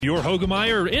Your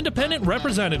Hogemeyer Independent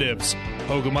Representatives.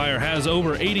 Hogemeyer has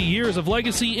over 80 years of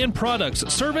legacy in products,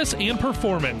 service, and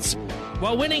performance.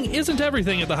 While winning isn't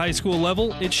everything at the high school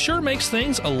level, it sure makes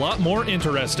things a lot more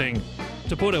interesting.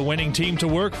 To put a winning team to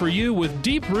work for you with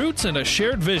deep roots and a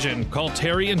shared vision, call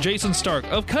Terry and Jason Stark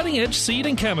of Cutting Edge Seed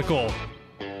and Chemical.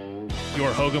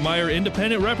 Your Hogemeyer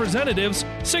Independent Representatives,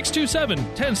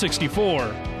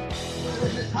 627-1064.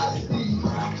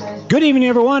 Good evening,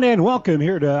 everyone, and welcome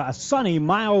here to sunny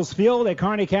Miles Field at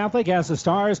Kearney Catholic as the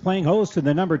Stars playing host to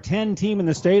the number 10 team in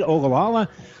the state, Ogallala.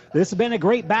 This has been a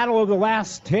great battle over the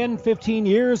last 10, 15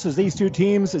 years as these two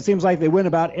teams, it seems like they win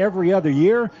about every other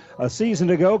year. A season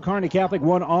ago, Kearney Catholic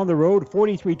won on the road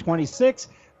 43-26.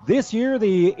 This year,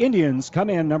 the Indians come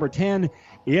in number 10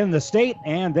 in the state,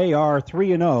 and they are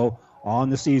 3-0 on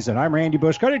the season. I'm Randy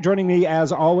Bushcutter. Joining me,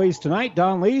 as always, tonight,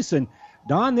 Don Leese. And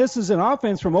Don, this is an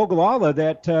offense from Ogallala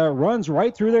that runs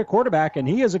right through their quarterback, and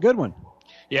he is a good one.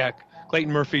 Yeah,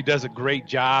 Clayton Murphy does a great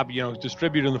job,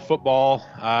 distributing the football.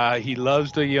 He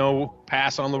loves to,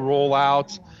 pass on the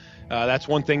rollouts. That's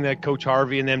one thing that Coach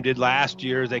Harvey and them did last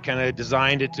year. They kind of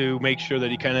designed it to make sure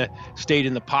that he kind of stayed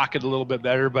in the pocket a little bit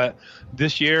better. But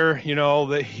this year,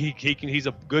 that he's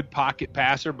a good pocket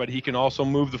passer, but he can also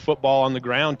move the football on the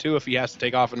ground too if he has to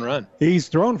take off and run. He's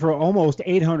thrown for almost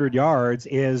 800 yards,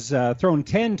 is thrown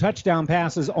 10 touchdown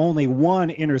passes, only one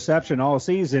interception all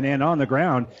season, and on the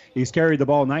ground he's carried the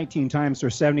ball 19 times for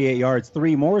 78 yards,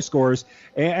 3 more scores.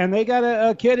 And they got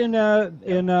a kid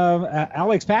in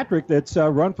Alex Patrick that's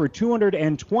run for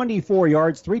 224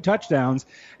 yards, 3 touchdowns,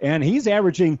 and he's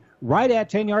averaging right at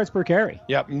 10 yards per carry.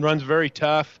 Yep, and runs very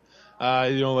tough.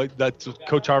 Like that's what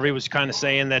Coach Harvey was kind of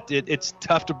saying, that it's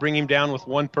tough to bring him down with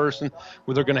one person,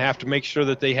 where they're going to have to make sure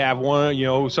that they have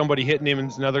one, somebody hitting him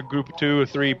and another group of 2 or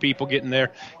 3 people getting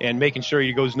there and making sure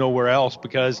he goes nowhere else,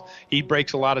 because he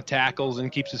breaks a lot of tackles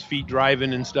and keeps his feet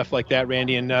driving and stuff like that,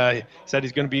 Randy, and said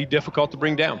he's going to be difficult to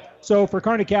bring down. So for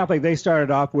Kearney Catholic, they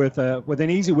started off with an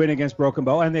easy win against Broken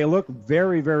Bow, and they look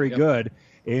very, very good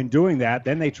in doing that.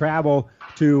 Then they travel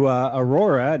to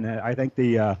Aurora, and I think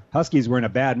the Huskies were in a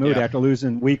bad mood after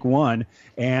losing week 1,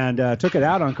 and took it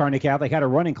out on Kearney Catholic, had a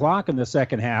running clock in the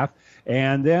second half,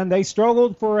 and then they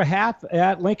struggled for a half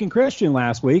at Lincoln Christian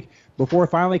last week before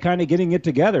finally kind of getting it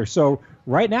together. So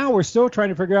right now we're still trying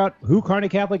to figure out who Kearney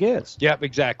Catholic is. Yep,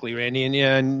 exactly, Randy.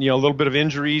 And a little bit of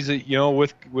injuries,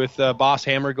 with Boss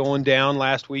Hammer going down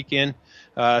last weekend.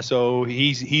 So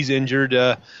he's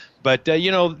injured. But they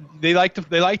like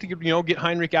to get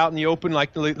Heinrich out in the open,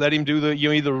 like to let him do the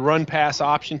either run pass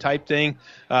option type thing.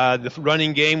 The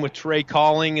running game with Trey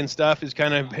Calling and stuff has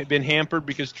kind of been hampered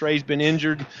because Trey's been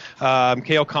injured.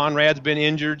 Cale Conrad's been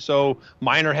injured, so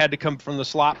Minor had to come from the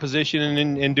slot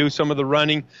position and do some of the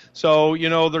running. So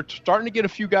they're starting to get a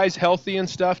few guys healthy and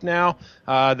stuff now.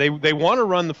 They want to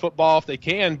run the football if they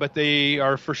can, but they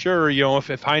are for sure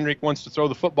if Heinrich wants to throw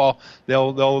the football,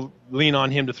 they'll lean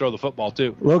on him to throw the football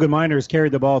too. Logan Miners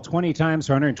carried the ball 20 times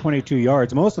for 122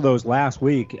 yards, most of those last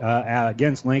week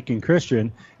against Lincoln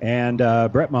Christian, and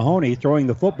Brett Mahoney throwing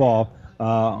the football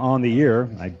on the year.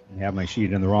 I have my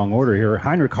sheet in the wrong order here.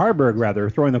 Heinrich Harburg,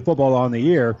 throwing the football on the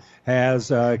year, has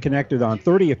connected on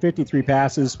 30 of 53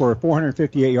 passes for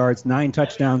 458 yards, 9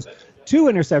 touchdowns, 2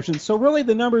 interceptions. So really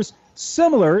the numbers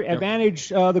similar. Advantage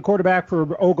the quarterback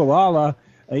for Ogallala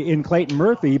in Clayton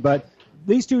Murphy, but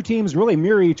these two teams really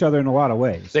mirror each other in a lot of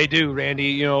ways. They do,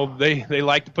 Randy. They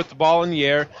like to put the ball in the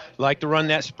air, like to run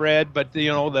that spread, but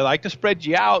they like to spread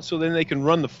you out so then they can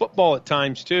run the football at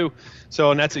times too.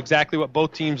 So, and that's exactly what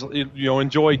both teams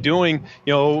enjoy doing.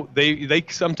 They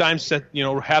sometimes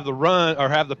have the run or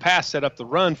have the pass set up the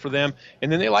run for them,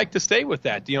 and then they like to stay with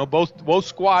that. Both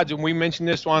squads, and we mentioned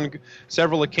this on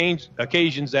several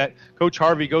occasions, that Coach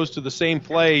Harvey goes to the same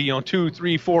play 2,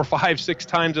 3, 4, 5, 6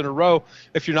 times in a row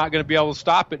if you're not going to be able to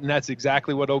stop it, and that's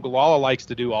exactly what Ogallala likes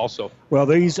to do also. Well,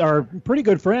 these are pretty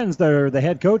good friends. They're the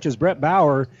head coaches, Brett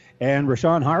Bauer and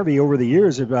Rashawn Harvey, over the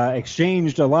years have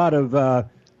exchanged a lot of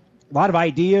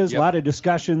ideas, a lot of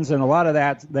discussions, and a lot of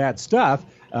that stuff.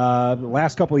 The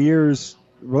last couple of years,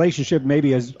 relationship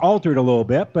maybe has altered a little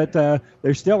bit, but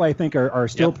they're still, I think, are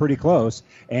still pretty close.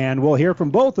 And we'll hear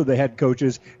from both of the head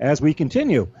coaches as we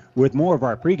continue with more of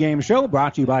our pregame show,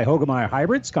 brought to you by Hogemeyer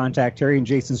Hybrids. Contact Terry and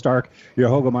Jason Stark, your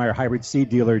Hogemeyer Hybrid seed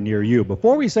dealer near you.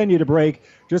 Before we send you to break,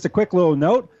 just a quick little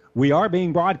note. We are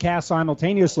being broadcast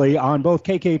simultaneously on both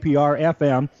KKPR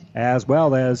FM as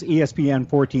well as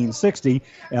ESPN 1460.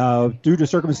 Due to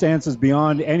circumstances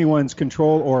beyond anyone's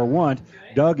control or want,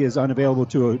 Doug is unavailable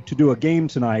to do a game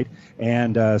tonight,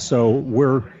 and so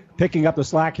we're picking up the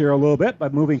slack here a little bit by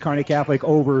moving Kearney Catholic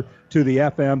over to the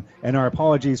FM. And our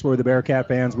apologies for the Bearcat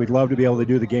fans. We'd love to be able to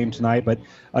do the game tonight, but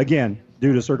again,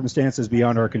 due to circumstances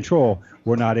beyond our control,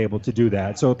 we're not able to do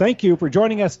that. So thank you for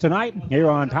joining us tonight here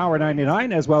on Power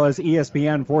 99 as well as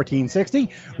ESPN 1460.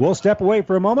 We'll step away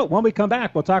for a moment. When we come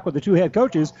back, we'll talk with the two head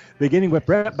coaches, beginning with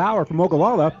Brett Bauer from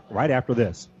Ogallala right after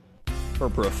this.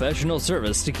 For professional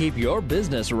service to keep your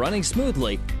business running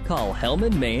smoothly, call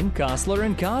Hellman, Maine, Kostler,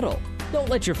 and Cottle. Don't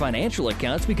let your financial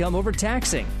accounts become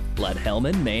overtaxing. Let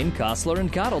Hellman, Maine, Kostler,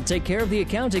 and Cottle take care of the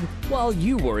accounting while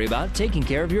you worry about taking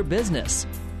care of your business.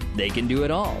 They can do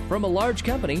it all, from a large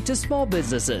company to small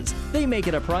businesses. They make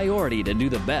it a priority to do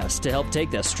the best to help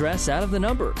take the stress out of the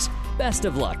numbers. Best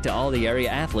of luck to all the area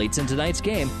athletes in tonight's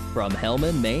game from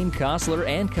Hellman, Maine, Kostler,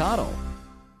 and Cottle.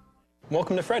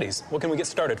 Welcome to Freddy's. What can we get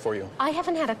started for you? I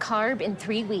haven't had a carb in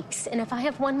 3 weeks, and if I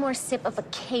have one more sip of a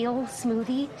kale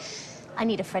smoothie, I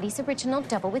need a Freddy's Original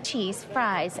double with cheese,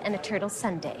 fries, and a turtle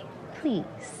sundae. Please.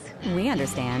 We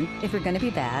understand. If you're going to be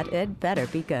bad, it better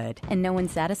be good. And no one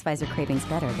satisfies your cravings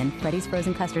better than Freddy's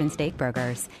Frozen Custard and Steak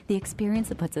Burgers. The experience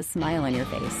that puts a smile on your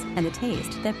face and the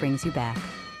taste that brings you back.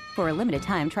 For a limited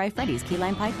time, try Freddy's Key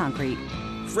Lime Pie Concrete.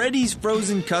 Freddy's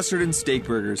Frozen Custard and Steak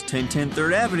Burgers, 1010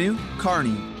 3rd Avenue,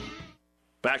 Kearney.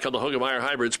 Back on the Hogemeyer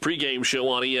Hybrids pregame show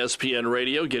on ESPN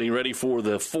Radio, getting ready for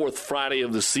the fourth Friday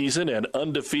of the season and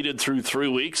undefeated through 3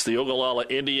 weeks. The Ogallala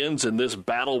Indians in this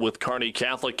battle with Kearney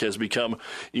Catholic has become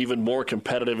even more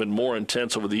competitive and more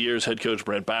intense over the years. Head coach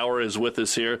Brett Bauer is with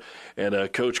us here.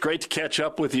 And, Coach, great to catch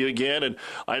up with you again. And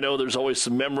I know there's always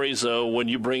some memories when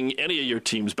you bring any of your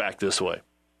teams back this way.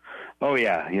 Oh,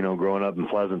 yeah. Growing up in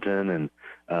Pleasanton,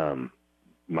 and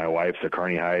my wife's a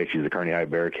Kearney High. She's a Kearney High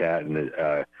Bearcat,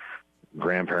 and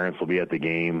grandparents will be at the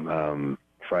game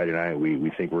Friday night.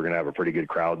 We think we're going to have a pretty good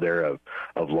crowd there of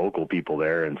local people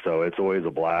there, and so it's always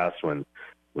a blast when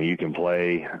you can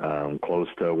play close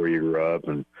to where you grew up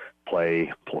and play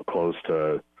close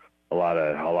to a lot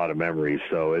of memories.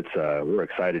 So it's we're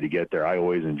excited to get there. I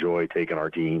always enjoy taking our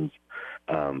teams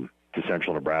to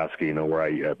Central Nebraska.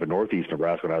 But Northeast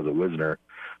Nebraska, when I was at Wisner,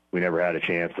 we never had a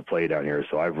chance to play down here.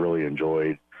 So I've really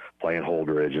enjoyed playing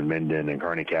Holdridge and Minden and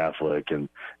Kearney Catholic, and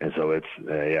so it's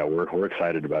we're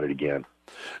excited about it again.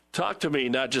 Talk to me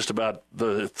not just about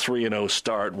the 3-0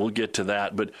 start. We'll get to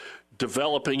that, but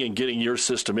developing and getting your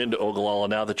system into Ogallala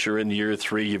now that you're in year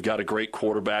 3. You've got a great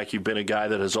quarterback. You've been a guy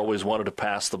that has always wanted to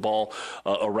pass the ball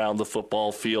around the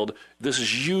football field. This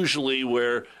is usually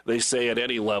where they say at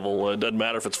any level, it doesn't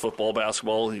matter if it's football,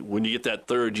 basketball, when you get that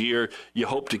third year, you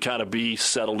hope to kind of be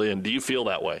settled in. Do you feel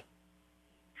that way?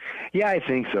 Yeah, I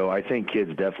think so. I think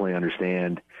kids definitely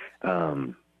understand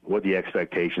what the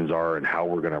expectations are and how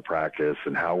we're going to practice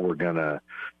and how we're going to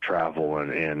travel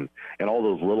and all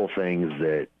those little things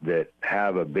that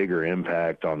have a bigger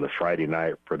impact on the Friday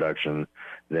night production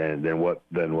than what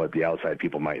the outside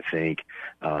people might think.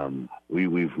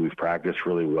 We've practiced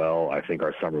really well. I think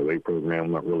our summer weight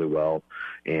program went really well,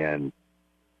 and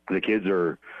the kids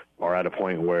are at a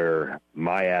point where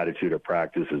my attitude of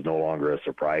practice is no longer a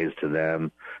surprise to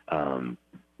them.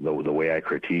 The way I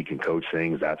critique and coach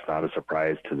things, that's not a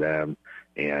surprise to them.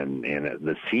 And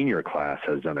the senior class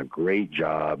has done a great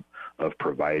job of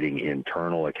providing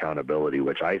internal accountability,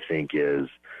 which I think is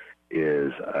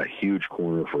a huge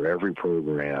corner for every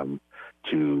program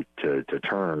to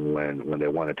turn when they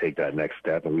want to take that next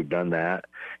step. And we've done that.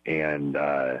 And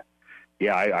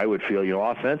I would feel,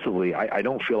 offensively, I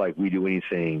don't feel like we do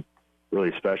anything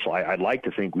really special. I'd like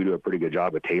to think we do a pretty good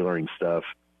job of tailoring stuff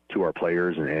to our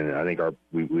players, and I think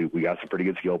we got some pretty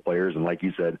good skilled players. And like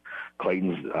you said,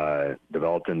 Clayton's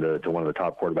developed into one of the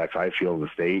top quarterbacks I feel in the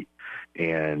state,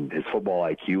 and his football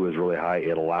IQ is really high.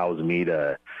 It allows me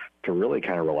to really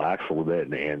kind of relax a little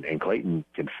bit, and Clayton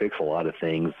can fix a lot of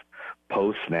things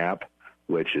post snap,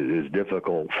 which is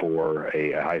difficult for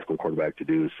a high school quarterback to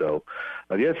do. So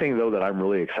the other thing though that I'm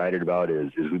really excited about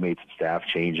is we made some staff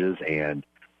changes, and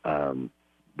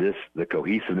the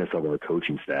cohesiveness of our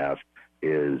coaching staff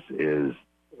is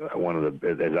one of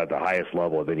is at the highest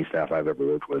level of any staff I've ever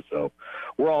worked with. So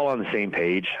we're all on the same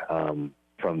page,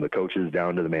 from the coaches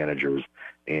down to the managers.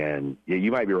 And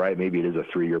you might be right. Maybe it is a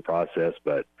 3-year process,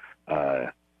 but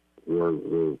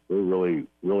we're really,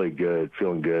 really good,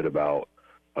 feeling good about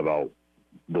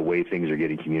the way things are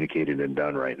getting communicated and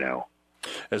done right now.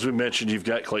 As we mentioned, you've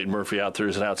got Clayton Murphy out there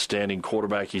as an outstanding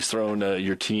quarterback. He's thrown,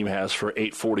 your team has, for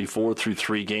 844 through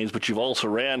 3 games, but you've also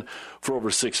ran for over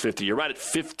 650. You're right at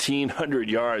 1,500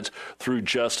 yards through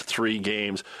just 3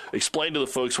 games. Explain to the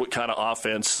folks what kind of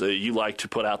offense you like to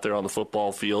put out there on the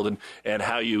football field and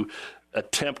how you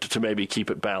attempt to maybe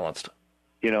keep it balanced.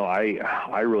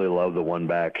 I really love the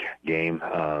one-back game.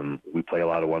 We play a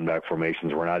lot of one-back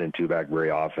formations. We're not in two-back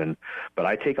very often, but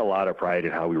I take a lot of pride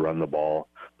in how we run the ball.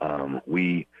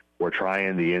 We're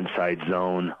trying the inside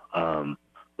zone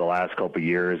the last couple of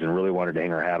years and really wanted to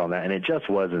hang our hat on that, and it just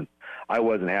wasn't – I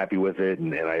wasn't happy with it,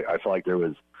 and I felt like there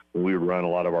was – when we would run a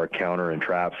lot of our counter and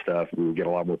trap stuff, we would get a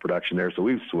lot more production there. So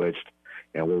we've switched,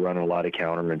 and we're running a lot of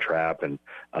counter and trap, and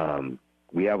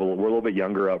we're a little bit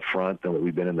younger up front than what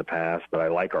we've been in the past, but I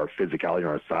like our physicality and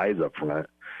our size up front.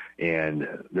 And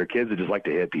they're kids that just like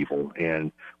to hit people.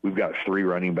 And we've got 3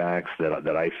 running backs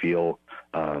that I feel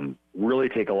really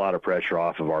take a lot of pressure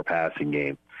off of our passing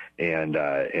game. And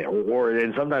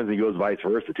sometimes it goes vice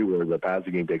versa too, where the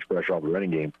passing game takes pressure off the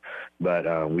running game.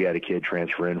 But we had a kid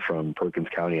transfer in from Perkins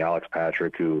County, Alex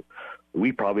Patrick, who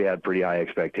we probably had pretty high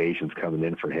expectations coming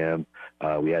in for him.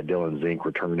 We had Dylan Zink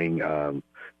returning, and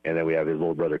then we have his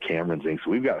little brother Cameron Zink.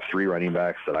 So we've got 3 running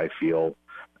backs that I feel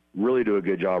really do a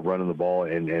good job running the ball.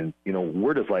 And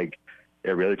we're just like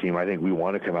every other team. I think we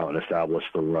want to come out and establish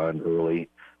the run early.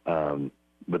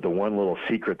 But the one little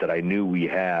secret that I knew we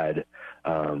had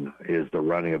is the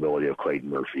running ability of Clayton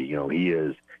Murphy.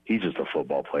 He's just a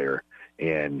football player,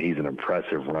 and he's an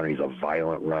impressive runner. He's a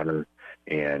violent runner.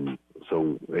 And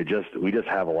so we just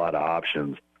have a lot of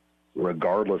options,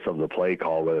 regardless of the play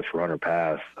call, whether it's run or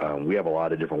pass. We have a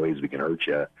lot of different ways we can hurt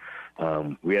you.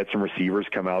 We had some receivers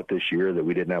come out this year that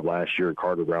we didn't have last year.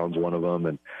 Carter Brown's one of them,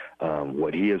 and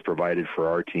what he has provided for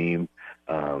our team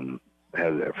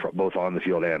has, both on the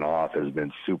field and off, has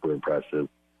been super impressive.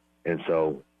 And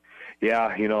so,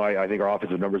 I think our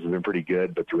offensive numbers have been pretty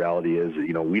good, but the reality is,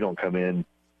 we don't come in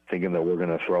thinking that we're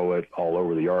going to throw it all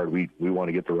over the yard. We want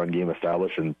to get the run game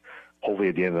established, and hopefully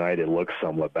at the end of the night it looks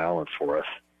somewhat balanced for us.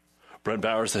 Brent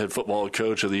Bowers, the head football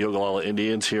coach of the Ogallala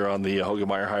Indians, here on the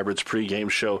Hogemeyer Hybrids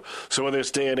pregame show. So in this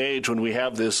day and age, when we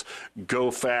have this go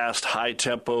fast,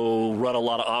 high-tempo, run a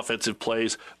lot of offensive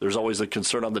plays, there's always a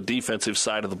concern on the defensive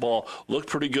side of the ball. Looked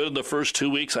pretty good in the first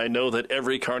 2 weeks. I know that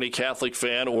every Kearney Catholic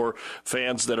fan or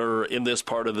fans that are in this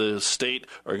part of the state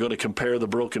are going to compare the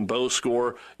Broken Bow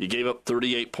score. You gave up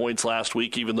 38 points last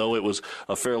week, even though it was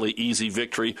a fairly easy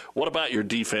victory. What about your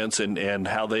defense and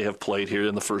how they have played here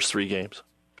in the first 3 games?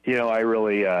 I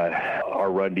really, our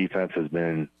run defense has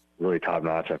been really top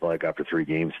notch. I feel like after 3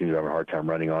 games, teams are having a hard time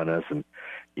running on us. And,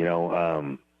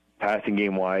 passing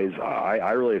game wise,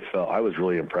 I was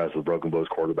really impressed with Broken Bow's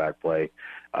quarterback play.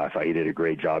 I thought he did a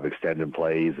great job extending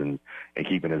plays and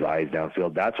keeping his eyes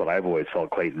downfield. That's what I've always felt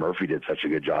Clayton Murphy did such a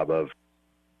good job of,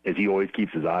 is he always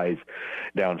keeps his eyes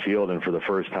downfield. And for the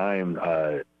first time,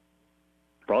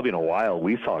 probably in a while,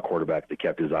 we saw a quarterback that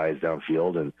kept his eyes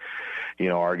downfield. And,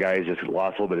 our guys just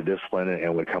lost a little bit of discipline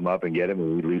and would come up and get him,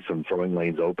 and we'd leave some throwing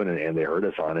lanes open, and they hurt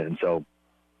us on it. And so,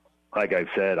 like I've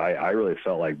said, I really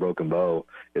felt like Broken Bow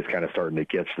is kind of starting to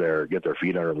get their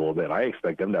feet under a little bit. I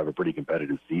expect them to have a pretty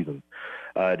competitive season.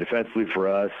 Defensively for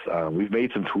us, we've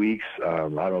made some tweaks. I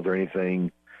don't know if there's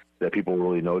anything that people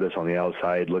really notice on the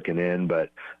outside looking in,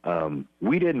 but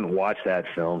we didn't watch that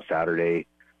film Saturday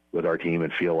with our team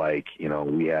and feel like,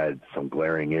 we had some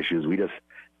glaring issues. We just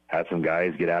had some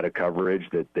guys get out of coverage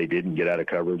that they didn't get out of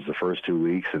coverage the first 2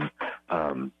 weeks. And,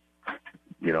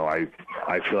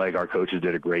 I feel like our coaches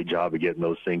did a great job of getting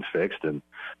those things fixed. And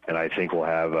I think we'll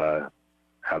have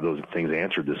those things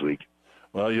answered this week.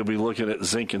 Well, you'll be looking at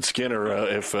Zink and Skinner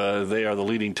if they are the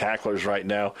leading tacklers right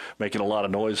now, making a lot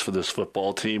of noise for this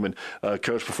football team. And,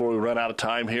 Coach, before we run out of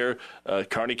time here,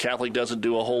 Kearney Catholic doesn't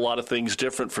do a whole lot of things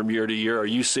different from year to year. Are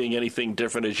you seeing anything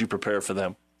different as you prepare for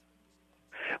them?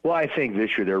 Well, I think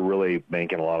this year they're really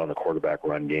banking a lot on the quarterback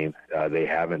run game. They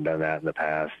haven't done that in the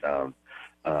past, and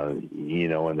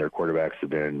their quarterbacks have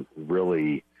been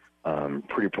really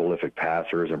pretty prolific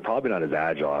passers and probably not as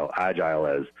agile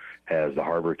as the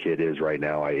Harbor kid is right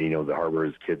now. The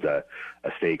Harbor's kid's a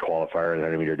state qualifier in the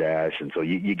 100-meter dash, and so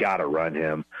you got to run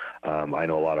him. I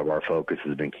know a lot of our focus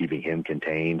has been keeping him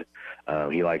contained.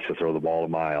 He likes to throw the ball a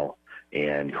mile,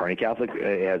 and Kearney Catholic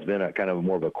has been a kind of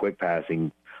more of a quick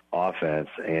passing offense,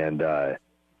 and I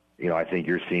think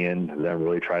you're seeing them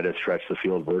really try to stretch the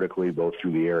field vertically, both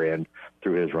through the air and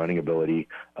through his running ability.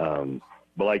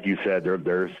 But like you said,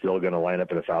 they're still going to line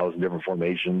up in 1,000 different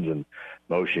formations and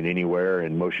motion anywhere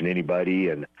and motion anybody,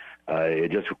 and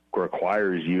it just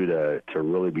requires you to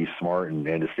really be smart and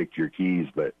to stick to your keys.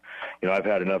 But I've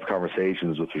had enough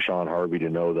conversations with Rashawn Harvey to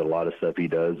know that a lot of stuff he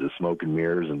does is smoke and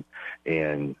mirrors,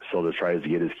 and still just tries to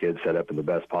get his kids set up in the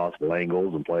best possible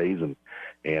angles and plays, and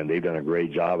they've done a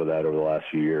great job of that over the last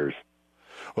few years.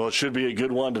 Well, it should be a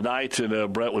good one tonight,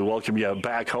 and Brent, we welcome you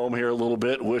back home here a little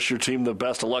bit. Wish your team the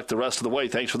best of luck the rest of the way.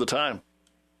 Thanks for the time.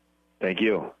 Thank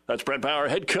you. That's Brett Bauer,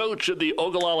 head coach of the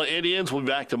Ogallala Indians. We'll be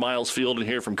back to Miles Field and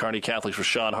hear from Kearney Catholic's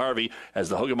Rashawn Harvey as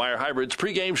the Hogemeyer Hybrids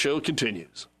pregame show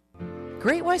continues.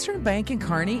 Great Western Bank in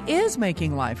Kearney is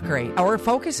making life great. Our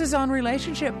focus is on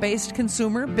relationship-based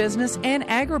consumer, business, and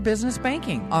agribusiness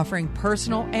banking, offering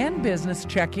personal and business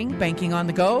checking, banking on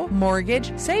the go,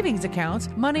 mortgage, savings accounts,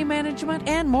 money management,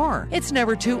 and more. It's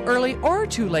never too early or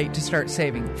too late to start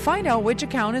saving. Find out which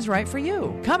account is right for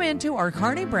you. Come into our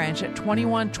Kearney branch at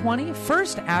 2120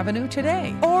 First Avenue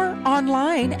today or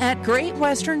online at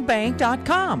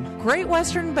greatwesternbank.com. Great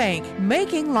Western Bank,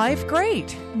 making life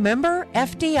great. Member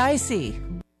FDIC.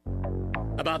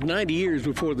 About 90 years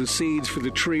before the seeds for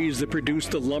the trees that produce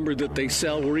the lumber that they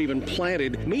sell were even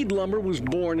planted, Mead Lumber was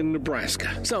born in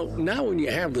Nebraska. So now when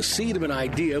you have the seed of an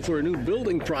idea for a new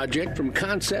building project from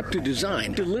concept to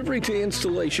design, delivery to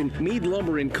installation, Mead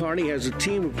Lumber in Kearney has a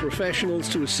team of professionals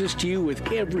to assist you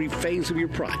with every phase of your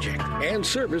project and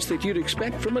service that you'd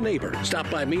expect from a neighbor. Stop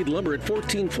by Mead Lumber at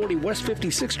 1440 West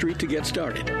 56th Street to get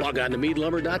started. Log on to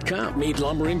meadlumber.com. Mead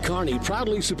Lumber in Kearney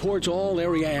proudly supports all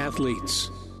area athletes.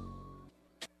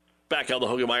 Back on the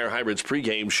Hogemeyer Hybrids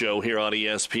pregame show here on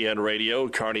ESPN Radio.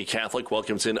 Kearney Catholic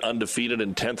welcomes in undefeated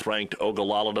and 10th-ranked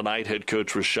Ogallala tonight. Head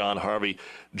coach Rashawn Harvey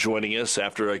joining us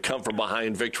after a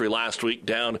come-from-behind victory last week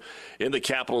down in the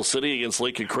capital city against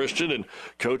Lincoln Christian. And,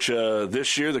 Coach,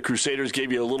 this year the Crusaders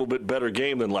gave you a little bit better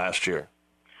game than last year.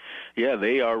 Yeah,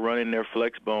 they are running their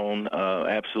flex bone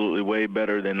absolutely way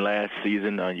better than last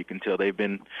season. You can tell they've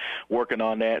been working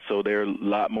on that, so they're a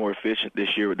lot more efficient this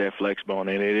year with that flex bone,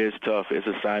 and it is tough. It's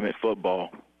assignment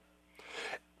football.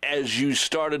 As you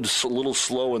started a little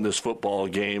slow in this football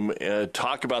game,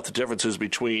 talk about the differences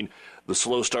between the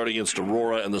slow start against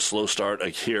Aurora and the slow start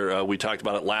here. We talked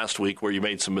about it last week where you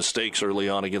made some mistakes early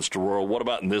on against Aurora. What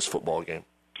about in this football game?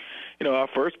 You know, our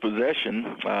first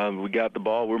possession, we got the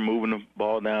ball. We're moving the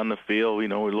ball down the field,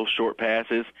 with little short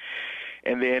passes.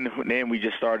 And then we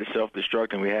just started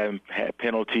self-destructing. We had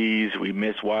penalties. We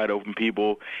missed wide-open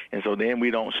people. And so then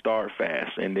we don't start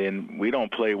fast. And then we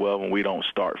don't play well when we don't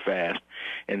start fast.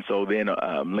 And so then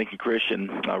Lincoln Christian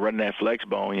running that flex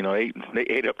bone, they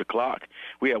ate up the clock.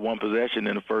 We had one possession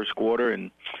in the first quarter and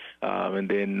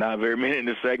then not very many in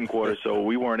the second quarter. So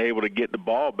we weren't able to get the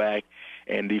ball back.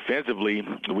 And defensively,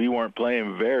 we weren't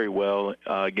playing very well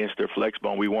against their flex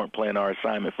bone. We weren't playing our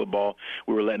assignment football.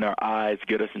 We were letting our eyes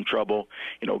get us in trouble.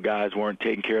 Guys weren't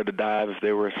taking care of the dive if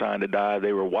they were assigned to dive.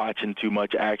 They were watching too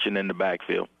much action in the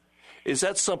backfield. Is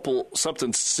that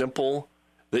something simple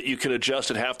that you can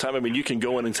adjust at halftime? I mean, you can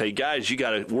go in and say, guys, you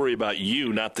got to worry about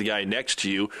you, not the guy next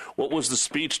to you. What was the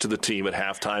speech to the team at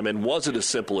halftime, and was it a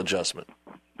simple adjustment?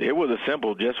 It was a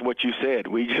simple, just what you said.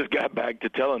 We just got back to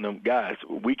telling them, guys,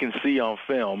 we can see on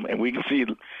film and we can see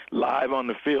live on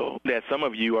the field that some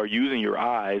of you are using your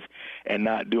eyes and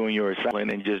not doing your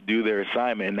assignment and just do their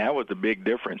assignment. And that was the big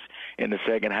difference in the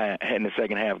second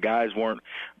half. Guys weren't,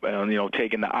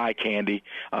 taking the eye candy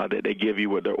that they give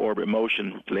you with their orbit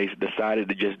motion. They decided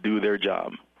to just do their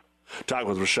job. Talking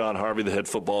with Rashawn Harvey, the head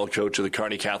football coach of the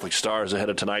Kearney Catholic Stars, ahead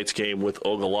of tonight's game with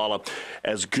Ogallala.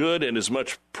 As good and as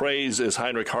much praise as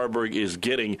Heinrich Harburg is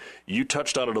getting, you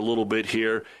touched on it a little bit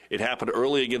here. It happened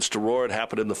early against Aurora. It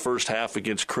happened in the first half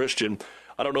against Christian.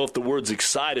 I don't know if the word's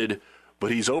excited,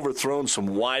 but he's overthrown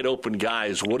some wide-open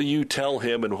guys. What do you tell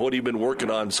him, and what have you been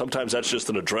working on? Sometimes that's just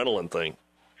an adrenaline thing.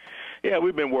 Yeah,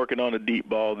 we've been working on the deep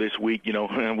ball this week,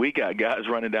 and we got guys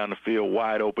running down the field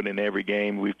wide open in every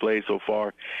game we've played so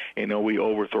far. We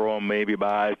overthrow them maybe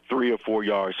by 3 or 4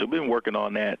 yards. So we've been working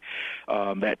on that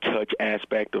touch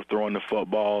aspect of throwing the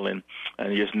football and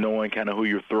just knowing kind of who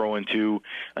you're throwing to.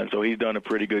 And so he's done a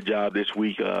pretty good job this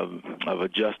week of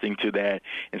adjusting to that.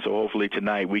 And so hopefully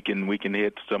tonight we can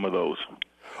hit some of those.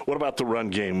 What about the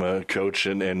run game, Coach,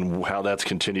 and how that's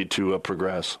continued to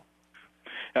progress?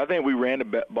 I think we ran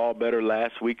the ball better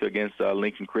last week against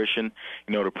Lincoln Christian.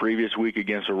 The previous week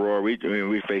against Aurora,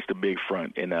 we faced a big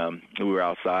front, and we were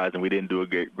outsized, and we didn't do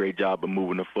a great job of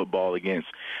moving the football against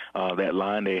that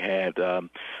line they had.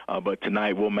 But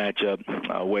tonight we'll match up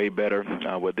way better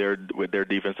with their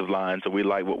defensive line. So we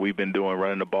like what we've been doing,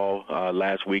 running the ball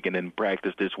last week and then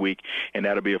practice this week, and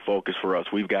that'll be a focus for us.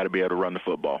 We've got to be able to run the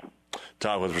football.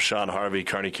 Talking with Rashawn Harvey,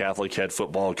 Kearney Catholic head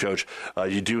football coach.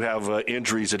 You do have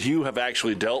injuries that you have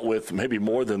actually dealt with, maybe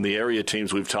more than the area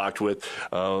teams we've talked with.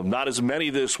 Not as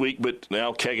many this week, but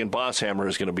now Kegan Bosshammer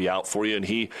is going to be out for you, and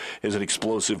he is an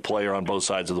explosive player on both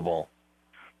sides of the ball.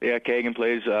 Yeah, Kegan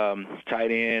plays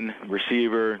tight end,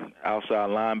 receiver, outside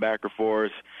linebacker for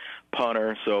us.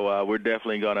 punter. So we're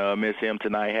definitely going to miss him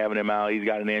tonight, having him out. He's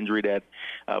got an injury that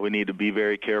we need to be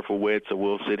very careful with, so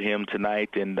we'll sit him tonight.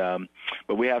 And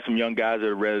but we have some young guys that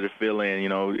are ready to fill in.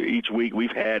 Each week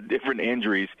we've had different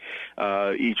injuries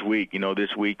each week.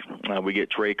 This week we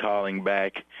get Trey Calling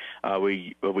back.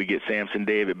 We get Samson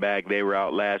David back. They were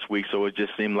out last week, so it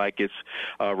just seemed like it's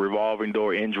a revolving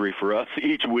door injury for us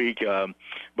each week.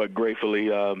 But gratefully,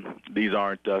 these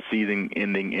aren't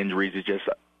season-ending injuries. It's just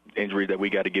injuries that we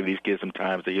got to give these kids some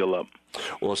time to heal up.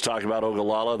 Well, let's talk about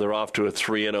Ogallala. They're off to a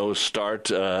 3-0 start.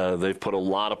 They've put a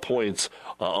lot of points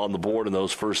on the board in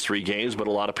those first 3 games, but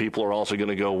a lot of people are also going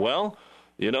to go, well,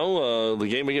 the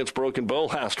game against Broken Bow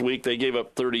last week, they gave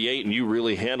up 38, and you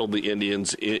really handled the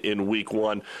Indians in week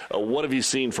 1. What have you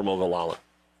seen from Ogallala?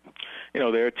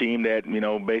 They're a team that,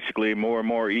 basically more and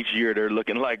more each year they're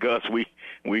looking like us.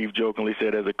 We've jokingly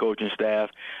said as a coaching staff,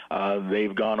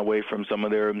 they've gone away from some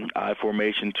of their I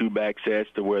formation 2-back sets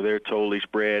to where they're totally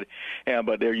spread.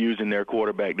 But they're using their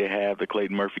quarterback. They have the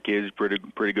Clayton Murphy kid, is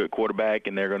pretty good quarterback,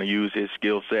 and they're going to use his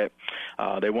skill set.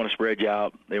 They want to spread you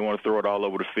out. They want to throw it all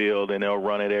over the field, and they'll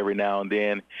run it every now and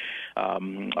then.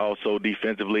 Also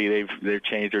defensively, they've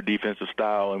changed their defensive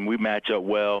style, and we match up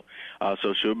well.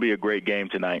 So it should be a great game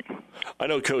tonight. I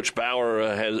know Coach Bauer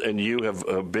and you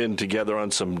have been together on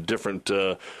some different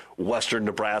Western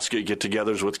Nebraska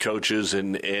get-togethers with coaches,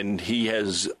 and he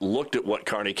has looked at what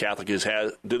Kearney Catholic has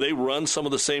had. Do they run some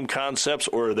of the same concepts,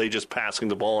 or are they just passing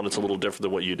the ball and it's a little different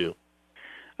than what you do?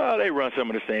 They run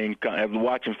some of the same.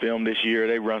 Watching film this year,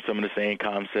 they run some of the same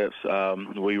concepts.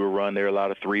 We will run there a lot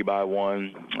of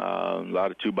 3-by-1, a lot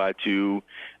of 2-by-2.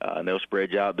 And they'll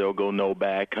spread you out. They'll go no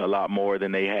back a lot more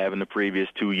than they have in the previous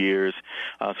 2 years.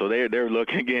 So they're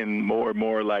looking again more and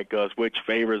more like us, which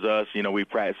favors us. We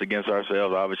practice against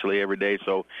ourselves obviously every day.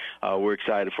 So we're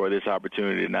excited for this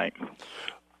opportunity tonight.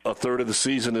 A third of the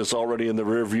season is already in the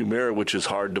rearview mirror, which is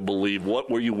hard to believe.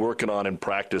 What were you working on in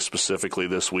practice specifically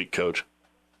this week, Coach?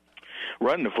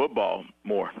 Running the football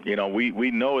more. We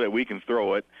know that we can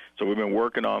throw it, so we've been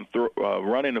working on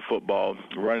running the football,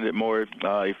 running it more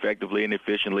effectively and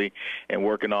efficiently, and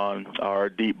working on our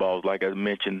deep balls, like I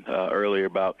mentioned earlier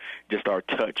about just our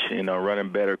touch,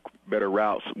 running better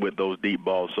routes with those deep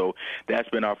balls. So that's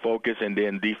been our focus, and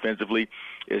then defensively,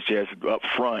 it's just up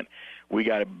front. We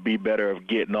got to be better of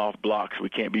getting off blocks. We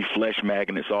can't be flesh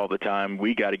magnets all the time.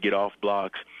 We got to get off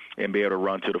blocks and be able to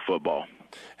run to the football.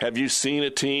 Have you seen a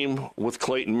team with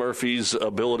Clayton Murphy's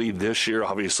ability this year?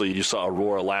 Obviously, you saw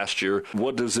Aurora last year.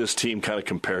 What does this team kind of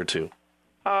compare to?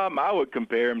 I would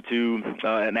compare him to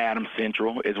an Adams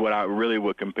Central is what I really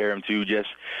would compare him to, just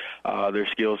their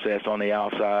skill sets on the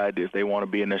outside. If they want to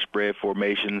be in their spread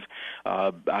formations,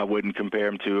 I wouldn't compare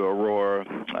him to Aurora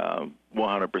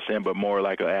 100%, but more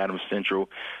like an Adams Central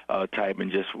type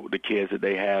and just the kids that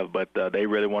they have. But they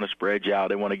really want to spread you out.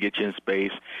 They want to get you in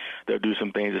space. They'll do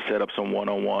some things to set up some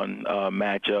one-on-one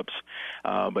matchups,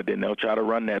 but then they'll try to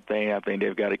run that thing. I think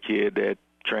they've got a kid that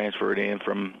transferred in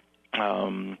from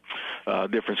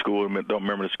different school, don't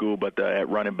remember the school, but at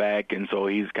running back, and so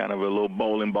he's kind of a little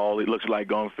bowling ball. He looks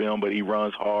like on film, but he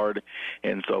runs hard,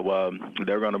 and so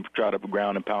they're going to try to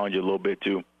ground and pound you a little bit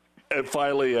too. And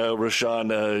finally,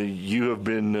 Rashawn, you have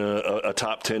been a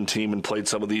top 10 team and played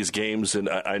some of these games, and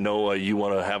I know you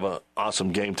want to have an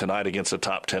awesome game tonight against a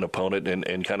top 10 opponent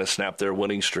and kind of snap their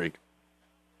winning streak.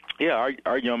 Yeah,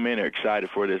 our young men are excited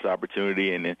for this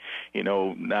opportunity, and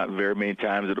not very many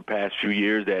times in the past few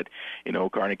years that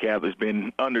Kearney Catholic's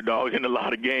been underdogs in a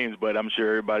lot of games. But I'm sure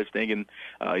everybody's thinking,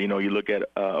 you look at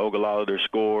Ogallala, their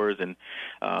scores, and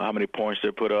how many points they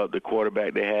put up, the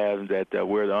quarterback they have, that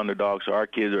we're the underdogs. So our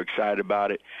kids are excited about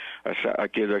it. Our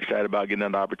kids are excited about getting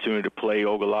an opportunity to play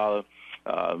Ogallala.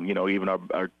 Even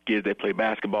our kids that play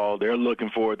basketball, they're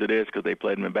looking forward to this because they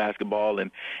played them in basketball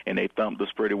and they thumped us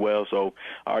pretty well. So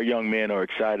our young men are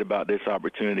excited about this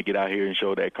opportunity to get out here and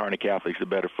show that Kearney Catholic's a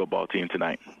better football team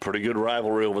tonight. Pretty good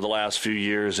rivalry over the last few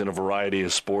years in a variety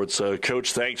of sports.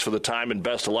 Coach, thanks for the time and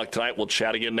best of luck tonight. We'll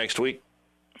chat again next week.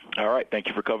 All right. Thank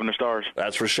you for covering the Stars.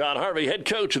 That's Rashawn Harvey, head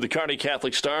coach of the Kearney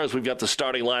Catholic Stars. We've got the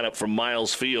starting lineup from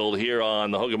Miles Field here on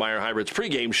the Hogemeyer Hybrids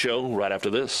pregame show right after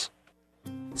this.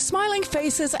 Smiling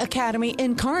Faces Academy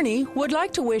in Kearney would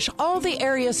like to wish all the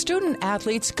area student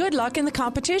athletes good luck in the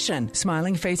competition.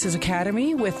 Smiling Faces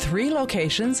Academy, with 3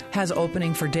 locations, has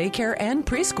opening for daycare and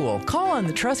preschool. Call on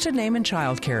the trusted name in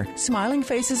childcare. Smiling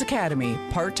Faces Academy,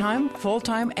 part-time,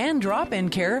 full-time, and drop-in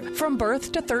care from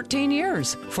birth to 13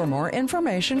 years. For more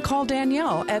information, call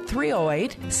Danielle at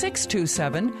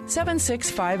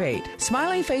 308-627-7658.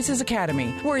 Smiling Faces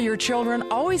Academy, where your children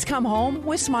always come home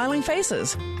with smiling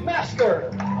faces. Master!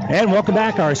 And welcome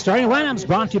back. Our starting lineups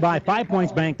brought to you by 5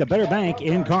 Points Bank, the better bank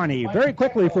in Kearney. Very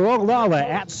quickly for Ogallala,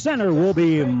 at center will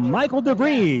be Michael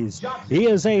DeVries. He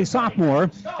is a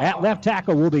sophomore. At left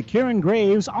tackle will be Kieran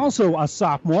Graves, also a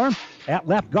sophomore. At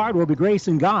left guard will be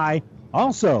Grayson Guy,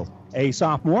 also a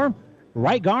sophomore.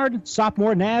 Right guard,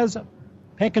 sophomore Naz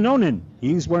Penkanonen.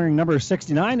 He's wearing number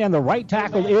 69. And the right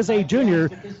tackle is a junior,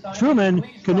 Truman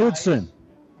Knudsen.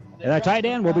 And at tight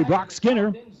end will be Brock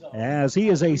Skinner, as he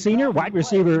is a senior. Wide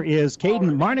receiver is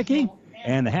Caden Marnicky,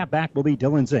 and the halfback will be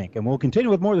Dylan Zink. And we'll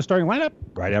continue with more of the starting lineup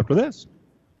right after this.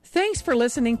 Thanks for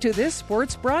listening to this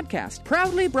sports broadcast,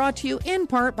 proudly brought to you in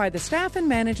part by the staff and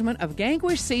management of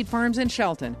Gangwish Seed Farms in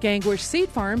Shelton. Gangwish Seed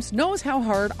Farms knows how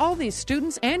hard all these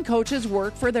students and coaches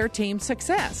work for their team's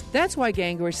success. That's why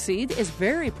Gangwish Seed is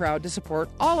very proud to support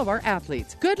all of our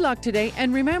athletes. Good luck today,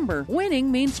 and remember,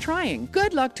 winning means trying.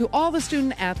 Good luck to all the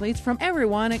student athletes from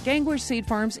everyone at Gangwish Seed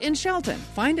Farms in Shelton.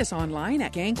 Find us online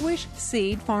at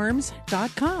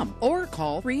gangwishseedfarms.com or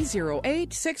call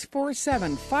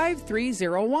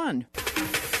 308-647-5301.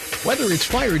 Whether it's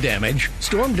fire damage,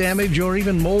 storm damage, or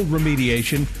even mold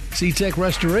remediation, C-Tech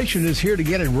Restoration is here to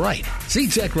get it right.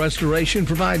 C-Tech Restoration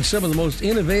provides some of the most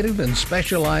innovative and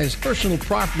specialized personal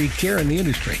property care in the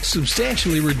industry,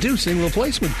 substantially reducing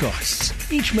replacement costs.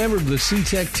 Each member of the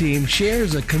C-Tech team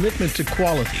shares a commitment to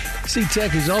quality.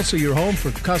 C-Tech is also your home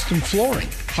for custom flooring,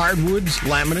 hardwoods,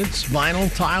 laminates,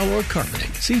 vinyl, tile, or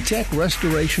carpeting. C-Tech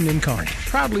Restoration in Kearney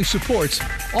proudly supports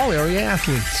all area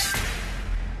athletes.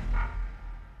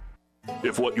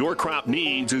 If what your crop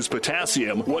needs is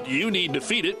potassium, what you need to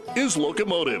feed it is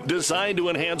Locomotive. Designed to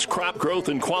enhance crop growth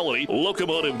and quality,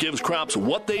 Locomotive gives crops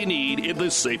what they need in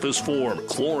the safest form.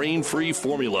 Chlorine-free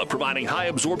formula, providing high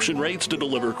absorption rates to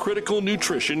deliver critical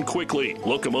nutrition quickly.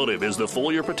 Locomotive is the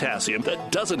foliar potassium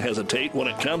that doesn't hesitate when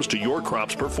it comes to your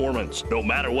crop's performance. No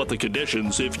matter what the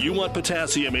conditions, if you want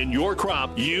potassium in your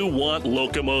crop, you want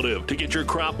Locomotive. To get your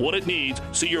crop what it needs,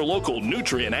 see your local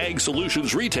Nutrient Ag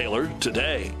Solutions retailer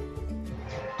today.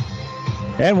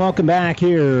 And welcome back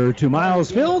here to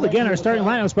Miles Field. Again, our starting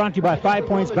lineup is brought to you by 5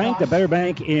 Points Bank, the better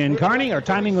bank in Kearney. Our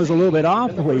timing was a little bit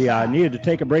off. We needed to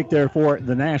take a break there for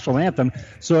the national anthem.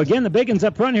 So again, the big ones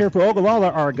up front here for Ogallala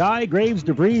are Guy, Graves,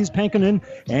 DeVries, Penkanen,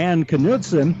 and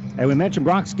Knudsen. And we mentioned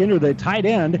Brock Skinner, the tight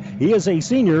end. He is a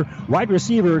senior. Wide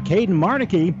receiver, Caden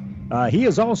Marnicky. He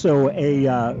is also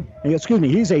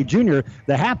he's a junior.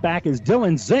 The halfback is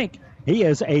Dylan Zink. He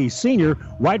is a senior.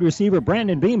 Wide receiver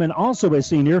Brandon Beeman, also a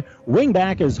senior.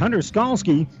 Wingback is Hunter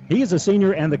Skalski. He is a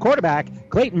senior. And the quarterback,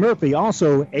 Clayton Murphy,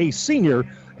 also a senior.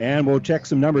 And we'll check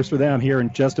some numbers for them here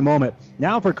in just a moment.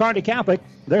 Now for Kearney Catholic,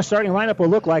 their starting lineup will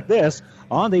look like this.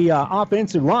 On the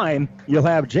offensive line, you'll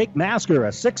have Jake Masker,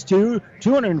 a 6'2",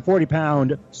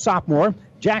 240-pound sophomore.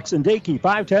 Jackson Dakey,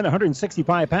 5'10",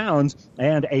 165 pounds.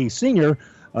 And a senior,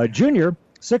 a junior,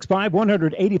 6'5",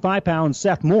 185-pound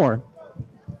Seth Moore.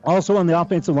 Also on the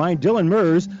offensive line, Dylan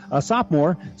Mers, a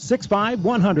sophomore, 6'5",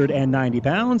 190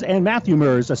 pounds, and Matthew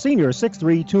Mers, a senior,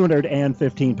 6'3",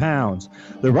 215 pounds.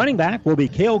 The running back will be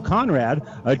Cale Conrad,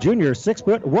 a junior, 6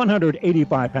 foot,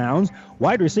 185 pounds.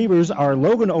 Wide receivers are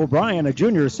Logan O'Brien, a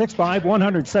junior, 6'5",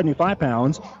 175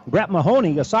 pounds. Brett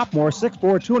Mahoney, a sophomore,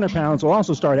 6'4", 200 pounds, will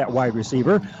also start at wide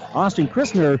receiver. Austin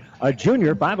Christner, a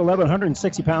junior, 5'11",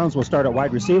 160 pounds, will start at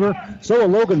wide receiver. So will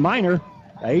Logan Miner,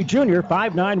 a junior,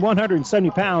 5'9",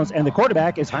 170 pounds, and the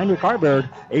quarterback is Heinrich Harberg,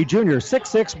 a junior,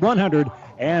 6'6",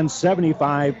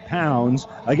 175 pounds.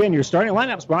 Again, your starting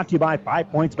lineup's brought to you by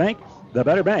 5 Points Bank, the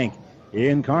better bank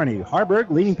in Kearney. Harberg,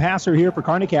 leading passer here for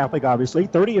Kearney Catholic, obviously,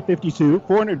 30 of 52,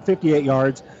 458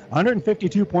 yards,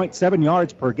 152.7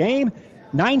 yards per game,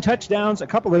 9 touchdowns, a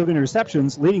couple of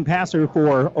interceptions. Leading passer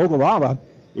for Ogallala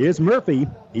is Murphy.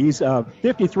 He's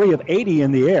 53 of 80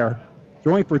 in the air,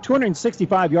 throwing for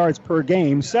 265 yards per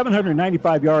game,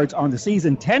 795 yards on the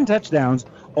season, 10 touchdowns,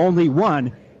 only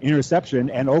 1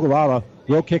 interception. And Ogallala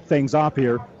will kick things off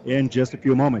here in just a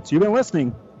few moments. You've been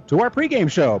listening to our pregame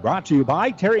show, brought to you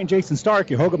by Terry and Jason Stark,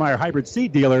 your Hogemeyer hybrid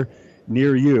seed dealer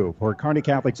near you. For Kearney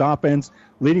Catholic's offense,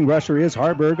 leading rusher is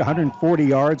Harberg, 140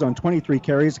 yards on 23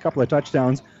 carries, a couple of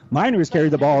touchdowns. Miner has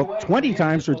carried the ball 20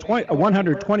 times for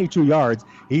 122 yards.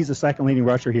 He's the second leading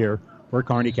rusher here for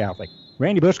Kearney Catholic.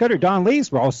 Randy Bushcutter, Don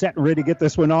Lees, we're all set and ready to get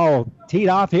this one all teed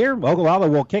off here. Ogallala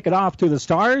will kick it off to the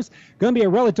Stars. Going to be a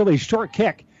relatively short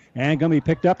kick and going to be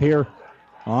picked up here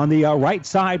on the right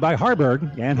side by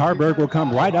Harberg. And Harberg will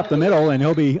come right up the middle, and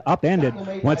he'll be upended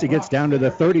once he gets down to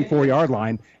the 34-yard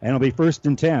line. And it'll be 1st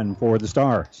and 10 for the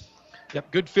Stars.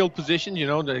 Yep, good field position,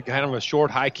 kind of a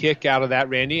short, high kick out of that,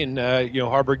 Randy. And,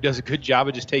 Harburg does a good job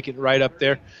of just taking it right up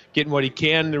there, getting what he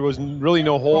can. There was really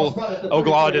no hole.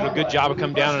 Ogallala did a good job of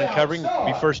coming down and covering,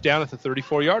 be first down at the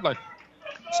 34-yard line.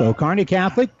 So Kearney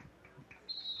Catholic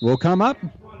will come up.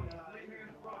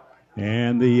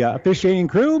 And the officiating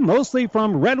crew, mostly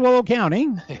from Red Willow County.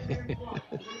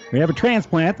 We have a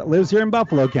transplant that lives here in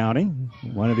Buffalo County.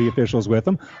 One of the officials with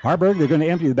them. Harburg, they're going to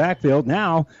empty the backfield.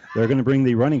 Now they're going to bring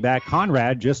the running back,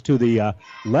 Conrad, just to the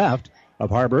left of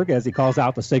Harburg as he calls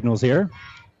out the signals here.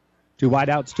 2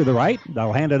 wideouts to the right.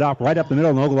 They'll hand it off right up the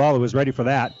middle, and Ogallala was ready for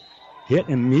that. Hit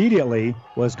immediately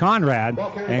was Conrad,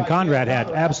 and Conrad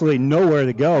had absolutely nowhere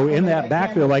to go. In that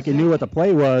backfield, like he knew what the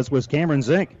play was Cameron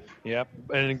Zink. Yep,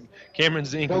 and Cameron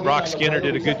Zink and Brock Skinner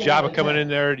did a good job of coming in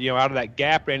there, out of that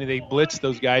gap, Randy. They blitzed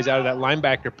those guys out of that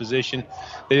linebacker position.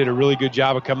 They did a really good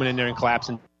job of coming in there and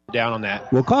collapsing down on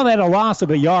that. We'll call that a loss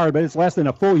of a yard, but it's less than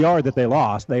a full yard that they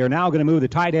lost. They are now going to move the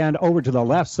tight end over to the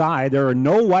left side. There are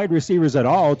no wide receivers at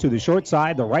all to the short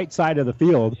side, the right side of the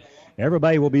field.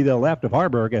 Everybody will be to the left of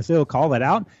Harburg as he'll call it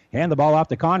out. Hand the ball off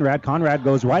to Conrad. Conrad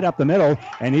goes right up the middle,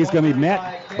 and he's going to be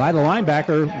met by the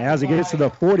linebacker as he gets to the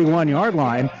 41-yard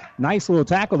line. Nice little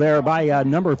tackle there by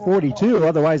number 42.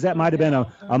 Otherwise, that might have been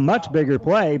a much bigger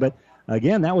play. But,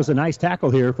 again, that was a nice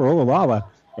tackle here for Ogallala.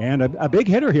 And a big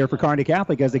hitter here for Kearney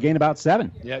Catholic as they gain about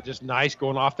 7. Yeah, just nice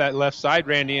going off that left side,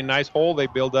 Randy, and nice hole they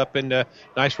build up, and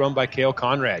nice run by Cale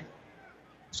Conrad.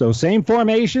 So same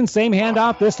formation, same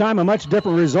handoff, this time a much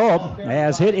different result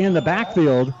as hit in the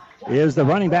backfield is the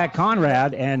running back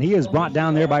Conrad, and he is brought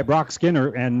down there by Brock Skinner,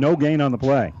 and no gain on the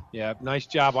play. Yeah, nice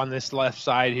job on this left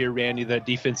side here, Randy, the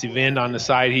defensive end on the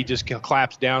side. He just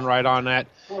collapsed down right on that,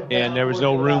 and there was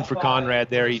no room for Conrad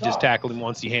there. He just tackled him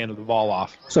once he handed the ball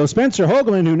off. So Spencer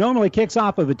Hoagland, who normally kicks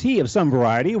off of a tee of some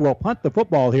variety, will punt the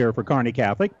football here for Kearney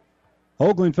Catholic.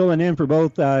 Hoagland filling in for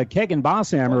both Kegan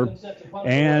Bosshammer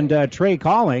and Trey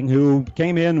Calling, who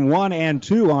came in 1 and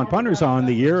 2 on punters on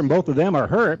the year, and both of them are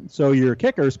hurt. So your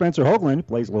kicker, Spencer Hoagland,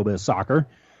 plays a little bit of soccer.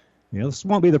 This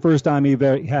won't be the first time he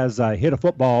has hit a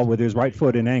football with his right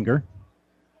foot in anger.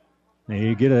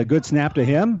 You get a good snap to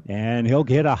him, and he'll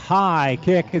get a high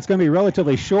kick. It's going to be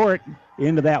relatively short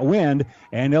into that wind,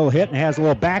 and he'll hit and has a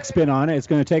little backspin on it. It's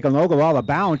going to take an Ogallala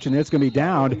bounce, and it's going to be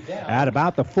down at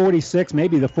about the 46,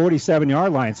 maybe the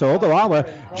 47-yard line. So Ogallala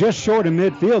just short of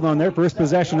midfield on their first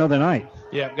possession of the night.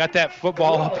 Yeah, got that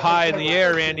football up high in the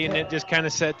air, Andy, and it just kind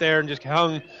of sat there and just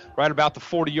hung right about the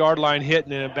 40-yard line hit,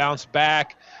 and then it bounced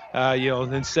back.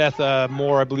 Then Seth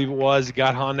Moore, I believe it was,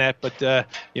 got on that, but,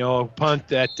 punt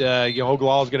that,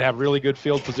 Ogallala's going to have really good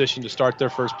field position to start their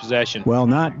first possession. Well,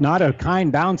 not a kind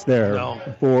bounce there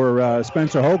for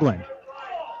Spencer Hoagland.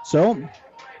 So,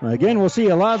 again, we'll see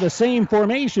a lot of the same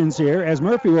formations here as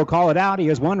Murphy will call it out. He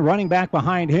has one running back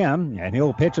behind him, and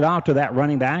he'll pitch it out to that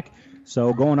running back.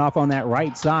 So going off on that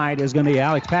right side is going to be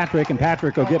Alex Patrick, and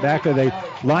Patrick will get back to the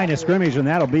line of scrimmage, and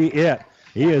that'll be it.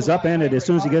 He is upended as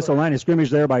soon as he gets the line of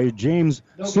scrimmage there by James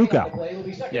Suka.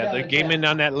 Yeah, they came in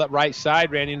on that right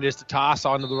side, ran in just a toss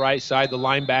onto the right side. The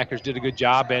linebackers did a good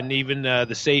job, and even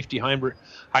the safety, Heinrich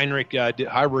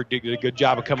Harburg, did a good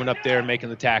job of coming up there and making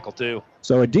the tackle, too.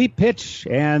 So a deep pitch,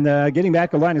 and getting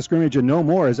back to the line of scrimmage and no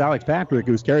more is Alex Patrick,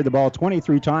 who's carried the ball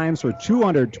 23 times for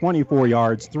 224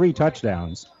 yards, 3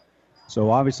 touchdowns. So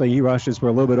obviously he rushes for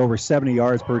a little bit over 70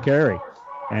 yards per carry.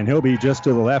 And he'll be just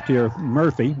to the left here,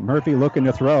 Murphy. Murphy looking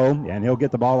to throw, and he'll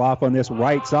get the ball off on this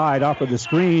right side, off of the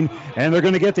screen. And they're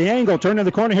going to get the angle. Turning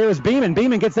the corner here is Beeman.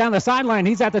 Beeman gets down the sideline.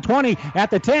 He's at the 20,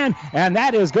 at the 10, and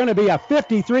that is going to be a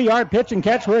 53-yard pitch and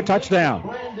catch for a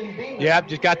touchdown. Yeah,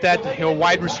 just got that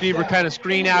wide receiver kind of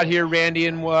screen out here, Randy,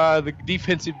 and the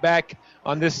defensive back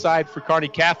on this side for Kearney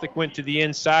Catholic went to the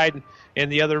inside, and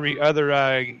the other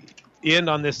end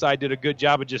on this side did a good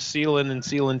job of just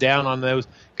sealing down on those.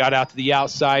 Got out to the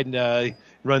outside and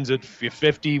runs at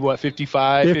 53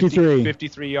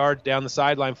 yards down the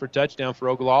sideline for a touchdown for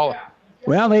Ogallala.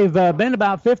 Well, they've been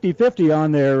about 50-50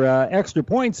 on their extra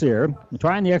points here.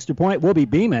 Trying the extra point will be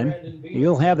Beeman.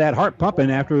 He'll have that heart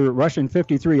pumping after rushing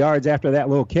 53 yards after that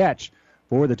little catch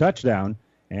for the touchdown.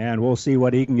 And we'll see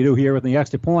what he can do here with the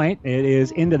extra point. It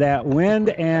is into that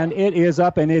wind, and it is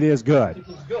up, and it is good.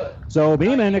 So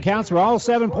Beeman accounts for all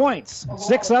 7 points.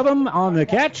 6 of them on the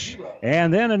catch,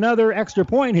 and then another extra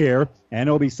point here. And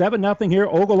it'll be 7-0 here,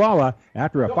 Ogallala,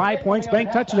 after a 5-point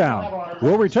Spank touchdown.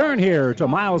 We'll return here to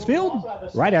Miles Field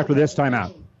right after this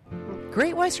timeout.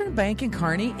 Great Western Bank in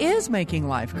Kearney is making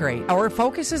life great. Our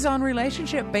focus is on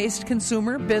relationship-based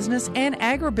consumer, business, and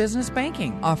agribusiness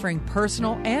banking, offering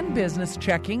personal and business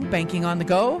checking, banking on the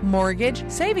go, mortgage,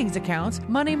 savings accounts,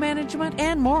 money management,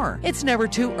 and more. It's never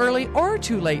too early or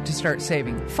too late to start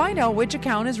saving. Find out which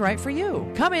account is right for you.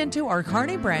 Come into our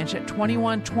Kearney branch at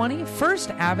 2120 First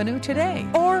Avenue today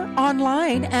or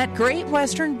online at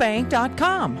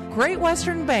greatwesternbank.com. Great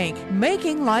Western Bank,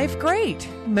 making life great.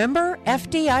 Member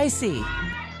FDIC.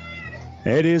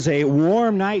 It is a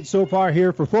warm night so far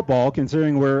here for football,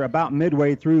 considering we're about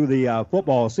midway through the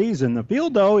football season. The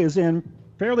field, though, is in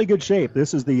fairly good shape.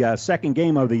 This is the second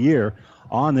game of the year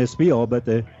on this field, but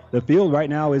the field right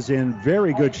now is in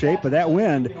very good shape. But that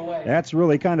wind, that's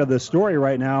really kind of the story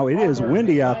right now. It is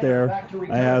windy out there,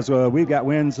 as we've got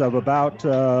winds of about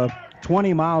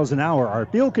 20 miles an hour. Our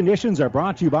field conditions are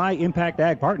brought to you by Impact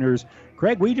Ag Partners,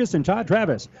 Craig Weegis and Todd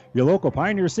Travis, your local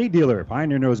Pioneer seed dealer.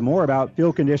 Pioneer knows more about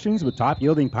field conditions with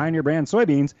top-yielding Pioneer brand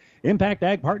soybeans. Impact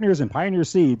Ag Partners and Pioneer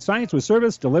Seed, science with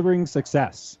service, delivering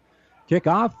success.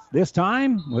 Kickoff this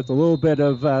time with a little bit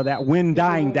of that wind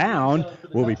dying down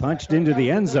will be punched into the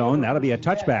end zone. That'll be a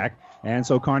touchback. And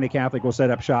so Kearney Catholic will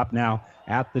set up shop now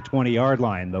at the 20-yard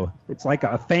line, though. It's like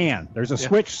a fan. There's a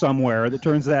switch somewhere that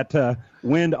turns that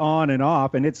wind on and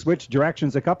off, and it switched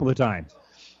directions a couple of times.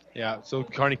 Yeah, so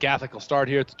Kearney Catholic will start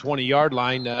here at the 20-yard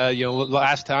line.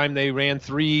 Last time they ran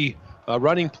three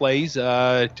running plays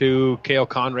to Cale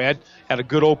Conrad. Had a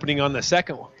good opening on the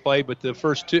second play, but the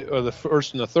first two, or the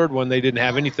first and the third one, they didn't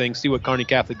have anything. See what Kearney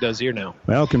Catholic does here now.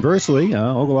 Well, conversely,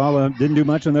 Ogallala didn't do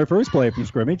much on their first play from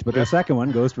scrimmage, but their second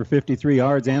one goes for 53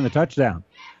 yards and the touchdown.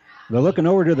 They're looking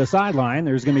over to the sideline.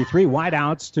 There's going to be three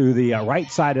wideouts to the right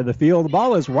side of the field. The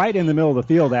ball is right in the middle of the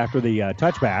field after the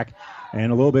touchback. And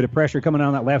a little bit of pressure coming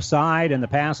on that left side, and the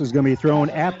pass is going to be thrown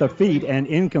at the feet and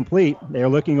incomplete. They're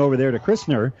looking over there to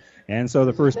Christner, and so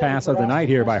the first pass of the night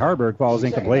here by Harburg falls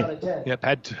incomplete. Yep,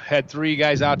 had three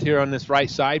guys out here on this right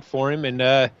side for him, and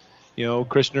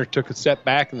Christner took a step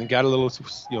back and got a little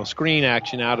screen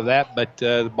action out of that, but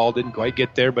the ball didn't quite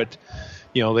get there. But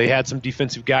they had some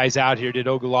defensive guys out here. Did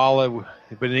Ogallala?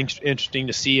 It's been interesting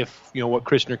to see if what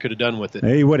Christner could have done with it.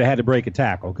 He would have had to break a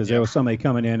tackle because there was somebody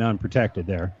coming in unprotected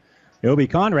there. It'll be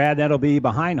Conrad. That'll be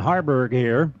behind Harburg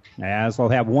here, as they'll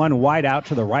have one wide out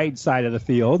to the right side of the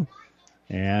field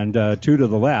and two to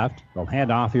the left. They'll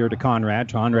hand off here to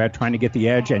Conrad. Conrad trying to get the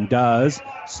edge and does.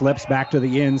 Slips back to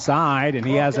the inside, and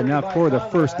he has enough for the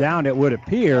first down, it would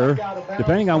appear.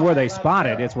 Depending on where they spot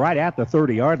it, it's right at the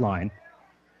 30-yard line.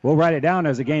 We'll write it down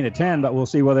as a gain of 10, but we'll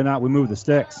see whether or not we move the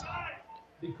sticks.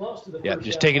 Yeah,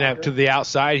 just taking that to the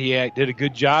outside. He did a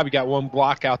good job. He got one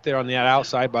block out there on the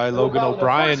outside by Logan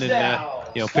O'Brien, and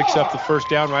picks up the first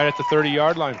down right at the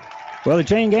 30-yard line. Well, the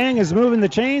chain gang is moving the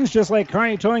chains just like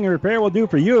Kearney Towing and Repair will do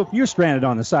for you if you're stranded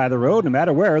on the side of the road. No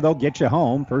matter where, they'll get you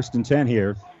home. 1st and 10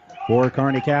 here for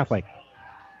Kearney Catholic.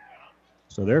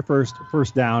 So their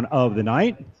first down of the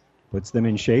night puts them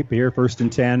in shape here, 1st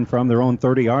and 10 from their own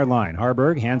 30-yard line.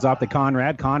 Harburg hands off to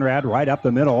Conrad. Conrad right up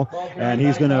the middle, and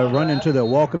he's going to run into the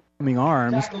welcoming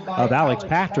arms of Alex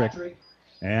Patrick.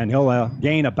 And he'll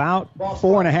gain about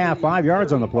 4.5, 5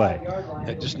 yards on the play.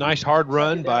 Just nice hard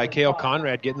run by Cale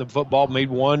Conrad, getting the football, made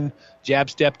one jab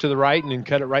step to the right and then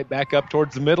cut it right back up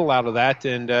towards the middle out of that,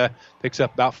 and picks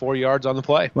up about 4 yards on the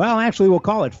play. Well, actually, we'll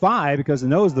call it 5 because the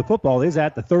nose of the football is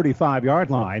at the 35-yard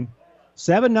line.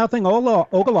 7-0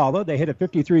 Ogallala. They hit a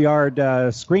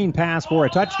 53-yard screen pass for a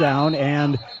touchdown,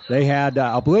 and they had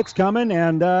a blitz coming,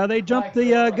 and they jumped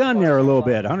the gun there a little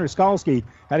bit. Hunter Skalski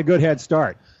had a good head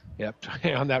start. Yep,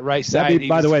 on that right side. That'd be,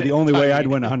 by the way, the only way I'd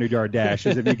win a 100-yard dash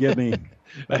is if you give me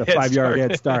about a 5-yard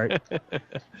head start.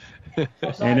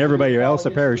 And everybody else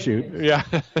a parachute. Yeah.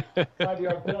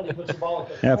 5-yard penalty puts the ball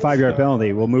at the 5-yard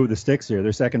penalty will move the sticks here.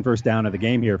 Their second first down of the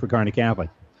game here for Kearney Catholic.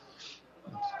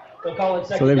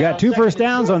 So they've got 2 first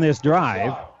downs on this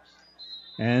drive,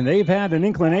 and they've had an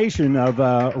inclination of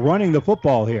running the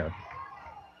football here.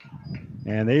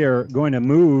 And they are going to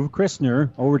move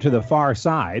Christner over to the far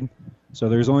side. So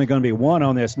there's only going to be one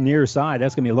on this near side.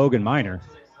 That's going to be Logan Miner.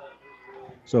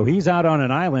 So he's out on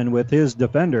an island with his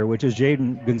defender, which is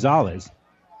Jaden Gonzalez.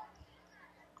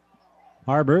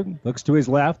 Harburg looks to his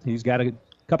left. He's got a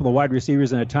couple of wide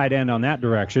receivers and a tight end on that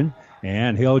direction.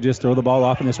 And he'll just throw the ball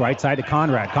off on this right side to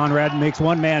Conrad. Conrad makes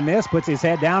one man miss, puts his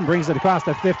head down, brings it across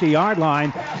the 50-yard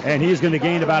line, and he's going to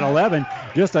gain about 11.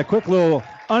 Just a quick little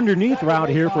underneath route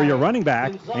here for your running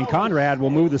back, and Conrad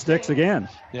will move the sticks again.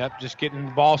 Yep, just getting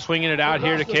the ball, swinging it out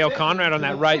here to Cale Conrad on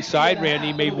that right side.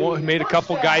 Randy made a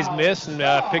couple guys miss and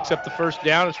picks up the first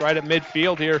down. It's right at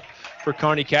midfield here for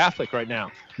Kearney Catholic right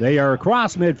now. They are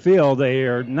across midfield. They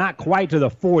are not quite to the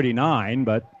 49,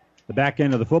 but the back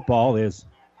end of the football is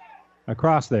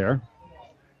across there.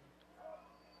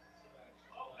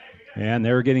 And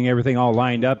they're getting everything all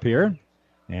lined up here.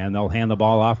 And they'll hand the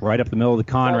ball off right up the middle to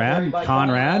Conrad.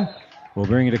 Conrad will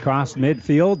bring it across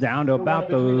midfield down to about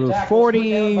the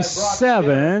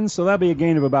 47. So that'll be a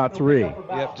gain of about 3.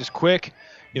 Yep, just quick.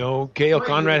 Cale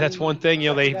Conrad, that's one thing.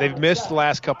 They've missed the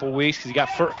last couple of weeks because he got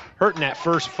hurt in that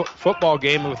first football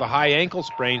game with a high ankle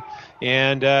sprain.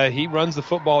 And he runs the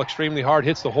football extremely hard,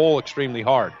 hits the hole extremely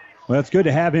hard. Well, it's good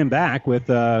to have him back with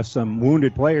some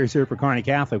wounded players here for Kearney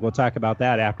Catholic. We'll talk about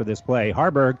that after this play.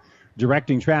 Harburg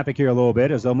directing traffic here a little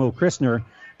bit as they'll move Christner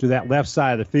to that left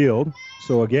side of the field.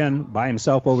 So, again, by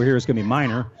himself over here is going to be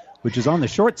Minor, which is on the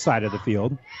short side of the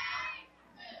field.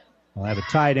 We'll have a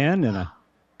tight end and a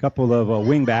couple of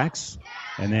wing backs,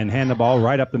 and then hand the ball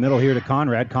right up the middle here to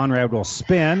Conrad. Conrad will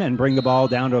spin and bring the ball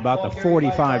down to about the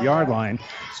 45-yard line.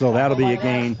 So that'll be a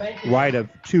gain right of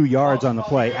 2 yards on the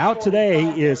play. Out today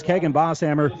is Kegan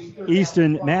Bosshammer,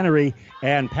 Easton Mannery,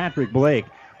 and Patrick Blake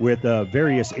with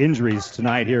various injuries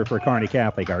tonight here for Kearney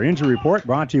Catholic. Our injury report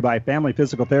brought to you by Family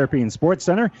Physical Therapy and Sports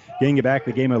Center, getting you back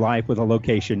the game of life with a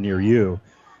location near you.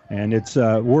 And it's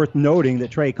worth noting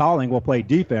that Trey Calling will play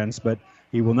defense, but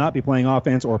he will not be playing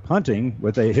offense or punting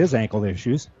with his ankle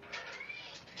issues.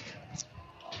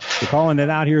 So calling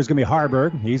it out here is going to be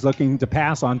Harburg. He's looking to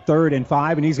pass on 3rd and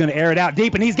 5, and he's going to air it out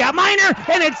deep, and he's got Minor,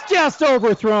 and it's just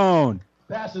overthrown.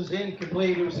 Pass is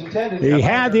incomplete. It was intended. He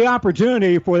had the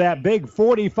opportunity for that big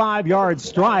 45-yard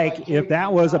strike if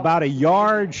that was about a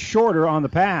yard shorter on the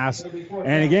pass.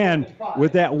 And again,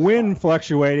 with that wind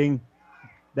fluctuating,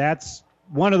 that's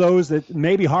one of those that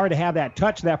may be hard to have that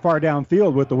touch that far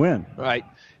downfield with the wind. Right.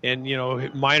 And,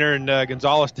 Minor and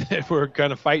Gonzalez were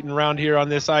kind of fighting around here on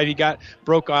this side. He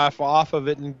broke off of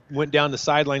it and went down the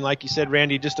sideline, like you said,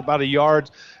 Randy, just about a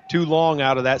yard too long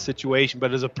out of that situation.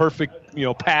 But it was a perfect,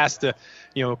 pass to,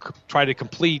 try to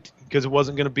complete because it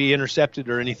wasn't going to be intercepted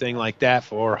or anything like that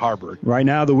for Harburg. Right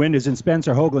now the wind is in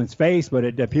Spencer Hoagland's face, but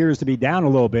it appears to be down a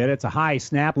little bit. It's a high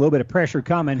snap, a little bit of pressure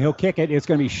coming. He'll kick it. It's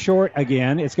going to be short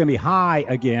again. It's going to be high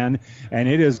again, and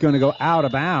it is going to go out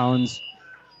of bounds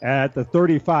at the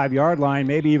 35-yard line,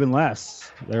 maybe even less.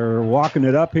 They're walking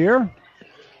it up here,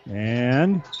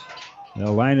 and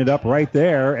they'll line it up right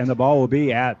there, and the ball will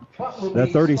be at the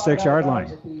 36-yard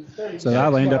line. So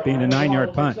that'll end up being a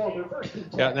 9-yard punt.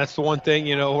 Yeah, and that's the one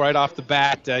thing, right off the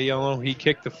bat, he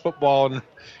kicked the football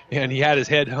and he had his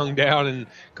head hung down, and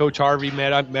Coach Harvey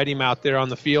met him out there on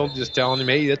the field just telling him,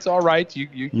 hey, that's all right.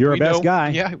 You're a best guy.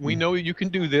 Yeah, we know you can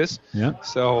do this. Yeah.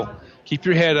 So keep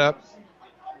your head up.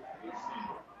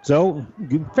 So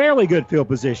fairly good field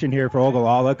position here for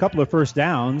Ogallala. A couple of first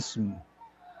downs.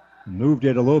 Moved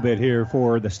it a little bit here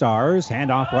for the Stars.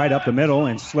 Handoff right up the middle,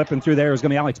 and slipping through there is going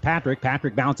to be Alex Patrick.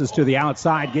 Patrick bounces to the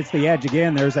outside, gets the edge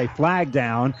again. There's a flag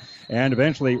down, and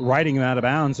eventually riding him out of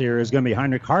bounds here is going to be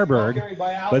Heinrich Harburg.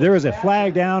 But there is a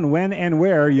flag down when and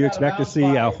where you expect to see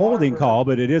a holding call,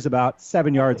 but it is about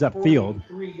 7 yards upfield.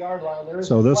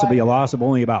 So this will be a loss of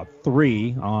only about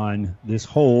 3 on this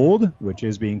hold, which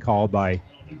is being called by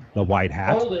the White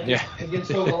Hat. Yeah.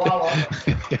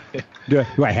 Do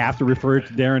I have to refer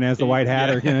to Darren as the White Hat,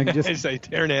 or can I just say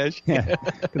Darren Ash? Yeah.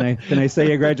 Can I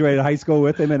say I graduated high school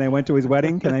with him and I went to his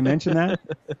wedding? Can I mention that?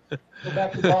 Go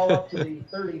back the ball up to the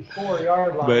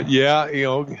 34-yard line. But yeah,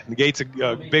 the Gates a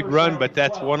big run, but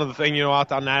that's one of the things,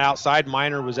 out on that outside.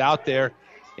 Minor was out there,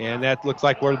 and that looks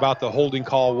like where about the holding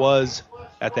call was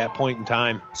at that point in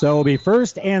time. So it'll be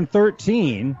 1st and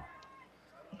 13.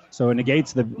 So it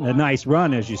negates the nice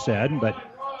run, as you said, but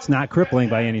it's not crippling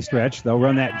by any stretch. They'll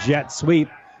run that jet sweep,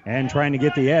 and trying to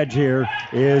get the edge here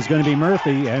is going to be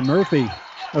Murphy. And Carter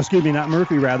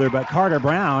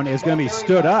Brown is going to be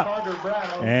stood up.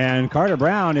 And Carter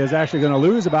Brown is actually going to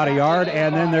lose about a yard,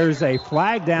 and then there's a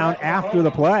flag down after the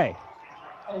play.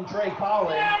 And Trey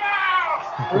Collins,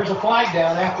 there's a flag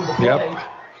down after the play. Yep.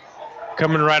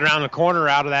 Coming right around the corner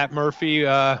out of that, Murphy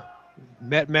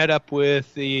met up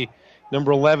with the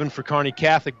number 11 for Kearney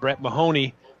Catholic, Brett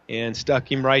Mahoney, and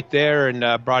stuck him right there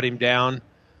and brought him down.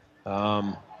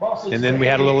 And then we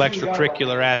had a little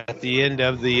extracurricular at the end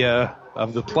of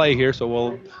the play here, so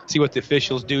we'll see what the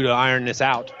officials do to iron this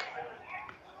out.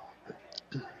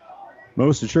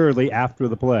 Most assuredly after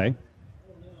the play.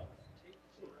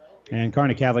 And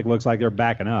Kearney Catholic looks like they're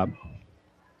backing up.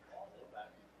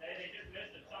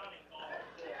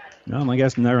 No, I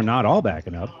guess they're not all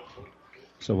backing up.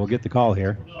 So we'll get the call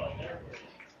here.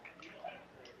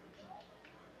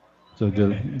 So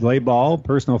delay ball,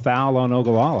 personal foul on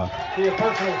Ogallala. Be a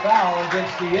personal foul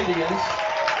against the Indians.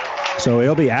 So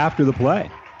it'll be after the play.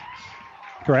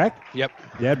 Correct? Yep.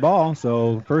 Dead ball,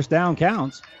 so first down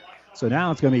counts. So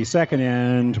now it's going to be 2nd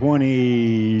and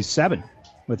 27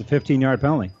 with a 15-yard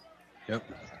penalty. Yep.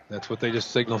 That's what they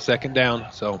just signaled, 2nd down.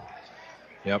 So,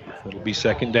 yep, it'll be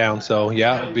 2nd down. So,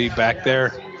 yeah, it'll be back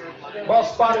there. Well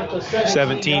spotted to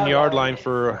 17-yard line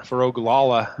for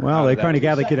Ogallala. Well, they kind of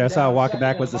got the kid I saw walking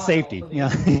back was the safety.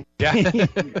 Yeah. Yeah.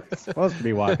 Supposed to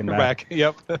be walking back.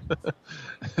 Yep.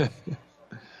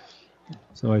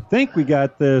 So I think we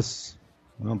got this.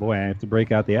 Oh, boy, I have to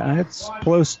break out the. It's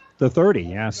close to 30.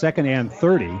 Yeah, 2nd and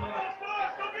 30.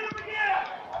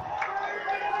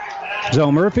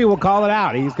 So Murphy will call it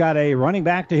out. He's got a running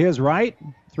back to his right,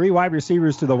 3 wide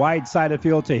receivers to the wide side of the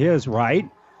field to his right,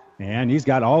 and he's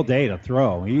got all day to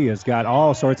throw. He has got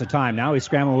all sorts of time. Now he's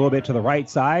scrambling a little bit to the right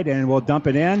side, and we'll dump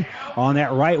it in on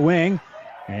that right wing,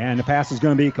 and the pass is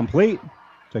going to be complete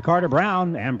to Carter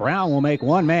Brown, and Brown will make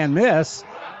one man miss,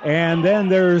 and then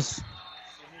there's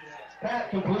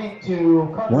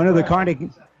one of the Kearney.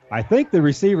 I think the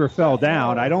receiver fell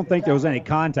down. I don't think there was any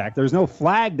contact. There's no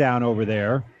flag down over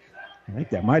there. I think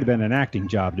that might have been an acting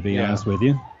job, to be honest with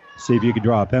you. See if you could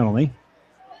draw a penalty.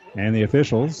 And the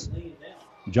officials,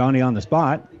 Johnny on the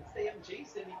spot.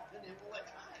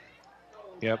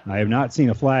 Yep. I have not seen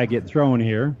a flag get thrown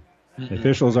here. Mm-mm. The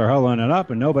officials are huddling it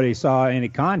up, and nobody saw any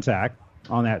contact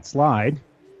on that slide.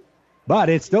 But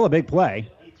it's still a big play.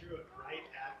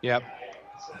 Yep.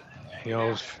 You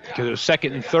know, because it was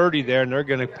 2nd and 30 there, and they're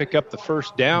going to pick up the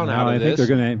first down out of this. I think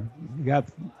they're going to got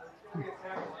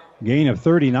gain of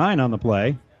 39 on the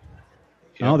play.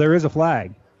 Yep. Oh, there is a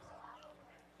flag.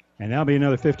 And that'll be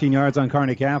another 15 yards on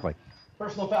Kearney Catholic.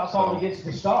 Personal foul call against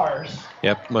the Stars.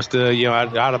 Yep, must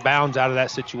have, out of bounds out of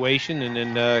that situation and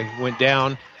then went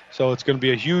down. So it's going to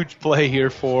be a huge play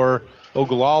here for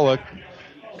Ogallala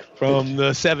from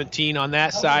the 17 on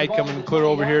that side, coming clear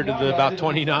over here to the about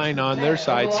 29 on their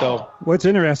side. So what's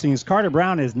interesting is Carter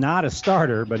Brown is not a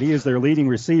starter, but he is their leading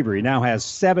receiver. He now has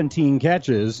 17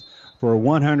 catches for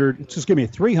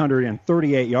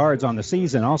 338 yards on the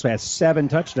season. Also has 7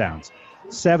 touchdowns,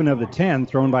 7 of the 10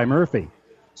 thrown by Murphy.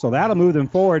 So that'll move them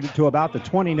forward to about the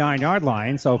 29-yard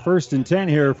line. So 1st and 10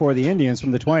 here for the Indians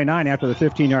from the 29 after the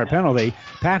 15-yard penalty.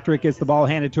 Patrick gets the ball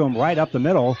handed to him right up the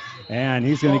middle, and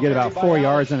he's going to get about 4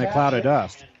 yards in a cloud of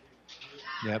dust.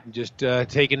 Yep, just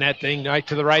taking that thing right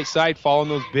to the right side, following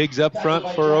those bigs up front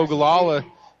for Ogallala.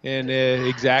 And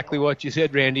exactly what you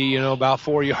said, Randy, about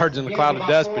 4 yards in the cloud of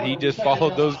dust, but he just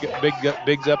followed those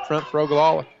bigs up front for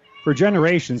Ogallala. For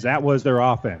generations, that was their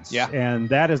offense. Yeah. And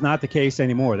that is not the case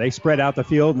anymore. They spread out the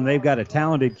field, and they've got a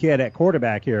talented kid at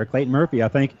quarterback here. Clayton Murphy, I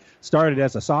think, started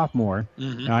as a sophomore.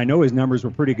 Mm-hmm. Now, I know his numbers were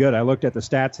pretty good. I looked at the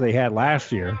stats they had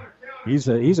last year. He's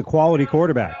a quality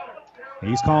quarterback.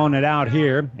 He's calling it out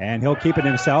here, and he'll keep it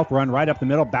himself, run right up the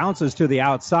middle, bounces to the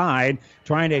outside,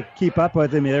 trying to keep up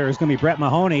with him. There's going to be Brett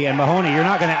Mahoney, and Mahoney, you're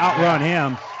not going to outrun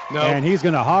him. No. And he's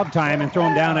going to hog time and throw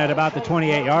him down at about the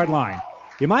 28-yard line.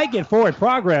 You might get forward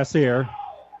progress here.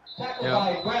 Tackled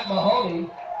by Brett Mahoney.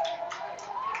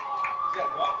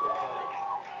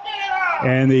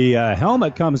 And the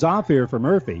helmet comes off here for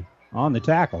Murphy on the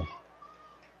tackle.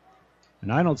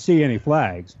 And I don't see any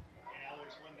flags.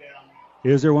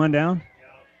 Is there one down?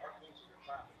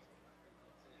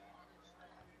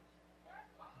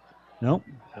 Nope.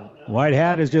 White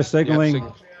hat is just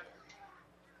signaling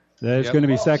that it's going to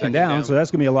be second down, so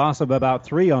that's going to be a loss of about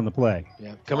 3 on the play.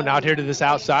 Yeah, coming out here to this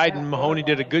outside, and Mahoney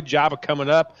did a good job of coming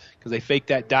up because they faked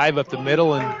that dive up the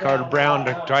middle, and Carter Brown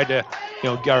tried to,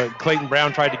 Clayton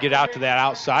Brown tried to get out to that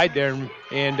outside there,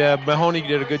 and Mahoney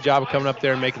did a good job of coming up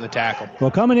there and making the tackle. Well,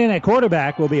 coming in at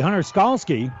quarterback will be Hunter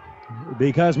Skalski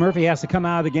because Murphy has to come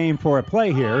out of the game for a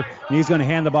play here, and he's going to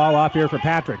hand the ball off here for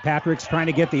Patrick. Patrick's trying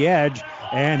to get the edge,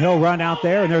 and he'll run out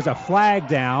there, and there's a flag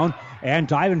down. And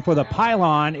diving for the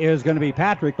pylon is going to be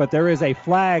Patrick, but there is a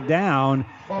flag down,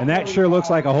 and that sure looks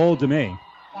like a hold to me.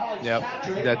 Yep,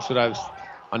 that's what I was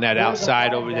on that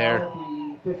outside over there.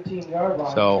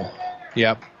 So,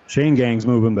 yep. Chain gang's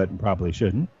moving, but probably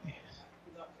shouldn't.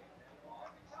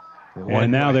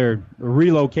 And now they're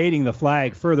relocating the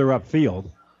flag further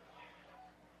upfield.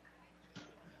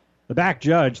 The back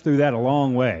judge threw that a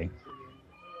long way.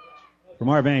 From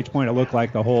our vantage point, it looked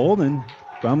like the hold, and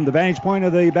from the vantage point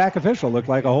of the back official, looked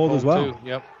like a hold as well.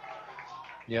 Too.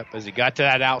 Yep. As he got to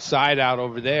that outside out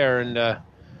over there, and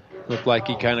looked like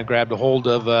he kind of grabbed a hold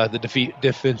of the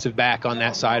defensive back on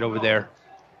that side over there.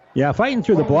 Yeah, fighting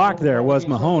through the block there was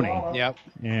Mahoney. Yep.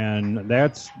 And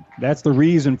that's the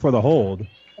reason for the hold,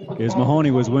 is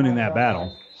Mahoney was winning that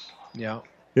battle. Yeah.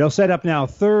 They'll set up now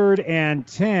 3rd and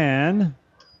 10.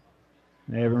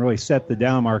 They haven't really set the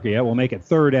down marker yet. We'll make it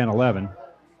 3rd and 11.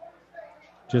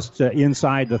 just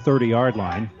inside the 30-yard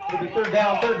line. It'll be third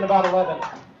down, third and about 11.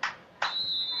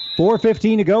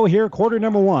 4:15 to go here, quarter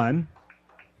number 1.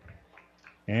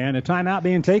 And a timeout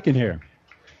being taken here.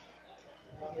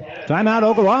 Timeout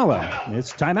Ogallala.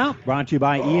 It's timeout brought to you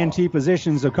by ENT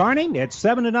Physicians of Kearney. It's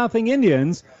 7-0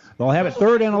 Indians. They'll have it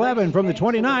 3rd and 11 from the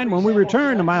 29 when we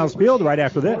return to Miles Field right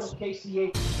after this.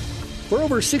 For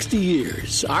over 60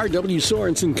 years, R.W.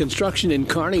 Sorensen Construction in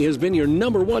Kearney has been your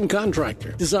 #1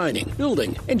 contractor, designing,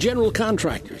 building, and general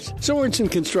contractors. Sorensen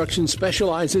Construction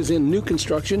specializes in new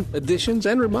construction, additions,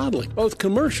 and remodeling, both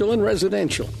commercial and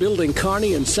residential. Building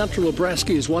Kearney and central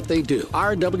Nebraska is what they do.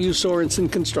 R.W.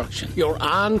 Sorensen Construction, your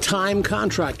on-time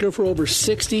contractor for over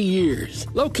 60 years.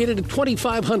 Located at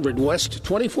 2500 West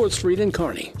 24th Street in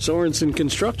Kearney, Sorensen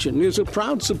Construction is a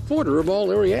proud supporter of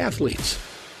all area athletes.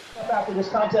 After this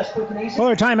contest, quick and easy. Well,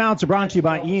 our timeouts are brought to you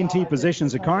by ENT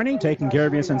Physicians of Kearney, taking care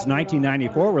of you since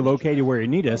 1994. We're located where you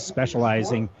need us,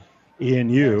 specializing in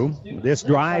you. This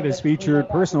drive has featured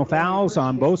personal fouls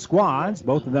on both squads,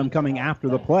 both of them coming after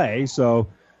the play. So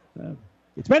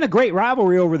it's been a great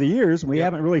rivalry over the years. We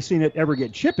haven't really seen it ever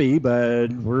get chippy, but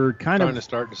we're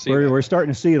starting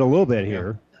to see it a little bit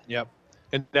here. Yep.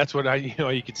 And that's what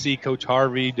you could see Coach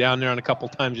Harvey down there on a couple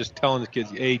times just telling the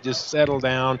kids, hey, just settle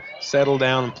down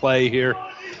and play here.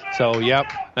 So,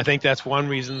 yep, I think that's one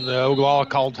reason the Ogallala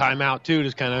called timeout, too,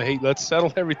 just kind of, hey, let's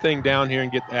settle everything down here and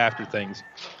get after things.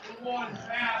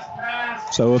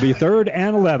 So it'll be 3rd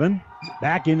and 11.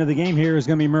 Back into the game here is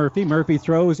going to be Murphy. Murphy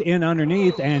throws in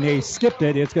underneath, and they skipped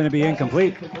it. It's going to be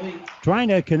incomplete. Trying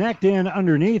to connect in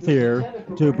underneath here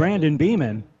to Brandon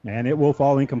Beeman, and it will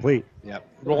fall incomplete. Yep.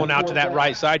 Rolling out to that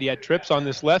right side. He had trips on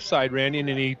this left side, Randy, and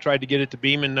then he tried to get it to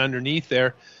Beeman underneath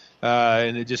there,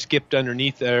 and it just skipped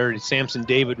underneath there. Samson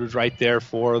David was right there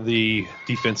for the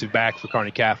defensive back for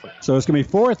Kearney Catholic. So it's going to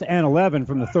be 4th and 11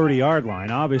 from the 30-yard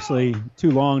line. Obviously,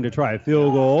 too long to try a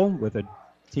field goal with a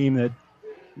team that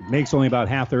makes only about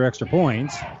half their extra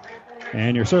points,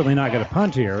 and you're certainly not going to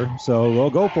punt here. So we'll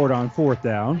go for it on 4th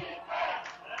down.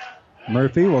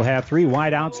 Murphy will have 3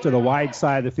 wideouts to the wide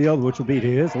side of the field, which will be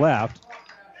to his left.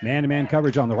 Man-to-man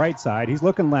coverage on the right side. He's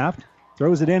looking left.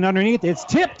 Throws it in underneath. It's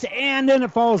tipped, and then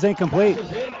it falls incomplete.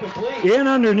 In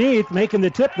underneath, making the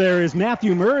tip there is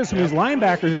Matthew Murs from his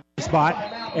linebacker spot.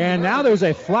 And now there's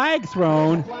a flag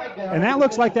thrown, and that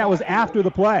looks like that was after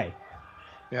the play.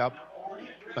 Yep.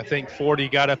 I think 40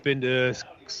 got up into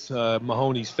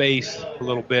Mahoney's face a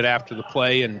little bit after the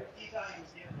play, and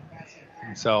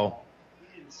so...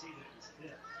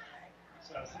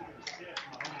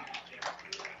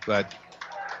 But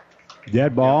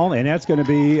dead ball, and that's going to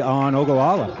be on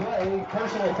Ogallala.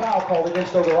 Personal foul called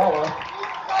against Ogallala.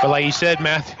 But like you said,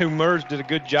 Matthew Murs did a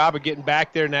good job of getting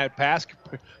back there in that pass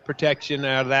protection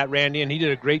out of that, Randy, and he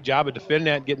did a great job of defending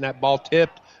that, getting that ball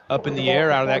tipped up in the air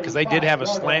out of that, because they did have a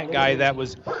slant guy that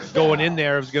was going in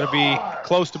there. It was going to be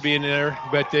close to being there,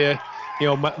 but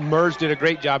Murs did a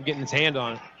great job getting his hand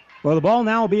on it. Well, the ball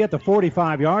now will be at the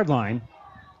 45-yard line.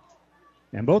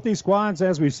 And both these squads,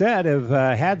 as we said, have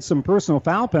had some personal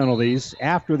foul penalties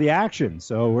after the action.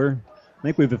 So I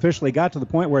think we've officially got to the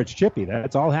point where it's chippy.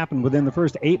 That's all happened within the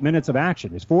first 8 minutes of action.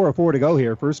 There's 4:04 to go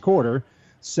here, first quarter.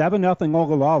 7-0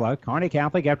 Ogallala. Kearney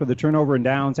Catholic, after the turnover and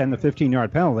downs and the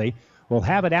 15-yard penalty, will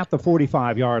have it at the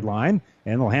 45-yard line.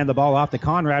 And they'll hand the ball off to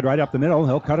Conrad right up the middle.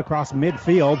 He'll cut across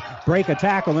midfield, break a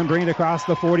tackle, and bring it across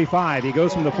the 45. He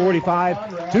goes from the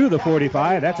 45 to the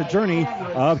 45. That's a journey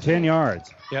of 10 yards.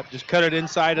 Yep, just cut it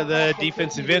inside of the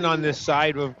defensive end on this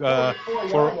side of,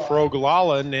 for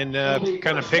Ogallala, and then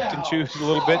kind of picked and chose a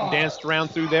little bit and danced around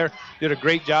through there. Did a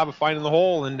great job of finding the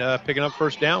hole and picking up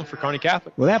first down for Kearney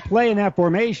Catholic. Well, that play in that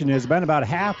formation has been about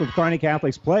half of Kearney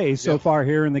Catholic's plays so far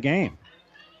here in the game.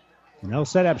 And they'll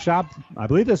set up shop. I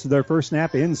believe this is their first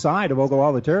snap inside of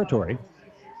Ogallala territory,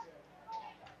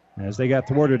 as they got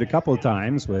thwarted a couple of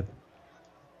times with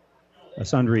a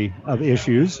sundry of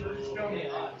issues.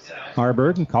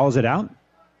 Harburg calls it out,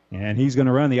 and he's going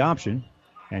to run the option,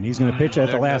 and he's going to pitch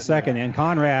at the last second, and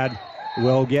Conrad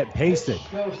will get pasted.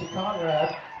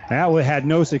 That had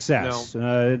no success.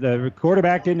 No. The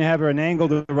quarterback didn't have an angle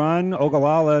to run.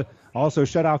 Ogallala also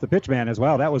shut off the pitch man as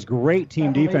well. That was great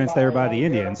team defense there by the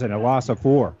Indians, and a loss of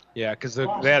 4. Yeah, because they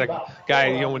had a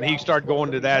guy, when he started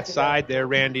going to that side there,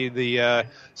 Randy, the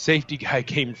safety guy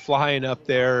came flying up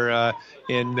there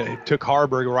and took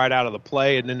Harburg right out of the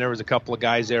play, and then there was a couple of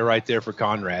guys there right there for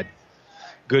Conrad.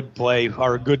 Good play,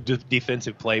 or a good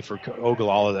defensive play for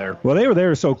Ogallala there. Well, they were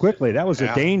there so quickly. That was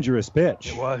a dangerous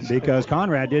pitch. It was. Because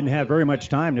Conrad didn't have very much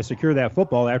time to secure that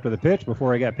football after the pitch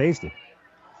before he got pasted.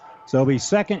 So it'll be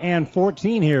 2nd and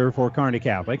 14 here for Kearney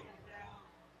Catholic.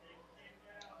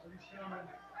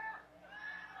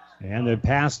 And the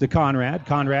pass to Conrad.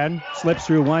 Conrad slips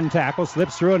through one tackle,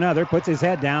 slips through another, puts his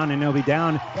head down, and he'll be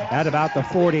down at about the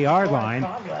 40-yard line.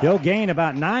 He'll gain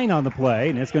about 9 on the play,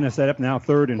 and it's going to set up now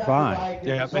 3rd and 5.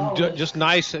 Yeah, and just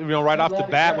nice, right off the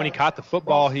bat when he caught the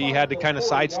football, he had to kind of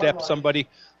sidestep somebody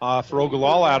for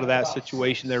Ogallala out of that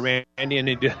situation there, Randy, and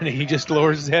he just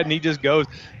lowers his head and he just goes.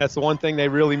 That's the one thing they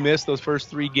really missed those first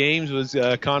 3 games was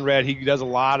Conrad. He does a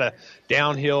lot of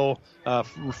downhill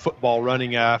football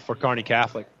running for Kearney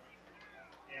Catholic.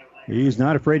 He's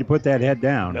not afraid to put that head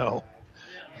down. No.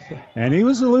 And he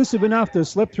was elusive enough to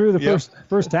slip through the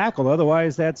first tackle.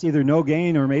 Otherwise, that's either no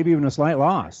gain or maybe even a slight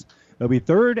loss. It'll be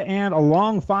 3rd and a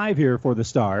long 5 here for the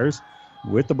Stars.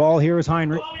 With the ball here is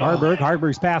Heinrich. Harburg.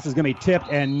 Harburg's pass is going to be tipped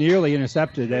and nearly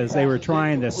intercepted as they were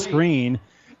trying to screen.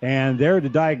 And there to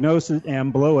diagnose it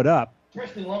and blow it up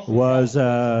was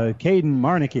Caden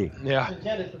Marnicky.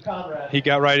 Yeah, he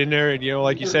got right in there, and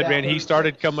like you said, Randy, he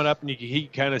started coming up, and he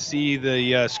kind of see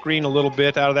the screen a little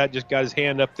bit out of that. Just got his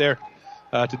hand up there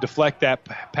to deflect that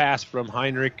pass from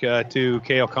Heinrich to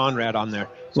Cale Conrad on there.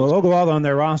 Well, Ogallala on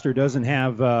their roster doesn't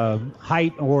have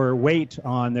height or weight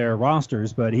on their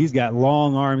rosters, but he's got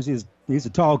long arms. He's a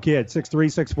tall kid, 6'3",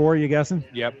 6'4", you guessing?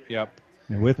 Yep.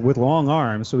 And with long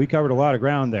arms, so he covered a lot of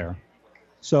ground there.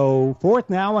 So 4th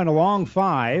now and a long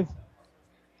 5.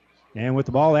 And with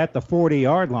the ball at the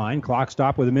 40-yard line, clock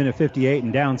stopped with 1:58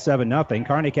 and down 7-0.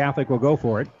 Kearney Catholic will go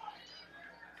for it.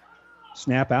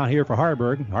 Snap out here for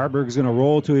Harburg. Harburg's going to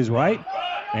roll to his right,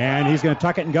 and he's going to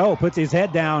tuck it and go. Puts his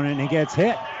head down, and he gets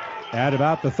hit at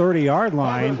about the 30-yard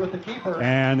line.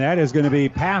 And that is going to be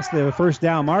past the first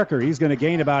down marker. He's going to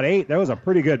gain about 8. That was a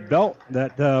pretty good belt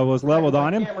that was leveled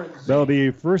on him. That'll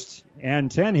be 1st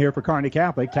and 10 here for Kearney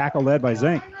Catholic. Tackle led by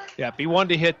Zink. Yeah, he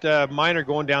wanted to hit Miner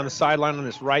going down the sideline on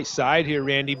his right side here,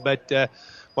 Randy, but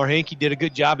Marhinke did a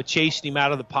good job of chasing him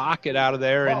out of the pocket out of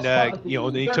there, and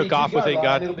then he took off with it,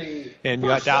 got out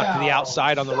to the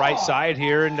outside on the right side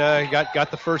here, and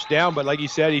got the first down. But like you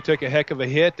said, he took a heck of a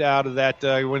hit out of that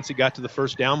once he got to the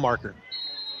first down marker.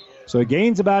 So he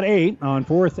gains about 8 on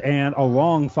 4th and a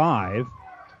long 5.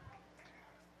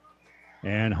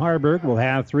 And Harburg will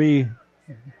have 3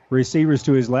 receivers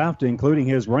to his left, including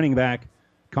his running back,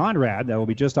 Conrad. That will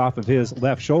be just off of his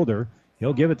left shoulder.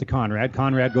 He'll give it to Conrad.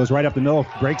 Conrad goes right up the middle,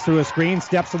 breaks through a screen,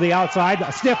 steps to the outside,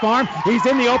 a stiff arm. He's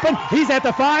in the open. He's at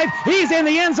the 5. He's in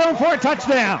the end zone for a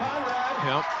touchdown.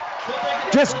 Yep.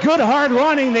 Just good hard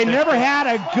running. They never had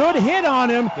a good hit on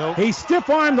him. Nope. He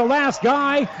stiff-armed the last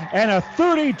guy, and a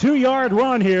 32-yard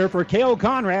run here for Cale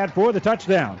Conrad for the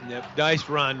touchdown. Yep, nice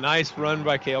run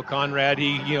by Cale Conrad.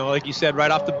 He, like you said, right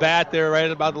off the bat there,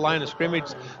 right about the line of scrimmage,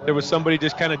 there was somebody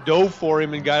just kind of dove for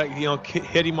him and got,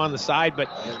 hit him on the side, but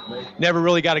never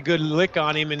really got a good lick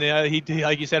on him. And he,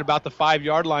 like you said, about the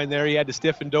 5-yard line there, he had to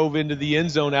stiff and dove into the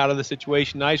end zone out of the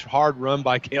situation. Nice hard run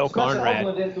by Cale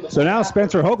Conrad. So now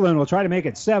Spencer Hoagland will try to make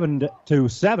it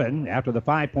 7-7 after the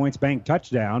 5 points bank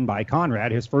touchdown by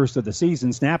Conrad, his first of the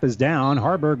season. Snap is down.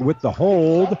 Harburg with the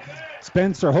hold.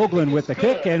 Spencer Hoagland with the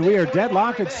kick, and we are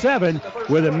deadlocked at 7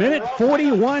 with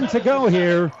 1:41 to go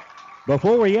here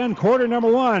before we end quarter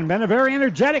number 1. Been a very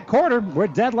energetic quarter. We're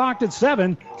deadlocked at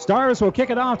 7. Stars will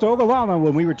kick it off to Ogallala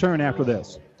when we return after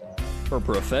this. For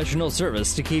professional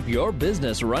service to keep your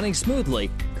business running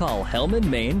smoothly, call Hellman,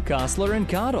 Maine, Kostler, and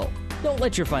Cottle. Don't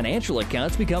let your financial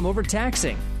accounts become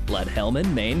overtaxing. Let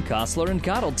Hellman, Maine, Kostler, and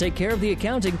Cottle take care of the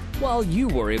accounting while you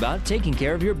worry about taking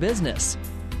care of your business.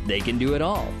 They can do it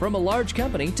all, from a large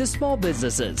company to small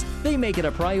businesses. They make it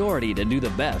a priority to do the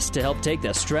best to help take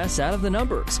the stress out of the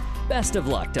numbers. Best of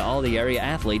luck to all the area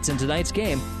athletes in tonight's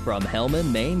game from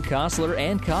Hellman, Maine, Kostler,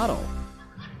 and Cottle.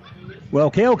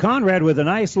 Well, Cale Conrad with a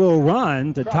nice little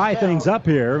run to tie things up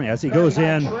here as he goes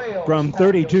in from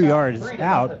 32 yards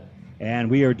out.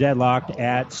 And we are deadlocked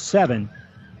at 7.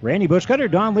 Randy Bushcutter,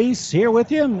 Don Leese here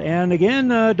with you. And again,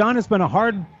 Don, it's been a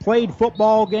hard-played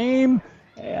football game.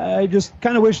 I just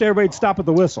kind of wish everybody'd stop at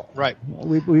the whistle. Right.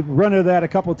 We've run into that a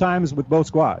couple of times with both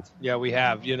squads. Yeah, we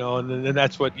have, and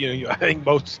that's what, I think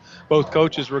both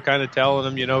coaches were kind of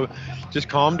telling them, just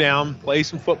calm down, play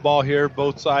some football here,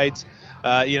 both sides.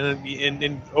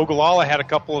 And Ogallala had a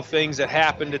couple of things that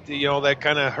happened that, that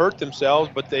kind of hurt themselves,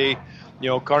 but they –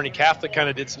 Kearney Catholic kind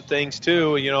of did some things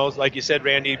too. Like you said,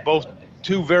 Randy, both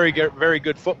two very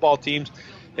good football teams.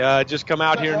 Just come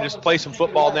out here and just play some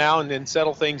football now and then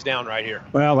settle things down right here.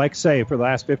 Well, like I say, for the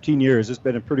last 15 years, it's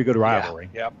been a pretty good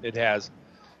rivalry. Yeah, it has.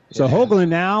 So Hoagland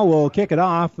now will kick it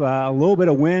off. A little bit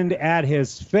of wind at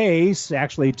his face,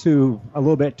 actually a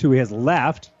little bit to his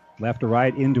left to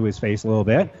right into his face a little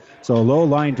bit. So a low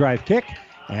line drive kick,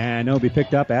 and it'll be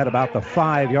picked up at about the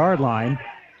 5-yard line.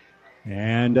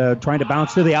 And trying to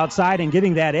bounce to the outside and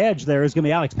getting that edge there is going to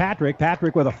be Alex Patrick.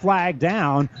 Patrick with a flag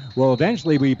down will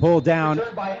eventually be pulled down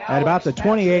at about the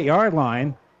 28-yard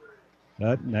line.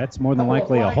 But that's more than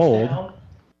likely a hold.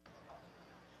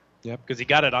 Yep, because he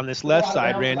got it on this left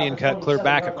side, Randy, and cut clear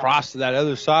back across to that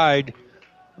other side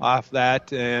off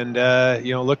that. And,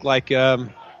 looked like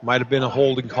might have been a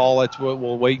holding call. That's what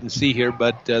we'll wait and see here.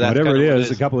 But that's whatever it is,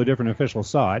 a couple of different officials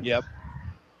saw it. Yep.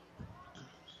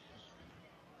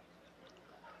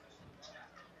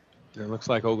 It looks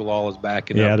like Ogallala is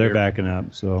backing up. Yeah, they're here. backing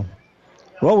up. So,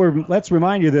 well, let's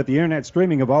remind you that the internet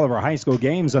streaming of all of our high school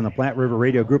games on the Platte River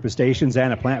Radio Group of Stations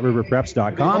and at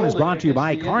PlatteRiverPreps.com is brought to you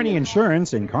by Kearney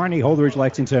Insurance in Kearney, Holdridge,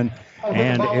 Lexington,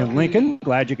 and in Lincoln.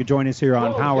 Glad you could join us here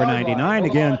on Power 99.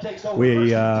 Again,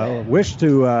 we wish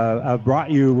to have brought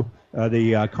you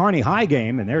the Kearney High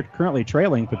game, and they're currently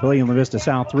trailing Papillion La Vista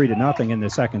South 3-0 in the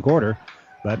second quarter.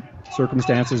 But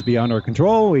circumstances beyond our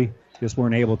control, we just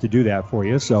weren't able to do that for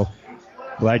you. So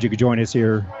glad you could join us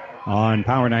here on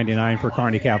Power 99 for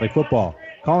Kearney Catholic football.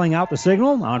 Calling out the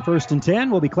signal on 1st and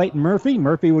 10 will be Clayton Murphy.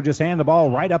 Murphy will just hand the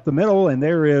ball right up the middle, and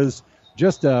there is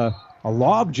just a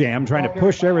log jam trying to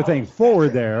push everything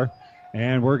forward there.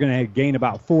 And we're going to gain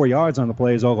about 4 yards on the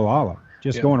play as Ogallala.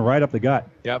 Just going right up the gut.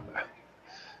 Yep.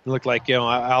 It looked like,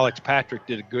 Alex Patrick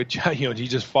did a good job. He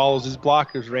just follows his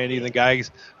blockers, Randy. And the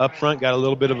guys up front got a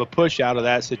little bit of a push out of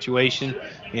that situation.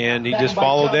 And he just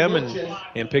followed them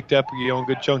and picked up, a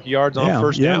good chunk of yards on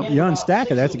first down. You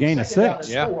unstack it. That's a gain of 6.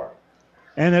 Yeah.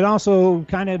 And it also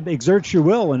kind of exerts your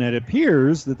will, and it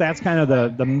appears that that's kind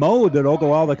of the mode that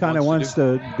Ogallala kind of wants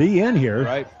to be in here.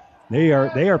 Right. They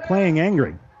are playing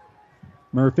angry.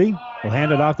 Murphy will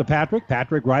hand it off to Patrick.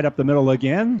 Patrick right up the middle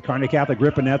again. Kearney Catholic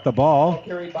gripping at the ball.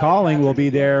 Calling will be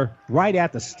there right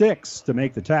at the sticks to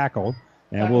make the tackle.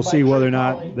 And we'll see whether or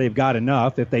not they've got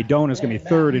enough. If they don't, it's going to be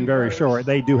third and very short.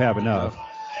 They do have enough.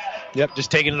 Yep,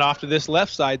 just taking it off to this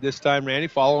left side this time, Randy,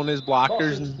 following his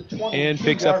blockers and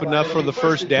picks up enough for the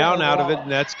first down out of it.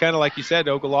 And that's kind of like you said,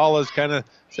 Ogallala is kind of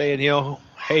saying,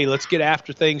 hey, let's get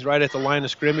after things right at the line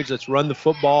of scrimmage. Let's run the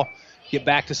football, get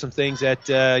back to some things that,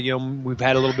 we've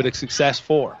had a little bit of success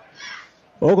for.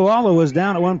 Ogallala was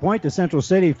down at one point to Central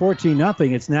City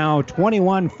 14-0. It's now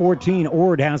 21-14.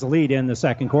 Ord has a lead in the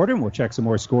second quarter, and we'll check some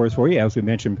more scores for you. As we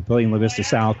mentioned, Papillion La Vista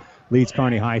South leads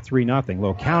Kearney High 3-0.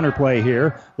 Little counter play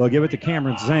here. They'll give it to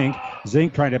Cameron Zink.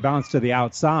 Zink trying to bounce to the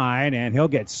outside, and he'll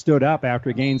get stood up after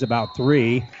he gains about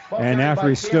 3. And after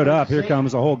he stood up, here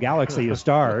comes a whole galaxy of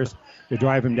stars to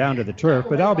drive him down to the turf.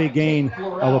 But that'll be a gain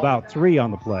of about 3 on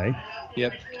the play.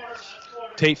 Yep.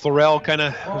 Tate Florell kind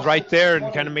of was right there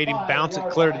and kind of made him bounce it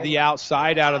clear to the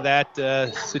outside out of that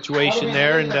situation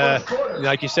there. And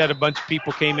like you said, a bunch of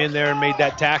people came in there and made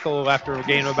that tackle after a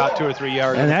gain of about 2 or 3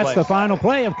 yards. And that's the final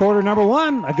play of quarter number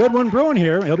 1. A good one brewing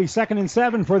here. It'll be 2nd and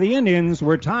 7 for the Indians.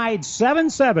 We're tied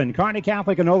 7-7. Kearney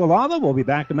Catholic and Ogallala. We'll be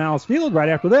back to Malice Field right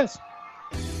after this.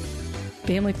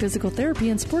 Family Physical Therapy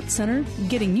and Sports Center,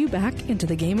 getting you back into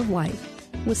the game of life.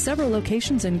 With several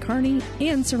locations in Kearney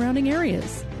and surrounding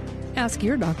areas. Ask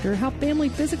your doctor how Family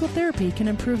Physical Therapy can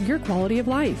improve your quality of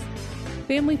life.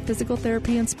 Family Physical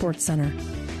Therapy and Sports Center.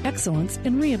 Excellence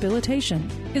in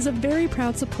Rehabilitation is a very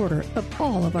proud supporter of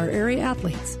all of our area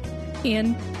athletes,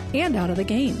 in and out of the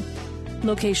game.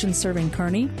 Locations serving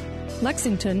Kearney,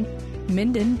 Lexington,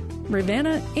 Minden,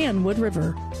 Ravenna, and Wood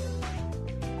River.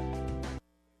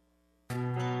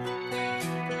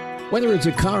 Whether it's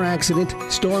a car accident,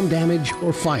 storm damage,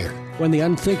 or fire, when the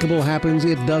unthinkable happens,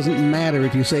 it doesn't matter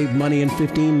if you save money in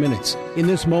 15 minutes. In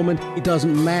this moment, it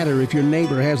doesn't matter if your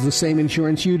neighbor has the same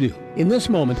insurance you do. In this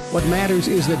moment, what matters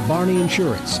is that Barney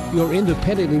Insurance, your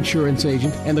independent insurance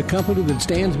agent, and the company that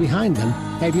stands behind them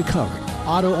have you covered.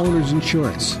 Auto Owners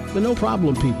Insurance, the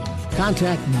no-problem people.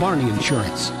 Contact Barney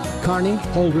Insurance, Kearney,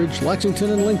 Holdridge, Lexington,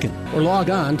 and Lincoln, or log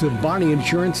on to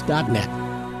barneyinsurance.net.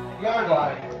 Yard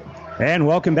line. And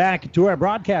welcome back to our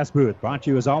broadcast booth. Brought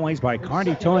to you as always by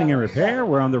Kearney Towing and Repair.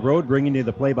 We're on the road bringing you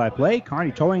the play-by-play.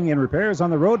 Kearney Towing and Repair is on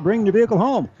the road bringing your vehicle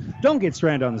home. Don't get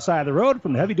stranded on the side of the road.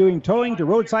 From heavy-duty towing to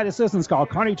roadside assistance, call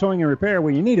Kearney Towing and Repair.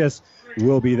 When you need us,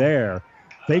 we'll be there.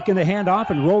 Faking the handoff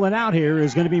and rolling out here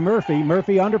is going to be Murphy.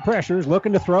 Murphy under pressure is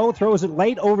looking to throw. Throws it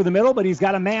late over the middle, but he's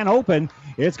got a man open.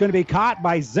 It's going to be caught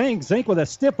by Zink. Zink with a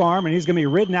stiff arm, and he's going to be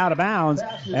ridden out of bounds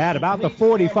at about the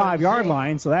 45-yard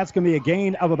line. So that's going to be a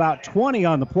gain of about 20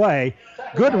 on the play.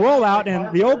 good rollout.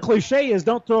 And the old cliche is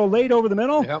don't throw late over the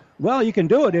middle. Yep. Well, you can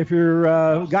do it if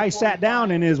your guy sat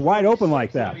down and is wide open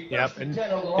like that. Yep.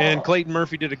 And Clayton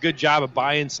Murphy did a good job of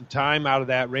buying some time out of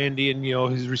that, Randy. And,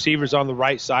 his receivers on the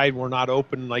right side were not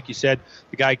open. Like you said,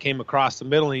 the guy came across the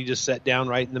middle, and he just sat down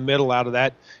right in the middle out of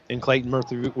that. And Clayton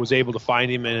Murphy was able to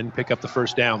find him and pick up the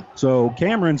first down. So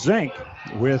Cameron Zink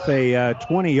with a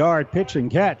 20-yard pitch and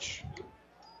catch.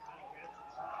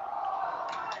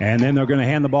 And then they're going to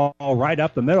hand the ball right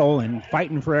up the middle, and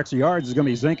fighting for extra yards is going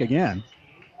to be Zink again.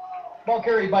 Ball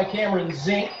carried by Cameron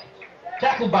Zink.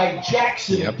 Tackled by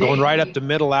Jackson. Yep, going right up the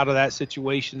middle out of that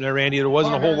situation there, Randy. There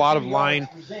wasn't a whole lot of line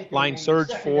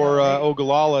surge for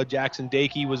Ogallala. Jackson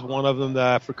Dakey was one of them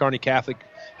for Kearney Catholic.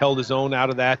 Held his own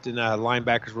out of that, and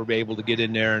linebackers were able to get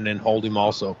in there and then hold him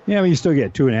also. Yeah, you still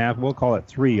get 2.5. We'll call it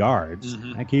 3 yards.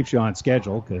 Mm-hmm. That keeps you on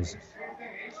schedule because,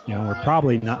 we're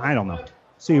probably not, I don't know.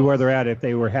 See where they're at. If they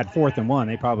had 4th and 1,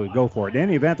 they probably would go for it. In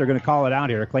any event, they're going to call it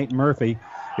out here. Clayton Murphy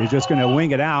is just going to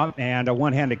wing it out, and a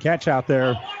one-handed catch out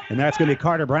there, and that's going to be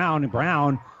Carter Brown. And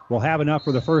Brown will have enough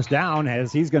for the first down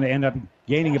as he's going to end up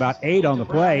gaining about 8 on the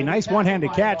play. Nice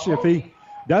one-handed catch if he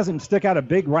doesn't stick out a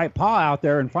big right paw out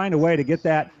there and find a way to get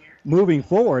that moving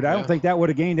forward. I don't think that would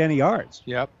have gained any yards.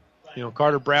 Yep.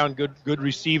 Carter Brown, good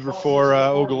receiver for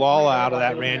Ogallala out of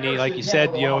that, Randy. Like you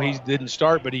said, he didn't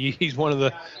start, but he's one of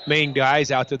the main guys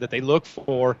out there that they look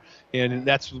for, and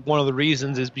that's one of the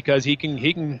reasons is because he can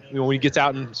when he gets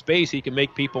out in space, he can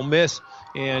make people miss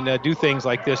and do things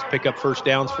like this, pick up first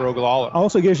downs for Ogallala.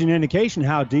 Also gives you an indication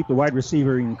how deep the wide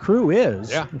receiving crew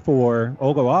is for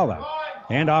Ogallala.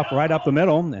 Handoff right up the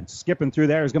middle, and skipping through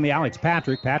there is going to be Alex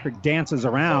Patrick. Patrick dances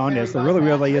around as there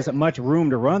really isn't much room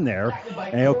to run there.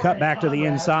 And he'll cut back to the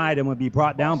inside and will be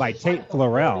brought down by Tate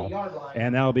Florell.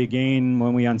 And that'll be gained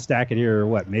when we unstack it here,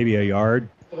 maybe a yard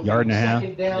and a half.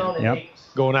 Yep.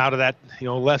 Going out of that,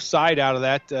 left side out of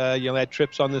that, that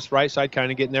trips on this right side,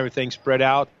 kind of getting everything spread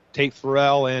out. Tate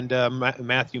Farrell and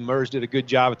Matthew Mers did a good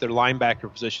job at their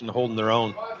linebacker position, holding their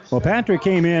own. Well, Patrick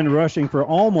came in rushing for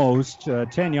almost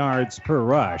 10 yards per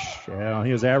rush.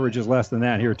 His average is less than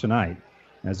that here tonight,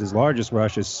 as his largest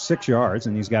rush is 6 yards,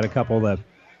 and he's got a couple of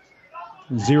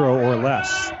 0 or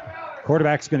less.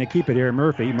 Quarterback's going to keep it here,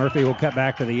 Murphy. Murphy will cut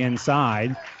back to the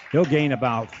inside. He'll gain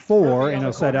about 4, and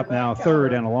he'll set up now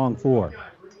 3rd and a long 4.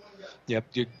 Yep,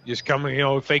 just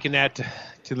coming, faking that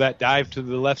to that dive to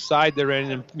the left side there,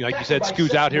 and like you said,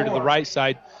 scoots out here to the right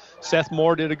side. Seth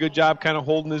Moore did a good job kind of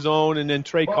holding his own, and then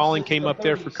Trey Calling came up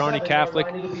there for Kearney Catholic.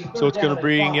 So it's going to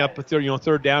bring up a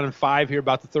 3rd down and 5 here,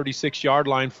 about the 36-yard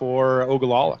line for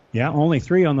Ogallala. Yeah, only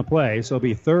 3 on the play, so it'll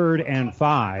be 3rd and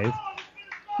 5.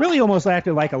 Really almost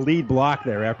acted like a lead block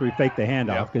there after he faked the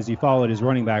handoff because he followed his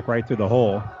running back right through the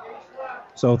hole.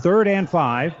 So 3rd and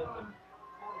 5.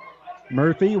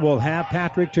 Murphy will have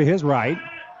Patrick to his right.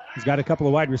 He's got a couple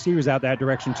of wide receivers out that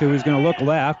direction, too. He's going to look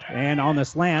left, and on the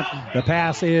slant, the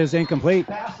pass is incomplete.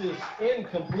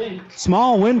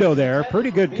 Small window there.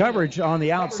 Pretty good coverage on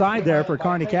the outside there for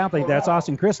Kearney Catholic. That's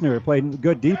Austin Christner, who played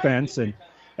good defense, and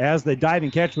as the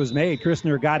diving catch was made,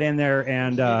 Christner got in there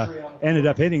and ended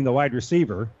up hitting the wide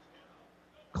receiver.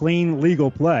 Clean,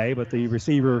 legal play, but the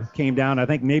receiver came down. I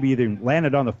think maybe either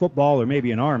landed on the football or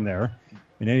maybe an arm there.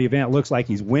 In any event, it looks like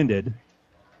he's winded,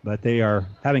 but they are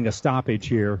having a stoppage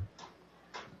here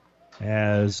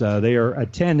as they are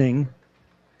attending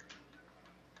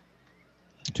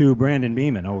to Brandon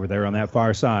Beeman over there on that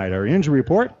far side. Our injury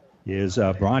report is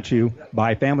brought to you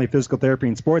by Family Physical Therapy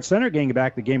and Sports Center, getting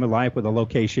back the game of life with a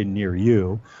location near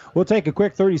you. We'll take a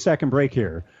quick 30-second break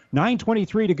here.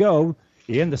 9:23 to go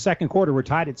in the second quarter. We're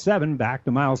tied at 7. Back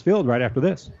to Miles Field right after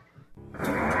this.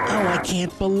 Oh, I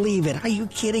can't believe it. Are you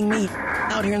kidding me?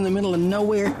 Out here in the middle of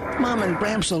nowhere, Mom and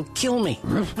Bramps will kill me.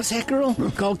 What's that, girl?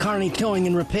 Call Kearney Towing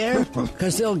and Repair?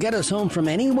 Because they'll get us home from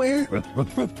anywhere?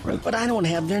 But I don't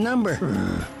have their number.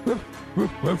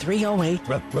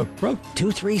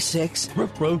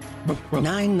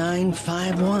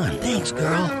 308-236-9951. Thanks,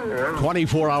 girl.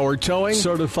 24-hour towing,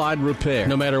 certified repair.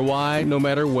 No matter why, no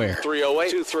matter where.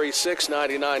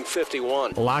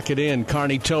 308-236-9951. Lock it in,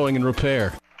 Kearney Towing and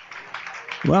Repair.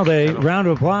 Well, the round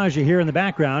of applause you hear in the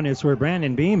background is for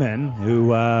Brandon Beeman, who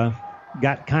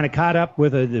got kind of caught up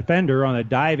with a defender on a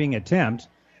diving attempt,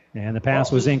 and the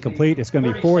pass was incomplete. It's going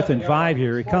to be 4th and 5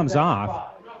 here. He comes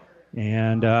off,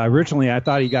 and originally I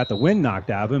thought he got the wind knocked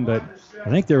out of him, but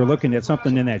I think they were looking at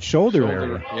something in that shoulder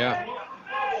area. Yeah.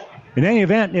 In any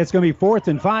event, it's going to be 4th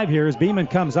and 5 here as Beeman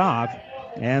comes off,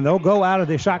 and they'll go out of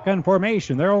the shotgun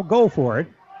formation. They'll go for it.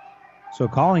 So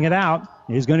calling it out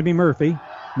is going to be Murphy.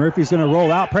 Murphy's going to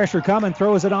roll out. Pressure coming.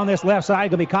 Throws it on this left side.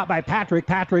 Going to be caught by Patrick.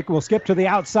 Patrick will skip to the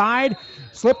outside.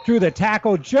 Slip through the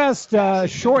tackle just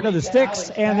short of the sticks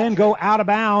and then go out of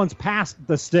bounds past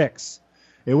the sticks.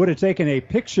 It would have taken a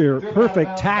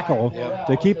picture-perfect tackle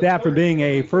to keep that from being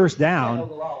a first down.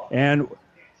 And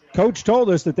Coach told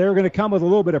us that they were going to come with a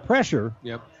little bit of pressure.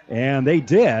 Yep. And they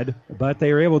did, but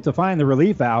they were able to find the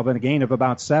relief valve and a gain of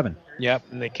about 7. Yep,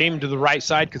 and they came to the right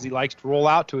side because he likes to roll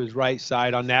out to his right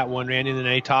side on that one, Randy, and then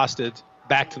they tossed it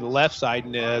back to the left side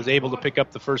and was able to pick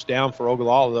up the first down for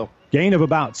Ogallala, though. Gain of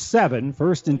about 7.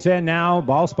 1st and 10 now.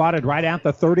 Ball spotted right at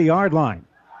the 30-yard line.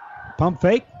 Pump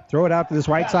fake. Throw it out to this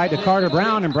right side to Carter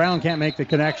Brown, and Brown can't make the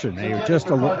connection. They were just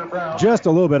a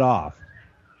little bit off.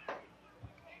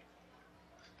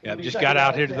 Yeah, just got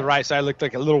out here to the right side. Looked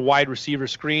like a little wide receiver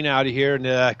screen out of here,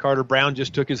 and Carter Brown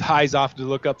just took his eyes off to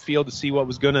look upfield to see what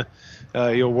was going to,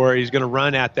 where he's going to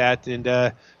run at that, and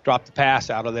drop the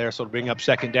pass out of there. So to bring up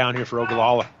second down here for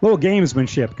Ogallala. Little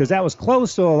gamesmanship because that was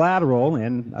close to a lateral,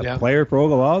 and a player for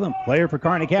Ogallala, a player for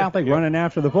Kearney Catholic running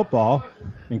after the football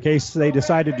in case they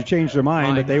decided to change their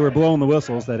mind that they were blowing the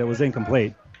whistles that it was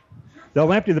incomplete.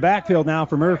 They'll empty the backfield now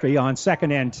for Murphy on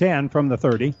 2nd and 10 from the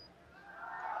 30.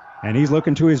 And he's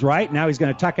looking to his right. Now he's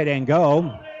going to tuck it and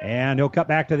go. And he'll cut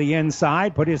back to the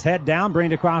inside, put his head down,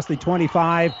 bring it across the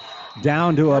 25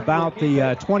 down to about the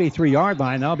 23-yard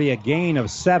line. That'll be a gain of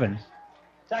 7.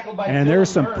 And there's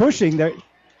some pushing there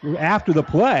after the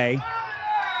play.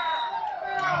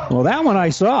 Well, that one I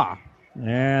saw.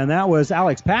 And that was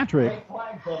Alex Patrick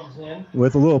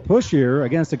with a little push here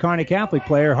against the Kearney Catholic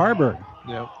player, Harburg.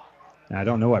 Yep. I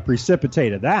don't know what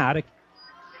precipitated that.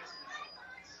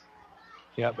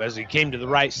 Yep, as he came to the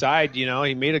right side, he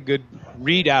made a good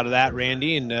read out of that,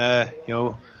 Randy, and,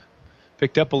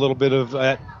 picked up a little bit of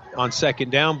that on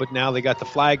second down, but now they got the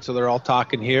flag, so they're all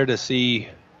talking here to see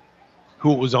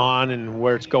who it was on and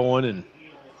where it's going. And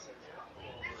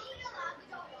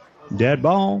dead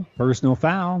ball, personal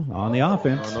foul on the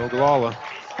offense. On Ogallala.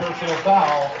 Personal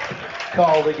foul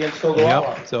called against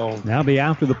Ogallala. Yep, so that'll be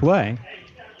after the play.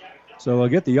 So they'll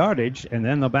get the yardage, and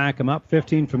then they'll back them up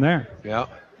 15 from there. Yeah.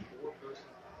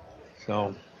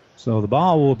 So the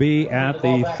ball will be at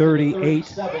the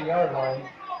 38.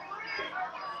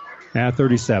 At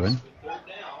 37.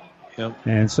 Yep.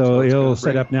 And so he'll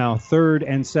set up now 3rd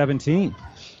and 17.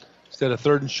 Instead of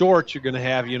 3rd and short, you're going to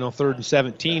have, 3rd and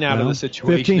 17 out of the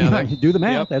situation. 15, do the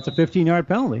math. Yep. That's a 15-yard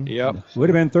penalty. Yep. Would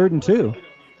have been 3rd and 2.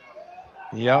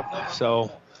 Yep.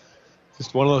 So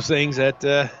just one of those things that,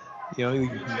 you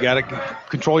got to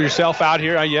control yourself out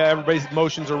here. Yeah, everybody's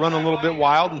emotions are running a little bit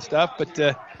wild and stuff, but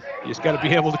you just got to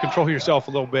be able to control yourself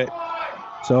a little bit.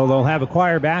 So they'll have a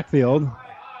choir backfield,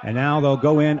 and now they'll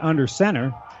go in under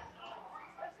center.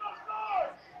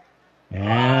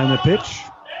 And the pitch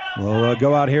will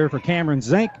go out here for Cameron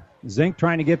Zink. Zink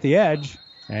trying to get the edge,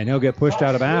 and he'll get pushed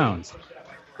out of bounds.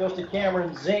 Goes to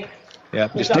Cameron Zink. Yeah,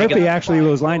 Murphy actually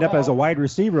was lined up as a wide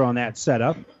receiver on that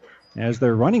setup as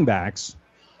their running backs.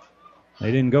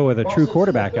 They didn't go with a true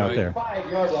quarterback out there.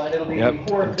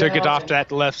 Yep, took it off to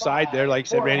that left side there. Like I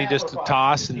said, Randy, just a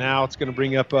toss, and now it's going to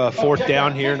bring up a 4th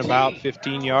down here in about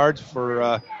 15 yards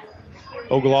for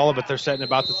Ogallala, but they're setting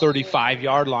about the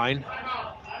 35-yard line.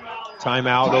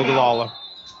 Timeout, Ogallala.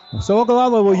 So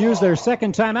Ogallala will use their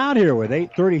second timeout here with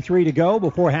 8:33 to go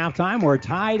before halftime. We're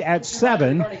tied at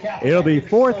 7. It'll be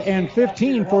 4th and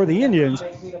 15 for the Indians.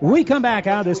 When we come back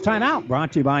out of this timeout,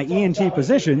 brought to you by ENT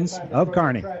Physicians of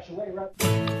Kearney.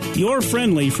 Your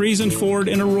friendly Friesen Ford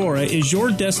in Aurora is your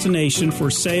destination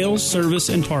for sales, service,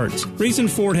 and parts. Friesen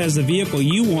Ford has the vehicle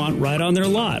you want right on their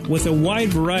lot with a wide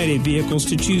variety of vehicles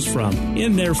to choose from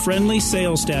and their friendly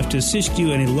sales staff to assist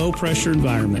you in a low-pressure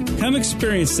environment. Come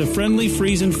experience the friendly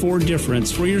Friesen Ford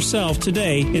difference for yourself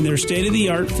today in their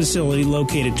state-of-the-art facility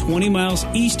located 20 miles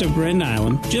east of Grand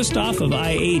Island, just off of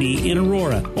I-80 in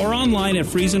Aurora, or online at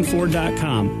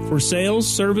FriesenFord.com. For sales,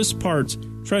 service, parts,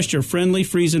 trust your friendly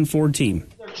Friesen Ford team.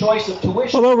 Choice of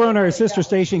tuition. Well, over on our sister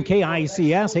station,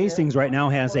 KCHS, Hastings right now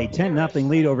has a 10-0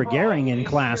 lead over Gering in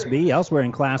Class B. Elsewhere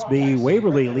in Class B,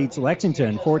 Waverly leads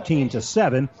Lexington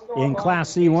 14-7. In Class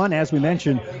C1, as we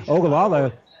mentioned,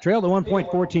 Ogallala trailed at one point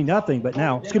 14-0, but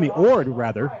now, Ord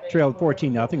rather, trailed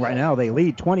 14-0. Right now they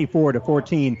lead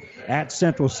 24-14 at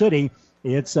Central City.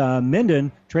 It's Minden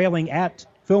trailing at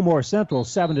Fillmore Central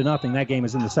 7-0. That game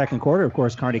is in the second quarter. Of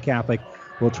course, Kearney Catholic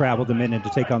will travel to Minden to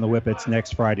take on the Whippets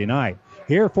next Friday night.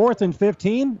 Here, 4th and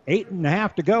 15,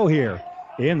 8.5 to go here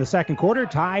in the second quarter,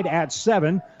 tied at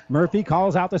 7. Murphy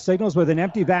calls out the signals with an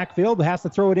empty backfield, has to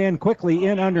throw it in quickly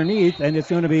in underneath, and it's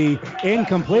going to be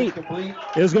incomplete. It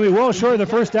was going to be well short of the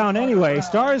first down anyway.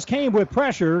 Stars came with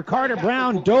pressure. Carter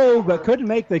Brown dove but couldn't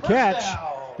make the catch.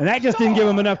 And that just didn't give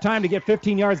them enough time to get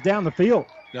 15 yards down the field.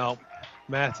 No,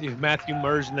 Matthew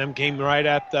Mers and them came right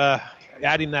at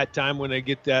adding that time when they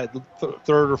get that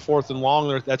third or fourth and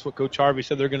long. That's what Coach Harvey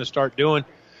said they're going to start doing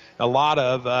a lot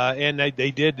of, and they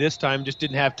did this time. Just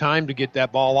didn't have time to get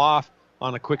that ball off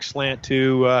on a quick slant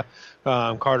to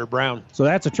Carter Brown. So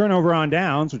that's a turnover on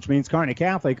downs, which means Kearney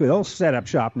Catholic, they'll set up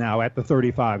shop now at the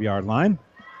 35-yard line.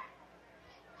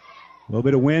 A little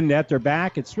bit of wind at their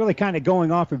back. It's really kind of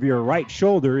going off of your right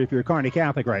shoulder if you're Kearney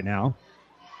Catholic right now.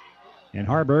 And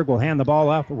Harburg will hand the ball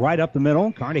off right up the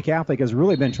middle. Kearney Catholic has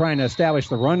really been trying to establish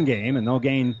the run game, and they'll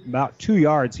gain about 2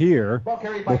 yards here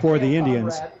before the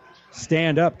Indians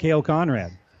stand up Cale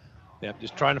Conrad. Yep,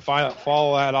 just trying to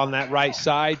follow that on that right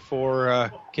side for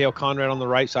Cale Conrad on the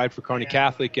right side for Kearney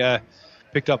Catholic.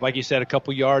 Picked up, like you said, a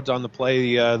couple yards on the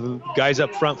play. The guys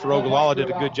up front for Ogallala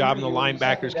did a good job, and the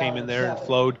linebackers came in there and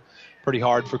flowed pretty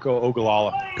hard for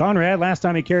Ogallala. Conrad, last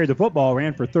time he carried the football,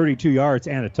 ran for 32 yards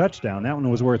and a touchdown. That one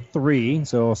was worth 3,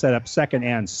 so we'll set up 2nd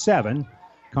and 7.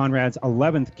 Conrad's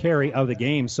 11th carry of the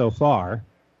game so far.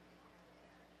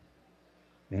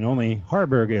 And only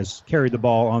Harburg has carried the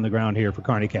ball on the ground here for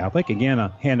Kearney Catholic. Again,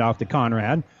 a handoff to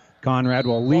Conrad. Conrad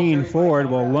will lean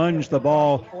forward, will lunge the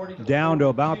ball down to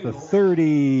about the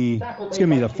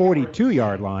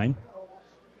 42-yard line.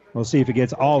 We'll see if he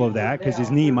gets all of that because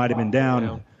his knee might have been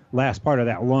down last part of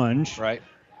that lunge. Right.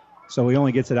 So he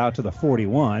only gets it out to the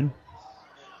 41.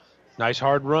 Nice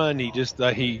hard run. He just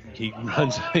he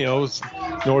runs,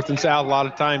 north and south a lot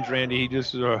of times, Randy. He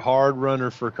just is a hard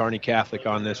runner for Kearney Catholic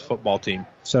on this football team.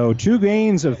 So 2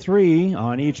 gains of 3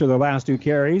 on each of the last 2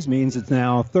 carries means it's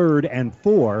now 3rd and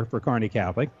 4 for Kearney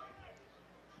Catholic.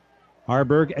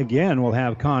 Harburg again will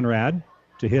have Conrad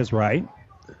to his right.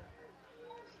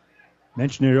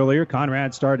 Mentioned it earlier,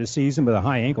 Conrad started the season with a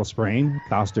high ankle sprain.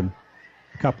 Cost him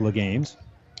a couple of games.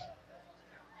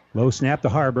 Low snap to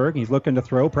Harburg. He's looking to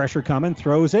throw. Pressure coming.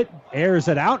 Throws it. Airs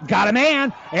it out. Got a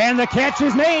man. And the catch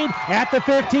is made at the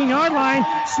 15-yard line.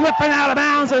 Slipping out of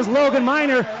bounds as Logan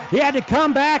Miner. He had to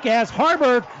come back as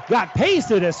Harburg got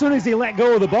pasted as soon as he let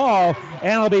go of the ball.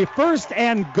 And it'll be 1st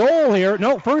and goal here.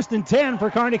 No, 1st and 10 for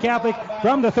Kearney Catholic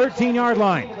from the 13-yard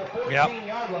line. Yep.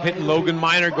 Hitting Logan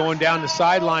Miner going down the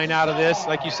sideline out of this.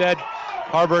 Like you said,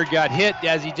 Harburg got hit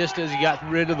as he got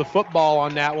rid of the football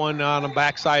on that one on a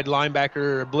backside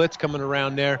linebacker blitz coming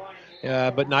around there.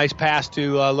 But nice pass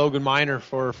to Logan Miner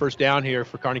for first down here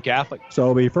for Kearney Catholic. So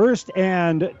it'll be 1st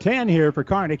and 10 here for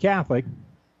Kearney Catholic.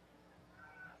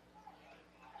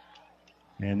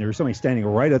 And there's somebody standing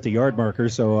right at the yard marker,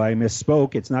 so I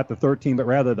misspoke. It's not the 13, but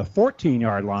rather the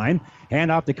 14-yard line.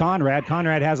 Hand off to Conrad.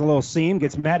 Conrad has a little seam,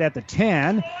 gets met at the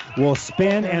 10, will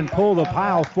spin and pull the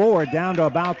pile forward down to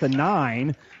about the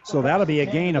 9. So that'll be a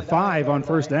gain of 5 on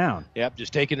first down. Yep,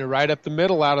 just taking it right up the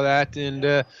middle out of that,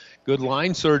 and good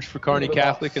line surge for Kearney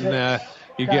Catholic, and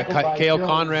you get Cale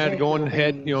Conrad going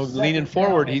ahead, leaning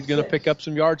forward. He's going to pick up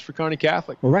some yards for Kearney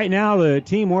Catholic. Well, right now the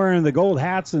team wearing the gold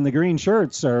hats and the green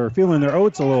shirts are feeling their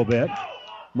oats a little bit.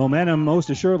 Momentum most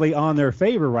assuredly on their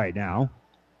favor right now,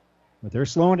 but they're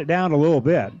slowing it down a little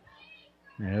bit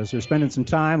as they're spending some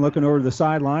time looking over to the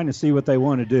sideline to see what they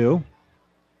want to do.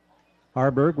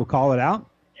 Harburg will call it out.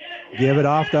 Give it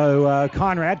off to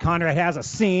Conrad. Conrad has a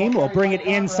seam. Will bring it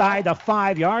inside the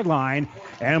 5-yard line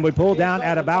and we pull down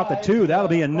at about the 2. That'll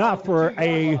be enough for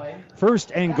a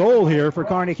 1st and goal here for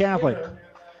Kearney Catholic.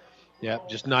 Yeah,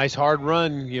 just nice hard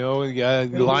run. The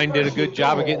line did a good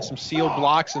job of getting some sealed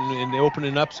blocks and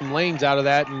opening up some lanes out of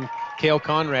that. And Cale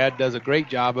Conrad does a great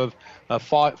job of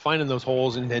finding those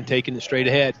holes and then taking it straight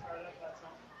ahead.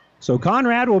 So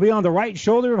Conrad will be on the right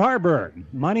shoulder of Harburg.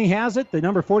 Money has it. The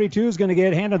number 42 is going to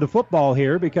get handed the football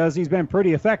here because he's been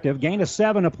pretty effective. Gain of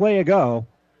 7 a play ago.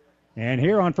 And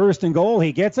here on 1st and goal,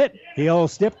 he gets it. He'll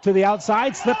step to the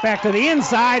outside, slip back to the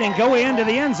inside, and go into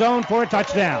the end zone for a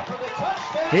touchdown.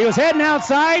 He was heading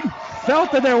outside,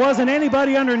 felt that there wasn't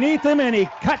anybody underneath him, and he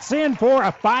cuts in for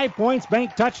a 5-point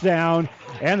bank touchdown.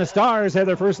 And the Stars have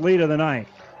their first lead of the night.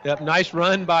 Yep, nice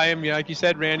run by him. Like you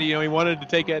said, Randy, he wanted to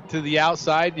take it to the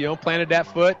outside, planted that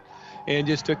foot and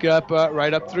just took it up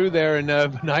right up through there. And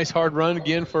a nice hard run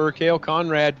again for Cale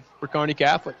Conrad for Kearney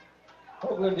Catholic.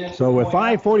 So with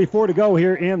 5:44 to go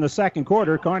here in the second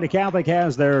quarter, Kearney Catholic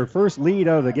has their first lead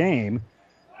of the game.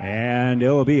 And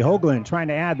it will be Hoagland trying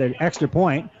to add the extra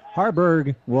point.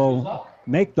 Harburg will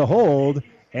make the hold,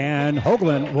 and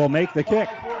Hoagland will make the kick.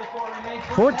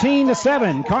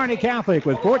 14-7, Kearney Catholic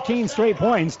with 14 straight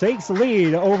points takes the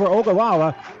lead over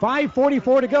Ogallala.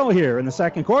 5:44 to go here in the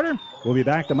second quarter. We'll be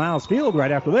back to Miles Field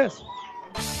right after this.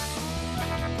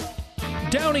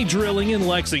 Downey Drilling in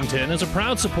Lexington is a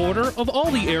proud supporter of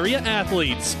all the area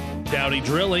athletes. Downey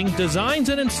Drilling designs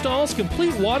and installs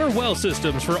complete water well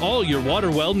systems for all your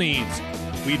water well needs.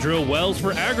 We drill wells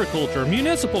for agriculture,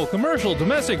 municipal, commercial,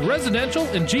 domestic, residential,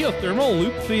 and geothermal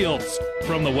loop fields.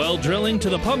 From the well drilling to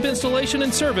the pump installation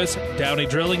and service, Downey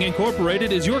Drilling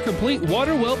Incorporated is your complete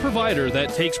water well provider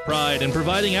that takes pride in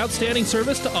providing outstanding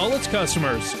service to all its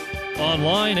customers.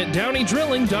 Online at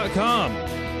downeydrilling.com.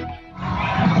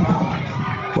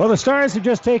 Well, the Stars have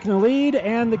just taken the lead,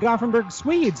 and the Gothenburg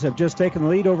Swedes have just taken the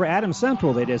lead over Adams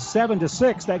Central. They did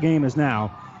 7-6. That game is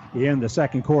now in the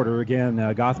second quarter. Again,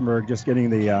 Gothenburg just getting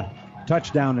the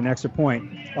touchdown and extra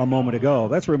point a moment ago.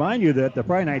 Let's remind you that the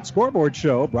Friday Night Scoreboard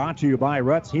Show, brought to you by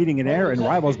Ruts Heating and Air and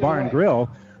Rivals Bar and Grill,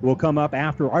 will come up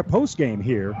after our post game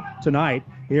here tonight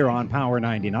here on Power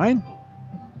 99.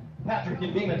 Patrick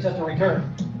Beeman set the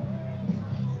return.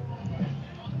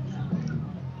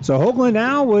 So Hoagland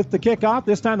now with the kickoff.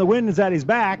 This time the wind is at his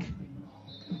back.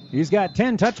 He's got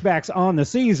 10 touchbacks on the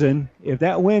season. If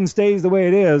that wind stays the way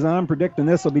it is, I'm predicting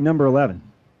this will be number 11.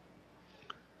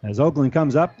 As Hoagland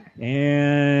comes up,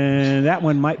 and that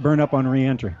one might burn up on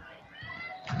re-entry.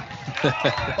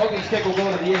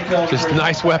 Just a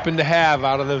nice weapon to have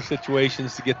out of those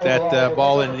situations to get that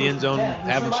ball into the end zone,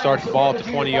 have them start the ball at the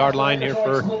 20-yard line here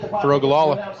for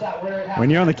Ogallala. When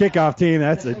you're on the kickoff team,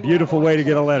 that's a beautiful way to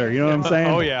get a letter. You know what I'm saying?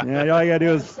 Oh, yeah. All you got to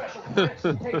do is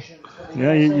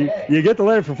you get the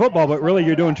letter for football, but really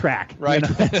you're doing track. Right.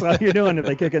 That's all you're doing if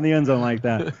they kick in the end zone like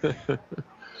that.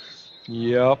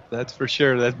 Yep, that's for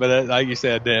sure. But like you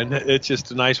said, Dan, it's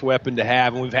just a nice weapon to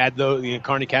have, and we've had those.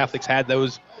 Kearney Catholic's had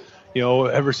those,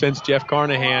 ever since Jeff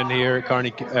Carnahan here at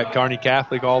Kearney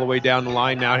Catholic, all the way down the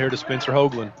line now here to Spencer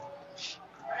Hoagland.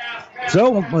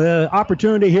 So the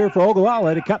opportunity here for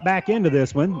Ogallala to cut back into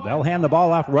this one. They'll hand the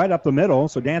ball off right up the middle.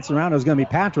 So dancing around is going to be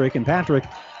Patrick, and Patrick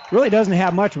really doesn't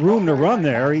have much room to run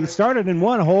there. He started in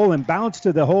one hole and bounced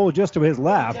to the hole just to his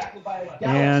left,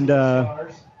 and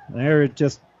there it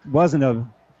just wasn't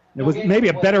There was maybe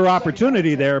a better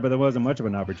opportunity there, but there wasn't much of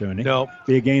an opportunity. No.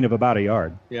 Be a gain of about a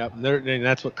yard. Yeah, and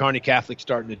that's what Kearney Catholic's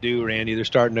starting to do, Randy. They're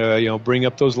starting to, bring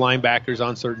up those linebackers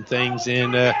on certain things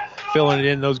and filling it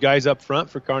in. Those guys up front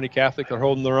for Kearney Catholic are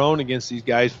holding their own against these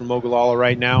guys from Ogallala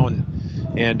right now,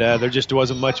 and there just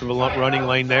wasn't much of a running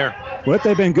lane there. What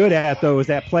they've been good at, though, is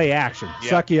that play action. Yeah.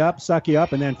 Suck you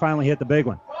up, and then finally hit the big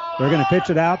one. They're going to pitch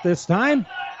it out this time,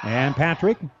 and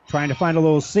Patrick trying to find a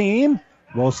little seam.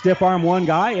 Will stiff arm one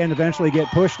guy and eventually get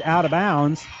pushed out of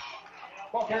bounds.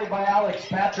 Ball carried by Alex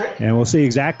Patrick. And we'll see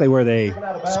exactly where they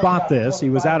spot this. He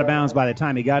was out of bounds by the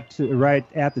time he got to right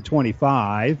at the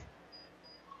 25.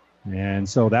 And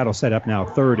so that'll set up now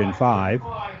 3rd and 5.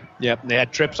 Yep, they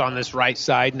had trips on this right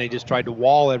side, and they just tried to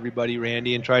wall everybody,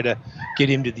 Randy, and try to get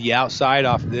him to the outside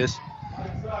off of this.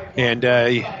 And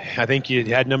I think you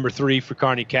had number 3 for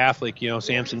Kearney Catholic.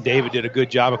 Samson David did a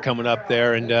good job of coming up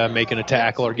there and making a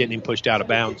tackle or getting him pushed out of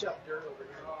bounds.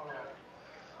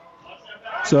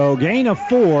 So gain of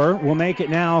 4 will make it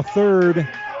now 3rd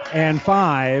and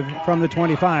 5 from the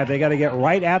 25. They got to get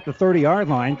right at the 30-yard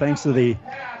line thanks to the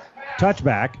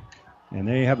touchback. And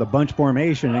they have the bunch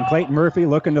formation. And Clayton Murphy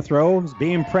looking to throw. He's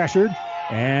being pressured.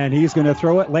 And he's going to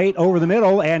throw it late over the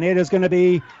middle. And it is going to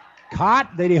be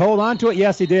caught. Did he hold on to it?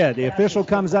 Yes, he did. The official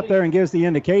comes up there and gives the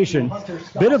indication.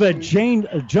 Bit of a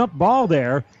jump ball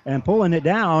there, and pulling it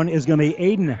down is going to be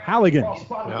Aiden Halligan.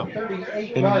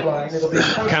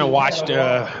 Kind of watched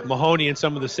Mahoney and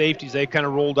some of the safeties. They kind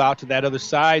of rolled out to that other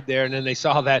side there, and then they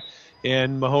saw that,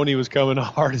 and Mahoney was coming as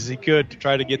hard as he could to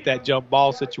try to get that jump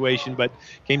ball situation, but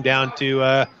came down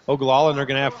to Ogallala, and they're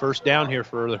going to have first down here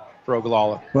for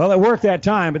Ogallala. Well, it worked that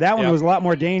time, but that one was a lot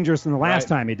more dangerous than the last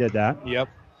time he did that. Yep.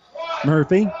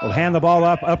 Murphy will hand the ball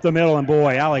up the middle, and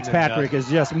boy, Alex Patrick is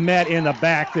just met in the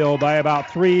backfield by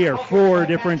about 3 or 4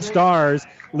 different stars.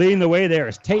 Leading the way there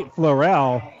is Tate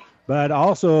Florell, but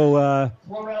also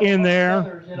in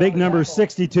there, big number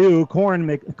 62,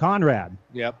 Conrad.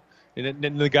 Yep. And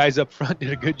then the guys up front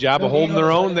did a good job of holding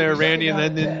their own there, Randy,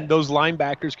 and then those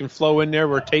linebackers can flow in there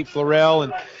where Tate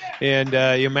Florell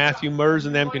and Matthew Mers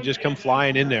and them can just come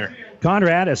flying in there.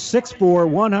 Conrad, a 6'4",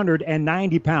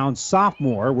 190-pound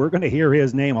sophomore. We're going to hear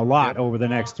his name a lot over the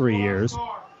next 3 years.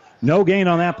 No gain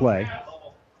on that play.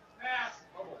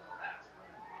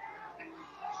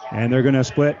 And they're going to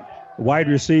split wide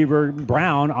receiver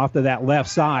Brown off to that left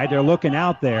side. They're looking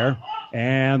out there,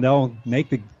 and they'll make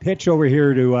the pitch over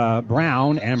here to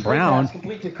Brown, and Brown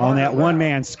on that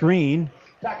one-man screen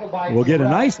will get a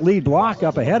nice lead block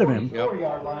up ahead of him,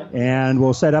 and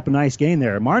we'll set up a nice gain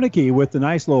there. Marnicky with the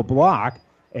nice little block,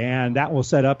 and that will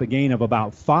set up a gain of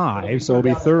about 5, so it'll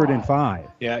be 3rd and 5.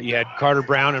 Yeah, you had Carter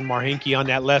Brown and Marhinke on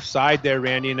that left side there,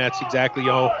 Randy, and that's exactly,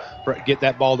 get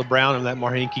that ball to Brown, and that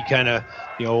Marhinke kind of,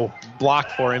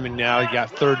 blocked for him, and now you got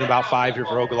 3rd and about 5 here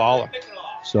for Ogallala.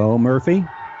 So Murphy,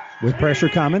 with pressure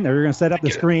coming, they're going to set up the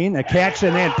screen, a catch,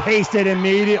 and then paste it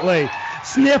immediately.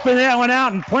 Sniffing that one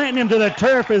out and planting him to the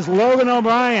turf is Logan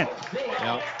O'Brien.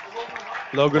 Yeah.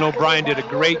 Logan O'Brien did a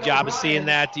great job of seeing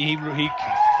that. He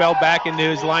fell back into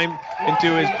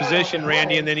his position,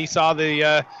 Randy, and then he saw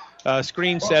the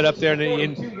screen set up there,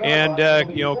 and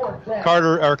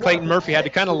Carter or Clayton Murphy had to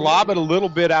kind of lob it a little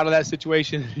bit out of that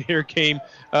situation. Here came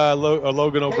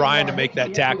Logan O'Brien to make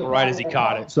that tackle right as he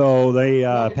caught it. So they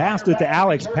passed it to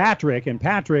Alex Patrick, and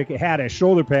Patrick had a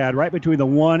shoulder pad right between the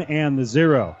 1 and the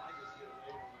 0.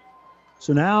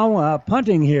 So now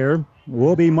punting here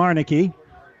will be Marnicki.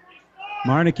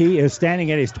 Marnicki is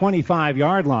standing at his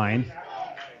 25-yard line.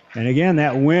 And again,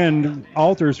 that wind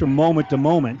alters from moment to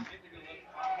moment.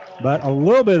 But a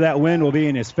little bit of that wind will be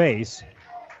in his face.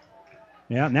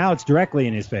 Yeah, now it's directly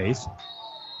in his face.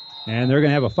 And they're going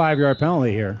to have a 5-yard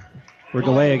penalty here for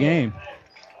delay of game.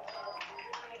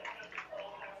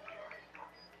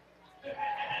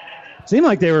 Seemed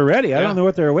like they were ready. I don't know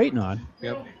what they were waiting on.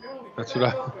 Yep, that's what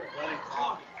I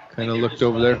kind of looked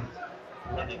over there.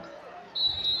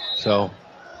 So.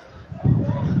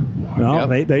 Well,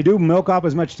 they do milk off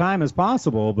as much time as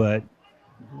possible, but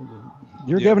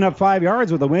you're giving up 5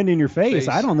 yards with the wind in your face.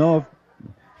 I don't know if.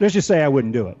 Let's just say I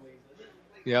wouldn't do it.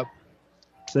 Yep.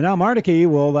 So now Marnicki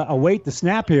will await the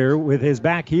snap here with his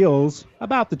back heels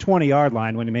about the 20-yard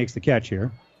line when he makes the catch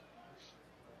here.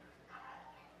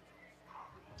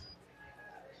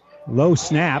 Low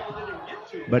snap,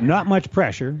 but not much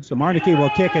pressure. So Marnicki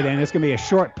will kick it, and it's going to be a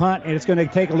short punt, and it's going to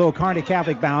take a little Kearney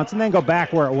Catholic bounce and then go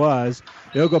back where it was.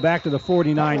 It'll go back to the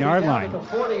 49-yard line. The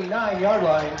 49-yard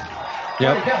line.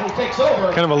 Yep. Takes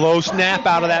over. Kind of a low snap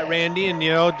out of that, Randy, and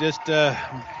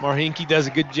Marhinke does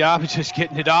a good job of just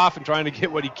getting it off and trying to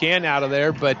get what he can out of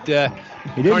there. But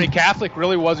Kearney Catholic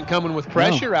really wasn't coming with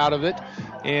pressure out of it,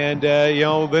 and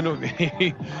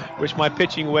then wish my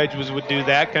pitching wedge would do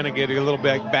that, kind of get a little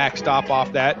bit backstop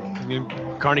off that.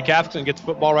 Kearney Catholic's going to get the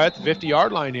football right at the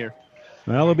 50-yard line here.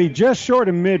 Well, it'll be just short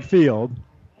of midfield.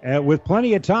 With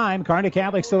plenty of time, Kearney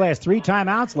Catholic still has 3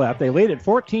 timeouts left. They lead at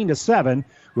 14-7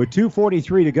 with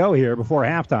 2:43 to go here before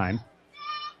halftime.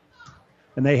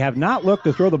 And they have not looked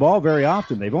to throw the ball very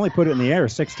often. They've only put it in the air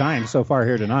 6 times so far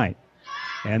here tonight.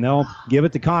 And they'll give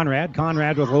it to Conrad.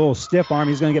 Conrad with a little stiff arm.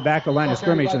 He's going to get back to the line of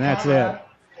scrimmage, and that's it.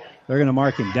 They're going to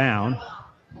mark him down.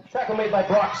 Tackle made by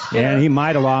Brock Skinner. And he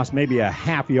might have lost maybe a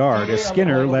half yard as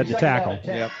Skinner led the tackle.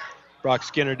 Yep. Brock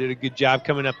Skinner did a good job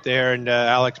coming up there, and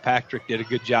Alex Patrick did a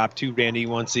good job too, Randy.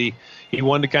 Once he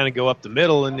wanted to kind of go up the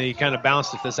middle, and he kind of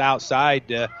bounced it this outside,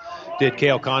 did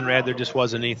Cale Conrad. There just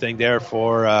wasn't anything there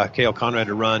for Cale Conrad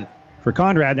to run. For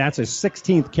Conrad, that's his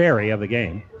 16th carry of the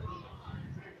game.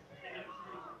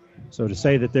 So to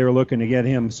say that they were looking to get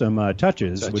him some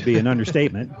touches would be an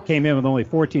understatement. Came in with only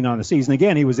 14 on the season.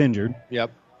 Again, he was injured.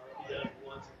 Yep.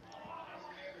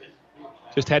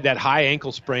 Just had that high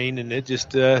ankle sprain, and it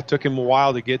just took him a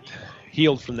while to get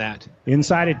healed from that.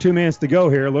 Inside at 2 minutes to go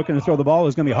here. Looking to throw the ball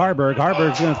is going to be Harburg.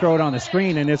 Harburg's going to throw it on the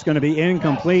screen, and it's going to be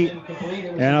incomplete.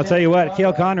 And I'll tell you what,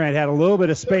 Cale Conrad had a little bit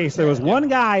of space. There was one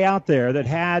guy out there that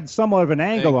had somewhat of an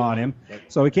angle on him,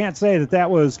 so we can't say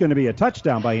that was going to be a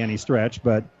touchdown by any stretch,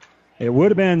 but it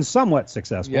would have been somewhat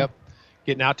successful. Yep.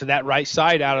 Getting out to that right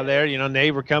side out of there.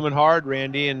 They were coming hard,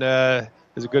 Randy, and there's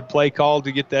a good play call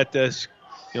to get that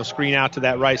screen out to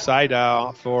that right side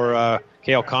for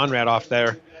Cale Conrad off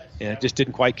there. And it just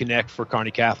didn't quite connect for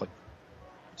Kearney Catholic.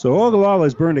 So Ogallala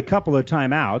has burned a couple of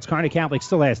timeouts. Kearney Catholic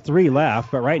still has 3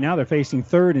 left, but right now they're facing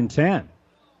 3rd and 10.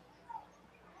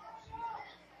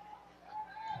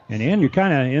 And you're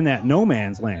kind of in that no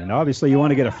man's land. Obviously, you want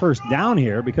to get a first down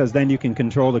here because then you can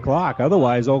control the clock.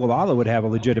 Otherwise, Ogallala would have a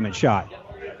legitimate shot.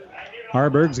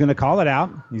 Harburg's going to call it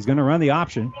out. He's going to run the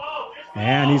option,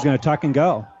 and he's going to tuck and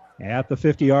go. At the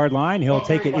 50-yard line, he'll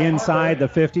take it inside the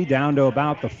 50 down to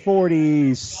about the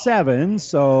 47.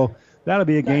 So that'll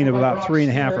be a gain of about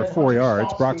 3.5 or 4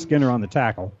 yards. Brock Skinner on the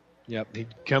tackle. Yep, he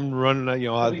come running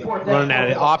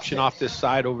that option off this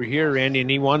side over here, Randy, and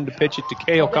he wanted to pitch it to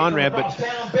Cale Conrad, but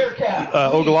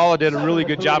Ogallala did a really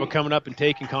good job of coming up and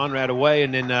taking Conrad away,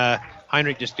 and then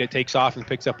Heinrich just takes off and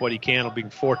picks up what he can. It'll be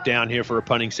 4th down here for a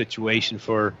punting situation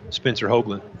for Spencer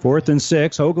Hoagland. 4th and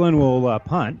 6. Hoagland will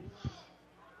punt.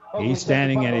 He's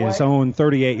standing at his own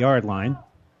 38-yard line.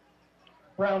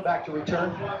 Brown back to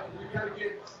return.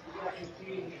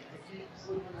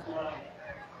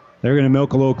 They're going to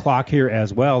milk a little clock here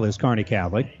as well as Kearney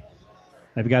Catholic.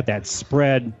 They've got that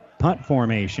spread punt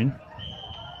formation.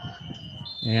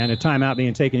 And a timeout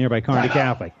being taken here by Kearney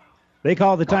Catholic. They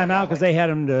called the timeout because they had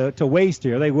them to waste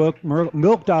here. They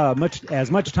milked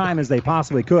as much time as they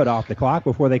possibly could off the clock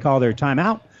before they called their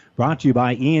timeout. Brought to you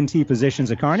by ENT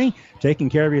Physicians of Kearney. Taking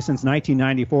care of you since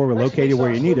 1994. We're located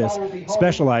where you need us,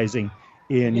 specializing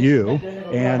in you.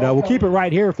 And we'll keep it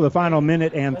right here for the final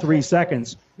minute and 3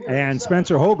 seconds. And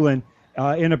Spencer Hoagland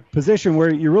in a position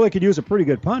where you really could use a pretty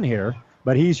good punt here,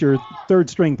 but he's your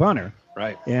third-string punter.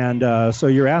 Right. And so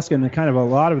you're asking kind of a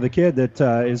lot of the kid that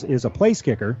is a place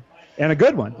kicker. And a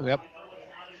good one.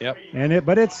 Yep.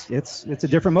 But it's a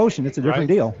different motion. It's a different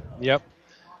deal. Yep.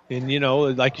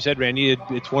 And, like you said, Randy,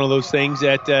 it's one of those things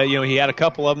that, he had a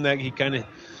couple of them that he kind of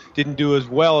didn't do as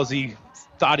well as he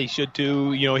thought he should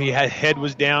do. He had head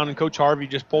was down, and Coach Harvey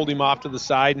just pulled him off to the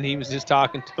side, and he was just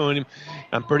talking to him.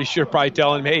 I'm pretty sure probably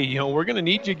telling him, hey, we're going to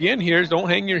need you again here. Don't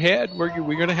hang your head. We're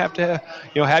going to have to,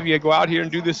 have you go out here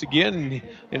and do this again.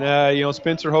 And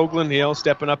Spencer Hoagland,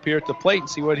 stepping up here at the plate and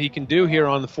see what he can do here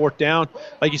on the fourth down.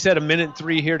 Like you said,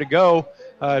 1:03 here to go.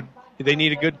 They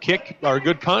need a good kick or a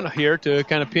good punt here to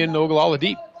kind of pin Ogallala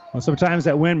deep. Well, sometimes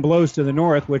that wind blows to the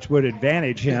north, which would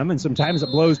advantage him, and sometimes it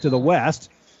blows to the west.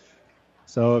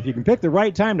 So if you can pick the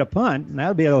right time to punt,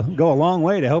 that would go a long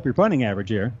way to help your punting average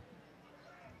here.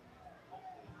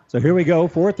 So here we go,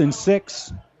 4th and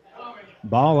 6.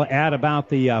 Ball at about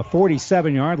the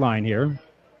 47-yard line here.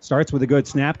 Starts with a good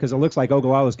snap because it looks like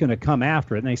Ogallala is going to come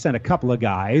after it. And they sent a couple of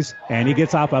guys, and he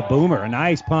gets off a boomer. A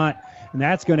nice punt, and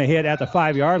that's going to hit at the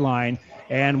 5-yard line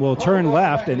and will turn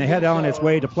left and head on its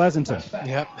way to Pleasanton.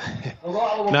 Yep.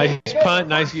 Nice punt,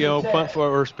 punt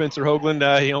for Spencer Hoagland.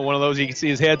 One of those you can see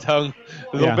his head's hung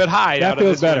a little bit high. That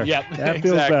feels better. Yep, that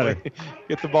feels better.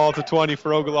 Get the ball to 20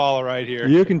 for Ogallala right here.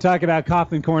 You can talk about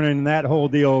Coughlin corner and that whole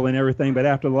deal and everything, but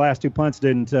after the last 2 punts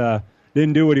didn't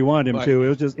do what he wanted him to.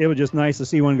 It was just nice to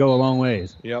see one go a long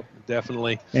ways. Yep,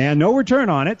 definitely. And no return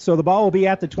on it, so the ball will be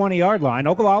at the 20-yard line.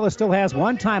 Ogallala still has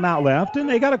one timeout left, and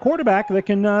they got a quarterback that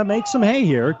can make some hay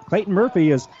here. Clayton Murphy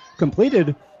has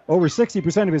completed over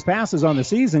 60% of his passes on the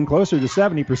season, closer to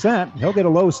 70%. He'll get a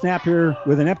low snap here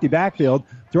with an empty backfield,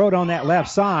 throw it on that left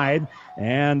side,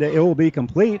 and it will be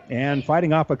complete. And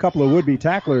fighting off a couple of would-be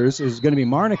tacklers is going to be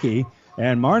Marnicky.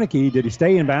 And Marnicky, did he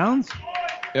stay in bounds?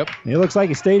 Yep. It looks like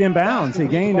he stayed in bounds. He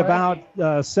gained about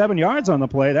 7 yards on the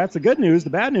play. That's the good news. The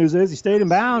bad news is he stayed in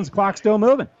bounds. Clock's still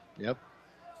moving. Yep.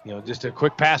 Just a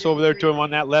quick pass over there to him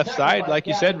on that left side, like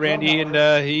you said, Randy,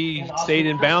 and he stayed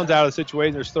in bounds out of the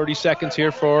situation. There's 30 seconds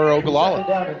here for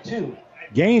Ogallala.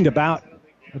 Gained about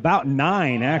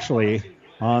 9, actually,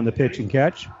 on the pitch and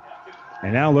catch.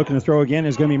 And now looking to throw again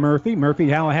is going to be Murphy. Murphy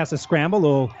now has to scramble, a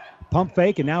little pump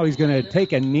fake, and now he's going to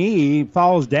take a knee,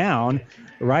 falls down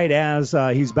right as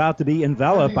he's about to be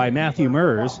enveloped by Matthew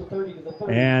Mers.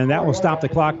 And that will stop the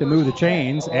clock to move the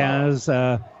chains as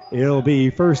it'll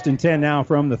be 1st and 10 now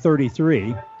from the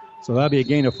 33. So that'll be a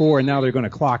gain of 4, and now they're going to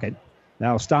clock it.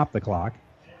 That'll stop the clock.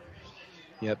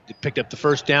 Yep, they picked up the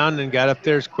first down and got up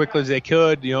there as quickly as they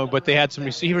could, but they had some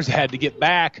receivers that had to get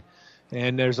back.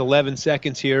 And there's 11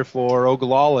 seconds here for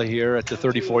Ogallala here at the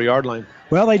 34-yard line.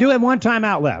 Well, they do have one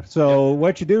timeout left. So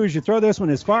what you do is you throw this one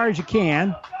as far as you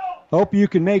can. Hope you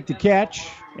can make the catch.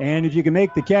 And if you can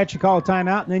make the catch, you call a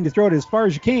timeout, and then you throw it as far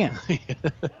as you can.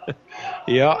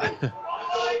 Yeah.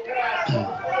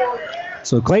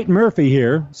 So Clayton Murphy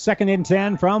here, 2nd and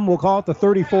 10 from, we'll call it the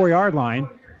 34-yard line.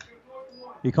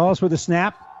 He calls for the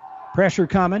snap. Pressure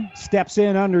coming. Steps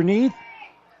in underneath.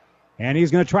 And he's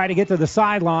going to try to get to the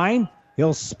sideline.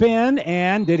 He'll spin,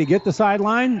 and did he get the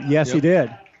sideline? Yes, he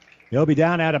did. He'll be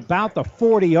down at about the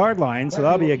 40-yard line, so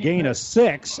that'll be a gain of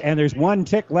 6, and there's 1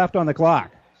 tick left on the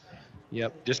clock.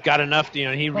 Yep, just got enough.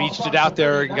 He reached it out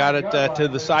there and got it to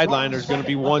the sideline. There's going to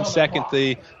be 1 second.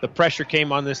 The pressure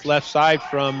came on this left side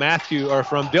from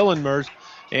Dylan Mers,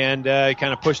 and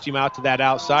kind of pushed him out to that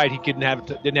outside. He didn't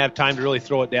have time to really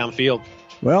throw it downfield.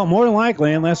 Well, more than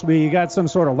likely, unless we got some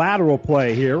sort of lateral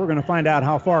play here, we're going to find out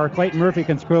how far Clayton Murphy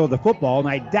can throw the football, and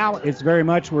I doubt it's very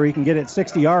much where he can get it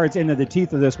 60 yards into the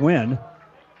teeth of this wind.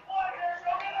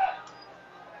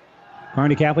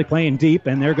 Kearney Catholic playing deep,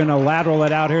 and they're going to lateral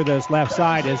it out here. This left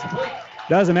side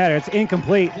doesn't matter. It's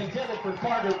incomplete.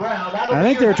 I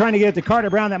think they were trying to get it to Carter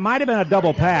Brown. That might have been a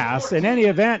double pass. In any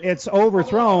event, it's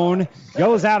overthrown,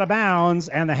 goes out of bounds,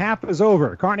 and the half is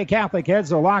over. Kearney Catholic heads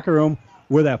to the locker room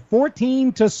with a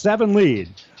 14-7 lead.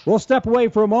 We'll step away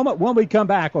for a moment. When we come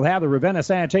back, we'll have the Ravenna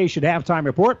Sanitation halftime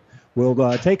report.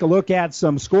 We'll take a look at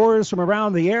some scores from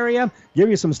around the area, give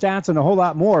you some stats, and a whole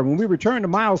lot more. When we return to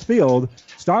Miles Field,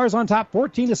 Stars on top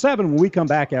 14-7 when we come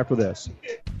back after this.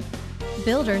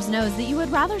 Builders knows that you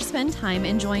would rather spend time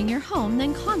enjoying your home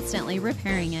than constantly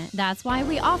repairing it. That's why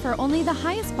we offer only the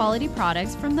highest quality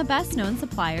products from the best-known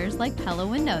suppliers like Pella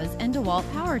Windows and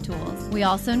DeWalt Power Tools. We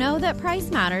also know that price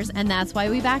matters, and that's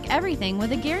why we back everything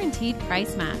with a guaranteed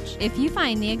price match. If you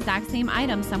find the exact same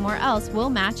item somewhere else, we'll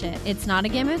match it. It's not a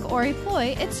gimmick or a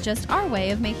ploy, it's just our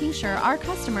way of making sure our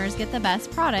customers get the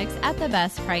best products at the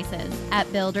best prices.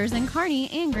 At Builders in Kearney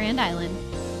and Grand Island.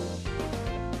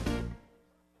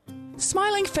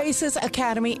 Smiling Faces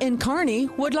Academy in Kearney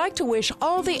would like to wish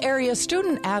all the area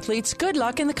student athletes good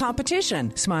luck in the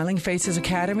competition. Smiling Faces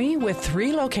Academy, with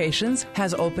 3 locations,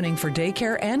 has opening for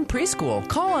daycare and preschool.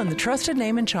 Call on the trusted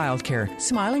name in childcare.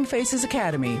 Smiling Faces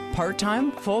Academy,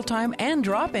 part-time, full-time, and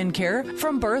drop-in care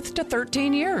from birth to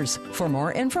 13 years. For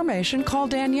more information, call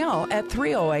Danielle at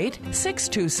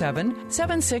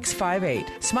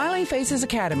 308-627-7658. Smiling Faces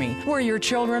Academy, where your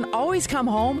children always come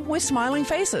home with smiling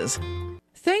faces.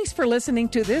 Thanks for listening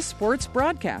to this sports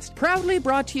broadcast, proudly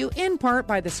brought to you in part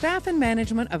by the staff and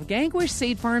management of Gangwish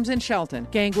Seed Farms in Shelton.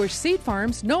 Gangwish Seed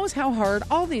Farms knows how hard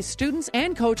all these students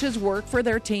and coaches work for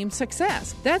their team's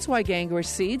success. That's why Gangwish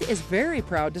Seed is very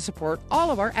proud to support all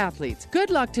of our athletes.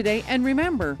 Good luck today, and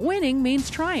remember, winning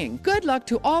means trying. Good luck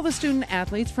to all the student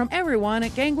athletes from everyone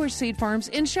at Gangwish Seed Farms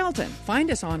in Shelton. Find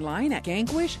us online at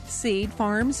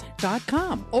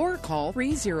gangwishseedfarms.com or call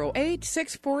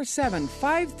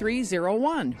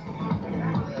 308-647-5301. And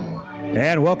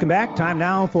welcome back. Time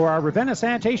now for our Ravenna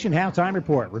Sanitation Halftime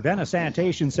Report. Ravenna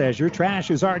Sanitation says your trash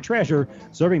is our treasure,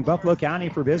 serving Buffalo County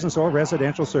for business or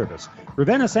residential service.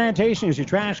 Ravenna Sanitation is your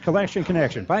trash collection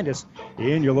connection. Find us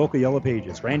in your local Yellow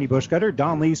Pages. Randy Bushcutter,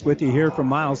 Don Lease with you here from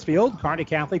Miles Field. Kearney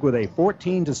Catholic with a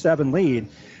 14-7 lead.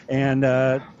 And,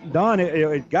 Don,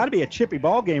 it got to be a chippy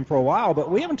ball game for a while,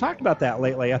 but we haven't talked about that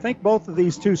lately. I think both of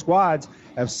these two squads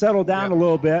have settled down a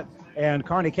little bit, and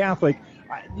Kearney Catholic,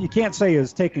 you can't say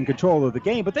is taking control of the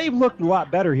game, but they've looked a lot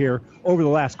better here over the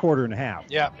last quarter and a half.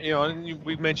 Yeah,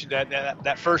 we've mentioned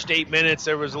that first 8 minutes,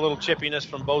 there was a little chippiness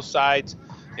from both sides,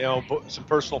 some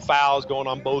personal fouls going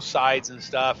on both sides and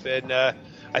stuff. And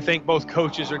I think both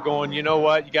coaches are going, you know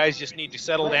what, you guys just need to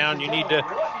settle down. You need to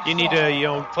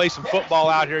play some football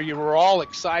out here. You were all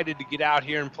excited to get out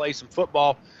here and play some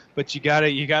football, but you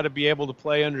gotta be able to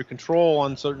play under control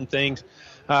on certain things.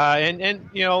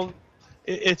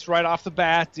 It's right off the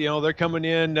bat. They're coming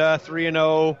in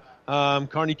 3-0.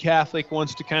 Kearney Catholic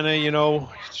wants to kind of,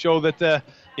 show that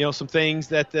some things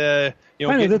that that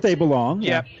they belong.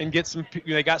 Yeah, and get some.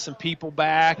 They got some people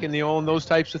back, and and those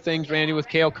types of things. Randy, with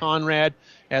Cale Conrad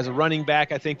as a running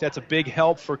back, I think that's a big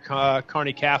help for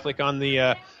Kearney Catholic on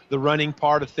the running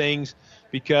part of things,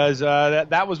 because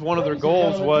that was one of their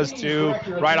goals, was to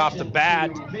right off the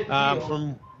bat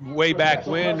from way back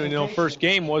when, first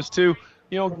game, was to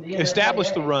establish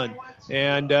the run.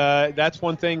 And that's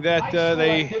one thing that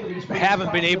they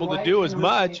haven't been able to do as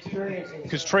much,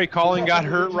 because Trey Calling got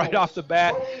hurt right off the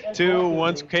bat too.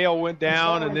 Once Cale went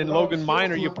down, and then Logan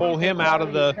Minor, you pull him out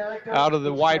of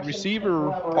the wide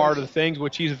receiver part of the things,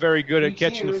 which he's very good at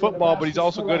catching the football, but he's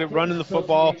also good at running the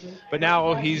football. But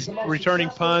now he's returning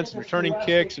punts, returning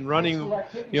kicks, and running,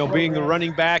 being the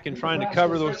running back and trying to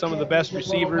cover some of the best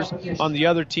receivers on the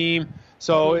other team.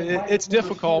 So it's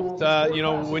difficult,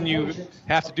 when you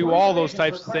have to do all those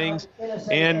types of things.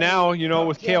 And now,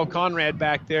 with Cale Conrad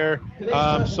back there,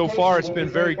 so far it's been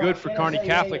very good for Kearney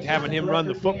Catholic having him run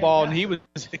the football. And he was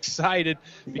excited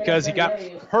because he got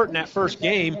hurt in that first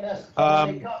game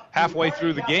halfway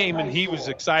through the game, and he was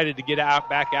excited to get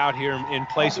back out here and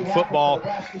play some football.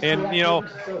 And,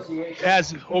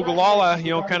 as Ogallala,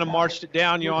 kind of marched it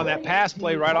down, on that pass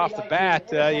play right off the bat,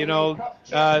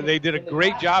 they did a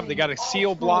great job. They got a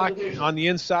seal block on the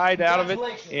inside out of it,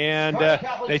 and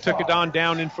they took it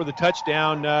down in for the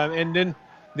touchdown. And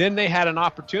then they had an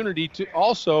opportunity to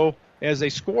also, as they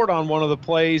scored on one of the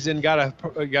plays and got a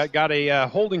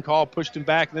holding call, pushed him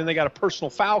back, and then they got a personal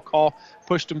foul call,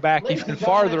 pushed him back even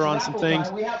farther on some things.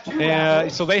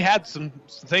 So they had some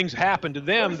things happen to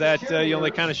them that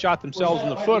they kind of shot themselves in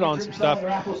the foot on some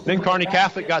stuff. Then Kearney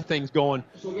Catholic got things going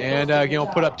and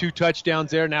put up 2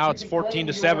 touchdowns there. Now it's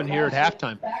 14-7 here at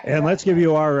halftime. And let's give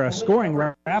you our scoring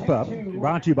wrap-up,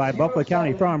 brought to you by Buffalo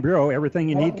County Farm Bureau. Everything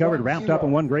you need covered, wrapped up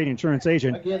in one great insurance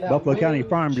agent, Buffalo County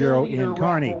Farm Bureau in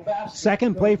Kearney.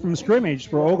 Second play from scrimmage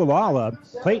for Ogallala.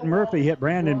 Clayton Murphy hit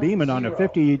Brandon Beeman on a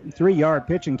 53-yard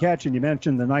pitch and catch, and you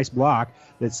mentioned the nice block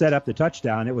that set up the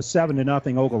touchdown. It was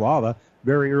 7-0 Ogallala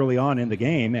very early on in the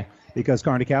game, because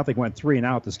Kearney Catholic went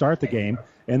 3-and-out to start the game.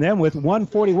 And then with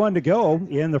 1:41 to go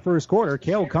in the first quarter,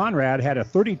 Cale Conrad had a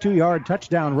 32-yard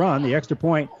touchdown run. The extra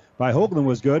point by Hoagland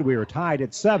was good. We were tied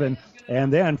at 7.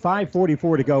 And then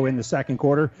 5:44 to go in the second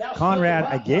quarter. Conrad,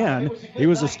 again, he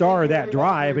was the star of that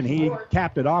drive, and he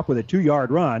capped it off with a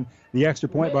 2-yard run. The extra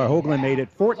point by Hoagland made it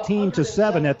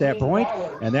 14-7 at that point,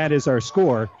 and that is our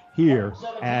score here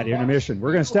at intermission.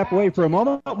 We're going to step away for a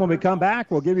moment. When we come back,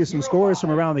 we'll give you some scores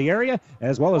from around the area,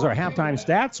 as well as our halftime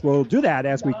stats. We'll do that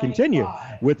as we continue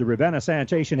with the Ravenna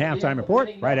Sanitation Halftime Report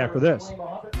right after this.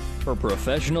 For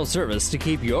professional service to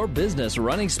keep your business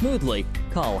running smoothly,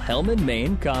 call Hellman,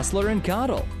 Maine, Kostler &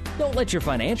 Cottle. Don't let your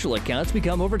financial accounts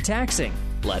become overtaxing.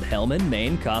 Let Hellman,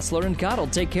 Maine, Kostler & Cottle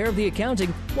take care of the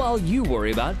accounting while you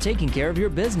worry about taking care of your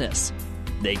business.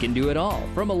 They can do it all,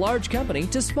 from a large company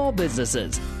to small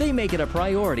businesses. They make it a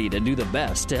priority to do the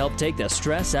best to help take the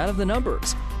stress out of the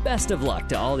numbers. Best of luck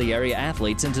to all the area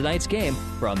athletes in tonight's game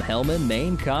from Hellman,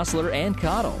 Maine, Kostler &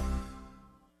 Cottle.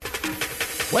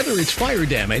 Whether it's fire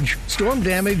damage, storm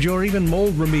damage, or even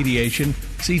mold remediation,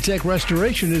 C-Tech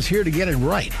Restoration is here to get it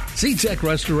right. C-Tech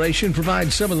Restoration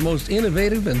provides some of the most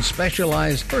innovative and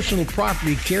specialized personal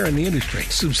property care in the industry,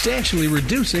 substantially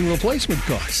reducing replacement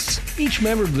costs. Each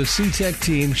member of the C-Tech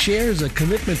team shares a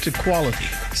commitment to quality.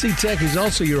 C-Tech is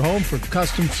also your home for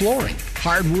custom flooring,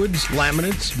 hardwoods,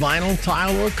 laminates, vinyl,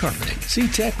 tile, or carpeting.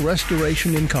 C-Tech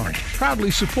Restoration in Kearney proudly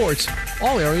supports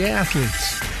all area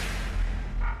athletes.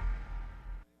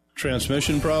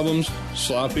 Transmission problems,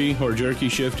 sloppy or jerky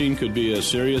shifting could be a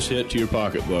serious hit to your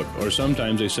pocketbook, or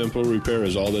sometimes a simple repair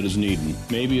is all that is needed.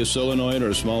 Maybe a solenoid or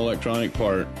a small electronic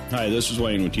part. Hi, this is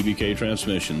Wayne with TBK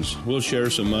Transmissions. We'll share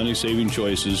some money-saving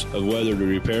choices of whether to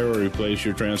repair or replace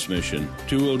your transmission.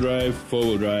 Two-wheel drive,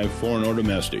 four-wheel drive, foreign or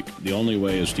domestic. The only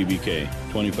way is TBK.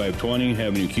 2520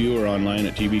 Avenue Q or online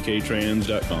at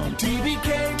tbktrans.com.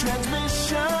 TBK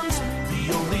Transmissions,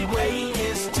 the only way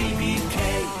is TBK.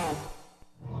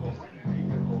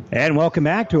 And welcome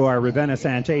back to our Ravenna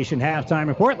Sanitation Halftime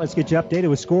Report. Let's get you updated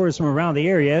with scores from around the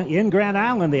area. In Grand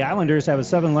Island, the Islanders have a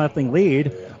 7-0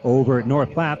 lead over at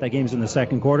North Platte. That game's in the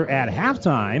second quarter. At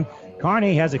halftime,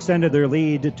 Kearney has extended their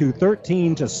lead to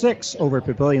 13-6 over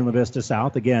Papillion La Vista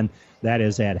South. Again, that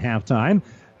is at halftime.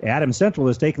 Adams Central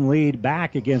has taken lead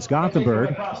back against Gothenburg.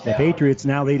 The Patriots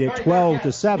now lead at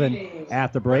 12-7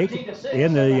 at the break.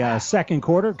 In the second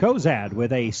quarter, Cozad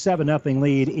with a 7-0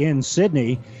 lead in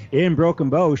Sydney. In Broken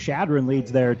Bow, Shadron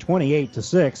leads there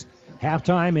 28-6.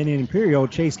 Halftime in Imperial,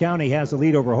 Chase County has the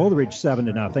lead over Holdridge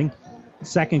 7-0.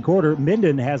 Second quarter,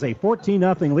 Minden has a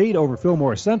 14-0 lead over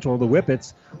Fillmore Central. The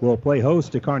Whippets will play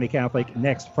host to Kearney Catholic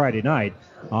next Friday night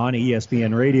on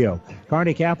ESPN Radio.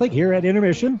 Kearney Catholic here at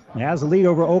intermission has a lead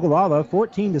over Ogallala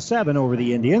 14-7 over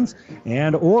the Indians,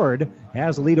 and Ord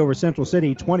has a lead over Central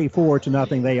City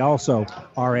 24-0. They also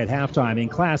are at halftime. In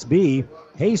Class B,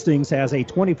 Hastings has a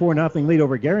 24-0 lead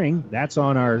over Gering. That's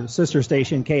on our sister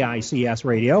station, KCHS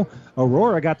Radio.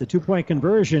 Aurora got the 2-point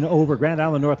conversion over Grand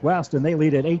Island Northwest, and they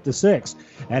lead at 8-6.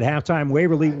 At halftime,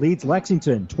 Waverly leads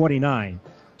Lexington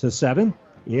 29-7.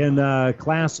 In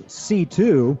Class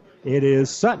C2, it is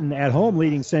Sutton at home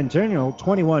leading Centennial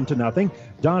 21-0.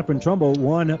 Donovan Trumbull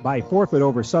won by forfeit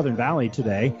over Southern Valley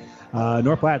today.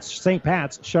 North Platte St.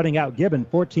 Pat's shutting out Gibbon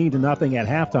 14-0 at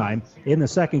halftime. In the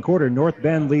second quarter, North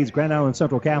Bend leads Grand Island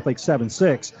Central Catholic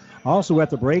 7-6. Also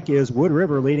at the break is Wood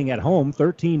River leading at home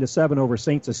 13-7 over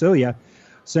St. Cecilia.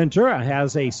 Centura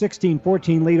has a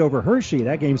 16-14 lead over Hershey.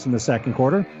 That game's in the second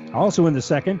quarter. Also in the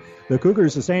second, the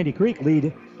Cougars of Sandy Creek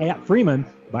lead at Freeman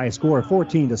by a score of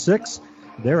 14-6.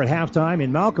 They're at halftime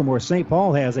in Malcolm, where St.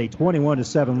 Paul has a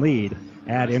 21-7 lead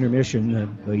at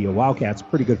intermission. The Wildcats,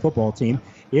 pretty good football team.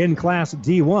 In Class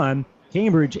D1,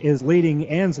 Cambridge is leading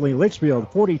Ansley Litchfield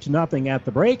 40-0 at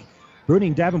the break.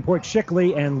 Bruning Davenport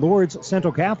Shickley and Lourdes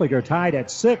Central Catholic are tied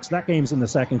at 6. That game's in the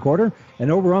second quarter.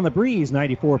 And over on the Breeze,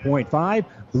 94.5,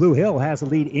 Blue Hill has a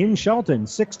lead in Shelton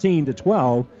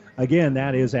 16-12. Again,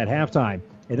 that is at halftime.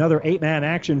 Another 8-man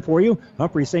action for you.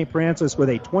 Humphrey St. Francis with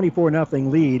a 24-0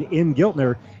 lead in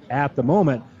Giltner at the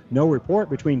moment. No report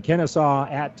between Kennesaw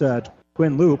at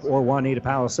Twin Loop or Juanita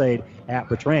Palisade at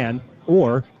Bertrand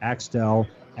or Axtell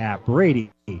at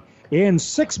Brady. In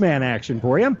 6-man action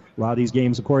for you. A lot of these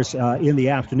games, of course, in the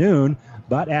afternoon.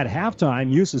 But at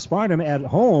halftime, UC Spartam at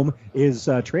home is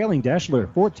trailing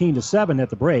Deschler 14-7 at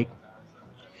the break.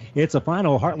 It's a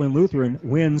final. Heartland Lutheran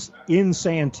wins in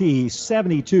Santee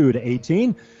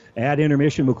 72-18. At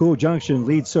intermission, McCool Junction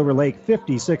leads Silver Lake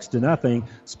 56-0.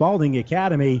 Spalding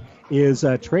Academy is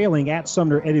trailing at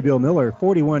Sumner Eddyville Miller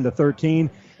 41-13.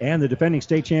 And the defending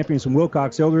state champions from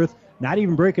Wilcox Hildreth not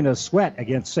even breaking a sweat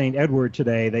against St. Edward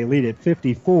today. They lead at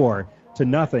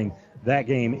 54-0. That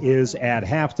game is at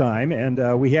halftime.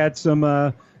 And we had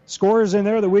some scores in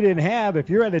there that we didn't have. If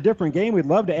you're at a different game, we'd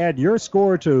love to add your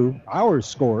score to our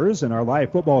scores in our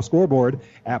live football scoreboard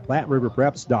at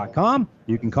PlatteRiverPreps.com.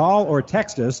 You can call or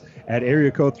text us at area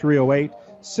code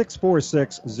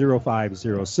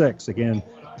 308-646-0506. Again,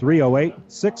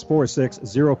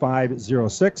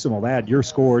 308-646-0506, and we'll add your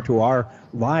score to our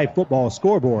live football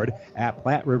scoreboard at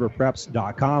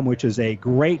PlatteRiverPreps.com, which is a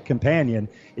great companion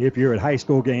if you're at high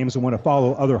school games and want to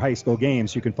follow other high school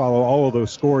games. You can follow all of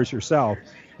those scores yourself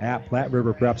at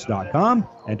PlatteRiverPreps.com.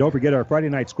 And don't forget our Friday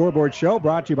night scoreboard show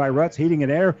brought to you by Ruts Heating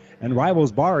and Air and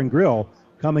Rivals Bar and Grill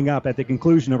coming up at the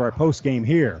conclusion of our postgame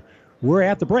here. We're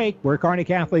at the break where Kearney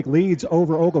Catholic leads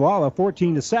over Ogallala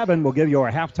 14-7. We'll give you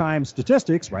our halftime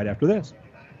statistics right after this.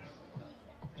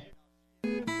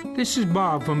 This is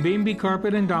Bob from B&B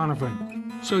Carpet and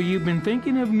Donovan. So you've been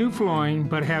thinking of new flooring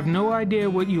but have no idea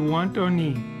what you want or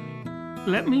need.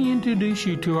 Let me introduce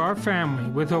you to our family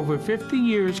with over 50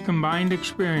 years combined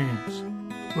experience.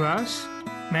 Russ,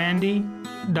 Mandy,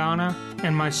 Donna,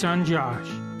 and my son Josh.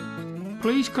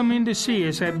 Please come in to see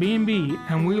us at B&B,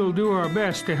 and we will do our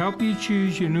best to help you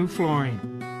choose your new flooring.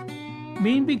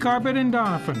 B&B Carpet and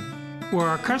Donovan, where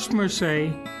our customers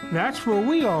say, that's where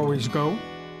we always go.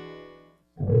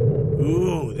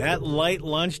 Ooh, that light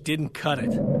lunch didn't cut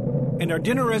it. And our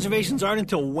dinner reservations aren't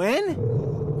until when?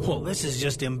 Well, this is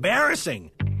just embarrassing.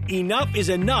 Enough is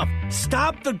enough.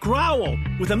 Stop the growl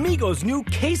with Amigos' new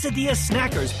Quesadilla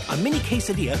Snackers. A mini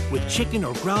quesadilla with chicken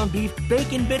or ground beef,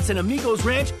 bacon bits, and Amigos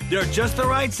Ranch. They're just the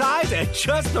right size at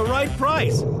just the right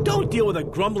price. Don't deal with a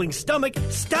grumbling stomach.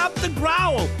 Stop the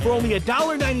growl for only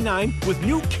 $1.99 with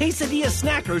new Quesadilla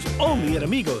Snackers only at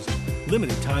Amigos.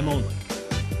 Limited time only.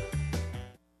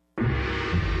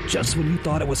 Just when you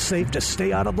thought it was safe to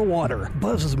stay out of the water,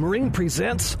 Buzz's Marine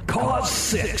presents Cause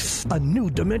 6, a new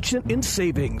dimension in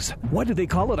savings. Why do they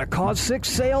call it a Cause 6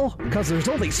 sale? Because there's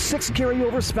only 6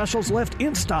 carryover specials left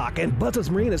in stock, and Buzz's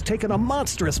Marine has taken a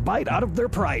monstrous bite out of their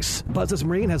price. Buzz's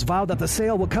Marine has vowed that the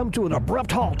sale will come to an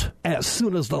abrupt halt as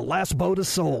soon as the last boat is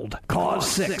sold. Cause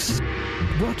 6.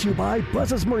 Brought to you by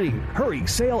Buzz's Marine. Hurry,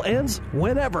 sale ends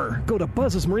whenever. Go to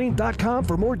buzzesmarine.com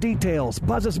for more details.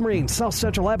 Buzz's Marine, South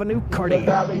Central Avenue, Kearney.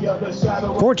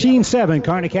 14-7,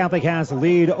 Kearney Catholic has the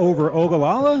lead over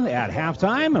Ogallala at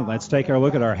halftime. And let's take a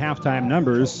look at our halftime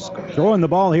numbers. Throwing the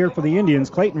ball here for the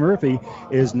Indians, Clayton Murphy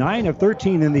is 9 of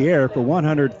 13 in the air for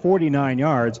 149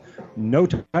 yards. No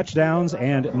touchdowns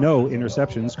and no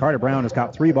interceptions. Carter Brown has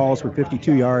got 3 balls for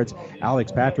 52 yards.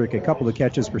 Alex Patrick, a couple of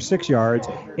catches for 6 yards.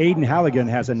 Aiden Halligan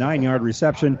has a 9-yard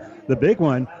reception. The big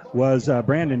one was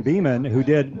Brandon Beeman, who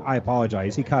I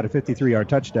apologize, he caught a 53-yard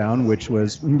touchdown, which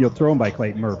was thrown by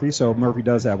Clayton Murphy, so Murphy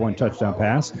does have 1 touchdown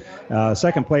pass.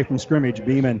 Second play from scrimmage,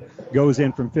 Beeman goes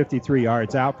in from 53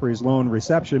 yards out for his lone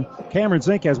reception. Cameron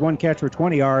Zink has 1 catch for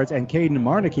 20 yards, and Caden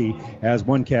Marnicky has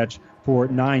 1 catch for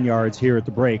 9 yards here at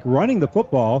the break. Running the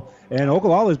football, and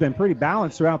Ogallala has been pretty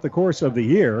balanced throughout the course of the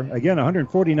year. Again,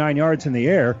 149 yards in the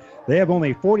air. They have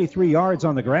only 43 yards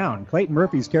on the ground. Clayton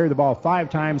Murphy's carried the ball 5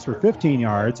 times for 15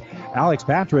 yards. Alex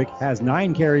Patrick has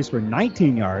 9 carries for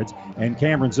 19 yards, and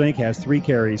Cameron Zink has 3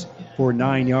 carries for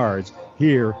 9 yards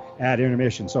here at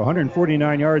intermission. So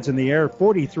 149 yards in the air,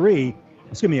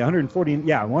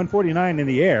 149 in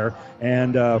the air,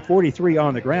 and 43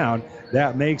 on the ground.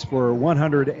 That makes for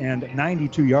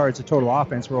 192 yards of total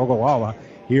offense for Ogallala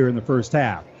here in the first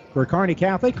half. For Kearney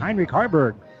Catholic, Heinrich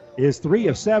Harburg is 3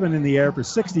 of 7 in the air for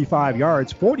 65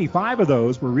 yards. 45 of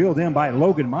those were reeled in by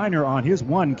Logan Miner on his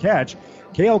 1 catch.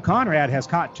 Cale Conrad has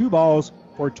caught 2 balls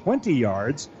for 20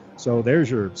 yards. So there's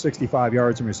your 65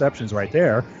 yards and receptions right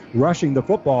there. Rushing the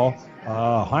football,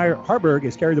 Harburg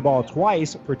has carried the ball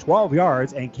twice for 12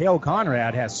 yards, and Cale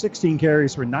Conrad has 16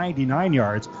 carries for 99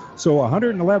 yards. So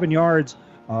 111 yards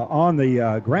on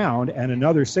the ground and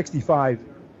another 65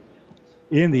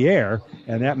 in the air,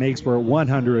 and that makes for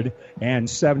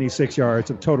 176 yards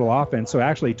of total offense. So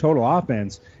actually total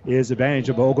offense is advantage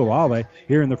of Ogallala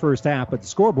here in the first half, but the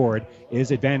scoreboard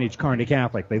is advantage Kearney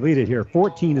Catholic. They lead it here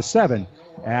 14-7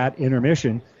 at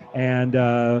intermission,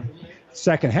 and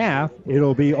second half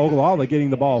it'll be Ogallala getting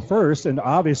the ball first, and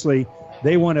obviously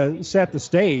they want to set the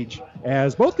stage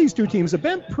as both these two teams have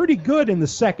been pretty good in the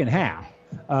second half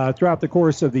throughout the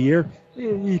course of the year.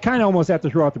 You kind of almost have to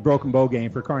throw out the broken bow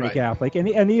game for Kearney Catholic,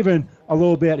 and even a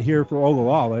little bit here for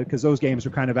Ogallala, because those games are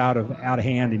kind of out of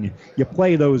hand, and you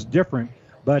play those different.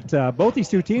 But both these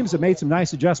two teams have made some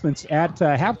nice adjustments at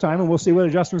halftime, and we'll see what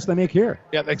adjustments they make here.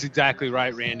 Yeah, that's exactly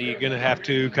right, Randy. You're going to have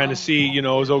to kind of see,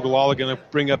 is Ogallala going to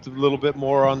bring up a little bit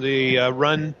more on the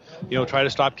run, try to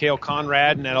stop Cale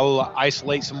Conrad, and that'll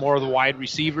isolate some more of the wide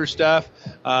receiver stuff,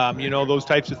 those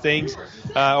types of things.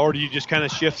 Or do you just kind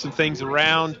of shift some things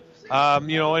around?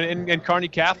 And Kearney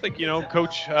Catholic,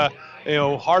 Coach,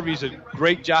 Harvey's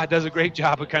does a great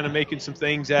job of kind of making some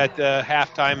things at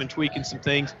halftime and tweaking some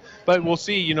things. But we'll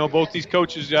see, both these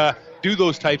coaches do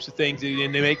those types of things,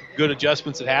 and they make good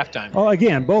adjustments at halftime. Well,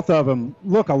 again, both of them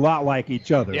look a lot like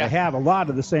each other. Yeah. They have a lot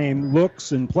of the same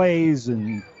looks and plays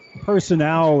and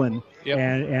personnel and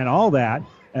all that.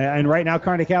 And right now,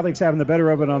 Kearney Catholic's having the better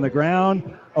of it on the ground.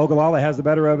 Ogallala has the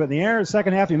better of it in the air.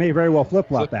 Second half, you may very well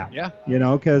flip-flop that. Yeah.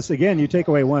 Because, again, you take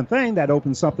away one thing, that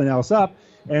opens something else up,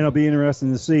 and it'll be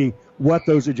interesting to see what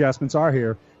those adjustments are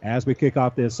here as we kick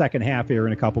off the second half here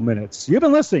in a couple minutes. You've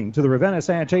been listening to the Ravenna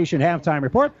Sanitation Halftime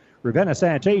Report. Ravenna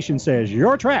Sanitation says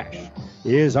your trash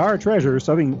is our treasure,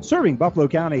 serving Buffalo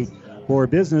County for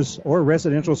business or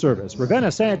residential service.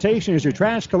 Ravenna Sanitation is your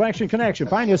trash collection connection.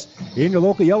 Find us in your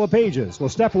local Yellow Pages. We'll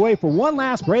step away for one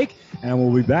last break, and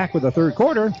we'll be back with the third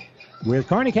quarter with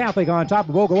Kearney Catholic on top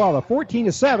of Ogallala,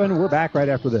 14-7. We're back right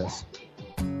after this.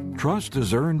 Trust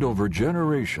is earned over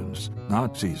generations,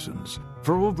 not seasons.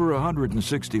 For over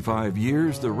 165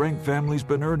 years, the Rank family's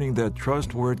been earning that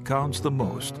trust where it counts the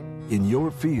most, in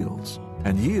your fields.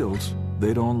 And yields,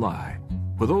 they don't lie.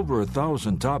 With over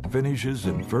 1,000 top finishes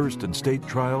in first and state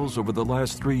trials over the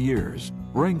last 3 years,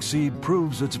 Rank Seed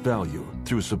proves its value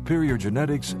through superior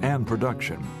genetics and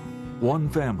production. One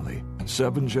family,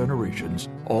 7 generations,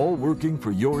 all working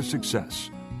for your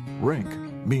success. Rank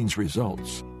means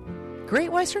results. Great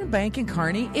Western Bank in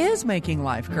Kearney is making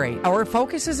life great. Our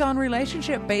focus is on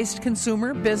relationship-based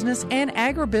consumer, business, and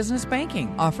agribusiness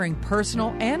banking, offering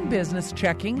personal and business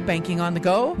checking, banking on the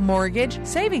go, mortgage,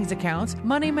 savings accounts,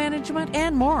 money management,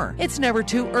 and more. It's never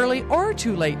too early or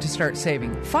too late to start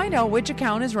saving. Find out which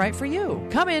account is right for you.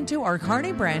 Come into our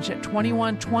Kearney branch at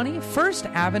 2120 First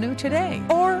Avenue today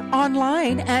or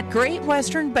online at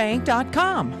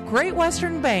GreatWesternBank.com. Great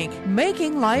Western Bank,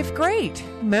 making life great.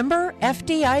 Member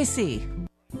FDIC.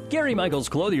 Gary Michaels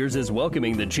Clothiers is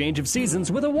welcoming the change of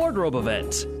seasons with a wardrobe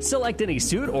event. Select any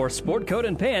suit or sport coat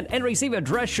and pant and receive a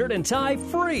dress shirt and tie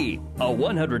free. A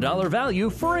 $100 value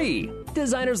free.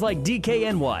 Designers like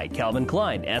DKNY, Calvin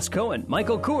Klein, S. Cohen,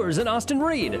 Michael Kors, and Austin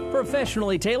Reed.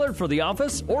 Professionally tailored for the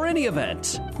office or any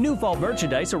event. New fall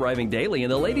merchandise arriving daily in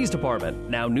the ladies department,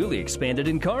 now newly expanded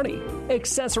in Kearney.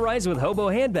 Accessorize with hobo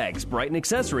handbags, Brighton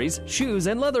accessories, shoes,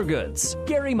 and leather goods.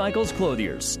 Gary Michaels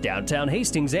Clothiers, downtown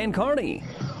Hastings and Kearney.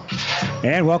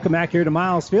 And welcome back here to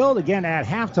Miles Field. Again, at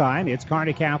halftime, it's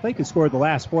Kearney Catholic who scored the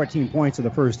last 14 points of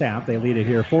the first half. They lead it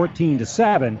here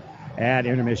 14-7 at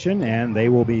intermission, and they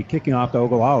will be kicking off to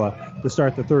Ogallala to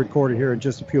start the third quarter here in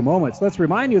just a few moments. Let's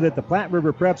remind you that the Platte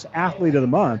River Preps Athlete of the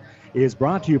Month is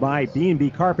brought to you by B&B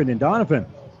Carpet in Doniphan.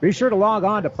 Be sure to log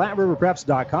on to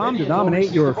PlatteRiverPreps.com to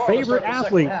nominate your favorite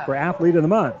athlete for Athlete of the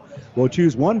Month. We'll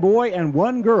choose one boy and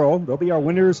one girl. They'll be our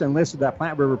winners and listed at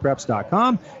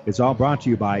PlatteRiverPreps.com. It's all brought to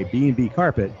you by B&B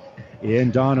Carpet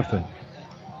in Doniphan.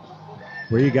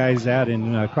 Where are you guys at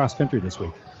in cross-country this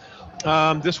week?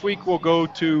 This week we'll go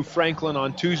to Franklin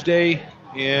on Tuesday,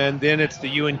 and then it's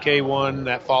the UNK one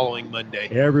that following Monday.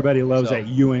 Everybody loves that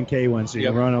UNK one, so you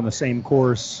can run on the same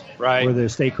course where the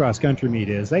state cross-country meet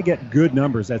is. They get good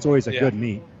numbers. That's always a good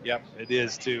meet. Yep, it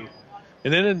is too.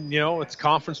 And then, it's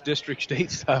conference district state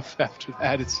stuff after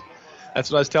that. That's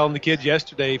what I was telling the kids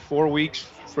yesterday. 4 weeks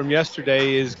from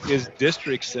yesterday is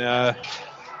districts.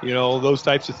 Those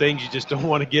types of things. You just don't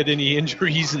want to get any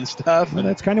injuries and stuff. Well,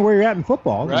 that's kind of where you're at in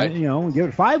football. Right. Give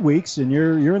it 5 weeks and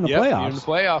you're in the playoffs. You're in the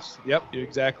playoffs. Yep, you're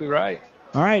exactly right.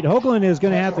 All right, Hoagland is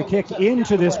going to have to kick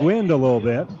into this wind a little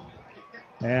bit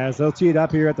as they'll tee it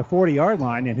up here at the 40-yard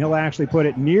line, and he'll actually put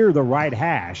it near the right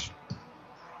hash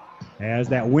as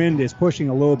that wind is pushing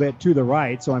a little bit to the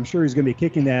right. So I'm sure he's going to be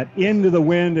kicking that into the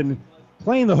wind and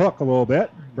playing the hook a little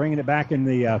bit, bringing it back in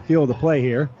the field of play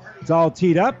here. It's all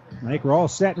teed up. I think we're all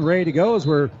set and ready to go as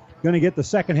we're going to get the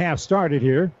second half started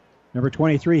here. Number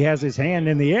 23 has his hand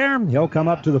in the air. He'll come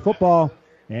up to the football,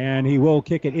 and he will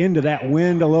kick it into that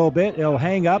wind a little bit. It'll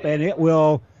hang up, and it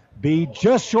will be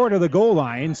just short of the goal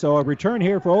line. So a return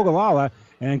here for Ogallala,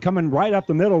 and coming right up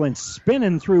the middle and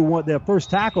spinning through the first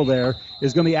tackle there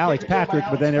is going to be Alex Patrick,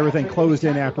 but then everything closed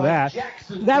in after that.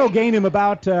 That'll gain him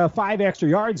about 5 extra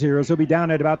yards here, so he'll be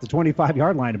down at about the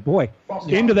 25-yard line. And boy,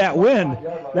 into that wind,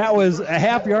 that was a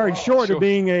half yard short of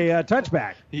being a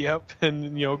touchback. Yep,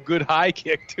 and, good high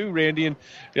kick too, Randy. And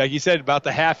like you said, about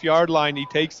the half-yard line, he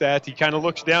takes that. He kind of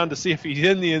looks down to see if he's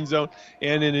in the end zone,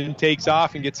 and then takes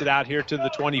off and gets it out here to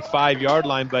the 25-yard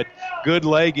line. But good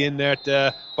leg in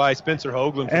that by Spencer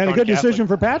Hoagland. And a good decision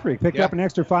for Patrick. Picked up an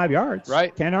extra 5 yards.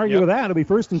 Right. Can't argue with that. It'll be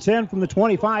 1st and 10 from the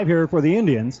 25 here for the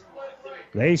Indians.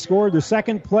 They scored the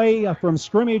second play from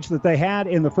scrimmage that they had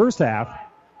in the first half.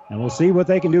 And we'll see what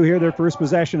they can do here, their first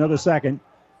possession of the second,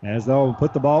 as they'll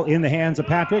put the ball in the hands of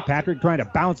Patrick. Patrick trying to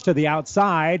bounce to the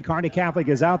outside. Kearney Catholic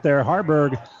is out there.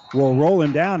 Harburg will roll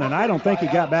him down, and I don't think he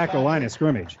got back to the line of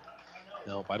scrimmage.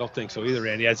 Nope, I don't think so either,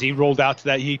 Randy. As he rolled out to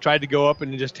that, he tried to go up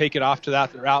and just take it off to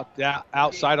that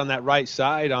outside on that right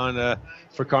side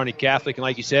for Kearney Catholic. And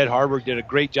like you said, Harburg did a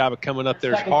great job of coming up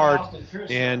there hard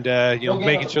and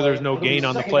making sure there's no gain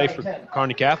on the play for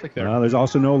Kearney Catholic there. There's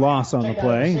also no loss on the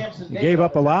play. He gave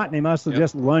up a lot, and he must have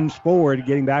just lunged forward,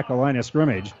 getting back to the line of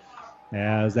scrimmage,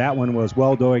 as that one was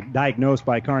well diagnosed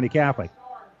by Kearney Catholic.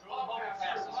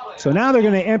 So now they're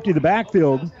going to empty the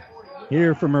backfield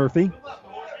here for Murphy.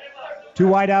 2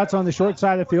 wideouts on the short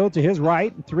side of the field to his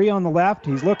right, 3 on the left.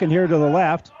 He's looking here to the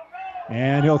left,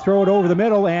 and he'll throw it over the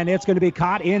middle, and it's going to be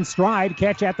caught in stride.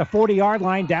 Catch at the 40-yard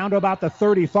line down to about the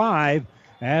 35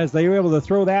 as they were able to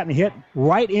throw that and hit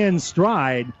right in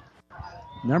stride.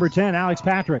 Number 10, Alex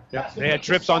Patrick. Yep. They had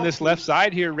trips on this left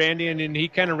side here, Randy, and he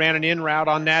kind of ran an in route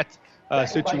on that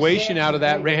situation out of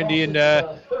that, Randy. And,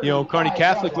 Kearney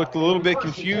Catholic looked a little bit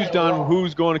confused on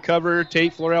who's going to cover.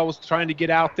 Tate Florell was trying to get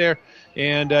out there,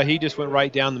 and he just went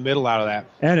right down the middle out of that.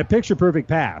 And a picture-perfect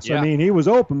pass. Yeah. I mean, he was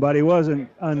open, but he wasn't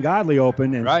ungodly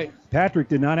open. And right. Patrick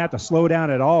did not have to slow down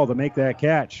at all to make that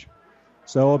catch.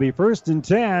 So it'll be 1st and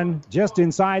 10 just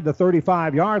inside the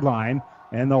 35-yard line.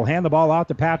 And they'll hand the ball out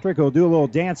to Patrick. He'll do a little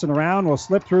dancing around. We'll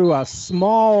slip through a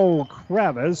small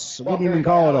crevice. Wouldn't even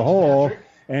call it a hole.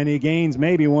 And he gains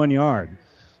maybe 1 yard.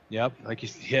 Yep, like you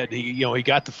said, he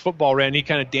got the football, Randy. He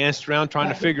kind of danced around trying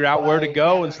to figure out where to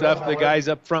go and stuff. The guys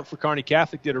up front for Kearney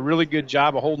Catholic did a really good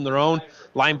job of holding their own.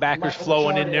 Linebackers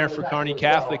flowing in there for Kearney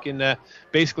Catholic, and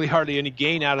basically hardly any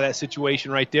gain out of that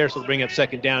situation right there. So we'll bring up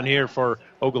 2nd down here for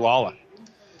Ogallala.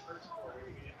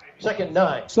 2nd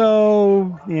 9.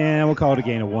 So, yeah, we'll call it a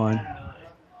gain of 1-ish.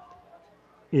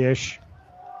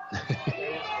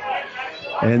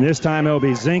 And this time it'll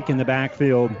be Zink in the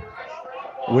backfield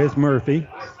with Murphy.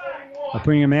 I'll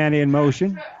bring a man in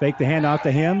motion, fake the handoff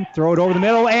to him, throw it over the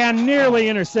middle, and nearly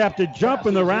intercepted.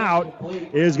 Jumping the route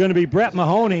is going to be Brett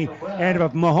Mahoney. And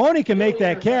if Mahoney can make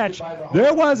that catch,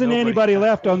 there wasn't anybody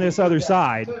left on this other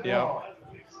side. Yeah.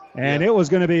 And it was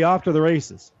going to be off to the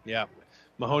races. Yeah.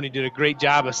 Mahoney did a great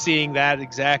job of seeing that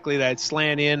exactly, that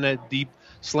slant in, that deep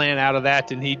slant out of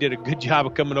that, and he did a good job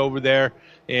of coming over there.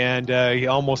 And he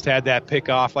almost had that pick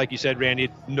off. Like you said, Randy,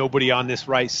 nobody on this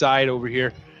right side over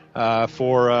here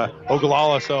for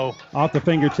Ogallala. So off the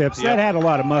fingertips. Yep. That had a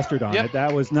lot of mustard on it.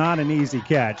 That was not an easy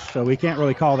catch, so we can't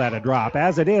really call that a drop.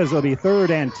 As it is, it'll be 3rd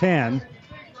and 10.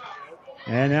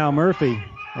 And now Murphy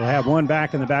will have one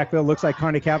back in the backfield. Looks like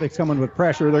Kearney Catholic's coming with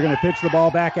pressure. They're going to pitch the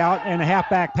ball back out and a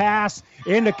halfback pass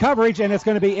into coverage, and it's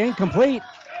going to be incomplete.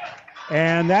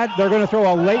 And that they're going to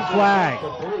throw a late flag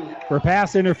for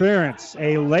pass interference.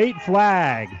 A late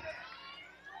flag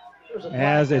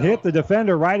as it hit the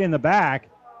defender right in the back.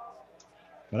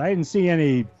 But I didn't see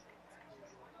any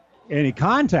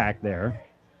contact there.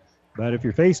 But if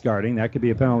you're face guarding, that could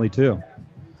be a penalty too.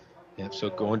 Yeah, so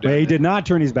going down. But he did not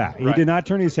turn his back. He Right. did not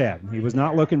turn his head. He was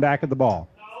not looking back at the ball.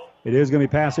 It is going to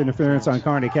be pass interference on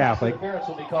Kearney Catholic. Interference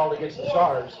will be called against the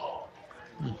Stars.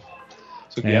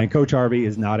 So, And Coach Harvey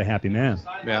is not a happy man.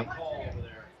 Yeah.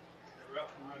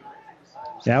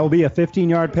 That will be a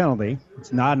 15-yard penalty.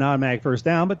 It's not an automatic first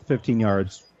down, but the 15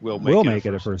 yards will make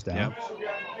it a first down.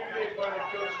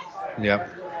 Yep.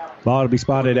 Ball will be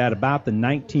spotted at about the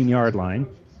 19-yard line.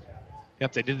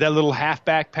 Yep, they did that little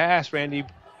halfback pass, Randy,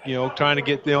 trying to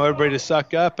get everybody to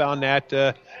suck up on that.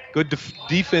 Good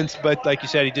defense, but like you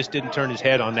said, he just didn't turn his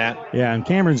head on that. Yeah, and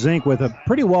Cameron Zink with a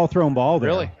pretty well-thrown ball there.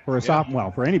 Really? For a sophomore,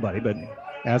 well, for anybody, but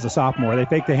as a sophomore. They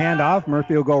fake the handoff.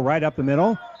 Murphy will go right up the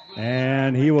middle,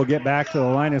 and he will get back to the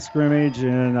line of scrimmage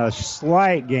in a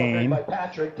slight gain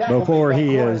before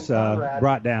he is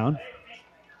brought down.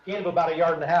 Gain of about 1.5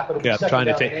 yards. It'll be Yeah, 2nd trying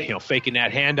to down take, and 8. faking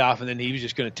that handoff, and then he was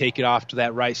just going to take it off to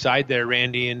that right side there,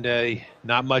 Randy, and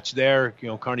not much there.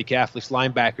 Kearney Catholic's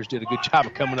linebackers did a good job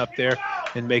of coming up there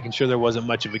and making sure there wasn't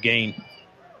much of a gain.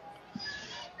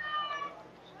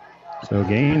 So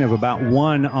gain of about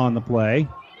 1 on the play.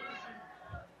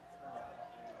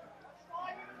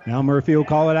 Now Murphy will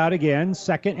call it out again.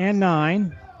 2nd and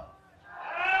 9.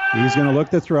 He's going to look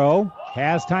to throw.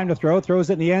 Has time to throw. Throws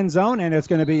it in the end zone, and it's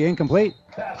going to be incomplete.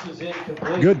 Pass is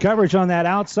incomplete. Good coverage on that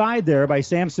outside there by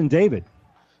Samson David.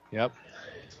 Yep.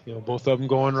 Both of them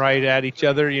going right at each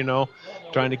other,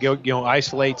 trying to go,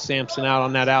 isolate Sampson out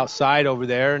on that outside over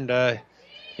there. And,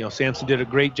 Sampson did a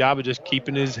great job of just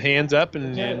keeping his hands up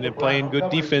and playing good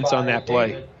defense on that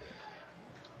play.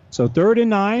 So 3rd and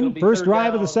 9, first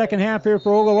drive of the second half here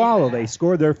for Ogallala. They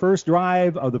scored their first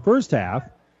drive of the first half.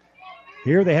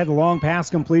 Here they had the long pass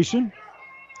completion,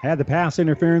 had the pass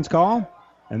interference call,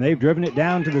 and they've driven it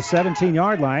down to the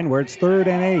 17-yard line where it's 3rd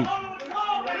and 8.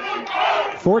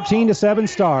 14-7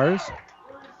 Stars.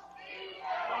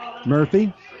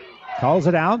 Murphy calls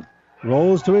it out,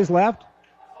 rolls to his left,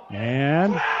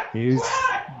 and he's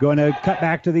going to cut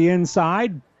back to the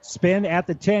inside, spin at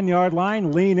the 10-yard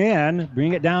line, lean in,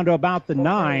 bring it down to about the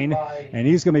 9, and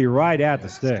he's going to be right at the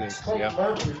sticks.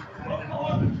 Yep.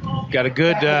 Got a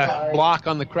good block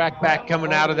on the crackback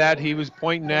coming out of that. He was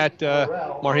pointing at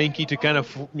Marhinke to kind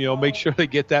of, make sure they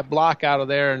get that block out of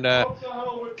there, and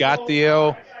got the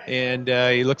O, and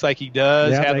he looks like he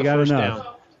does have the first down.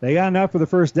 They got enough for the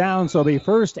first down, so the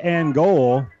 1st and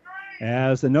goal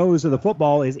as the nose of the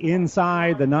football is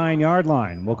inside the 9-yard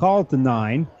line. We'll call it the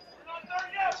 9.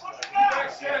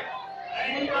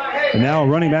 And now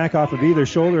running back off of either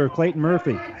shoulder of Clayton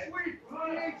Murphy.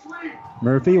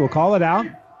 Murphy will call it out.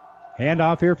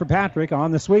 Handoff here for Patrick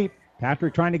on the sweep.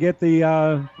 Patrick trying to get the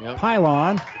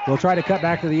pylon. Will try to cut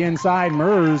back to the inside.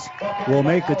 Mers will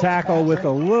make the tackle with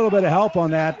a little bit of help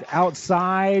on that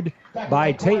outside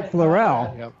by Tate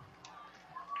Florell. Yep.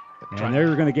 And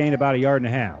they're going to gain about 1.5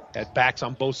 yards. Had backs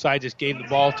on both sides, just gave the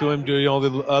ball to him.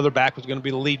 The other back was going to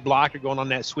be the lead blocker going on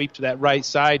that sweep to that right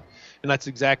side. And that's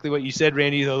exactly what you said,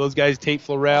 Randy. Those guys, Tate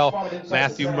Florell,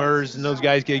 Matthew Mers, and those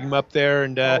guys getting him up there.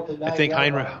 And I think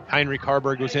Heinrich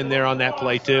Harburg was in there on that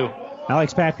play too.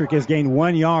 Alex Patrick has gained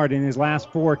 1 yard in his last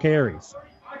 4 carries.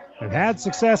 They've had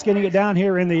success getting it down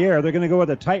here in the air. They're going to go with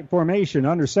a tight formation.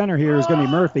 Under center here is going to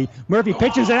be Murphy. Murphy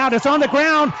pitches it out. It's on the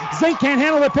ground. Zink can't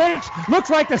handle the pitch. Looks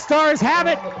like the Stars have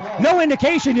it. No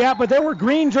indication yet, but there were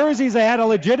green jerseys. They had a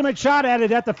legitimate shot at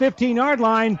it at the 15-yard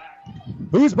line.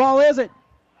 Whose ball is it?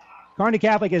 Kearney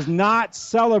Catholic is not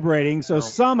celebrating, so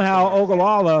somehow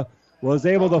Ogallala was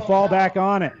able to fall back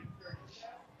on it.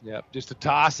 Yep, just a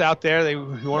toss out there. They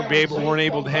weren't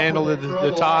able to handle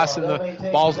the toss, and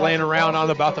the ball's laying around on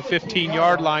about the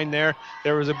 15-yard line there.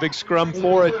 There was a big scrum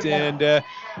for it, and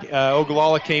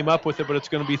Ogallala came up with it, but it's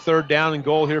going to be 3rd down and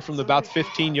goal here from about the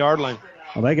 15-yard line.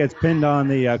 Well, that gets pinned on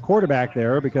the quarterback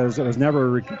there because it was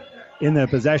never in the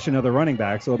possession of the running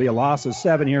back, so it'll be a loss of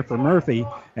 7 here for Murphy,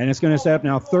 and it's going to set up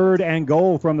now 3rd and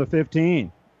goal from the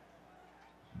 15.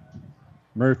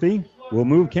 Murphy will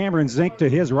move Cameron Zink to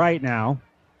his right now.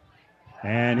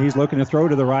 And he's looking to throw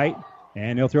to the right,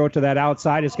 and he'll throw it to that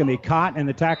outside. It's going to be caught, and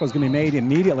the tackle is going to be made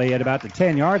immediately at about the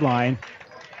 10-yard line.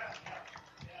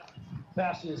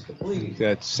 Pass is complete.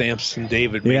 That Samson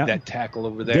David made that tackle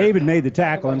over there. David made the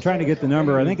tackle. I'm trying to get the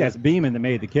number. I think that's Beeman that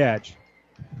made the catch.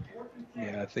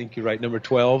 Yeah, I think you're right. Number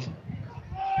 12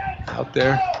 out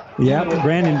there. Yeah,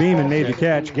 Brandon Beeman made the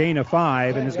catch. Gain of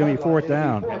 5, and it's going to be 4th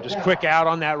down. Yeah, just quick out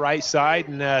on that right side,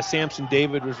 and Samson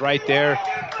David was right there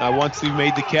once he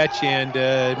made the catch and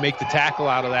make the tackle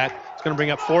out of that. It's going to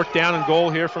bring up 4th down and goal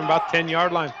here from about the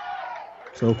 10-yard line.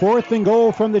 So 4th and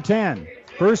goal from the 10.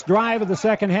 First drive of the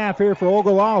second half here for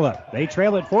Ogallala. They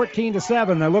trail it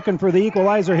 14-7. They're looking for the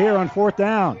equalizer here on 4th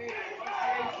down.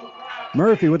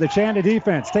 Murphy with a chant of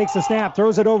defense, takes the snap,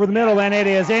 throws it over the middle, and it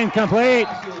is incomplete.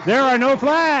 There are no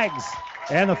flags,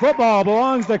 and the football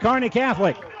belongs to Kearney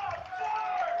Catholic.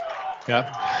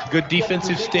 Yeah, good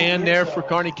defensive stand there for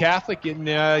Kearney Catholic, and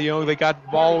they got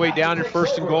the ball all the way down to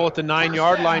 1st and goal at the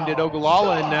 9-yard line. Did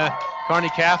Ogallala, and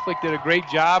Kearney Catholic did a great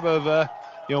job of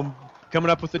coming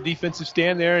up with the defensive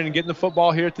stand there and getting the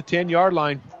football here at the 10-yard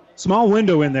line. Small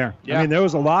window in there. Yeah. I mean, there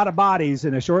was a lot of bodies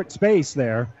in a short space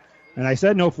there. And I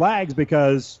said no flags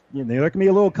because there can be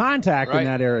a little contact in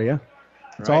that area.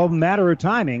 It's all a matter of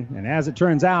timing. And as it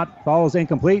turns out, ball is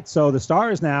incomplete. So the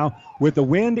Stars now, with the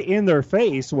wind in their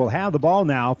face, will have the ball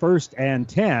now 1st and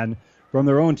 10 from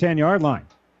their own 10-yard line.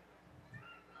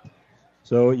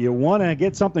 So you want to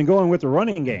get something going with the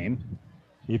running game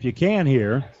if you can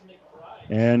here.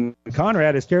 And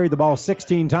Conrad has carried the ball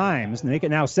 16 times, make it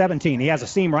now 17. He has a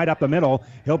seam right up the middle.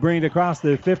 He'll bring it across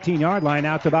the 15-yard line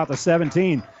out to about the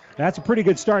 17. That's a pretty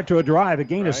good start to a drive. A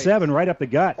gain of 7 right up the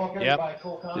gut. Yep.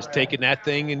 Just taking that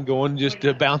thing and going, just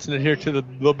bouncing it here to the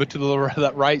little bit to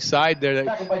the right side there.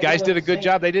 The guys did a good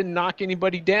job. They didn't knock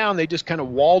anybody down. They just kind of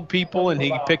walled people, and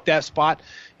he picked that spot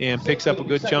and picks up a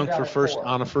good chunk for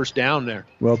on a 1st down there.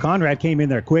 Well, Conrad came in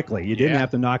there quickly. You didn't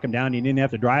have to knock him down. You didn't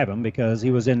have to drive him because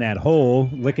he was in that hole,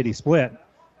 lickety-split.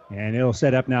 And it'll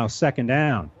set up now 2nd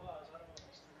down.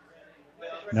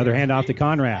 Another handoff to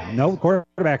Conrad. No,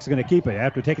 quarterback's going to keep it.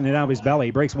 After taking it out of his belly,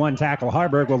 he breaks one tackle.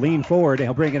 Harburg will lean forward, and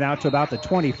he'll bring it out to about the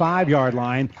 25-yard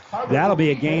line. That'll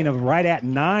be a gain of right at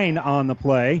 9 on the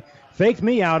play. Faked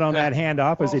me out on that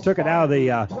handoff as he took it out of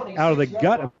the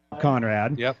gut of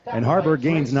Conrad. Yep. And Harburg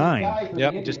gains 9.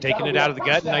 Yep, just taking it out of the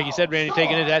gut. And like you said, Randy,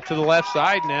 taking it out to the left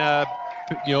side. And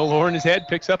lowering his head,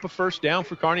 picks up a first down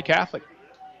for Kearney Catholic.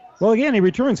 Well, again, he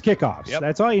returns kickoffs. Yep.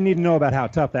 That's all you need to know about how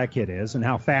tough that kid is and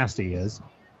how fast he is.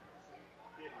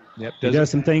 Yep, he does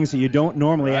some things that you don't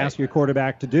normally ask your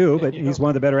quarterback to do, but he's one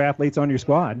of the better athletes on your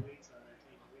squad.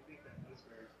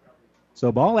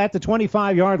 So ball at the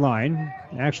 25-yard line,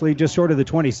 actually just short of the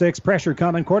 26. Pressure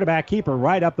coming, quarterback keeper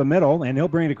right up the middle, and he'll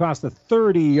bring it across the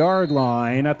 30-yard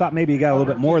line. I thought maybe he got a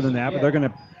little bit more than that, but they're going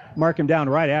to mark him down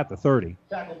right at the 30.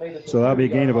 So that'll be a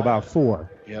gain of about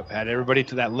 4. Yep, had everybody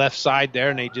to that left side there,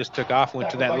 and they just took off,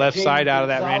 went to that left side out of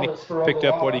that. Randy picked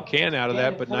up what he can out of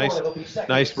that, but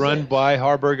nice run by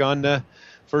Harburg on the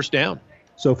first down.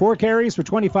 So 4 carries for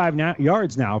 25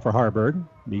 yards now for Harburg.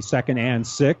 The 2nd and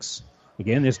 6.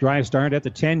 Again, this drive started at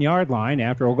the 10-yard line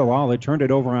after Ogallala turned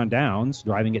it over on downs,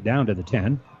 driving it down to the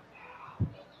 10.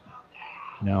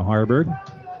 Now Harburg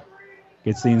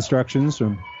gets the instructions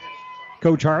from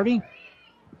Coach Harvey.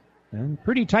 And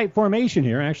pretty tight formation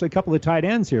here. Actually, a couple of tight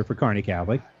ends here for Kearney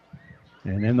Catholic.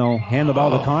 And then they'll hand the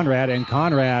ball to Conrad, and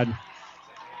Conrad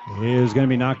is going to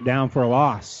be knocked down for a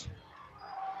loss.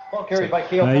 Ball carried by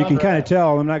Cale You can kind of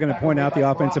tell, I'm not going to point out the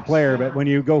offensive player, but when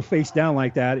you go face down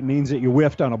like that, it means that you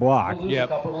whiffed on a block. Yep.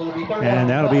 And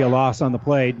that'll be a loss on the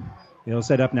play. It'll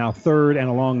set up now 3rd and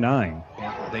a long 9.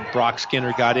 I think Brock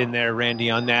Skinner got in there, Randy,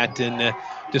 on that and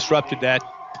disrupted that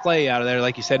play out of there.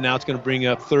 Like you said, now it's going to bring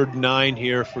up 3rd and 9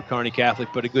 here for Kearney Catholic,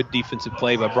 but a good defensive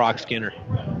play by Brock Skinner.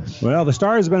 Well, the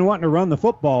Stars have been wanting to run the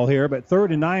football here, but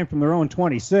 3rd and 9 from their own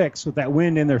 26. With that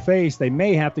wind in their face, they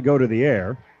may have to go to the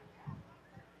air.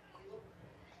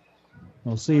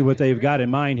 We'll see what they've got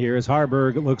in mind here as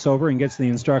Harburg looks over and gets the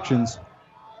instructions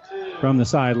from the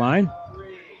sideline.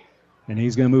 And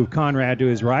he's going to move Conrad to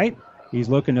his right. He's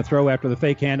looking to throw after the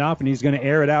fake handoff, and he's going to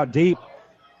air it out deep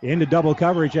into double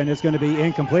coverage, and it's going to be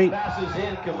incomplete. Pass is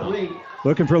incomplete.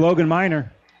 Looking for Logan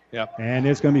Minor. Yep. And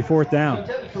it's going to be 4th down.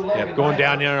 Yep, going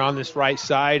down there on this right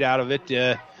side out of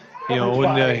it.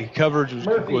 When the coverage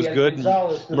was good,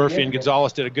 and Murphy and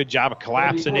Gonzalez did a good job of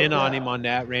collapsing in on him on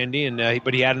that, Randy.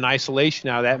 But he had an isolation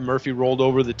out of that. Murphy rolled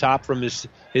over the top from his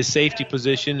safety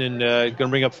position, and going to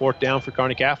bring up 4th down for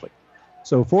Kearney Catholic.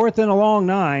 So 4th and a long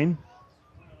 9.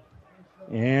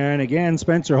 And again,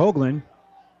 Spencer Hoagland,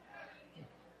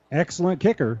 excellent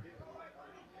kicker,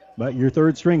 but your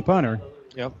 3rd-string punter.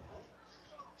 Yep.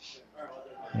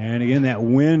 And again, that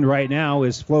wind right now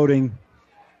is floating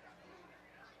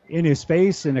in his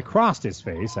face and across his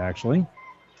face, actually.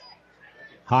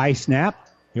 High snap.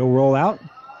 He'll roll out,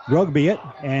 rugby it,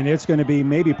 and it's going to be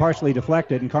maybe partially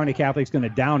deflected, and Kearney Catholic's going to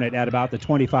down it at about the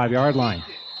 25-yard line.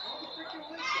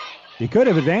 He could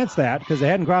have advanced that because they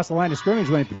hadn't crossed the line of scrimmage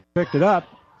when he picked it up.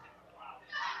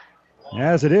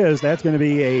 As it is, that's going to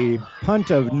be a punt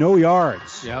of no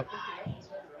yards. Yep.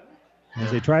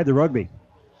 As they tried the rugby.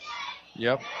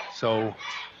 Yep. So,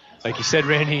 like you said,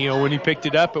 Randy, when he picked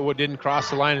it up, it didn't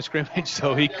cross the line of scrimmage,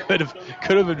 so he could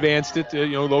have advanced it.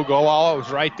 Ogallala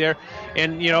was right there,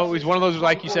 and it was one of those,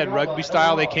 like you said, rugby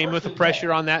style. They came with the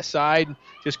pressure on that side,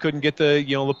 just couldn't get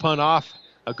the punt off.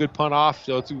 A good punt off,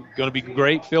 so it's going to be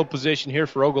great field position here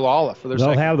for Ogallala for their They'll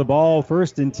second. have the ball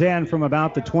 1st and 10 from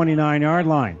about the 29-yard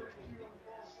line.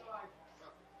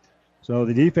 So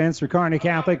the defense for Kearney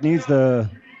Catholic needs to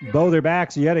bow their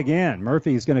backs yet again.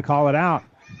 Murphy's going to call it out.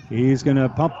 He's going to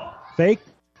pump fake,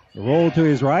 roll to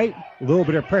his right, a little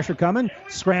bit of pressure coming,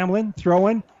 scrambling,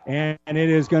 throwing, and it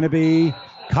is going to be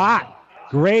caught.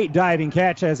 Great diving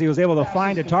catch as he was able to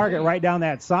find a target right down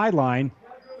that sideline.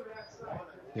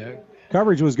 Yeah.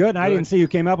 Coverage was good, and I didn't see who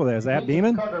came up with it. Is that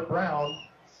Beeman? Carter Brown.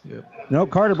 Yep. Nope,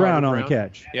 Carter Brown on the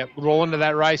catch. Yep, rolling to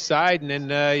that right side,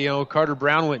 and then, Carter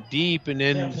Brown went deep, and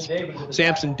then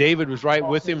Samson David was right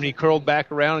with him, and he curled back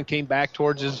around and came back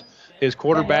towards his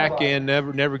quarterback and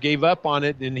never gave up on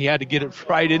it, and he had to get it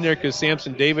right in there because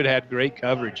Samson David had great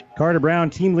coverage. Carter Brown,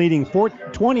 team-leading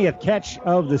 20th catch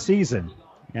of the season,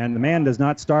 and the man does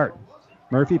not start.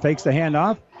 Murphy fakes the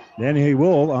handoff. Then he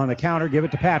will, on the counter, give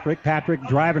it to Patrick. Patrick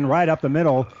driving right up the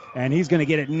middle, and he's going to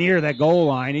get it near that goal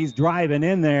line. He's driving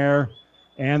in there,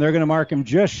 and they're going to mark him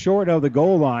just short of the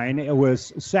goal line. It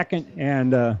was 2nd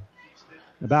and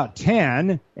about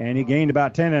 10, and he gained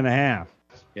about 10 and a half.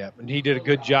 Yeah, and he did a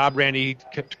good job, Randy. He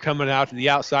kept coming out to the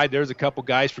outside. There's a couple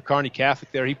guys for Kearney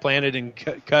Catholic there. He planted and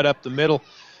cut up the middle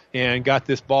and got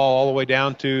this ball all the way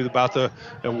down to about the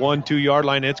 1-2 yard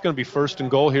line. It's going to be 1st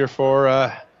and goal here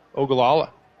for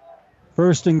Ogallala.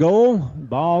 1st and goal,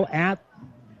 ball at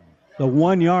the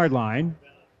 1 yard line.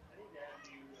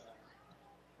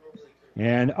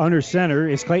 And under center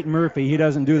is Clayton Murphy. He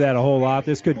doesn't do that a whole lot.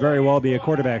 This could very well be a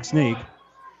quarterback sneak.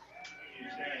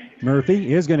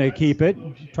 Murphy is going to keep it,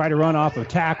 try to run off a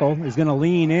tackle. He's going to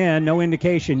lean in. No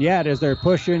indication yet as they're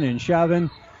pushing and shoving,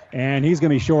 and he's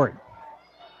going to be short.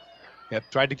 Yep,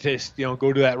 tried to just,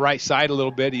 go to that right side a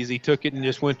little bit. He took it and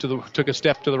just took a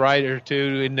step to the right or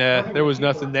two, and there was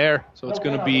nothing there. So it's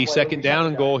going to be second down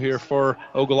and goal here for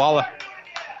Ogallala.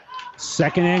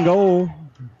 Second and goal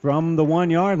from the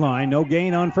 1-yard line. No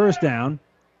gain on first down.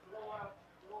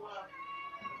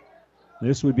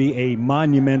 This would be a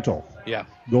monumental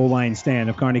goal line stand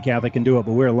if Kearney Catholic can do it,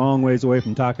 but we're a long ways away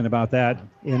from talking about that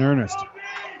in earnest.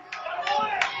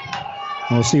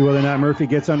 We'll see whether or not Murphy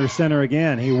gets under center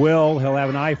again. He will. He'll have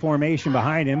an I formation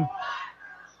behind him.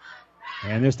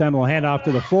 And this time we'll hand off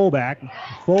to the fullback.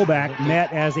 Fullback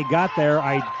met as he got there.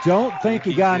 I don't think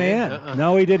he got in.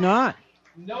 No, he did not.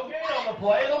 No gain on the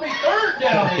play. It'll be third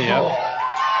down.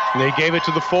 They gave it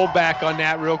to the fullback on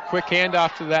that real quick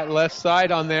handoff to that left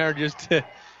side on there.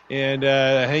 And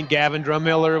I think Gavin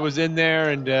Drummiller was in there,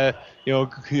 and the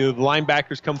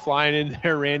linebackers come flying in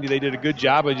there. Randy, they did a good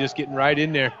job of just getting right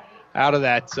in there out of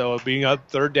that. So being up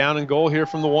third down and goal here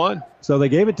from the 1. So they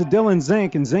gave it to Dylan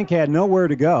Zink, and Zink had nowhere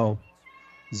to go.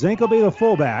 Zink will be the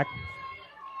fullback.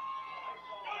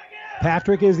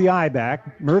 Patrick is the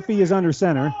I-back. Murphy is under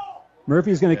center.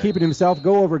 Murphy's going to keep it himself,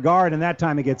 go over guard, and that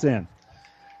time he gets in.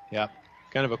 Yeah,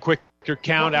 kind of a quicker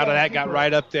count out of that, got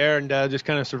right up there and just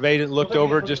kind of surveyed it and looked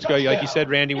over. Just like you said,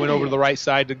 Randy went over to the right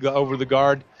side to go over the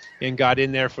guard and got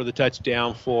in there for the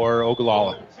touchdown for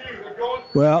Ogallala.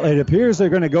 Well, it appears they're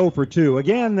going to go for 2.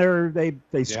 Again,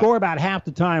 they score about half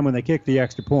the time when they kick the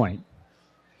extra point.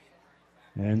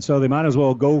 And so they might as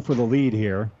well go for the lead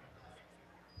here.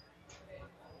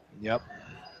 Yep.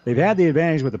 They've had the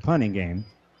advantage with the punting game.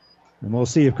 And we'll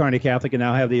see if Kearney Catholic can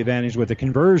now have the advantage with the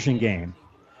conversion game.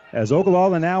 As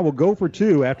Ogallala now will go for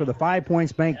 2 after the 5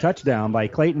 points bank touchdown by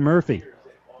Clayton Murphy.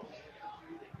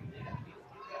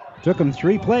 Took them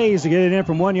 3 plays to get it in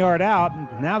from 1 yard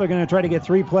out. Now they're going to try to get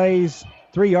 3 plays,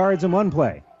 3 yards in 1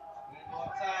 play.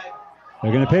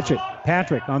 They're going to pitch it.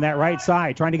 Patrick on that right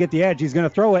side trying to get the edge. He's going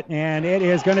to throw it, and it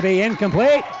is going to be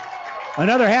incomplete.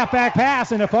 Another halfback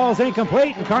pass, and it falls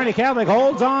incomplete, and Kearney Catholic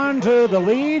holds on to the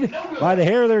lead by the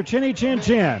hair of their chinny chin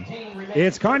chin.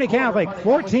 It's Kearney Catholic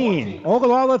 14,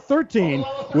 Ogallala 13,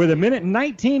 with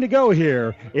 1:19 to go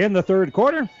here in the third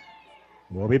quarter.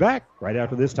 We'll be back right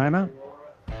after this timeout.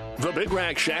 The Big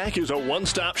Rack Shack is a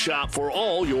one-stop shop for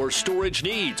all your storage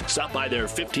needs. Stop by their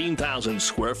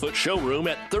 15,000-square-foot showroom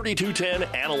at 3210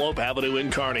 Antelope Avenue in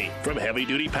Kearney. From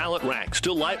heavy-duty pallet racks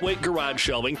to lightweight garage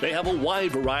shelving, they have a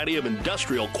wide variety of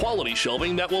industrial-quality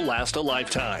shelving that will last a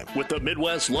lifetime. With the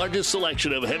Midwest's largest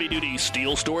selection of heavy-duty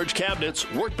steel storage cabinets,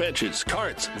 workbenches,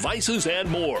 carts, vices, and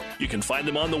more. You can find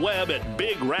them on the web at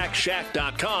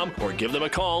BigRackShack.com or give them a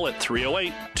call at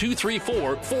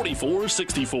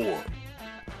 308-234-4464.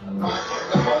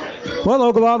 Well,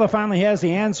 Ogallala finally has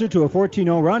the answer to a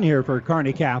 14-0 run here for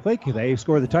Kearney Catholic. They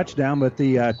score the touchdown, but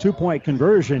the 2-point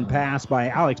conversion pass by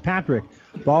Alex Patrick.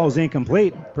 Ball is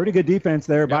incomplete. Pretty good defense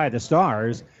there by the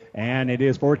Stars, and it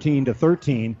is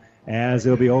 14-13 as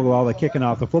it'll be Ogallala kicking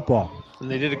off the football. And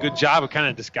they did a good job of kind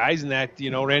of disguising that,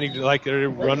 Randy, like they're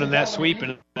running that sweep,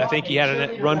 and I think he had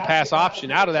a run-pass option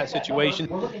out of that situation,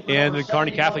 and the Kearney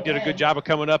Catholic did a good job of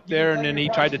coming up there, and then he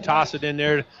tried to toss it in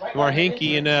there to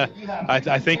Marhinke, and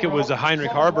I think it was a Heinrich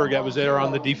Harburg that was there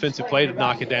on the defensive play to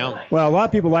knock it down. Well, a lot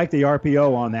of people like the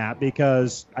RPO on that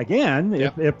because, again,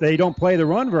 if they don't play the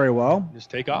run very well, just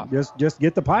take off. Just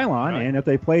get the pylon, and if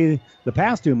they play the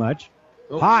pass too much,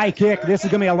 high kick, this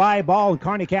is going to be a live ball, and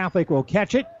Kearney Catholic will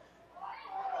catch it.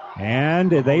 And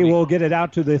they will get it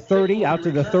out to the 30, out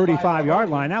to the 35-yard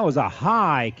line. That was a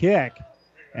high kick.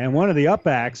 And one of the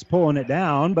upbacks pulling it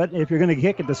down. But if you're going to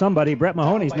kick it to somebody, Brett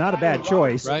Mahoney's not a bad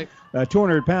choice. Right. A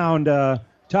 200-pound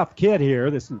tough kid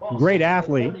here. This great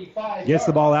athlete gets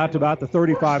the ball out to about the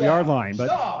 35-yard line. But,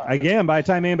 again, by the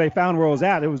time anybody found where it was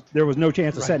at, there was no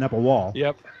chance of setting up a wall.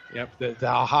 Yep.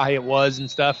 How high it was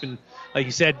and stuff. And like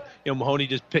you said, Mahoney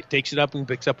just takes it up and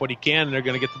picks up what he can, and they're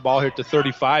going to get the ball here at the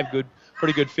 35.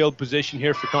 Pretty good field position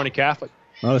here for Kearney Catholic.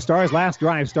 Well, the Stars' last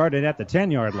drive started at the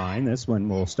 10-yard line. This one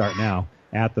will start now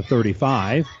at the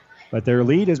 35. But their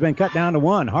lead has been cut down to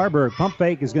 1. Harburg, pump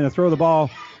fake, is going to throw the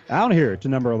ball out here to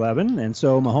number 11. And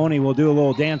so Mahoney will do a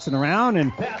little dancing around,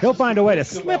 and he'll find a way to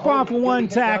slip off one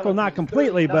tackle, not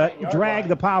completely, but drag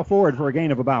the pile forward for a gain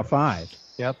of about 5.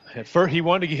 Yep. At first, he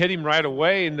wanted to hit him right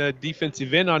away, and the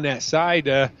defensive end on that side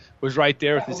was right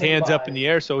there with his hands up in the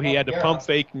air, so he had to pump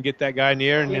fake and get that guy in the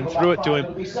air and then threw it to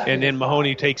him. And then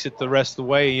Mahoney takes it the rest of the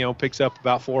way, picks up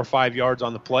about 4 or 5 yards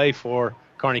on the play for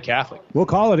Kearney Catholic. We'll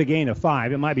call it a gain of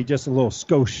 5. It might be just a little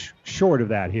skosh short of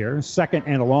that here. Second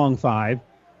and a long 5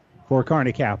 for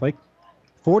Kearney Catholic.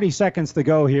 40 seconds to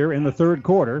go here in the third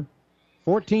quarter.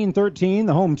 14-13,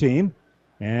 the home team.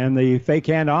 And the fake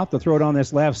handoff, the throw it on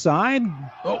this left side.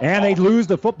 And they lose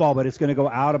the football, but it's going to go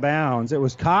out of bounds. It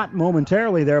was caught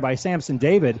momentarily there by Samson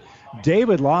David.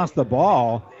 David lost the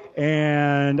ball,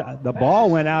 and the ball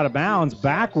went out of bounds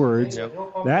backwards.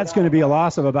 That's going to be a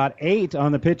loss of about 8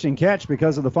 on the pitch and catch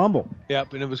because of the fumble.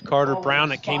 Yep, and it was Carter Brown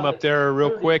that came up there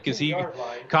real quick as he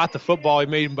caught the football. He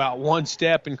made about one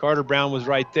step, and Carter Brown was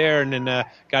right there, and then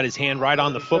got his hand right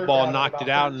on the football and knocked it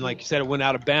out. And like you said, it went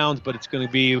out of bounds, but it's going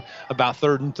to be about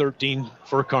 3rd and 13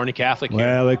 for Kearney Catholic.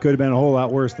 Well, it could have been a whole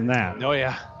lot worse than that. Oh,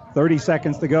 yeah. 30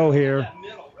 seconds to go here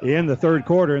in the third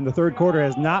quarter, and the third quarter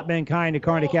has not been kind to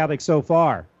Kearney Catholic so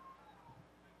far.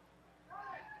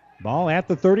 Ball at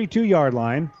the 32-yard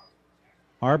line.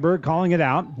 Harburg calling it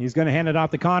out. He's going to hand it off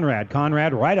to Conrad.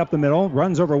 Conrad right up the middle,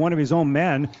 runs over one of his own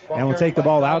men, and will take the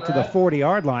ball out to the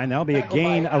 40-yard line. That'll be a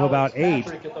gain of about 8.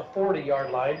 At the 40-yard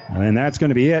line. And that's going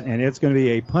to be it, and it's going to be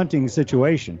a punting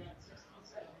situation.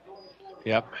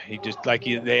 Yep,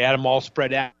 they had them all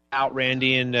spread out,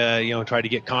 Randy, and tried to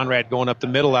get Conrad going up the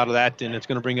middle out of that, and it's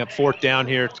going to bring up 4th down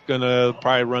here. It's going to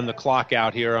probably run the clock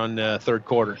out here on the third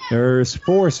quarter. There's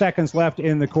 4 seconds left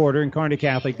in the quarter, and Kearney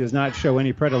Catholic does not show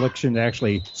any predilection to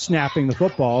actually snapping the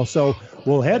football, so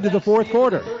we'll head to the fourth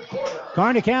quarter.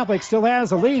 Kearney Catholic still has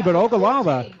the lead, but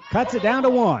Ogallala cuts it down to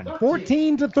 1,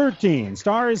 14-13.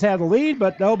 Stars have the lead,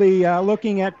 but they'll be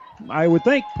looking at, I would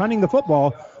think, punting the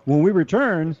football when we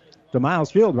return to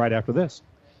Miles Field right after this.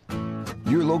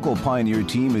 Your local Pioneer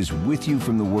team is with you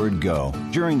from the word go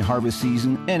during harvest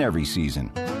season and every season.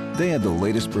 They have the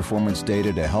latest performance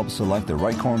data to help select the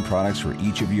right corn products for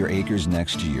each of your acres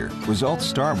next year. Results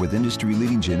start with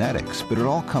industry-leading genetics, but it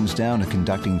all comes down to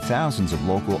conducting thousands of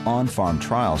local on-farm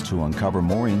trials to uncover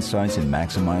more insights and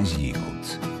maximize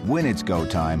yields. When it's go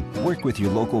time, work with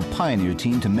your local Pioneer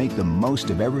team to make the most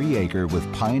of every acre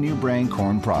with Pioneer brand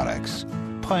corn products.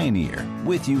 Pioneer,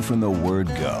 with you from the word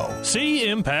go. See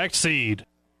Impact Seed.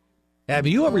 Have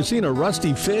you ever seen a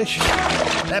rusty fish?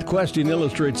 That question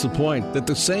illustrates the point that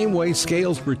the same way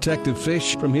Scales protected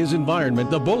fish from his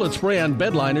environment, the bullet spray-on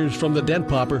bed liners from the Dent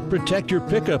Popper protect your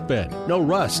pickup bed. No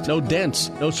rust, no dents,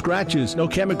 no scratches, no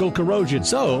chemical corrosion.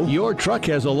 So your truck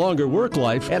has a longer work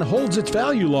life and holds its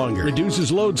value longer,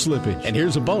 reduces load slippage. And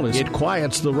here's a bonus, it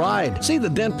quiets the ride. See the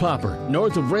Dent Popper,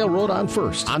 north of Railroad on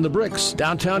 1st, on the Bricks,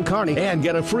 downtown Kearney, and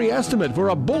get a free estimate for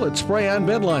a bullet spray-on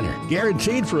bed liner.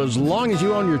 Guaranteed for as long as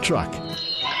you own your truck.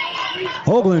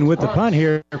 Hoagland with the punt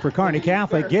here for Kearney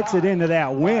Catholic, gets it into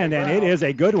that wind, and it is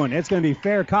a good one. It's going to be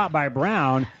fair caught by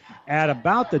Brown at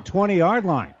about the 20-yard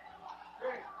line.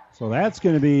 So that's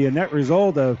going to be a net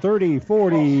result of 30,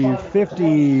 40,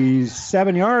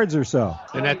 57 yards or so.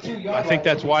 And I think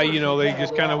that's why, they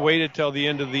just kind of waited till the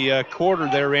end of the quarter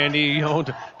there, Randy,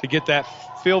 to get that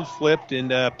field flipped and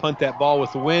punt that ball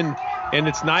with the wind. And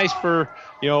it's nice for,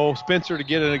 Spencer to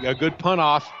get a good punt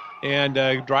off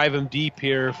and drive him deep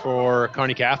here for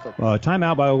Kearney Catholic. Well, a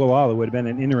timeout by Ogallala would have been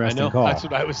an interesting call. That's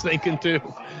what I was thinking too.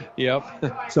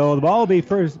 Yep. So the ball will be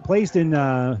first placed in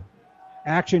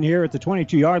action here at the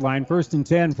 22-yard line, 1st and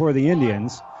 10 for the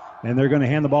Indians. And they're going to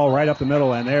hand the ball right up the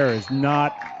middle, and there is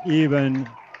not even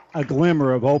a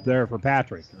glimmer of hope there for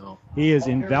Patrick. No. He is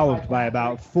enveloped by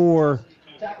about 4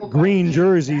 green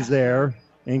jerseys there,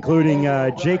 including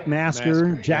Jake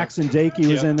Masker. Jackson Dakey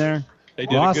was in there. They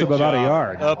did loss a good of about job a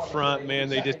yard. Up front, man,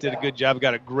 they just did a good job.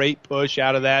 Got a great push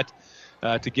out of that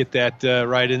to get that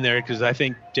right in there, because I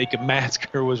think Jacob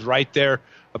Masker was right there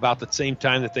about the same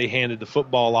time that they handed the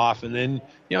football off. And then,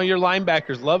 your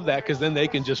linebackers love that because then they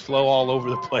can just flow all over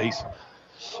the place.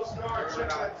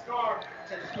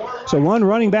 So one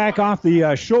running back off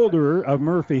the shoulder of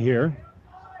Murphy here.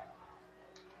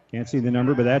 Can't see the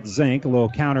number, but that's Zink. A little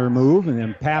counter move and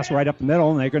then pass right up the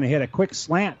middle, and they're going to hit a quick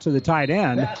slant to the tight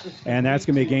end, and that's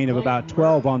going to be a gain of about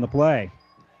 12 on the play.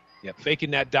 Yep,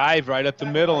 faking that dive right up the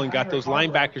middle and got those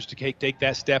linebackers to take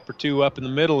that step or two up in the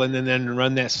middle and then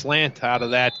run that slant out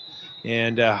of that.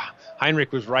 And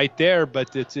Heinrich was right there,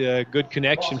 but it's a good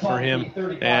connection for him.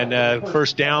 And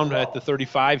first down at the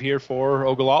 35 here for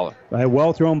Ogallala. A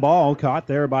well-thrown ball caught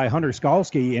there by Hunter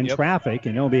Skalski in traffic,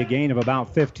 and it'll be a gain of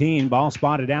about 15. Ball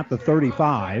spotted at the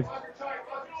 35.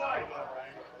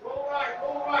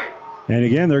 And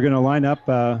again, they're going to line up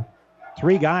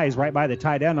 3 guys right by the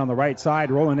tight end on the right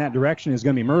side. Rolling that direction is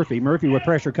going to be Murphy. Murphy with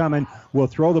pressure coming will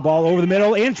throw the ball over the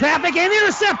middle in traffic and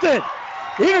intercepted.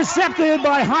 Intercepted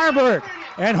by Harburg.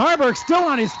 And Harburg still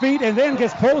on his feet and then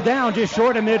gets pulled down just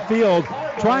short of midfield,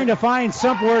 trying to find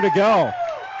somewhere to go.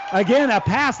 Again, a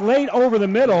pass late over the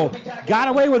middle. Got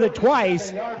away with it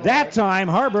twice. That time,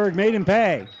 Harburg made him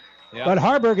pay. But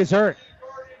Harburg is hurt.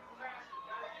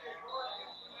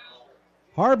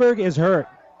 Harburg is hurt,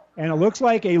 and it looks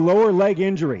like a lower leg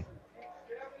injury.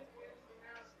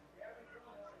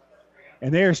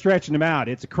 And they are stretching him out.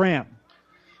 It's a cramp.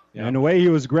 Yep. And the way he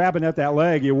was grabbing at that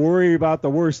leg, you worry about the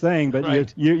worst thing,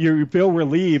 but you feel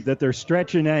relieved that they're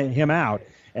stretching him out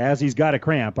as he's got a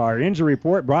cramp. Our injury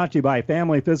report brought to you by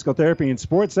Family Physical Therapy and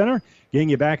Sports Center, getting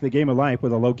you back to the game of life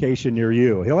with a location near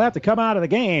you. He'll have to come out of the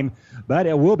game, but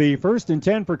it will be 1st and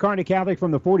 10 for Kearney Catholic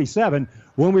from the 47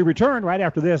 when we return right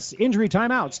after this injury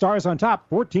timeout. Stars on top,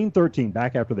 14-13.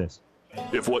 Back after this.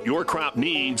 If what your crop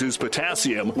needs is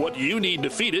potassium, what you need to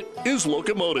feed it is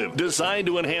Locomotive. Designed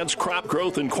to enhance crop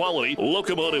growth and quality,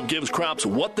 Locomotive gives crops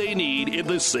what they need in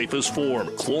the safest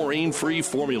form. Chlorine-free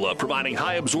formula, providing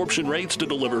high absorption rates to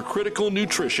deliver critical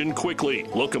nutrition quickly.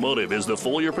 Locomotive is the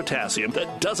foliar potassium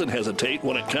that doesn't hesitate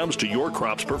when it comes to your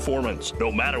crop's performance. No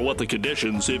matter what the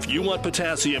conditions, if you want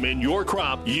potassium in your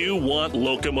crop, you want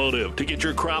Locomotive. To get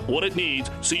your crop what it needs,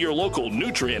 see your local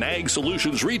Nutrient Ag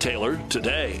Solutions retailer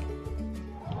today.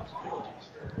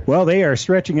 Well, they are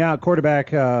stretching out quarterback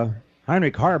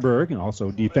Heinrich Harburg, and also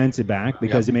defensive back,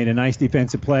 because he made a nice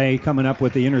defensive play coming up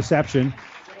with the interception.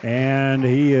 And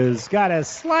he has got a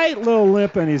slight little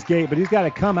limp in his gait, but he's got to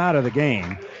come out of the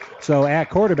game. So at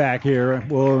quarterback here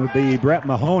will be Brett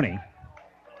Mahoney.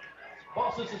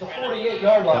 Ball sits at the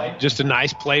 48-yard line. Just a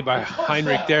nice play by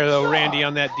Heinrich there, though, Randy,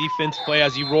 on that defense play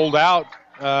as he rolled out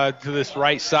to this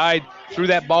right side, threw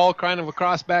that ball kind of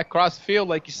across the field,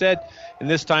 like you said. And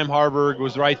this time Harburg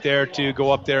was right there to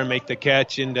go up there and make the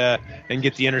catch and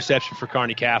get the interception for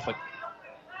Kearney Catholic.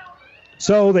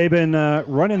 So they've been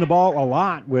running the ball a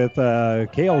lot with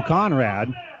Cale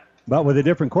Conrad, but with a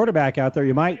different quarterback out there,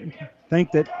 you might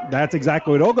think that that's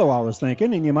exactly what Ogallala is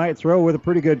thinking, and you might throw with a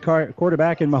pretty good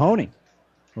quarterback in Mahoney.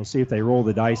 We'll see if they roll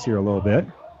the dice here a little bit.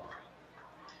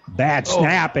 Bad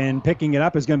snap, and picking it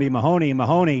up is going to be Mahoney.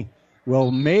 Mahoney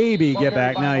will maybe get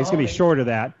back. Now he's going to be short of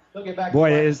that.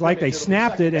 Boy, it's like they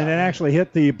snapped it and it actually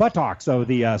hit the buttocks of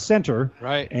the center.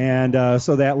 Right. And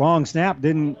so that long snap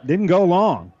didn't go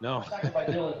long. No.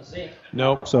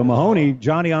 Nope. So Mahoney,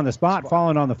 Johnny on the spot,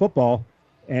 falling on the football,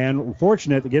 and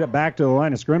fortunate to get it back to the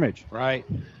line of scrimmage. Right.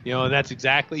 And that's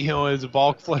exactly, as the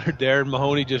ball fluttered there,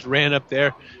 Mahoney just ran up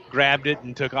there, grabbed it,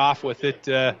 and took off with it.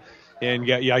 And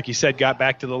like you said, got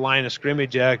back to the line of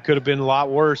scrimmage. Could have been a lot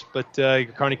worse, but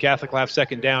Kearney Catholic will have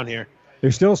second down here.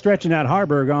 They're still stretching out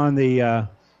Harburg on the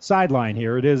sideline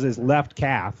here. It is his left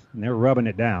calf, and they're rubbing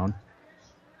it down.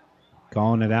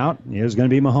 Calling it out. Here's going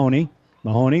to be Mahoney.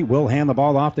 Mahoney will hand the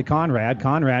ball off to Conrad.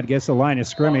 Conrad gets the line of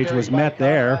scrimmage, was met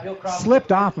there,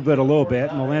 slipped off of it a little bit,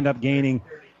 and will end up gaining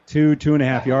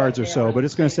 2.5 yards or so. But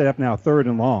it's going to set up now 3rd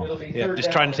and long. Yeah,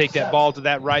 just trying to take that ball to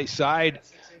that right side.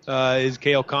 Is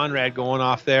Cale Conrad going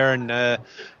off there, and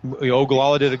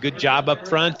Ogallala did a good job up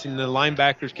front, and the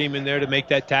linebackers came in there to make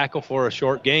that tackle for a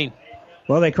short gain.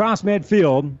 Well, they cross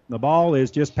midfield. The ball is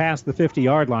just past the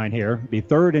 50-yard line here. It'll be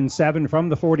 3rd and 7 from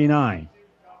the 49.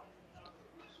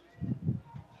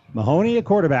 Mahoney at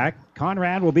quarterback.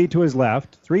 Conrad will be to his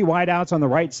left. 3 wideouts on the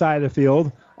right side of the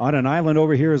field. On an island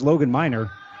over here is Logan Miner,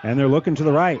 and they're looking to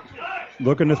the right.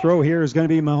 Looking to throw here is going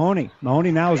to be Mahoney.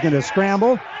 Mahoney now is going to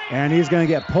scramble, and he's going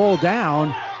to get pulled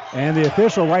down, and the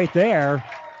official right there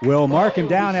will mark him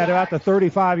down at about the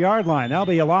 35-yard line. That'll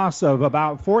be a loss of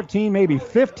about 14, maybe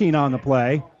 15 on the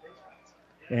play.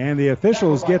 And the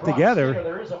officials get together.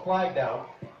 There is a flag down.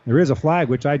 There is a flag,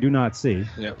 which I do not see.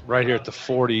 Yeah, right here at the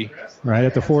 40. Right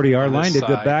at the 40-yard line. Did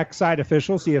the backside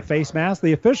official see a face mask?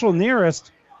 The official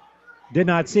nearest did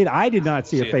not see it. I did not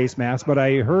see a face mask, but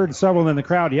I heard several in the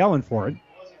crowd yelling for it.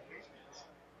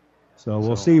 So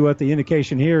we'll see what the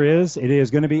indication here is. It is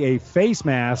going to be a face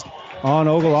mask on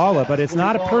Ogallala, but it's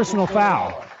not a personal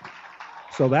foul.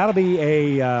 So that'll be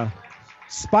a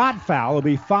spot foul. It'll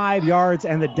be 5 yards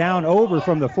and the down over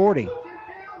from the 40.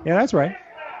 Yeah, that's right.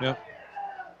 Yeah.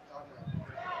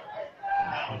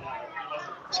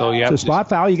 So spot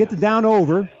foul, you get the down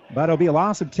over, but it'll be a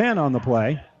loss of 10 on the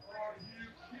play.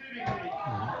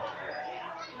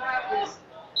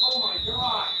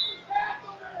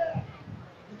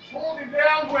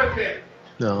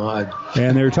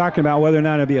 And they're talking about whether or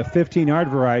not it'll be a 15-yard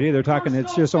variety. They're talking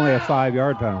it's just only a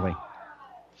 5-yard penalty.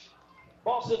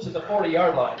 Ball sits at the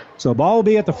 40-yard line. So ball will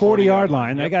be at the 40-yard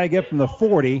line. They got to get from the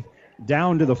 40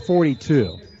 down to the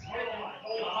 42.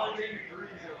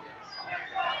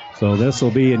 So this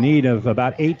will be a need of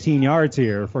about 18 yards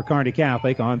here for Kearney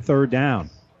Catholic on 3rd down.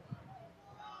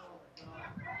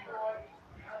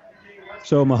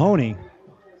 So Mahoney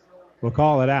will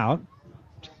call it out.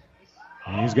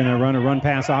 And he's going to run a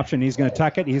run-pass option. He's going to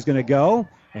tuck it. He's going to go.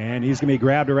 And he's going to be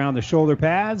grabbed around the shoulder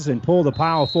pads and pull the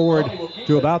pile forward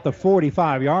to about the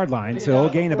 45-yard line. So he'll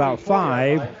gain about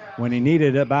 5 when he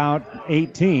needed about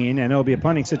 18, and it'll be a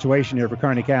punting situation here for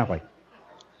Kearney Catholic.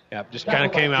 Yeah, just kind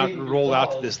of came out and rolled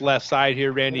out to this left side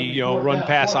here, Randy. Run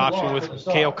pass option with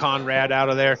Cale Conrad out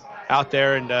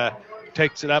there, and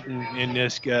takes it up and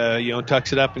just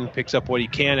tucks it up and picks up what he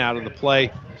can out of the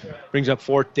play. Brings up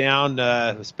 4th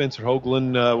down. Spencer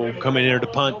Hoagland will come in here to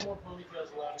punt.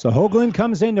 So Hoagland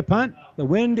comes in to punt. The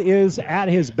wind is at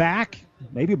his back,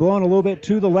 maybe blowing a little bit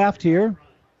to the left here.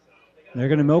 They're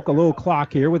going to milk a little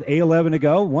clock here with 8:11 to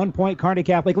go. 1 point Kearney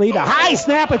Catholic lead. A high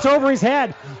snap. It's over his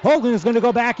head. Hoagland is going to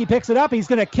go back. He picks it up. He's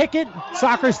going to kick it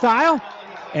soccer style.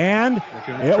 And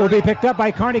it will be picked up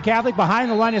by Kearney Catholic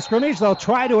behind the line of scrimmage. They'll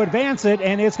try to advance it,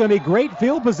 and it's going to be great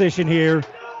field position here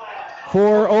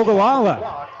for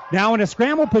Ogallala. Now, in a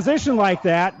scramble position like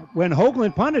that, when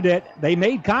Hoagland punted it, they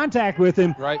made contact with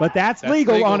him, right. But that's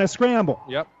legal on a scramble.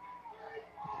 Yep,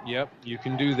 you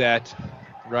can do that.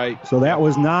 Right. So that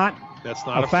was not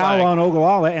a foul on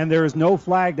Ogallala, and there is no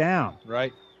flag down.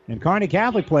 Right. And Kearney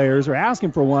Catholic players are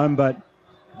asking for one, but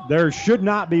there should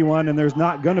not be one, and there's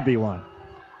not going to be one.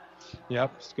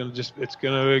 Yep, it's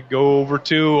gonna go over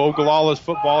to Ogallala's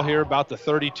football here, about the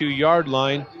 32-yard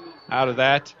line. Out of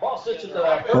that. Well,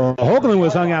 Hoagland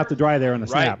was hung out to dry there on the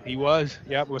snap. Right, he was.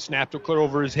 Yep, was snapped clear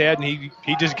over his head, and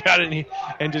he just got it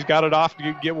and just got it off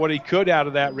to get what he could out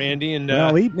of that, Randy. And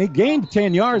well, he gained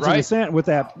 10 yards in the cent with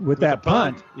that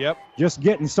punt. Yep, just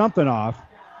getting something off.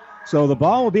 So the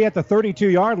ball will be at the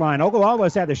 32-yard line.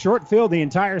 Ogallala's had the short field the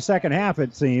entire second half,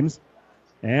 it seems,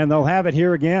 and they'll have it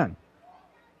here again.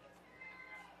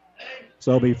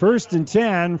 So it'll be 1st and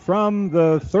 10 from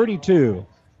the 32.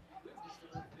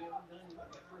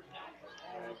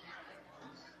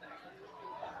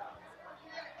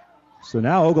 So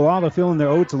now Ogallala feeling their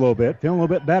oats a little bit, feeling a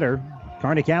little bit better.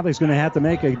 Kearney Catholic's going to have to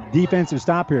make a defensive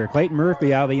stop here. Clayton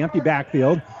Murphy out of the empty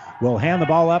backfield will hand the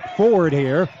ball up forward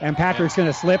here, and Patrick's going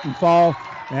to slip and fall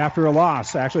after a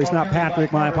loss. Actually, it's not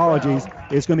Patrick, my apologies.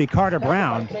 It's going to be Carter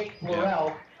Brown.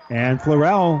 And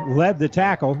Florell led the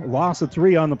tackle, loss of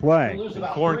 3 on the play.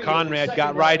 Corn Conrad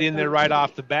got right in there right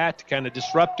off the bat to kind of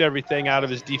disrupt everything out of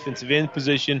his defensive end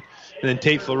position. And then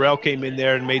Tate Florell came in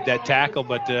there and made that tackle,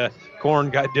 but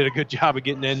Corn did a good job of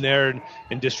getting in there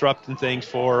and disrupting things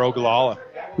for Ogallala.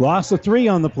 Loss of 3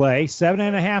 on the play,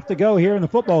 7.5 to go here in the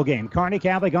football game. Kearney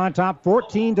Catholic on top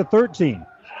 14-13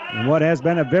 in what has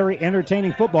been a very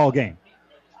entertaining football game.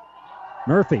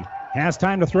 Murphy has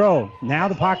time to throw. Now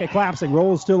the pocket collapsing,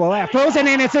 rolls to the left, throws it,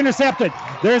 and it's intercepted.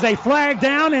 There's a flag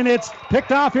down, and it's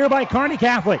picked off here by Kearney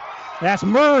Catholic. That's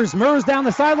Mers. Mers down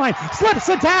the sideline, slips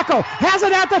the tackle, has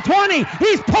it at the 20.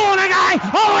 He's pulling a guy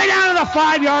all the way down to the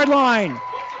 5-yard line.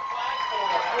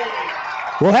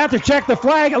 We'll have to check the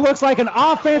flag. It looks like an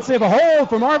offensive hold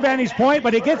from our vantage point,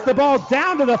 but it gets the ball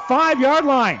down to the 5-yard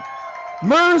line.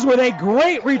 Mers with a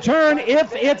great return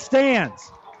if it stands.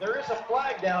 There is a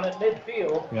flag down at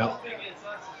midfield. Yep.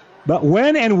 But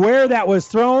when and where that was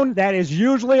thrown, that is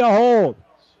usually a hold.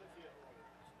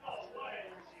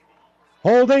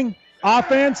 Holding,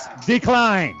 offense,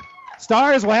 decline.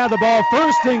 Stars will have the ball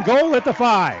 1st and goal at the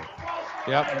 5.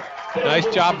 Yep. Nice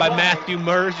job by Matthew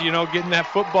Mers, getting that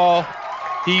football.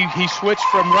 He switched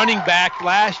from running back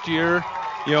last year,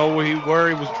 where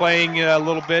he was playing a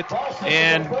little bit,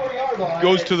 and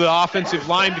goes to the offensive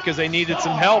line because they needed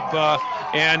some help.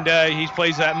 And he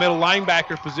plays that middle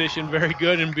linebacker position very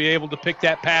good and be able to pick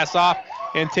that pass off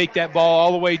and take that ball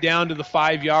all the way down to the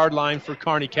 5-yard line for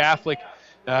Kearney Catholic.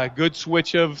 Good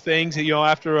switch of things,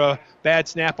 after a bad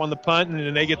snap on the punt, and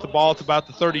then they get the ball to about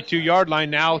the 32-yard line.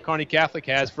 Now Kearney Catholic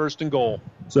has 1st and goal.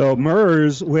 So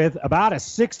Mers, with about a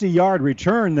 60-yard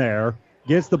return there,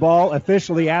 gets the ball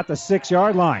officially at the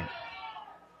 6-yard line.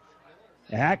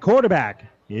 At quarterback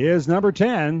is number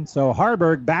 10, so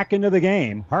Harburg back into the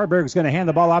game. Harburg's going to hand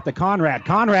the ball off to Conrad.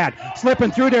 Conrad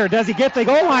slipping through there. Does he get the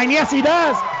goal line? Yes, he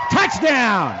does.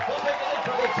 Touchdown!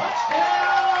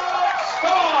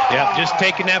 Yeah, just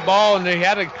taking that ball, and they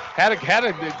had a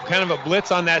kind of a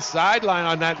blitz on that sideline,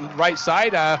 on that right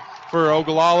side for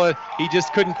Ogallala. He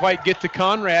just couldn't quite get to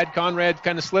Conrad. Conrad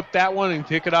kind of slipped that one and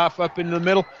took it off up in the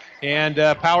middle, and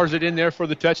powers it in there for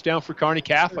the touchdown for Kearney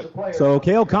Catholic. So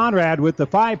Cale Conrad with the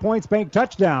 5 points bank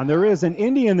touchdown. There is an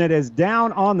Indian that is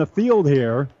down on the field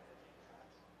here,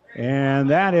 and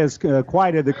that has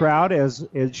quieted the crowd as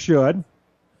it should.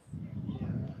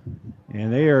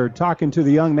 And they are talking to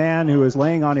the young man who is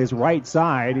laying on his right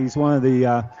side. He's one of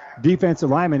the defensive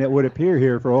linemen, it would appear,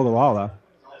 here for Ogallala.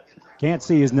 Can't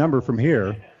see his number from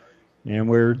here. And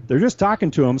they're just talking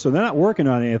to him, so they're not working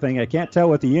on anything. I can't tell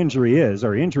what the injury is.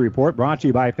 Our injury report brought to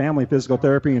you by Family Physical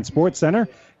Therapy and Sports Center,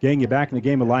 getting you back in the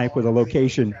game of life with a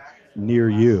location near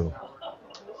you.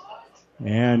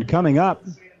 And coming up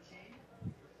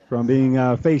from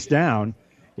being face down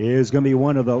is going to be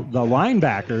one of the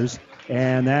linebackers,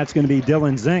 and that's going to be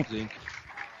Dylan Zink.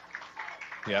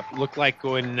 Yep, looked like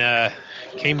when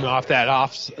came off that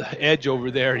edge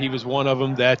over there, he was one of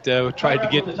them that tried to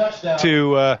get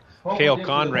to Cale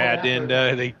Conrad, and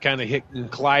they kind of hit and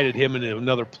collided him, and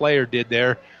another player did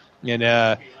there.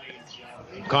 And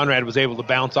Conrad was able to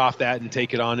bounce off that and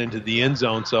take it on into the end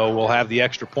zone. So we'll have the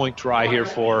extra point try here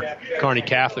for Kearney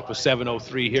Catholic with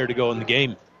 7:03 here to go in the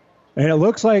game. And it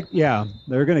looks like, they're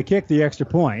going to kick the extra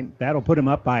point. That'll put him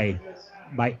up by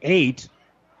 8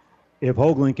 if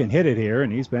Hoagland can hit it here,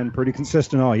 and he's been pretty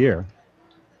consistent all year.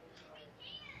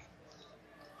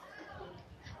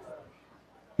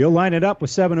 He'll line it up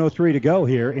with 7:03 to go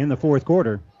here in the fourth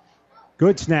quarter.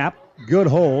 Good snap, good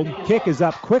hold. Kick is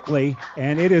up quickly,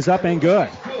 and it is up and good.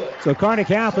 So Kearney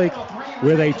Catholic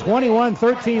with a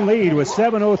 21-13 lead with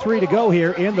 7:03 to go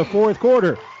here in the fourth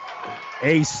quarter.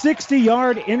 A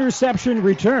 60-yard interception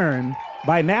return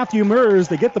by Matthew Mers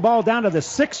to get the ball down to the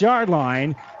 6-yard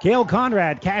line. Cale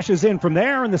Conrad cashes in from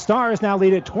there, and the Stars now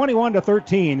lead at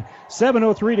 21-13.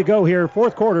 7:03 to go here,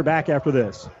 fourth quarter, back after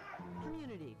this.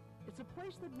 Community. It's a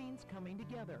place that means coming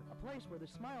together. A place where the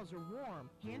smiles are warm,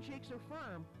 handshakes are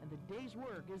firm, and the day's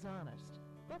work is honest.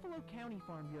 Buffalo County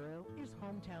Farm Bureau is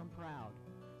hometown proud.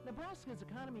 Nebraska's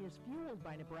economy is fueled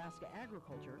by Nebraska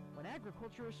agriculture. When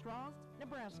agriculture is strong,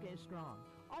 Nebraska is strong.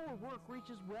 Our work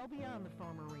reaches well beyond the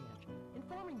farmer ranch,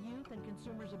 informing youth and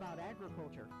consumers about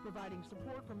agriculture, providing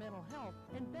support for mental health,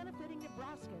 and benefiting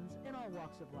Nebraskans in all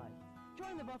walks of life.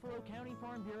 Join the Buffalo County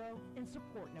Farm Bureau and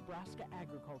support Nebraska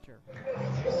agriculture.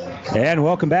 And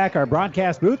welcome back. Our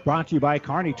broadcast booth brought to you by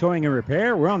Kearney Towing and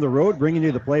Repair. We're on the road bringing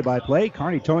you the play-by-play.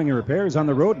 Kearney Towing and Repair is on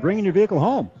the road bringing your vehicle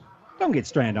home. Don't get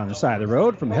stranded on the side of the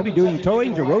road. From heavy-duty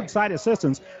towing to roadside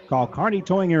assistance, call Kearney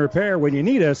Towing and Repair. When you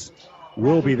need us,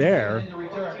 we'll be there.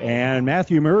 And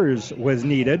Matthew Mers was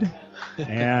needed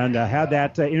and had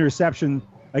that interception.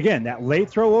 Again, that late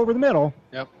throw over the middle,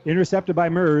 intercepted by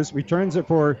Mers, returns it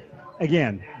for,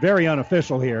 again, very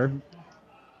unofficial here.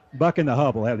 Buck in the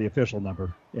Hub will have the official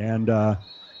number. And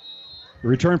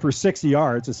return for 60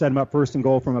 yards to set him up first and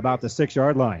goal from about the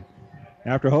 6-yard line.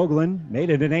 After Hoagland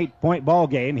made it an 8-point ball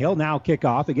game, he'll now kick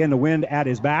off. Again, the wind at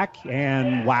his back,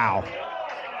 and wow.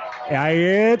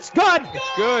 It's good.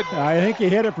 It's good. I think he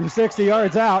hit it from 60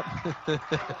 yards out.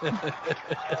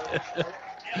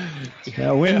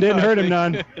 The wind didn't hurt him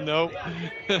none. Nope.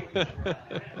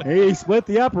 He split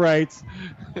the uprights.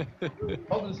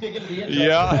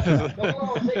 Yeah.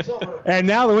 And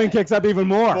now the wind kicks up even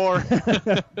more.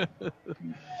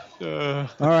 All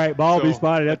right, ball will be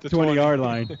spotted at the 20-yard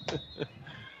line.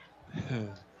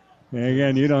 And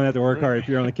again, you don't have to work hard if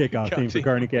you're on the kickoff team for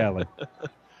Kearney Catholic.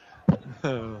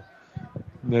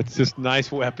 That's just a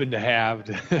nice weapon to have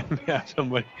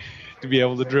somebody to be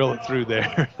able to drill it through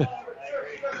there.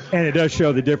 And it does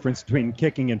show the difference between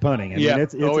kicking and punting. I mean,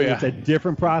 it's a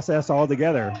different process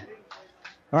altogether.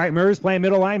 All right, Mers playing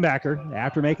middle linebacker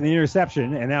after making the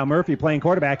interception, and now Murphy playing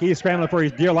quarterback. He's scrambling for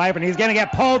his dear life, and he's going to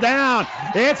get pulled down.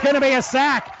 It's going to be a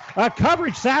sack, a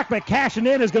coverage sack, but cashing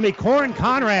in is going to be Corin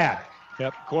Conrad.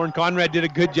 Yep, Corin Conrad did a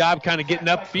good job kind of getting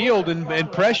upfield and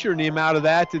pressuring him out of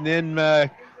that, and then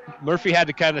Murphy had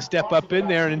to kind of step up in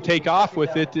there and take off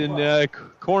with it, and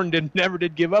Corin never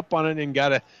did give up on it and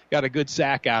got a good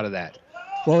sack out of that.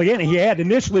 Well, again, he had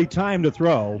initially time to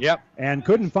throw and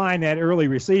couldn't find that early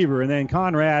receiver, and then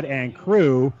Conrad and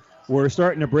crew were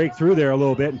starting to break through there a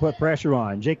little bit and put pressure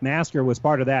on. Jake Masker was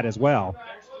part of that as well.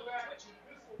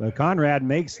 But Conrad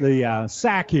makes the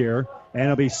sack here, and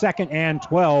it'll be 2nd and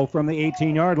 12 from the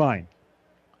 18-yard line.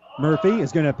 Murphy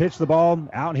is going to pitch the ball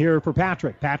out here for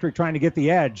Patrick. Patrick trying to get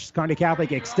the edge. Kearney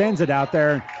Catholic extends it out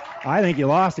there. I think he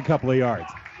lost a couple of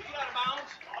yards.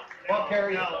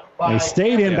 They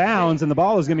stayed in bounds, and the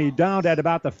ball is going to be down at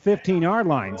about the 15-yard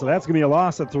line. So that's going to be a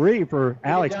loss of 3 for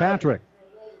Alex Patrick.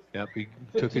 Yep, he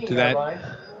took it to that.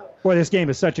 Boy, this game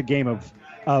is such a game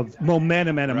of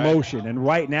momentum and emotion. And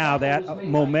right now, that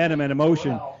momentum and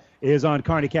emotion is on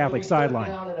Kearney Catholic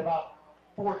sideline.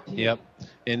 Yep,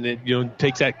 and it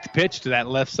takes that pitch to that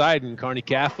left side, and Kearney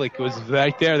Catholic was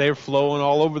right there. They were flowing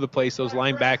all over the place, those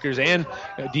linebackers, and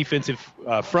defensive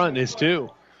front is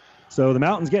too. So the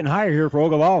mountain's getting higher here for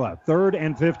Ogallala. 3rd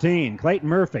and 15. Clayton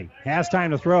Murphy has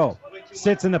time to throw.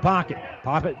 Sits in the pocket.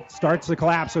 Pocket starts to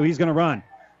collapse, so he's going to run.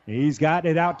 He's got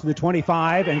it out to the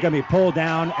 25 and going to be pulled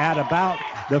down at about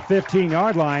the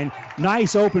 15-yard line.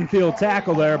 Nice open field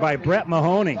tackle there by Brett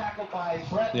Mahoney.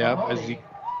 Yeah, as he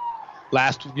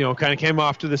kind of came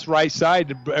off to this right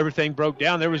side, everything broke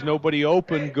down. There was nobody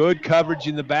open. Good coverage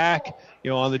in the back,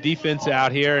 on the defense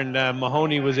out here, and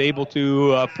Mahoney was able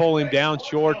to pull him down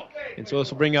short. And so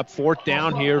this will bring up 4th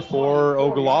down here for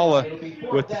Ogallala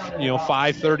with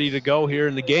 5:30 to go here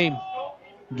in the game.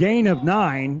 Gain of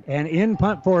 9, and in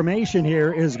punt formation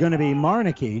here is going to be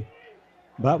Marnicky.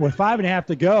 But with 5.5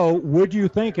 to go, would you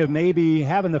think of maybe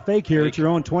having the fake here at your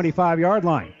own 25-yard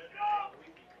line?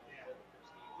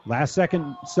 Last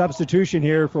second substitution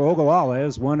here for Ogallala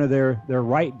is one of their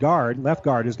left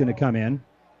guard is going to come in.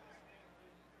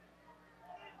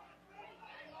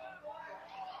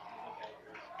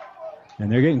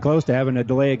 And they're getting close to having to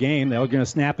delay a game. They're going to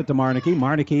snap it to Marnicky.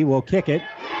 Marnicky will kick it,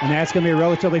 and that's going to be a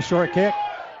relatively short kick.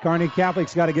 Kearney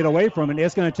Catholic's got to get away from it.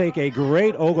 It's going to take a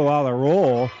great Ogallala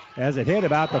roll as it hit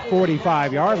about the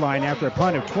 45-yard line after a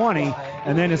punt of 20,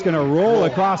 and then it's going to roll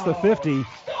across the 50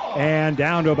 and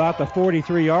down to about the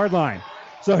 43-yard line.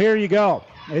 So here you go.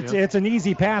 It's an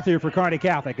easy path here for Kearney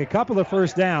Catholic. A couple of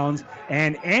first downs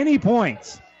and any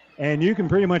points, and you can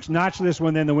pretty much notch this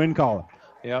one in the win column.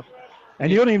 Yep.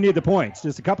 And you don't even need the points.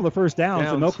 Just a couple of first downs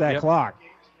to milk that clock.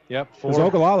 Yep. Because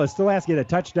Ogallala still has to get a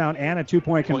touchdown and a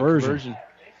 2-point conversion.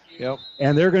 Yep.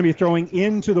 And they're going to be throwing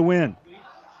into the wind.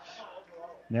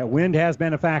 That wind has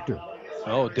been a factor.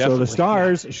 Oh, definitely. So the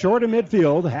Stars, short of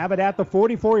midfield, have it at the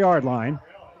 44-yard line.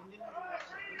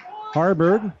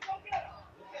 Harburg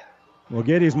will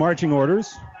get his marching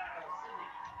orders.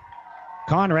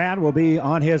 Conrad will be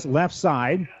on his left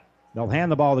side. They'll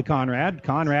hand the ball to Conrad.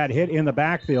 Conrad hit in the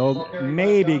backfield,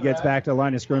 maybe gets back to the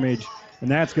line of scrimmage, and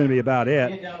that's going to be about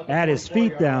it. At his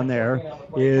feet down there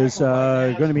is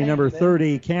going to be number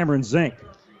 30, Cameron Zink.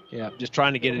 Yeah, just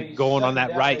trying to get it going on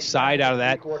that right side out of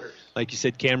that. Like you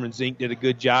said, Cameron Zink did a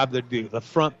good job. The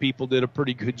front people did a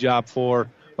pretty good job for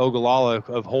Ogallala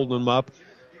of holding them up,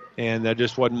 and there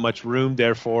just wasn't much room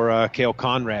there for Cale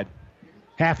Conrad.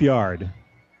 Half yard.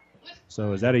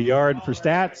 So is that a yard for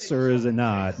stats, or is it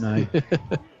not? No.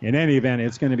 In any event,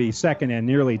 it's going to be 2nd and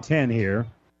nearly 10 here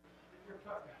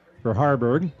for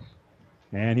Harburg.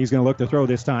 And he's going to look to throw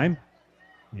this time.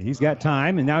 He's got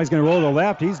time, and now he's going to roll to the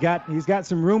left. He's got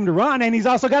some room to run, and he's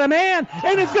also got a man,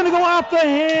 and it's going to go off the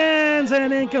hands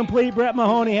and incomplete. Brett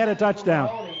Mahoney had a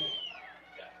touchdown.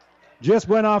 Just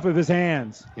went off of his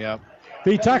hands. Yep.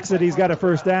 If he tucks it, he's got a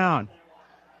first down.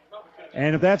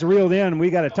 And if that's reeled in, we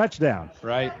got a touchdown.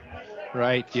 Right,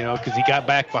 because he got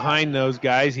back behind those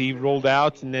guys. He rolled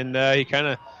out, and then he kind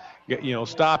of,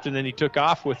 stopped, and then he took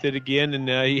off with it again, and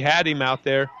he had him out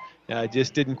there.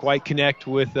 Just didn't quite connect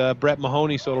with Brett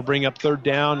Mahoney, so it'll bring up 3rd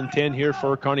down and 10 here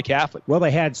for Kearney Catholic. Well,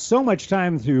 they had so much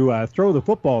time to throw the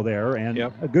football there, and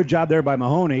a good job there by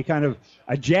Mahoney, kind of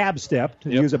a jab step, to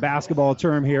use a basketball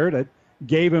term here, that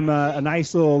gave him a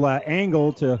nice little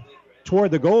angle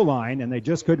toward the goal line, and they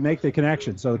just couldn't make the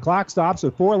connection. So the clock stops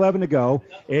with 4:11 to go.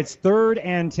 It's 3rd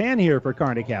and 10 here for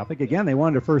Kearney Catholic. Again, they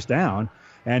wanted a first down.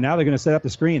 And now they're going to set up the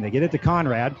screen. They get it to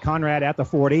Conrad. Conrad at the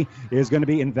 40 is going to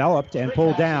be enveloped and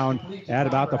pulled down at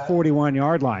about the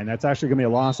 41-yard line. That's actually going to be a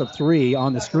loss of 3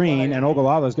 on the screen, and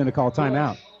Ogallala is going to call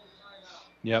timeout.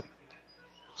 Yep.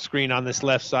 Screen on this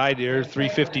left side here.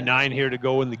 3:59 here to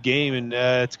go in the game, and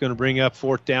it's going to bring up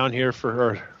 4th down here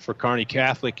for Kearney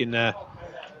Catholic. And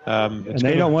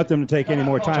they don't want them to take any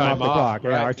more time off the clock.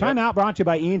 Right. Our timeout brought to you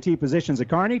by E&T Physicians at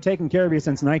Kearney, taking care of you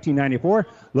since 1994,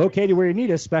 located where you need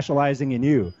us, specializing in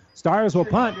you. Stars will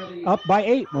punt up by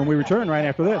 8 when we return right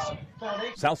after this.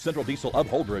 South Central Diesel of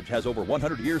Holdridge has over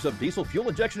 100 years of diesel fuel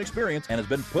injection experience and has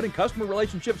been putting customer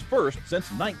relationships first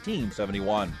since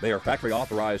 1971. They are factory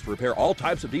authorized to repair all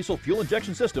types of diesel fuel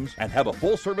injection systems and have a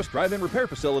full-service drive-in repair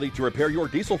facility to repair your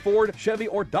diesel Ford, Chevy,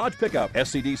 or Dodge pickup.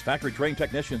 SCD's factory-trained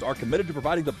technicians are committed to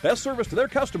providing the best service to their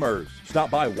customers. Stop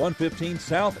by 115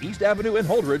 South East Avenue in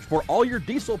Holdridge for all your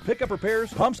diesel pickup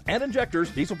repairs, pumps and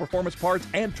injectors, diesel performance parts,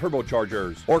 and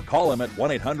turbochargers. Or call them at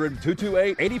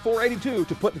 1-800-228-8482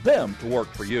 to put them to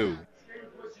work for you.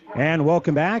 And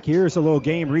welcome back. Here's a little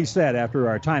game reset after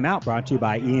our timeout, brought to you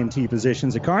by E&T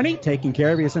Physicians at Kearney, taking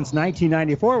care of you since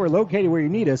 1994. We're located where you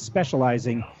need us,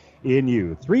 specializing in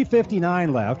you.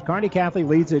 3:59 left. Kearney Catholic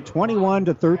leads it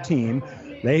 21-13.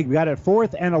 They got it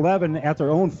 4th and 11 at their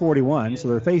own 41, so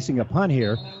they're facing a punt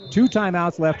here. 2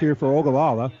 timeouts left here for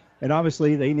Ogallala, and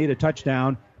obviously they need a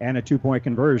touchdown and a 2-point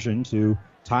conversion to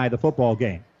tie the football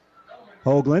game.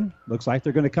 Hoagland looks like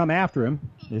they're going to come after him.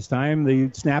 This time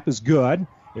the snap is good,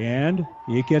 and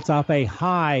he gets off a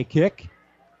high kick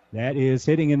that is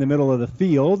hitting in the middle of the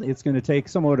field. It's going to take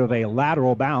somewhat of a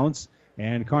lateral bounce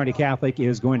And Kearney Catholic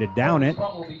is going to down it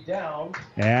Punt will be down.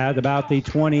 at about the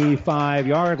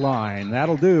 25-yard line.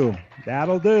 That'll do.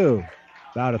 That'll do.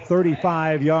 About a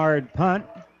 35-yard punt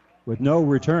with no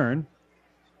return.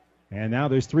 And now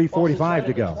there's 3:45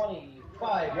 to go.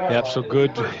 Yep, so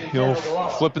good,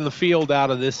 flipping the field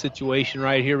out of this situation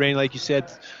right here, Rain. Like you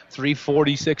said,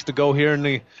 3:46 to go here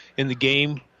in the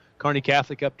game. Kearney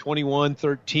Catholic up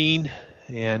 21-13.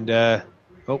 And,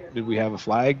 did we have a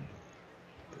flag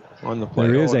on the play?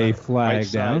 There is a flag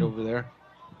right down over there.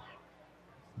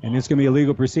 And it's going to be a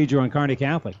legal procedure on Kearney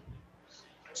Catholic.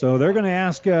 So they're going to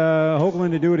ask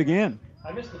Hoagland to do it again.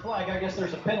 I missed the flag. I guess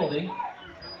there's a penalty.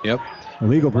 Yep. A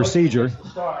legal procedure. The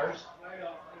Stars.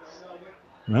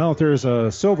 Well, if there's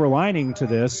a silver lining to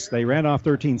this, they ran off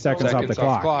 13 seconds off the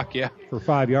clock. Yeah. For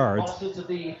 5 yards. Ball sits at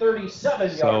the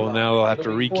 37-yard So line. now they'll have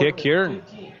to re-kick here.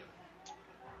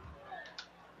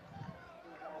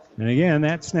 And again,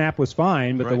 that snap was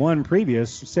fine, but the one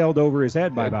previous sailed over his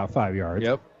head by about 5 yards.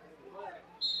 Yep.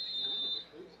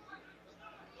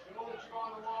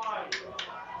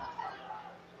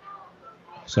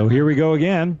 So here we go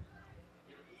again.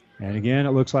 And again, it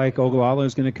looks like Ogallala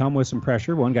is going to come with some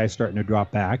pressure. One guy's starting to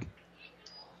drop back.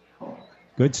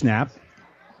 Good snap.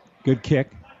 Good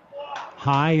kick.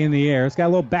 High in the air. It's got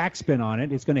a little backspin on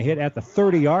it. It's going to hit at the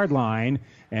 30-yard line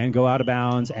and go out of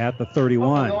bounds at the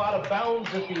 31. Go out of bounds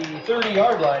at the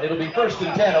 30-yard line. It'll be 1st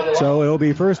and 10. Ogallala. So it'll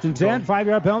be 1st and 10.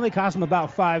 5-yard penalty cost them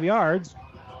about 5 yards.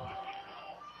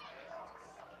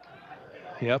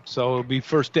 Yep, so it'll be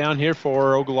first down here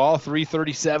for Ogallala.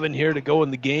 3:37 here to go in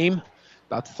the game.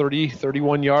 About the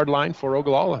 31-yard line for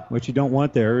Ogallala. What you don't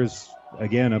want there is,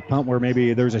 again, a punt where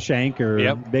maybe there's a shank or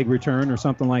a big return or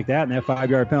something like that, and that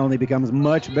 5-yard penalty becomes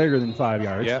much bigger than 5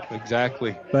 yards. Yep,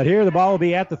 exactly. But here the ball will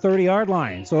be at the 30-yard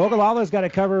line. So Ogallala's got to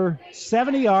cover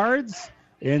 70 yards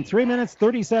in 3 minutes,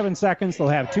 37 seconds. They'll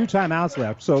have 2 timeouts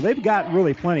left. So they've got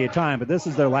really plenty of time, but this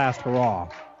is their last hurrah.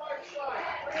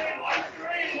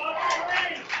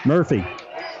 Murphy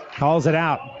calls it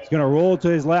out. He's going to roll to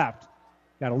his left.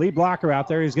 Got a lead blocker out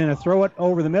there. He's going to throw it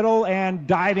over the middle, and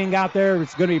diving out there,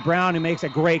 it's going to be Brown, who makes a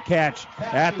great catch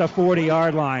at the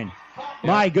 40-yard line.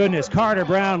 My goodness, Carter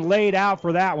Brown laid out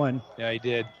for that one. Yeah, he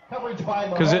did.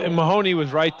 Because Mahoney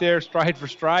was right there, stride for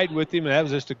stride with him, and that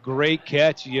was just a great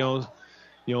catch,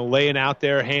 laying out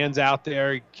there, hands out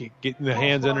there, getting the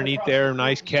hands underneath there.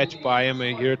 Nice catch by him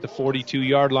here at the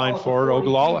 42-yard line for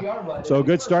Ogallala. So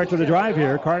good start to the drive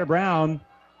here. Carter Brown,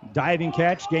 diving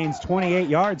catch, gains 28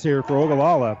 yards here for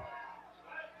Ogallala.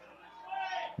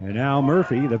 And now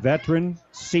Murphy, the veteran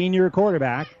senior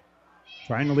quarterback,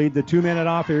 trying to lead the 2-minute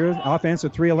offense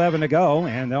with 3:11 to go,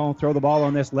 and they'll throw the ball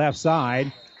on this left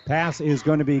side. Pass is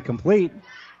going to be complete,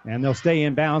 and they'll stay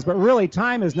in bounds. But really,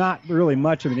 time is not really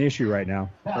much of an issue right now.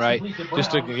 Right.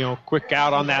 Just a quick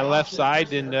out on that left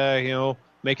side and,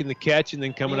 making the catch, and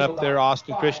then coming up there,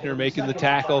 Austin Kushner making the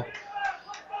tackle.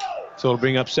 So it'll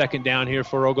bring up second down here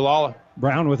for Ogallala.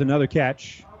 Brown with another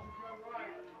catch.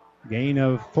 Gain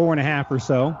of 4.5 or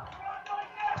so.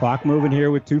 Clock moving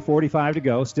here with 2:45 to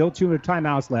go. Still 2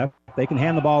 timeouts left. They can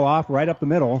hand the ball off right up the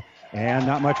middle, and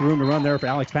not much room to run there for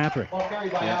Alex Patrick.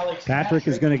 Patrick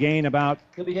is going to gain about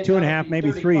 2.5,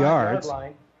 maybe 3 yards.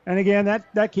 And again,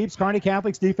 that keeps Kearney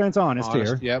Catholic's defense honest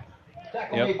here. Yep.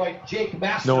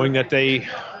 Knowing that they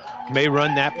may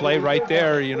run that play right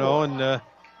there, and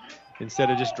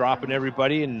instead of just dropping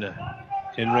everybody and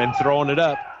throwing it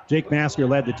up. Jake Masker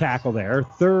led the tackle there.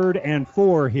 3rd and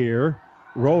 4 here.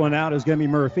 Rolling out is going to be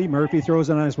Murphy. Murphy throws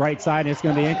it on his right side, and it's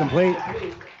going to be incomplete.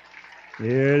 It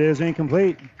is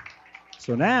incomplete.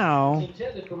 So now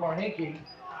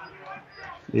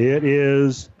it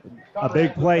is a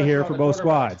big play here for both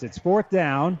squads. It's 4th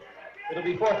down.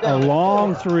 A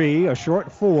long 3, a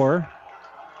short 4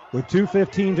 with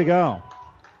 2:15 to go.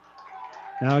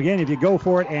 Now, again, if you go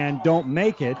for it and don't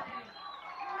make it,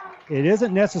 it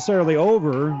isn't necessarily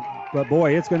over, but,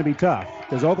 boy, it's going to be tough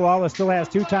because Ogallala still has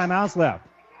 2 timeouts left.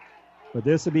 But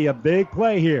this would be a big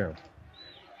play here.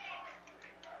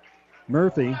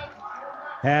 Murphy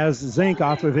has Zink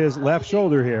off of his left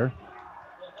shoulder here.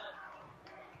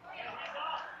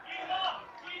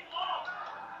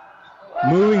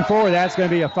 Moving forward, that's going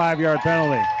to be a 5-yard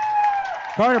penalty.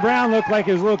 Carter Brown looked like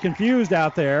he was a little confused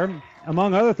out there.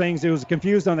 Among other things, he was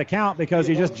confused on the count because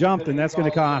he just jumped, and that's going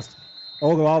to cost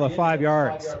Ogallala 5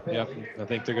 yards. Yep, I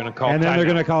think they're going to call And then timeout. they're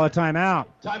going to call a timeout.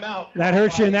 That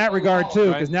hurts you in that regard,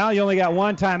 too, because now you only got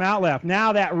 1 timeout left.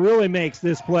 Now that really makes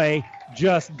this play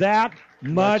just that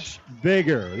much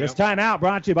bigger. This timeout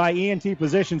brought to you by ENT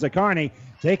Physicians at Kearney.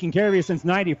 Taking care of you since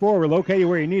 '94. We're located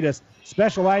where you need us,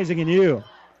 specializing in you.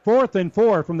 4th and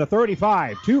 4 from the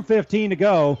 35. 2:15 to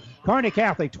go. Kearney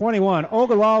Catholic 21,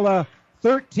 Ogallala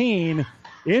 13.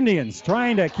 Indians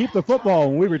trying to keep the football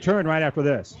when we return right after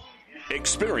this.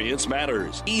 Experience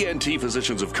matters. ENT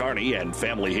Physicians of Kearney and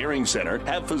Family Hearing Center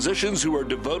have physicians who are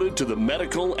devoted to the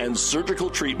medical and surgical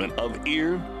treatment of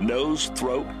ear, nose,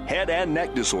 throat, head, and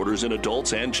neck disorders in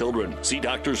adults and children. See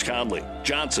Doctors Conley,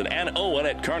 Johnson, and Owen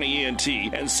at Kearney ENT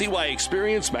and see why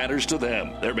experience matters to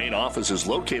them. Their main office is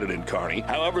located in Kearney.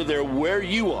 However, they're where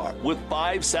you are with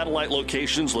 5 satellite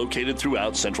locations located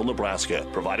throughout central Nebraska,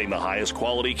 providing the highest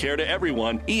quality care to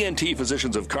everyone. ENT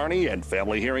Physicians of Kearney and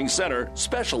Family Hearing Center,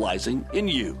 specializing in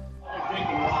you.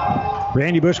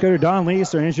 Randy Bushcutter, Don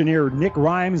Lease, our engineer Nick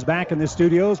Rhymes back in the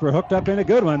studios. We're hooked up in a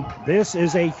good one. This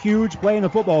is a huge play in the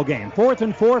football game. 4th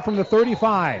and 4 from the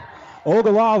 35.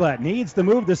 Ogallala needs to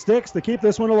move the sticks to keep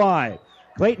this one alive.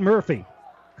 Clayton Murphy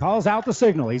calls out the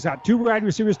signal. He's got 2 wide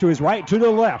receivers to his right, 2 to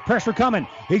the left. Pressure coming.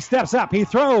 He steps up. He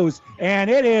throws, and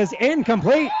it is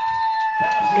incomplete.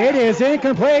 It is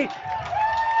incomplete.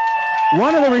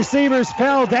 One of the receivers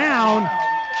fell down.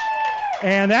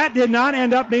 And that did not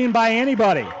end up being by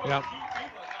anybody.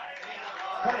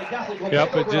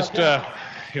 Yep, it just,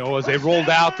 as they rolled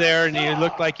out there, and it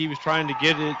looked like he was trying to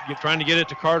get it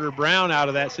to Carter Brown out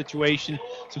of that situation.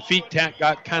 Some feet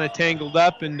got kind of tangled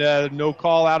up, and no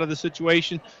call out of the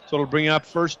situation. So it'll bring up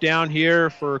first down here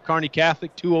for Kearney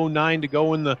Catholic. 2:09 to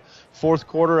go in the fourth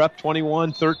quarter, up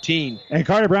 21-13. And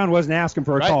Carter Brown wasn't asking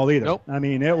for a call either. Nope. I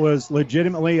mean, it was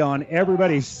legitimately on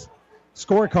everybody's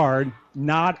scorecard,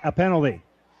 not a penalty.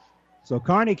 So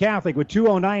Kearney Catholic with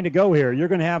 2:09 to go here. You're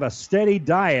going to have a steady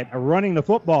diet of running the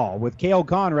football with Cale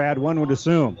Conrad, one would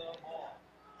assume.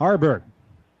 Harburg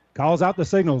calls out the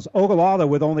signals. Ogallala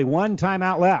with only 1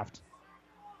 timeout left.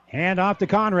 Hand off to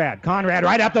Conrad. Conrad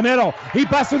right up the middle. He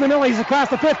busts through the middle. He's across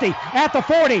the 50, at the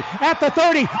 40, at the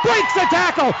 30. Breaks the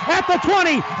tackle at the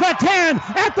 20, the 10,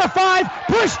 at the 5.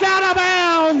 Pushed out of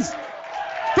bounds.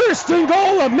 First and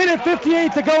goal, a minute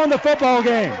 58 to go in the football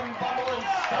game.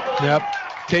 Yep,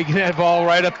 taking that ball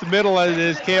right up the middle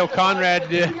as Cale Conrad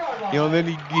did. Then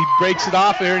he breaks it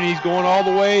off there, and he's going all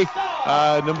the way.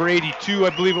 Number 82, I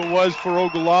believe it was, for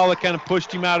Ogallala, kind of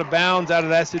pushed him out of bounds out of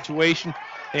that situation.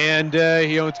 And,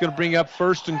 it's going to bring up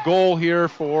first and goal here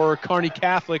for Kearney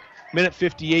Catholic. Minute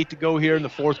 58 to go here in the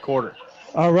fourth quarter.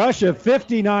 A rush of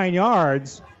 59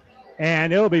 yards,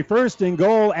 and it'll be first and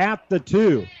goal at the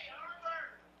 2.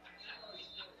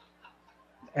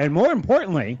 And more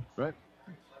importantly,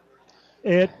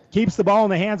 it keeps the ball in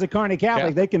the hands of Kearney Catholic.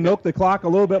 Yeah. They can milk the clock a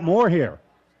little bit more here.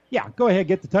 Yeah, go ahead,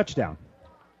 get the touchdown.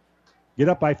 Get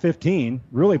up by 15,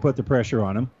 really put the pressure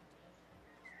on him.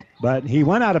 But he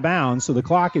went out of bounds, so the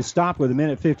clock is stopped with a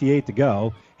minute 58 to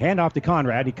go. Hand off to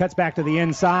Conrad. He cuts back to the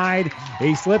inside.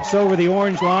 He slips over the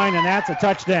orange line, and that's a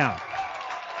touchdown.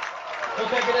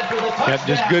 Yep,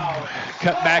 just good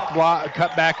cut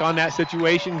back on that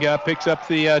situation. Picks up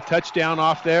the touchdown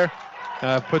off there.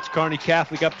 Puts Kearney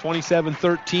Catholic up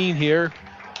 27-13 here.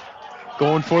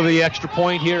 Going for the extra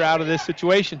point here out of this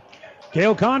situation.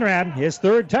 Cale Conrad, his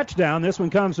 3rd touchdown. This one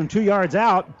comes from 2 yards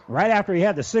out, right after he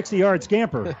had the 60-yard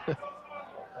scamper.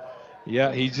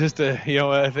 Yeah, he's just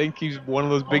I think he's one of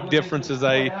those big differences.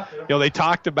 They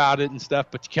talked about it and stuff,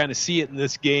 but you kind of see it in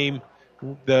this game,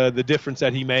 the difference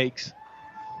that he makes.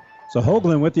 So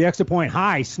Hoagland with the extra point.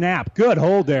 High snap. Good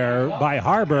hold there by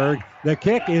Harburg. The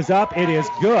kick is up. It is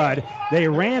good. They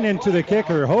ran into the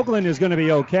kicker. Hoagland is going to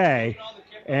be okay.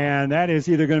 And that is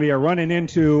either going to be a running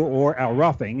into or a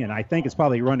roughing. And I think it's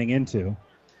probably running into.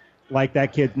 Like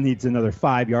that kid needs another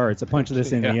 5 yards to punch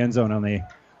this into the end zone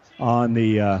on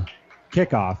the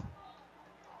kickoff.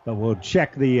 But we'll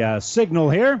check the signal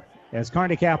here as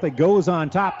Kearney Catholic goes on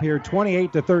top here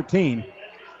 28-13.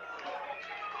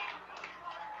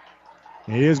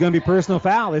 It is going to be personal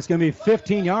foul. It's going to be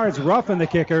 15 yards, roughing the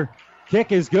kicker.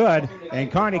 Kick is good,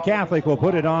 and Kearney Catholic will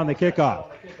put it on the kickoff.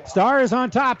 Stars on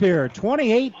top here,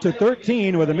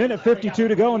 28-13 with a minute 52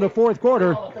 to go in the fourth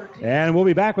quarter. And we'll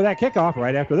be back with that kickoff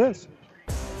right after this.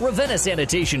 Ravenna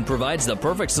Sanitation provides the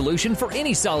perfect solution for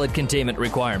any solid containment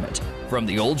requirement. From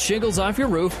the old shingles off your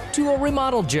roof to a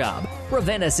remodel job,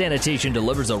 Ravenna Sanitation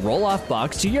delivers a roll-off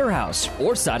box to your house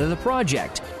or side of the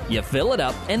project. You fill it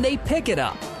up and they pick it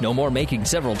up. No more making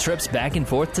several trips back and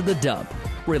forth to the dump.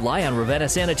 Rely on Ravenna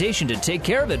Sanitation to take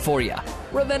care of it for you.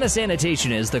 Ravenna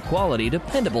Sanitation is the quality,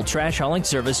 dependable trash hauling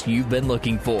service you've been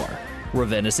looking for.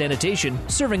 Ravenna Sanitation,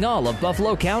 serving all of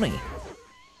Buffalo County.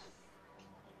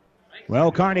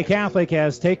 Well, Kearney Catholic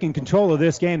has taken control of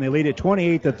this game. They lead at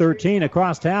 28-13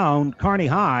 across town. Kearney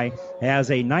High has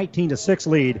a 19-6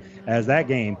 lead as that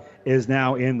game is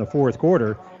now in the fourth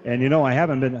quarter. And,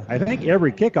 I think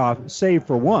every kickoff, save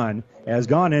for one, has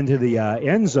gone into the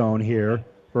end zone here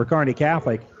for Kearney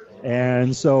Catholic.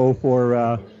 And so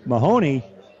for Mahoney,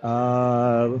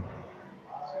 those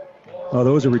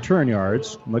are return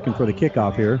yards. I'm looking for the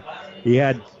kickoff here. He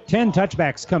had 10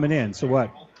 touchbacks coming in. So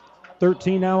what,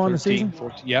 13 now on the season?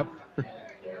 14, yep.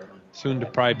 Soon to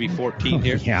probably be 14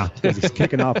 here. Yeah, because he's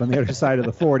kicking off on the other side of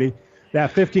the 40.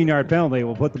 That 15-yard penalty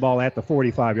will put the ball at the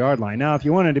 45-yard line. Now, if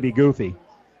you wanted to be goofy,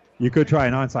 you could try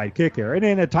an onside kick here. And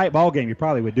in a tight ball game, you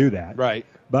probably would do that. Right.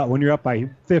 But when you're up by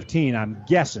 15, I'm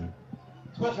guessing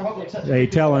they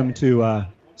tell him to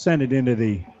send it into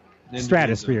the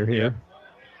stratosphere here. Yep.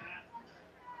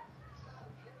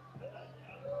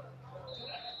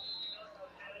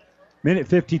 Minute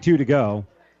 52 to go.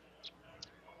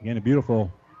 Again, a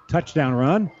beautiful touchdown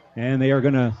run. And they are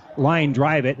going to line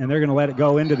drive it, and they're going to let it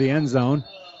go into the end zone.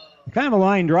 Kind of a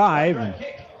line drive. And,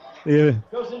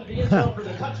 Goes into the end zone for the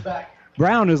touchback.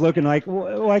 Brown is looking like,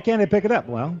 why can't they pick it up?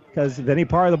 Well, because if any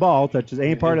part of the ball touches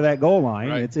any part of that goal line,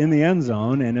 right, it's in the end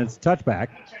zone, and it's touchback.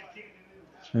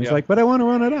 And it's like, but I want to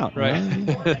run it out. Right.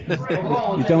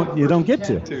 You don't get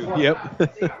to.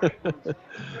 Yep.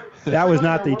 That was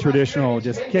not the traditional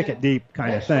just kick it deep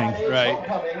kind of thing.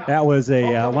 Right. That was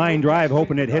a line drive,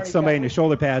 hoping it hits somebody in the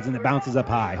shoulder pads and it bounces up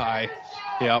high. High.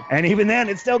 Yep. And even then,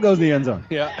 it still goes in the end zone.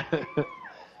 Yeah.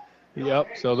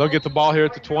 Yep. So they'll get the ball here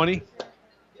at the 20.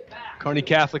 Kearney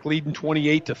Catholic leading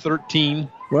 28-13.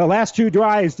 Well, last two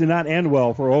drives did not end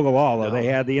well for Ogallala. No. They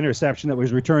had the interception that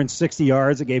was returned 60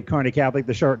 yards. It gave Kearney Catholic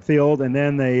the short field, and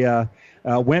then they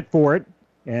went for it.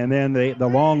 And then the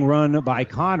long run by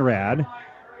Conrad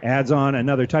adds on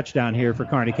another touchdown here for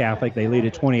Kearney Catholic. They lead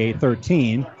at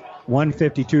 28-13.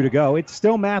 1:52 to go. It's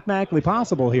still mathematically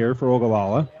possible here for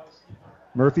Ogallala.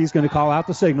 Murphy's going to call out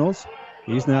the signals.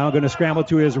 He's now going to scramble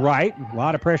to his right. A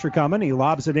lot of pressure coming. He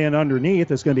lobs it in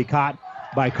underneath. It's going to be caught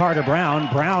by Carter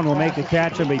Brown. Brown will make the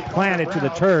catch and be planted to the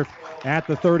turf at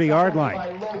the 30-yard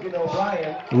line.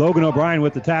 Logan O'Brien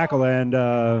with the tackle, and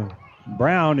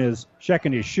Brown is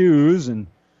checking his shoes and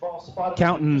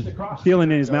counting,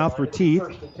 feeling in his mouth for teeth.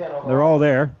 They're all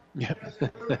there. Yeah.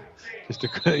 Just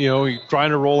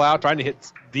trying to roll out, trying to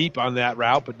hit deep on that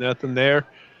route, but nothing there.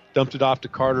 Dumped it off to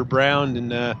Carter Brown,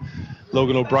 and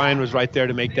Logan O'Brien was right there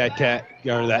to make that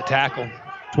tackle.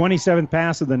 27th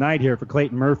pass of the night here for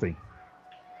Clayton Murphy.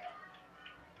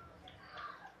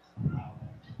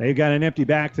 They've got an empty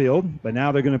backfield, but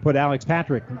now they're going to put Alex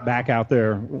Patrick back out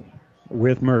there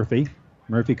with Murphy.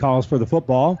 Murphy calls for the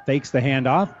football, fakes the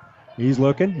handoff. He's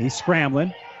looking, he's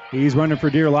scrambling, he's running for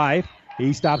dear life.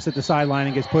 He stops at the sideline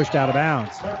and gets pushed out of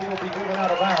bounds. Murphy will be moving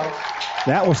out of bounds.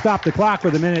 That will stop the clock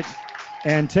with a minute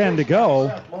and 10 to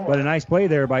go, but a nice play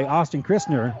there by Austin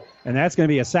Christner, and that's going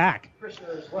to be a sack.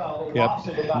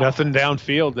 Yep, nothing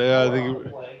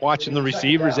downfield. Watching the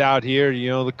receivers out here,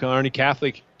 the Kearney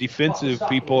Catholic defensive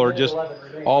people are just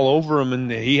all over him, and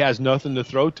he has nothing to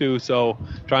throw to, so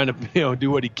trying to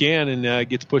do what he can, and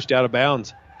gets pushed out of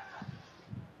bounds.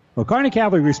 Well, Kearney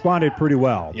Catholic responded pretty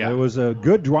well. Yeah. It was a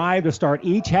good drive to start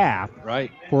each half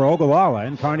for Ogallala,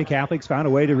 and Kearney Catholic's found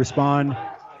a way to respond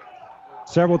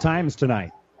several times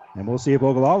tonight. And we'll see if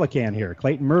Ogallala can here.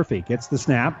 Clayton Murphy gets the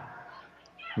snap.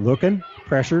 Looking,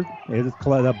 pressure.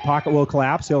 The pocket will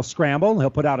collapse. He'll scramble. He'll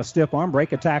put out a stiff arm,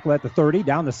 break a tackle at the 30,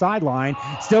 down the sideline.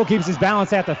 Still keeps his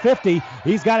balance at the 50.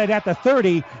 He's got it at the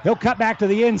 30. He'll cut back to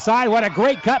the inside. What a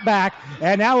great cutback.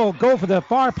 And now he'll go for the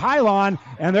far pylon,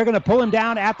 and they're going to pull him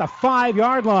down at the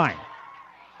 5-yard line.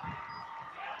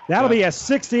 That'll be a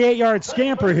 68-yard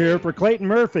scamper here for Clayton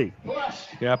Murphy.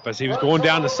 Yep, as he was going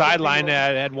down the sideline,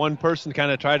 had one person kind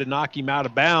of try to knock him out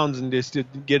of bounds and just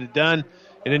didn't get it done.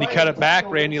 And then he cut it back,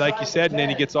 Randy, like you said, and then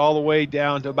he gets all the way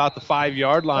down to about the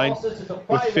 5-yard line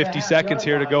with 50 seconds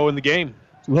here to go in the game.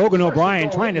 Logan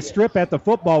O'Brien trying to strip at the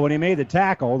football when he made the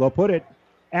tackle. They'll put it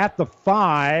at the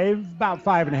 5, about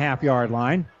 5.5-yard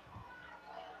line.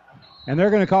 And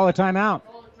they're going to call a timeout.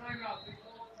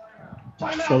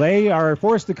 So they are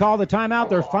forced to call the timeout,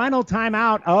 their final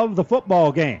timeout of the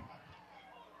football game.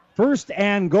 First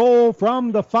and goal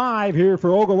from the 5 here for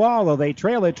Ogallala. They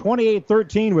trail at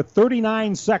 28-13 with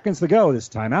 39 seconds to go. This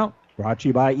timeout brought to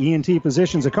you by ENT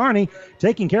Physicians of Kearney,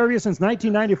 taking care of you since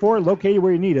 1994, located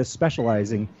where you need us,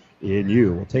 specializing in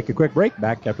you. We'll take a quick break.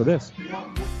 Back after this.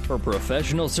 For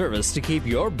professional service to keep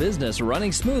your business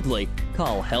running smoothly,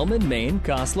 call Hellman, Maine,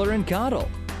 Kostler, and Cottle.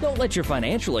 Don't let your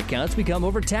financial accounts become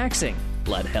overtaxing.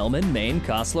 Let Hellman, Maine,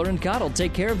 Kostler, and Cottle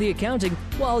take care of the accounting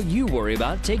while you worry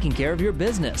about taking care of your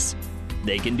business.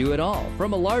 They can do it all,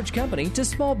 from a large company to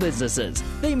small businesses.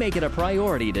 They make it a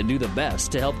priority to do the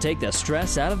best to help take the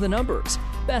stress out of the numbers.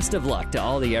 Best of luck to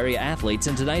all the area athletes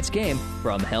in tonight's game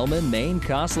from Hellman, Maine,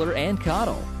 Kostler, and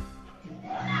Cottle.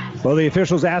 Well, the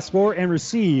officials asked for and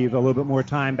receive a little bit more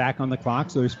time back on the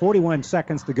clock, so there's 41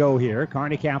 seconds to go here.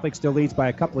 Kearney Catholic still leads by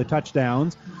a couple of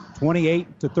touchdowns,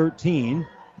 28-13.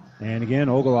 And again,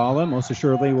 Ogallala most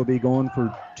assuredly will be going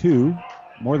for two,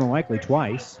 more than likely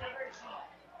twice.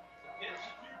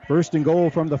 First and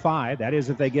goal from the 5. That is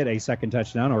if they get a second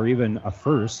touchdown or even a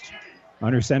first.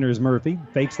 Under center is Murphy.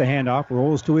 Fakes the handoff.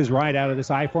 Rolls to his right out of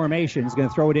this I formation. He's going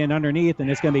to throw it in underneath,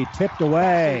 and it's going to be tipped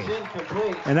away.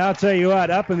 And I'll tell you what,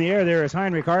 up in the air there is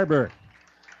Heinrich Harburg.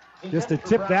 Just to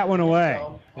tip that one away.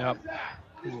 Yep.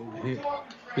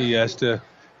 He has to,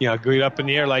 get up in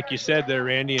the air like you said there,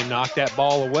 Randy, and knock that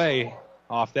ball away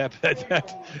off that. That's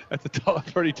a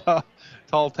pretty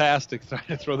tall task to try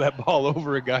to throw that ball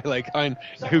over a guy like Hein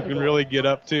who can really get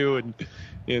up too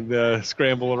and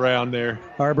scramble around there.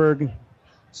 Harburg,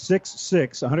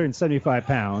 6'6", 175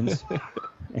 pounds,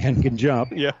 and can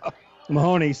jump. Yeah.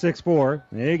 Mahoney, 6'4",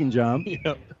 he can jump.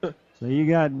 Yep. So you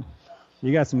got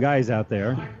some guys out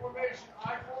there.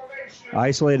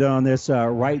 Isolated on this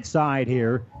right side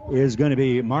here is going to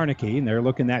be Marnicky, and they're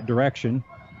looking that direction.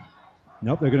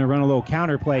 Nope, they're going to run a little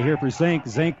counter play here for Zink.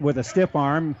 Zink with a stiff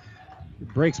arm.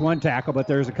 Breaks one tackle, but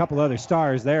there's a couple other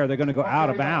stars there. They're going to go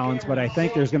out of bounds, but I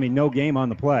think there's going to be no game on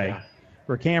the play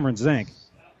for Cameron Zink.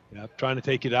 Yeah, trying to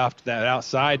take it off to that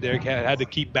outside there. Had to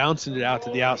keep bouncing it out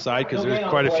to the outside because there's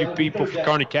quite a few people for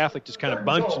Kearney Catholic just kind of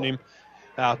bunching him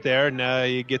out there. And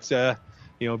he gets, to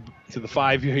the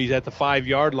 5. He's at the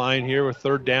 5-yard line here with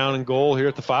third down and goal here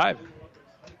at the 5.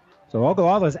 So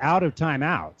Ogallala's out of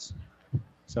timeouts.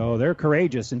 So they're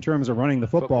courageous in terms of running the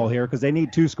football here because they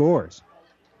need 2 scores.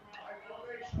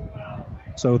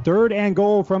 So third and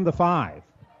goal from the 5.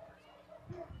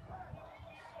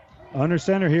 Under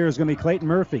center here is going to be Clayton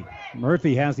Murphy.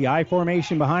 Murphy has the I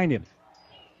formation behind him.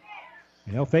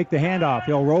 He'll fake the handoff.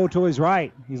 He'll roll to his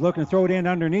right. He's looking to throw it in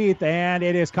underneath, and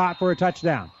it is caught for a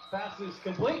touchdown. Pass is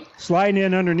complete. Sliding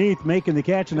in underneath, making the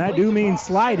catch, and that do mean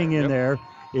sliding in there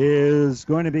is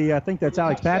going to be, I think that's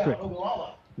Alex Patrick.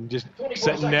 Just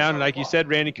sitting down, like you said,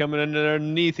 Randy, coming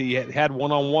underneath. He had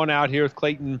one-on-one out here with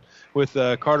Clayton, with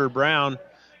Carter Brown,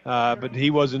 but he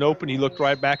wasn't open. He looked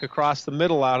right back across the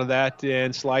middle out of that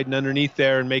and sliding underneath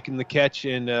there and making the catch.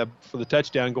 And for the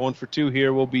touchdown, going for 2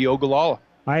 here will be Ogallala.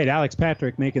 I had Alex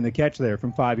Patrick making the catch there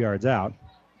from 5 yards out.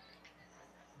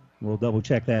 We'll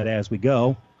double-check that as we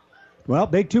go. Well,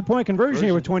 big 2-point conversion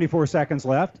here with 24 seconds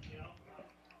left.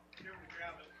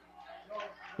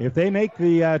 If they make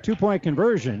the 2-point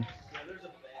conversion,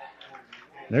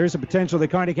 there's a potential that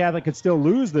Kearney Catholic could still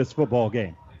lose this football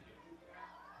game.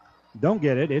 Don't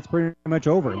get it. It's pretty much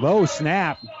over. Low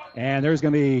snap, and there's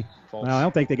going to be, well, I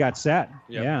don't think they got set.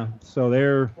 Yep. Yeah, so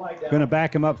they're going to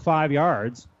back him up 5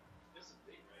 yards.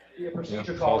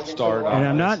 False start.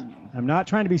 And I'm not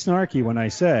trying to be snarky when I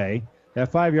say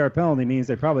that 5-yard penalty means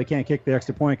they probably can't kick the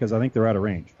extra point because I think they're out of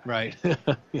range. Right.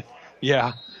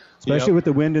 Yeah. Especially with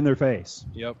the wind in their face.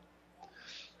 Yep.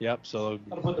 So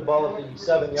Put the ball at the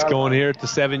 7-yard it's going here at the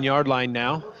 7-yard line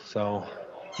now. So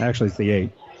actually, it's the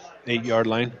 8-yard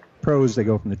line. Pros, they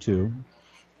go from the 2.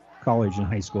 College and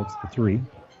high school, it's the 3.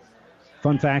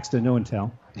 Fun facts to know and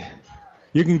tell.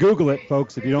 You can Google it,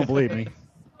 folks, if you don't believe me.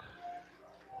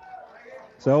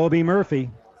 So it'll be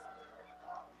Murphy.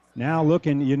 Now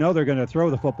looking, they're going to throw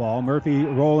the football. Murphy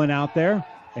rolling out there.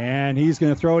 And he's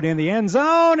going to throw it in the end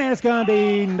zone, and it's going to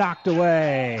be knocked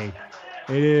away.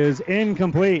 It is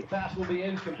incomplete. Pass will be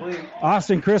incomplete.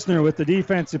 Austin Christner with the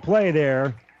defensive play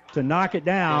there to knock it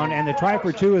down, and the try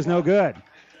for 2 is no good.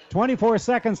 24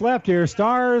 seconds left here.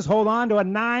 Stars hold on to a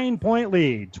 9-point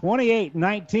lead,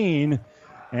 28-19,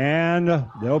 and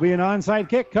there'll be an onside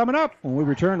kick coming up when we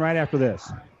return right after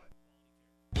this.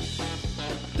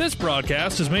 This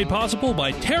broadcast is made possible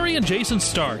by Terry and Jason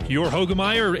Stark, your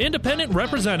Hogemeyer independent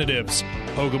representatives.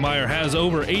 Hogemeyer has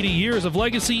over 80 years of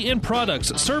legacy in products,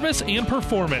 service, and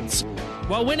performance.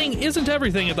 While winning isn't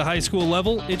everything at the high school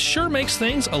level, it sure makes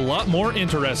things a lot more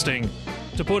interesting.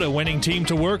 To put a winning team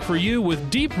to work for you with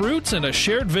deep roots and a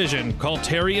shared vision, call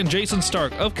Terry and Jason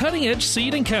Stark of Cutting Edge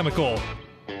Seed and Chemical.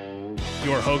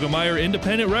 Your Hogemeyer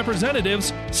independent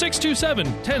representatives,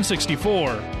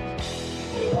 627-1064.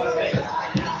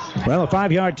 Well, a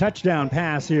 5-yard touchdown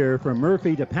pass here from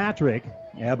Murphy to Patrick.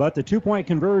 Yeah, but the 2-point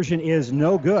conversion is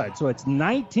no good. So it's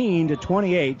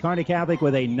 19-28. Kearney Catholic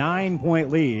with a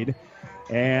 9-point lead.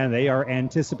 And they are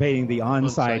anticipating the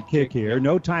onside kick here.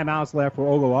 No timeouts left for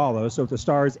Ogallala. So if the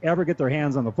Stars ever get their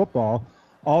hands on the football,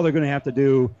 all they're going to have to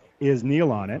do is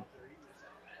kneel on it.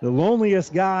 The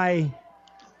loneliest guy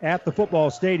at the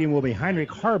football stadium will be Heinrich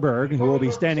Harburg, who will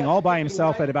be standing all by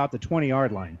himself at about the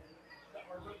 20-yard line.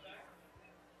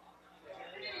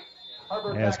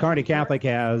 As Kearney Catholic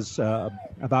has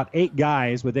about 8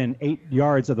 guys within 8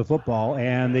 yards of the football,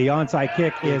 and the onside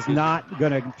kick is not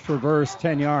going to traverse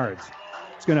 10 yards.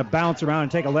 It's going to bounce around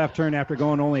and take a left turn after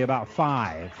going only about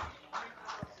 5.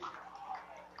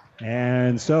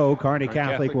 And so Kearney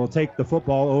Catholic will take the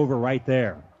football over right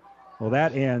there. Well,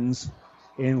 that ends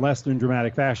in less than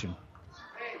dramatic fashion.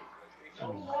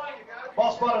 Yep.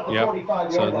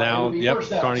 So now,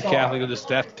 Kearney Catholic will just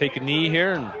have to take a knee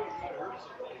here and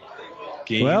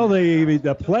game. Well,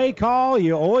 the play call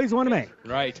you always want to make.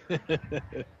 Right.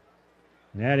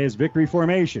 That is victory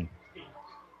formation.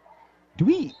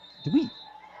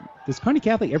 Does Kearney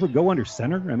Catholic ever go under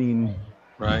center? I mean,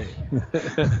 right.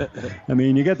 I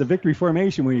mean, you got the victory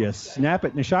formation where you snap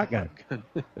it in a shotgun.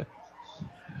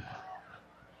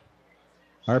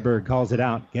 Harburg calls it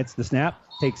out, gets the snap,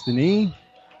 takes the knee,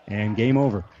 and game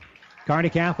over. Kearney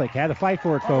Catholic had to fight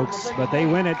for it, folks, but they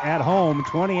win it at home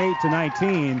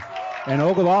 28-19. And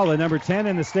Ogallala, number 10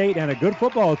 in the state and a good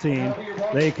football team,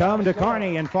 they come to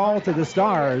Kearney and fall to the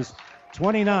Stars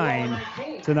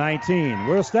 29-19.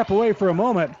 We'll step away for a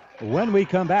moment. When we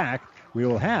come back, we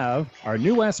will have our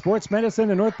New West Sports Medicine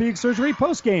and Orthopedic Surgery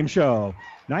postgame show.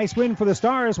 Nice win for the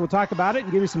Stars. We'll talk about it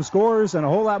and give you some scores and a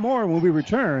whole lot more when we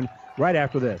return right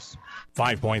after this.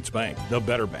 5 Points Bank, the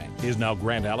better bank, is now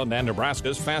Grand Island and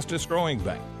Nebraska's fastest growing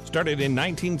bank. Started in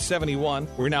 1971,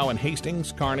 we're now in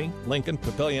Hastings, Kearney, Lincoln,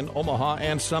 Papillion, Omaha,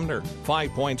 and Sumner.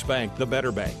 5 Points Bank, the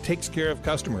better bank, takes care of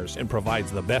customers and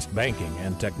provides the best banking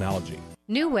and technology.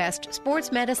 New West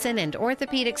Sports Medicine and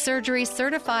Orthopedic Surgery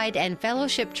certified and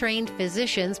fellowship-trained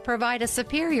physicians provide a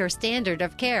superior standard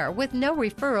of care with no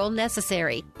referral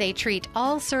necessary. They treat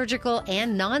all surgical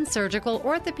and non-surgical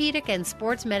orthopedic and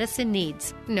sports medicine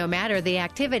needs. No matter the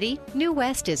activity, New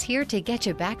West is here to get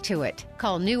you back to it.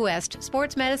 Call New West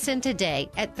Sports Medicine today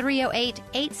at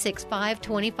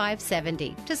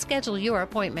 308-865-2570 to schedule your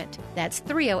appointment. That's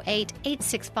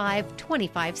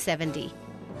 308-865-2570.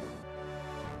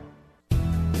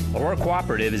 Aurora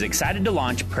Cooperative is excited to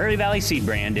launch Prairie Valley Seed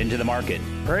Brand into the market.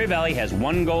 Prairie Valley has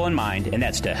one goal in mind, and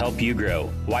that's to help you grow.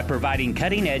 While providing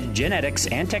cutting-edge genetics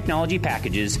and technology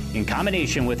packages in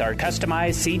combination with our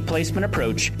customized seed placement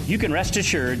approach, you can rest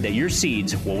assured that your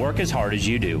seeds will work as hard as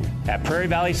you do. At Prairie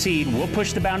Valley Seed, we'll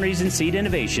push the boundaries in seed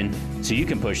innovation so you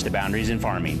can push the boundaries in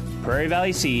farming. Prairie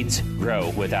Valley Seeds, grow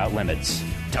without limits.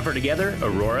 Tougher together,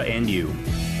 Aurora and you.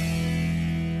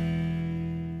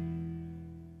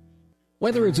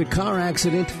 Whether it's a car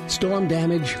accident, storm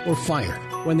damage, or fire,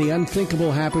 when the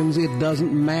unthinkable happens, it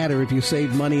doesn't matter if you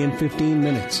save money in 15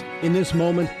 minutes. In this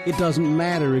moment, it doesn't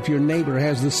matter if your neighbor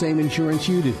has the same insurance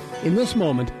you do. In this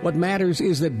moment, what matters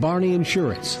is that Barney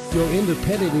Insurance, your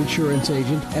independent insurance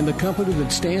agent, and the company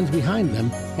that stands behind them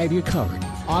have you covered.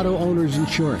 Auto Owners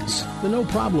Insurance, the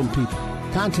no-problem people.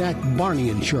 Contact Barney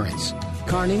Insurance.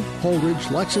 Kearney,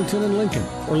 Holdridge, Lexington, and Lincoln,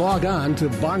 or log on to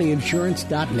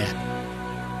barneyinsurance.net.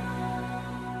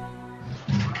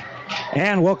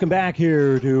 And welcome back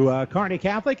here to Kearney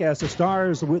Catholic as the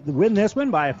Stars win this one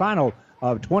by a final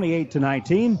of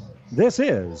 28-19. This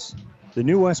is the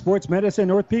New West Sports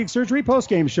Medicine Orthopedic Surgery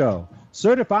postgame show.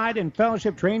 Certified and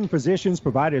fellowship-trained physicians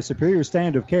provide a superior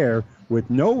standard of care with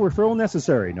no referral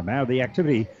necessary. No matter the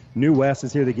activity, New West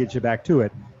is here to get you back to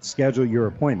it. Schedule your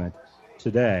appointment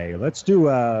today. Let's do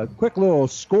a quick little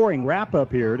scoring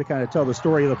wrap-up here to kind of tell the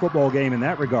story of the football game in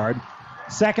that regard.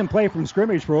 Second play from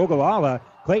scrimmage for Ogallala.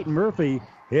 Clayton Murphy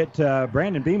hit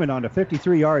Brandon Beeman on a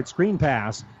 53-yard screen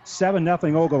pass,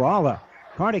 7-0 Ogallala.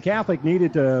 Kearney Catholic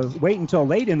needed to wait until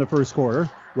late in the first quarter.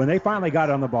 When they finally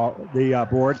got on the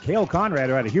board, Cale Conrad,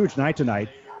 who had a huge night tonight,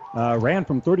 ran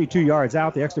from 32 yards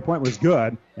out. The extra point was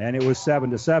good, and it was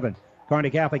 7-7.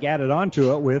 Kearney Catholic added on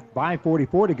to it with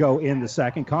 5:44 to go in the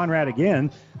second. Conrad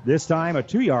again, this time a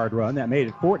 2-yard run. That made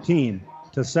it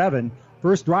 14-7.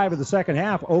 First drive of the second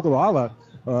half, Ogallala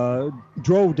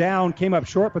drove down, came up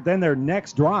short, but then their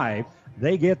next drive,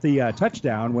 they get the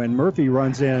touchdown when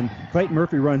Clayton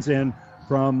Murphy runs in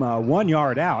from 1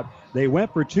 yard out. They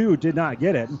went for 2, did not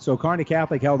get it, so Kearney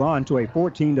Catholic held on to a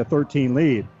 14-13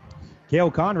 lead.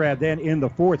 Cale Conrad then in the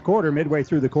fourth quarter, midway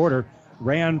through the quarter,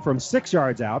 ran from 6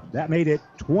 yards out. That made it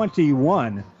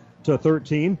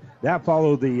 21-13. That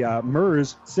followed the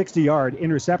Mers 60-yard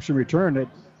interception return that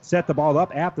set the ball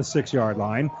up at the 6-yard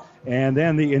line. And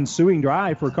then the ensuing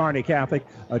drive for Kearney Catholic,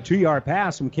 a 2-yard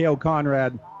pass from Cale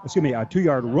Conrad, a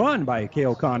 2-yard run by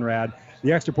Cale Conrad.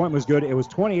 The extra point was good. It was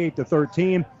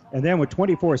 28-13. And then with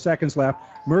 24 seconds left,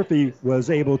 Murphy was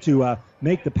able to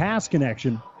make the pass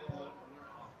connection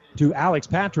to Alex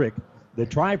Patrick. The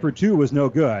try for two was no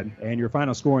good, and your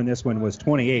final score in this one was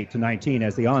 28-19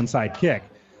 as the onside kick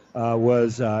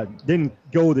didn't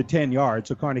go the 10 yards,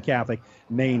 so Kearney Catholic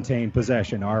maintained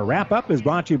possession. Our wrap-up is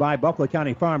brought to you by Buffalo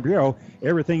County Farm Bureau.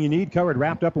 Everything you need covered,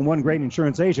 wrapped up in one great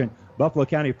insurance agent, Buffalo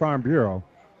County Farm Bureau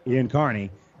in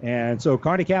Kearney. And so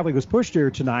Kearney Catholic was pushed here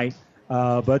tonight,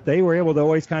 but they were able to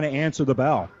always kind of answer the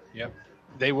bell. Yep,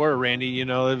 they were, Randy. It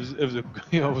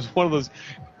was one of those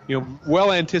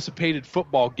well-anticipated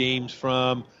football games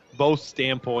from both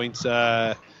standpoints.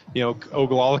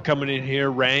 Ogallala coming in here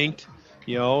ranked,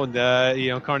 and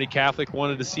Kearney Catholic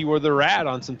wanted to see where they're at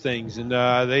on some things, and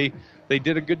they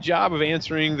did a good job of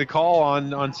answering the call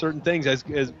on certain things. As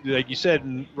like you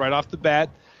said, right off the bat,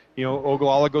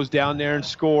 Ogallala goes down there and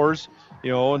scores.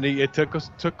 And it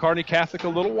took Kearney Catholic a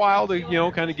little while to,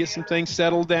 kind of get some things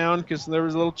settled down because there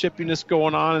was a little chippiness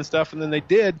going on and stuff. And then they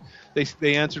did.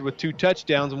 They answered with 2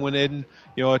 touchdowns and went in,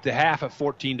 at the half at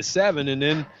 14-7. And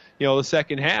then, the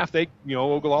second half,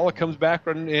 Ogallala comes back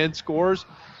and scores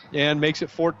and makes it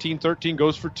 14-13,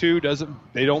 goes for 2.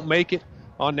 They don't make it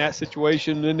on that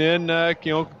situation. And then,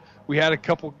 we had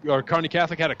Kearney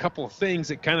Catholic had a couple of things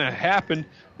that kind of happened.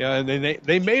 And then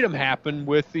they made them happen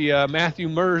with the Matthew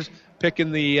Mers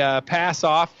picking the pass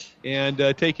off and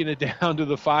taking it down to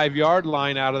the 5-yard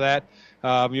line out of that,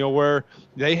 where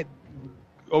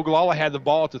Ogallala had the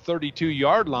ball at the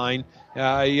 32-yard line,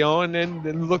 and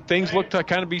then things looked to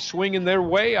kind of be swinging their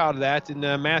way out of that, and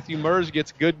Matthew Mers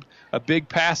gets a big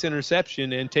pass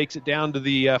interception and takes it down to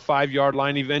the 5-yard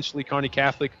line. Eventually, Kearney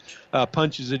Catholic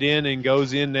punches it in and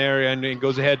goes in there and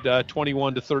goes ahead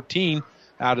 21-13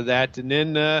 out of that, and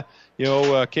then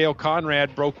Cale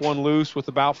Conrad broke one loose with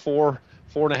about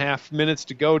 4.5 minutes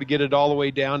to go to get it all the way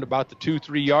down to about the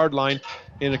 2-3 yard line,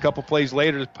 and a couple plays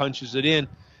later punches it in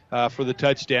for the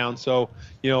touchdown. So,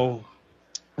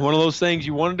 one of those things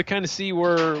you wanted to kind of see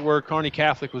where Kearney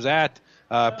Catholic was at,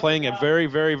 playing a very,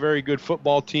 very, very good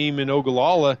football team in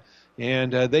Ogallala,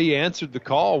 and they answered the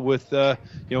call with,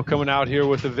 coming out here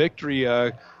with a victory.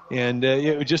 And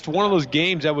it was just one of those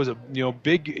games that was a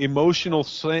big emotional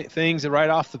things right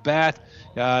off the bat.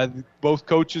 Both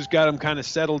coaches got them kind of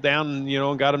settled down,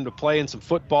 and got them to play in some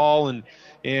football. And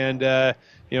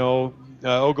Ogallala's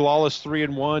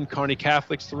 3-1, Kearney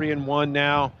Catholic's 3-1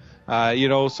 now.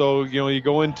 So you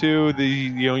go into the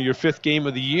your 5th game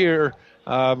of the year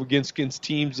against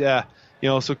teams. So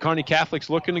Kearney Catholic's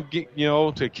looking to get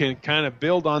to kind of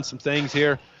build on some things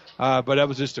here. But that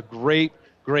was just a great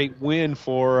win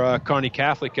for Kearney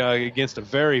Catholic against a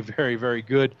very, very, very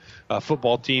good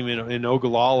football team in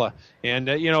Ogallala.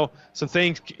 And, some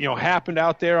things, happened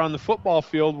out there on the football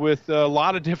field with a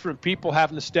lot of different people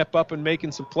having to step up and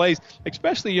making some plays,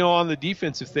 especially, on the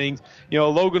defensive things.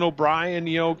 Logan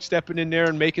O'Brien, stepping in there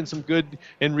and making some good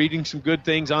and reading some good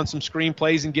things on some screen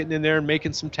plays and getting in there and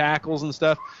making some tackles and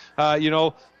stuff.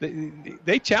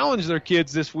 They challenged their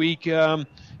kids this week.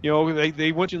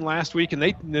 They went in last week, and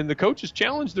the coaches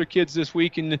challenged their kids this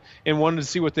week and wanted to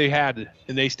see what they had,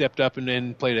 and they stepped up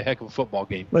and played a heck of a football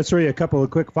game. Let's read a couple of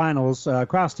quick finals.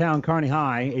 Crosstown Kearney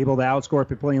High able to outscore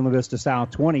Papillion La Vista South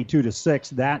 22-6.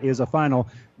 That is a final.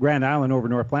 Grand Island over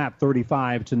North Platte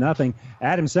 35-0.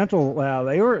 Adams Central,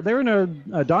 they were in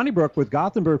a Donnybrook with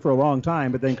Gothenburg for a long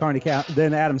time, but then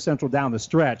then Adams Central down the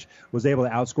stretch was able to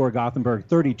outscore Gothenburg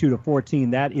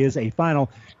 32-14. That is a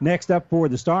final. Next up for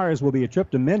the Stars will be a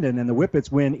trip to Minden, and the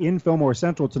Whippets win in Fillmore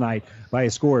Central tonight by a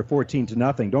score of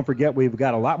 14-0. Don't forget, we've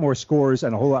got a lot more scores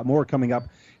and a whole lot more coming up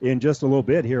in just a little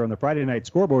bit here on the Friday Night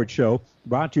Scoreboard Show,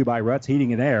 brought to you by Rutt's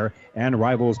Heating and Air and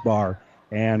Rivals Bar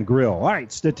and Grill. All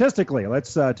right, statistically,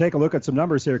 let's take a look at some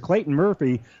numbers here. Clayton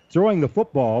Murphy throwing the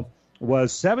football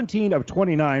was 17 of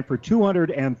 29 for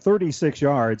 236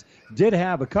 yards. Did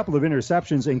have a couple of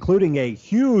interceptions, including a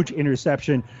huge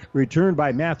interception returned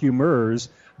by Matthew Mers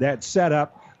that set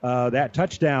up that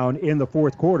touchdown in the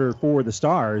fourth quarter for the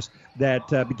Stars that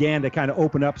began to kind of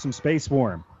open up some space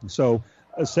for him. So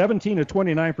 17 of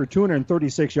 29 for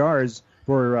 236 yards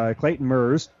for Clayton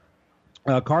Mers.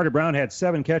 Carter Brown had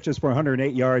 7 catches for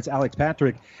 108 yards. Alex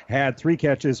Patrick had 3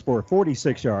 catches for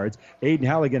 46 yards. Aiden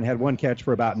Halligan had 1 catch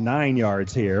for about 9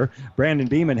 yards here. Brandon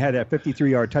Beeman had that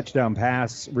 53-yard touchdown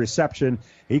pass reception.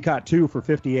 He caught 2 for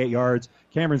 58 yards.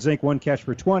 Cameron Zink, 1 catch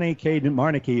for 20. Caden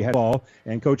Marnicky had the ball.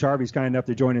 And Coach Harvey's kind enough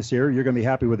to join us here. You're going to be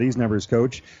happy with these numbers,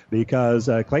 Coach,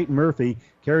 because Clayton Murphy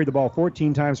carried the ball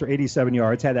 14 times for 87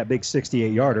 yards, had that big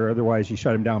 68-yarder. Otherwise, you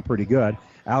shut him down pretty good.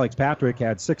 Alex Patrick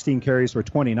had 16 carries for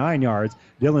 29 yards.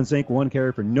 Dylan Zink, 1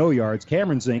 carry for no yards.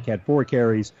 Cameron Zink had 4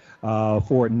 carries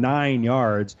for 9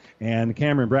 yards. And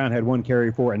Cameron Brown had 1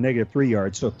 carry for a -3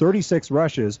 yards. So 36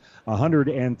 rushes,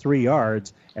 103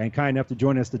 yards. And kind enough to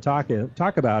join us to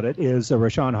talk about it is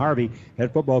Rashawn Harvey,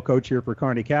 head football coach here for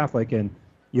Kearney Catholic. And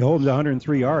you hold him to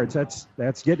 103 yards.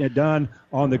 That's getting it done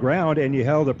on the ground, and you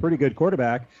held a pretty good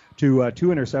quarterback to 2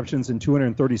 interceptions and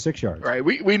 236 yards. Right.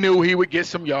 We knew he would get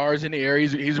some yards in the air.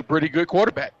 He's a pretty good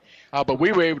quarterback. But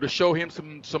we were able to show him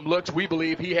some looks we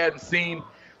believe he hadn't seen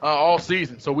all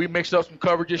season. So we mixed up some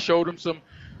coverages, showed him some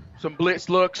blitz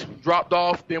looks, dropped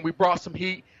off. Then we brought some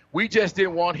heat. We just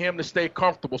didn't want him to stay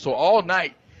comfortable. So all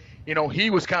night, he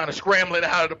was kind of scrambling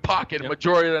out of the pocket the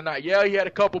majority of the night. Yeah, he had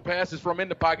a couple passes from in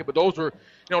the pocket, but those were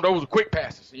quick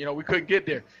passes. We couldn't get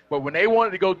there. But when they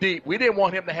wanted to go deep, we didn't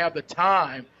want him to have the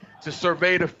time to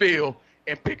survey the field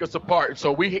and pick us apart.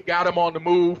 So we got him on the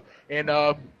move, and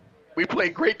we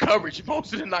played great coverage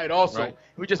most of the night also. Right.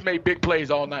 We just made big plays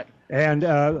all night. And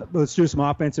let's do some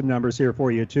offensive numbers here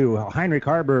for you, too. Heinrich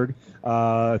Harburg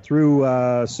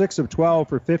threw 6 of 12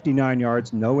 for 59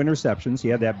 yards, no interceptions. He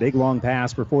had that big, long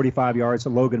pass for 45 yards to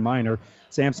Logan Minor.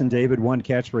 Samson David, 1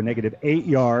 catch for a -8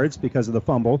 yards because of the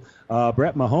fumble.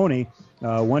 Brett Mahoney,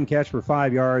 1 catch for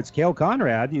 5 yards. Cale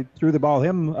Conrad, you threw the ball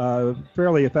him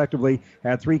fairly effectively,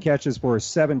 had 3 catches for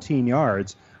 17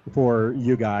 yards for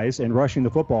you guys. And rushing the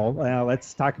football,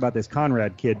 let's talk about this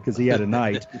Conrad kid because he had a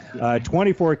night.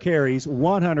 24 carries,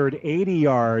 180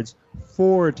 yards,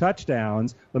 4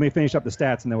 touchdowns. Let me finish up the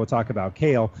stats, and then we'll talk about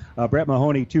Cale. Brett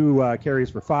Mahoney, 2 carries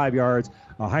for 5 yards.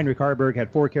 Heinrich Harburg had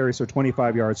 4 carries for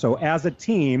 25 yards. So as a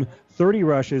team, 30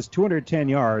 rushes, 210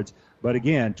 yards. But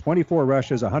again, 24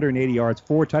 rushes, 180 yards,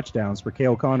 4 touchdowns for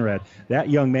Cale Conrad.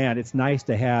 That young man, it's nice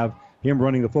to have him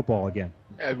running the football again.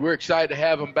 We're excited to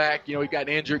have him back. He got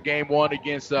injured game 1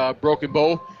 against Broken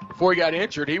Bow. Before he got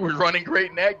injured, he was running great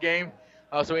in that game.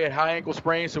 So he had high ankle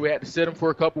sprain, so we had to sit him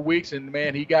for a couple weeks. And,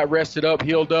 man, he got rested up,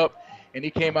 healed up, and he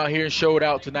came out here and showed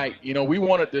out tonight. We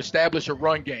wanted to establish a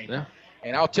run game. Yeah.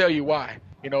 And I'll tell you why.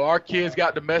 Our kids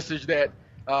got the message that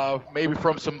maybe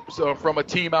from a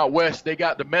team out west, they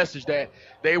got the message that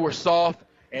they were soft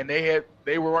and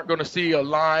they weren't going to see a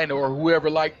line or whoever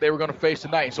they were going to face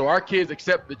tonight. So our kids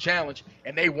accepted the challenge,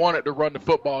 and they wanted to run the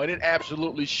football, and it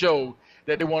absolutely showed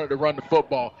that they wanted to run the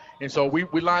football. And so we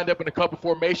lined up in a couple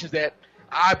formations that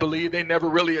I believe they never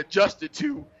really adjusted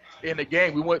to in the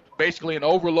game. We went basically an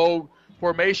overload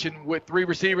formation with 3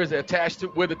 receivers attached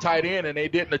with a tight end, and they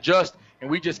didn't adjust, and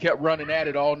we just kept running at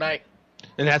it all night.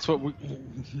 And that's what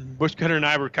Bush Cutter and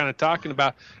I were kind of talking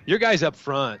about. Your guys up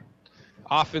front,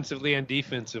 offensively and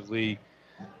defensively,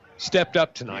 stepped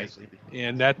up tonight,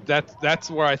 and that's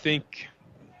where I think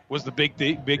was the big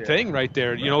thing right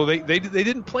there. They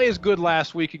didn't play as good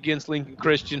last week against Lincoln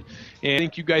Christian, and I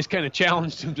think you guys kind of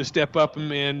challenged them to step up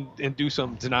and do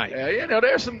something tonight. Yeah,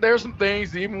 there's some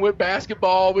things even with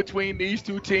basketball between these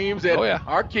two teams that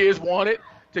our kids wanted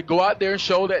to go out there and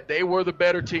show that they were the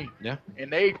better team. Yeah,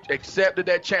 and they accepted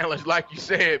that challenge, like you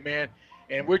said, man.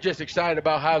 And we're just excited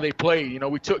about how they played.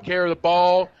 We took care of the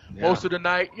ball most of the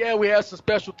night. Yeah, we had some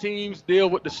special teams deal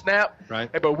with the snap. Right.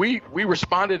 But we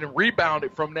responded and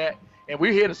rebounded from that. And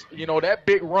we hit, that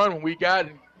big run when we got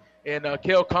it. And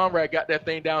Cale Conrad got that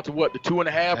thing down to, the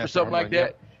 2.5 or something like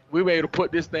that. Yeah. We were able to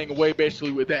put this thing away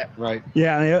basically with that. Right.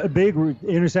 Yeah, a big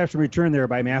interception return there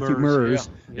by Matthew Murs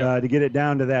to get it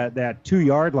down to that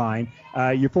 2-yard line.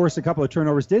 You forced a couple of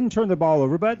turnovers, didn't turn the ball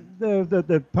over, but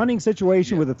the punting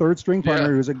situation with the third-string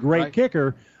punter, who's a great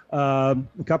kicker, a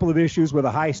couple of issues with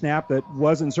a high snap that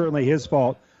wasn't certainly his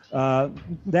fault.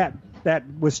 That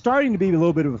was starting to be a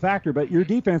little bit of a factor, but your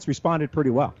defense responded pretty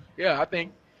well. Yeah, I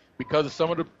think because of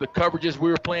some of the coverages we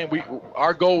were playing,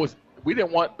 our goal was we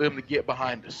didn't want them to get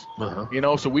behind us,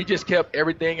 so we just kept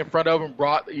everything in front of them,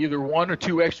 brought either 1 or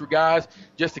 2 extra guys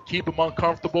just to keep them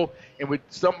uncomfortable. And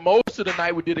most of the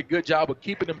night we did a good job of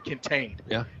keeping them contained.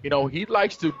 Yeah. He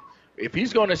likes to, if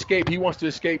he's going to escape, he wants to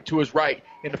escape to his right.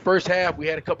 In the first half, we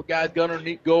had a couple guys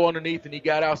go underneath, and he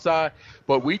got outside.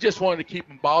 But we just wanted to keep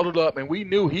him bottled up, and we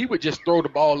knew he would just throw the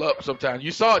ball up sometimes. You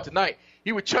saw it tonight.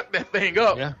 He would chuck that thing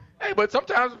up. Yeah. Hey, but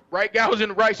sometimes right guy was in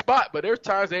the right spot. But there's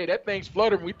times, that thing's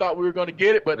fluttering. We thought we were going to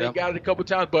get it, but they got it a couple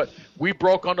times. But we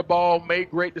broke on the ball,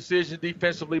 made great decisions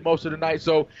defensively most of the night.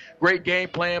 So great game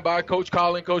plan by Coach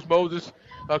Collin, Coach Moses,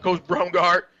 Coach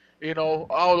Brumgart,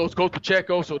 all those, Coach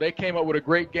Pacheco. So they came up with a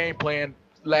great game plan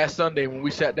last Sunday when we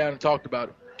sat down and talked about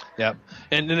it. Yeah,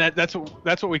 and then that's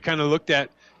what we kind of looked at.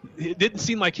 It didn't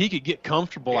seem like he could get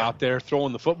comfortable out there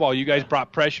throwing the football. You guys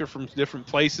brought pressure from different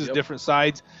places, different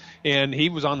sides, and he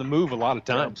was on the move a lot of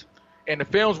times. And the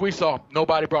films we saw,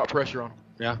 nobody brought pressure on him.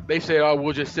 Yeah. They said, "Oh,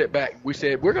 we'll just sit back." We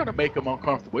said, "We're going to make him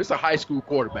uncomfortable." It's a high school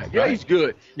quarterback. Yeah, he's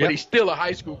good, but he's still a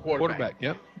high school quarterback.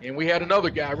 Yep. And we had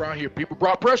another guy around here. People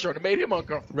brought pressure on him, made him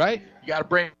uncomfortable. Right. You got to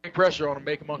bring pressure on him,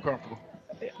 make him uncomfortable.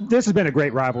 This has been a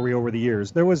great rivalry over the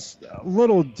years. There was a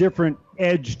little different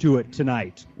edge to it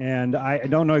tonight, and I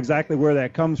don't know exactly where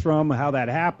that comes from, how that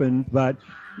happened, but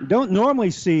you don't normally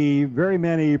see very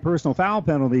many personal foul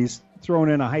penalties thrown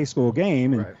in a high school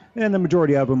game, and the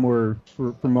majority of them were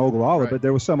from Ogallala, but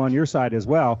there was some on your side as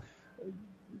well.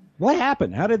 What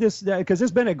happened? How did this? Because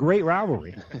it's been a great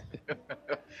rivalry.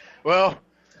 Well,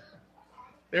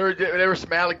 there were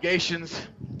some allegations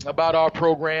about our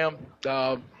program,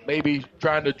 maybe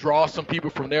trying to draw some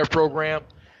people from their program.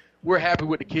 We're happy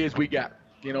with the kids we got.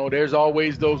 You know, there's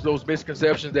always those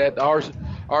misconceptions that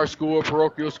our school,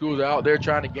 parochial schools, are out there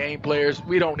trying to gain players.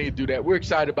 We don't need to do that. We're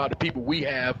excited about the people we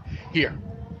have here,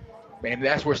 and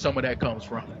that's where some of that comes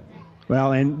from.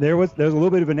 Well, and there's a little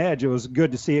bit of an edge. It was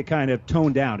good to see it kind of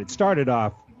toned down. It started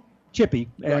off chippy,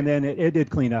 and then it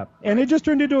did clean up, and it just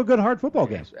turned into a good hard football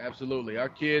game. Yes, absolutely. Our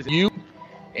kids,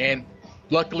 and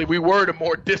luckily we were the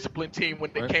more disciplined team when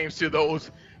it came to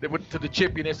those. To the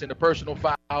chippiness and the personal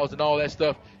fouls and all that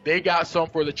stuff. They got some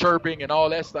for the chirping and all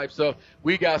that type of stuff.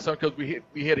 We got some because we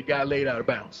hit a guy laid out of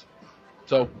bounds.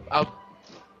 So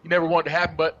you never want it to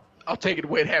happen, but I'll take it the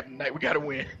way it happened tonight. We got to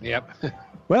win. Yep.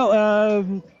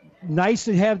 Well, nice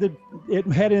to have it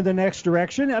head in the next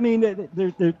direction. I mean,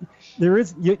 there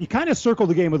is you kind of circle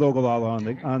the game with Ogallala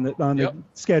on the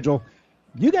schedule.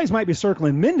 You guys might be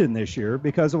circling Minden this year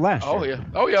because of last year.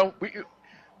 Oh yeah.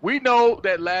 We know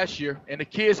that last year, and the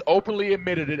kids openly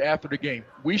admitted it after the game.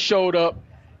 We showed up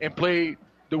and played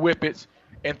the Whippets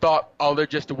and thought, oh, they're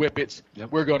just the Whippets.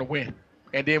 We're going to win.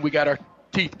 And then we got our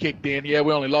teeth kicked in. Yeah,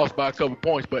 we only lost by a couple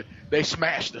points, but they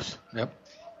smashed us. Yep.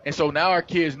 And so now our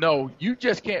kids know you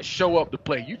just can't show up to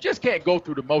play. You just can't go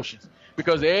through the motions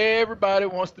because everybody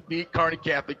wants to beat Kearney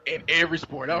Catholic in every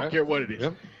sport. I don't care what it is.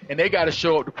 Yep. And they got to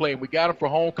show up to play. And we got them for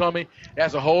homecoming.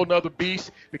 That's a whole nother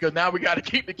beast because now we got to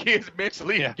keep the kids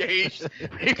mentally engaged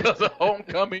because of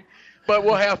homecoming. But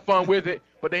we'll have fun with it.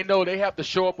 But they know they have to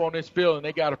show up on this field and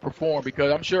they got to perform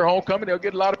because I'm sure homecoming they'll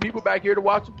get a lot of people back here to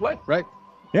watch them play. Right.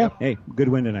 Yeah. Hey, good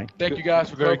win tonight. Thank you guys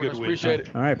for very covering good us. win. Appreciate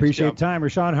it. All right, appreciate the time.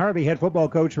 Rashawn Harvey, head football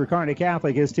coach for Kearney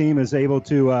Catholic. His team is able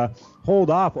to hold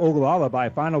off Ogallala by a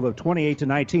final of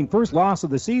 28-19. First loss of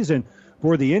the season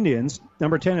for the Indians.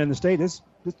 Number 10 in the state. It's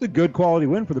a good quality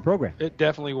win for the program. It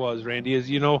definitely was, Randy.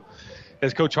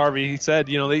 As Coach Harvey said,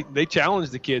 they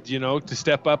challenged the kids, to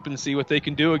step up and see what they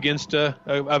can do against a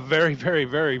very, very,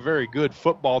 very, very good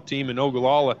football team in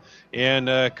Ogallala.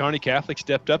 And Kearney Catholic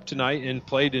stepped up tonight and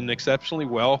played an exceptionally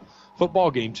well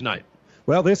football game tonight.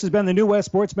 Well, this has been the New West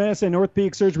Sports Medicine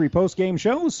Orthopedic Surgery post-game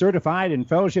show. Certified and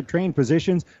fellowship-trained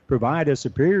physicians provide a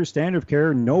superior standard of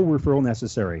care, no referral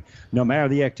necessary. No matter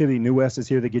the activity, New West is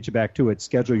here to get you back to it.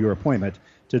 Schedule your appointment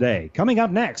today. Coming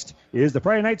up next is the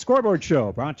Friday Night Scoreboard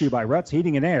Show, brought to you by Ruts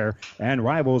Heating and Air and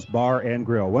Rivals Bar and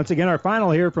Grill. Once again, our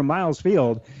final here from Miles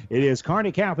Field. It is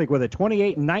Kearney Catholic with a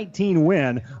 28-19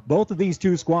 win. Both of these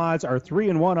two squads are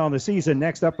 3-1 on the season.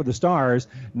 Next up for the Stars,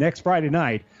 next Friday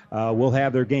night, will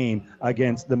have their game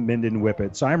against the Minden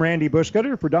Whippets. I'm Randy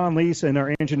Bushcutter for Don Leese and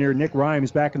our engineer Nick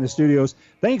Rhymes back in the studios.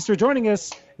 Thanks for joining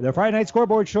us. The Friday Night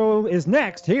Scoreboard Show is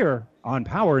next here on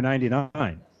Power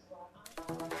 99.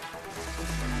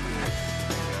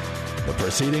 The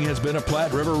proceeding has been a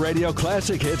Platte River Radio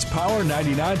Classic Hits Power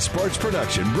 99 sports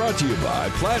production brought to you by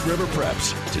Platte River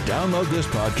Preps. To download this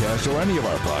podcast or any of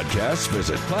our podcasts,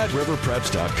 visit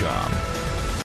PlatteRiverPreps.com.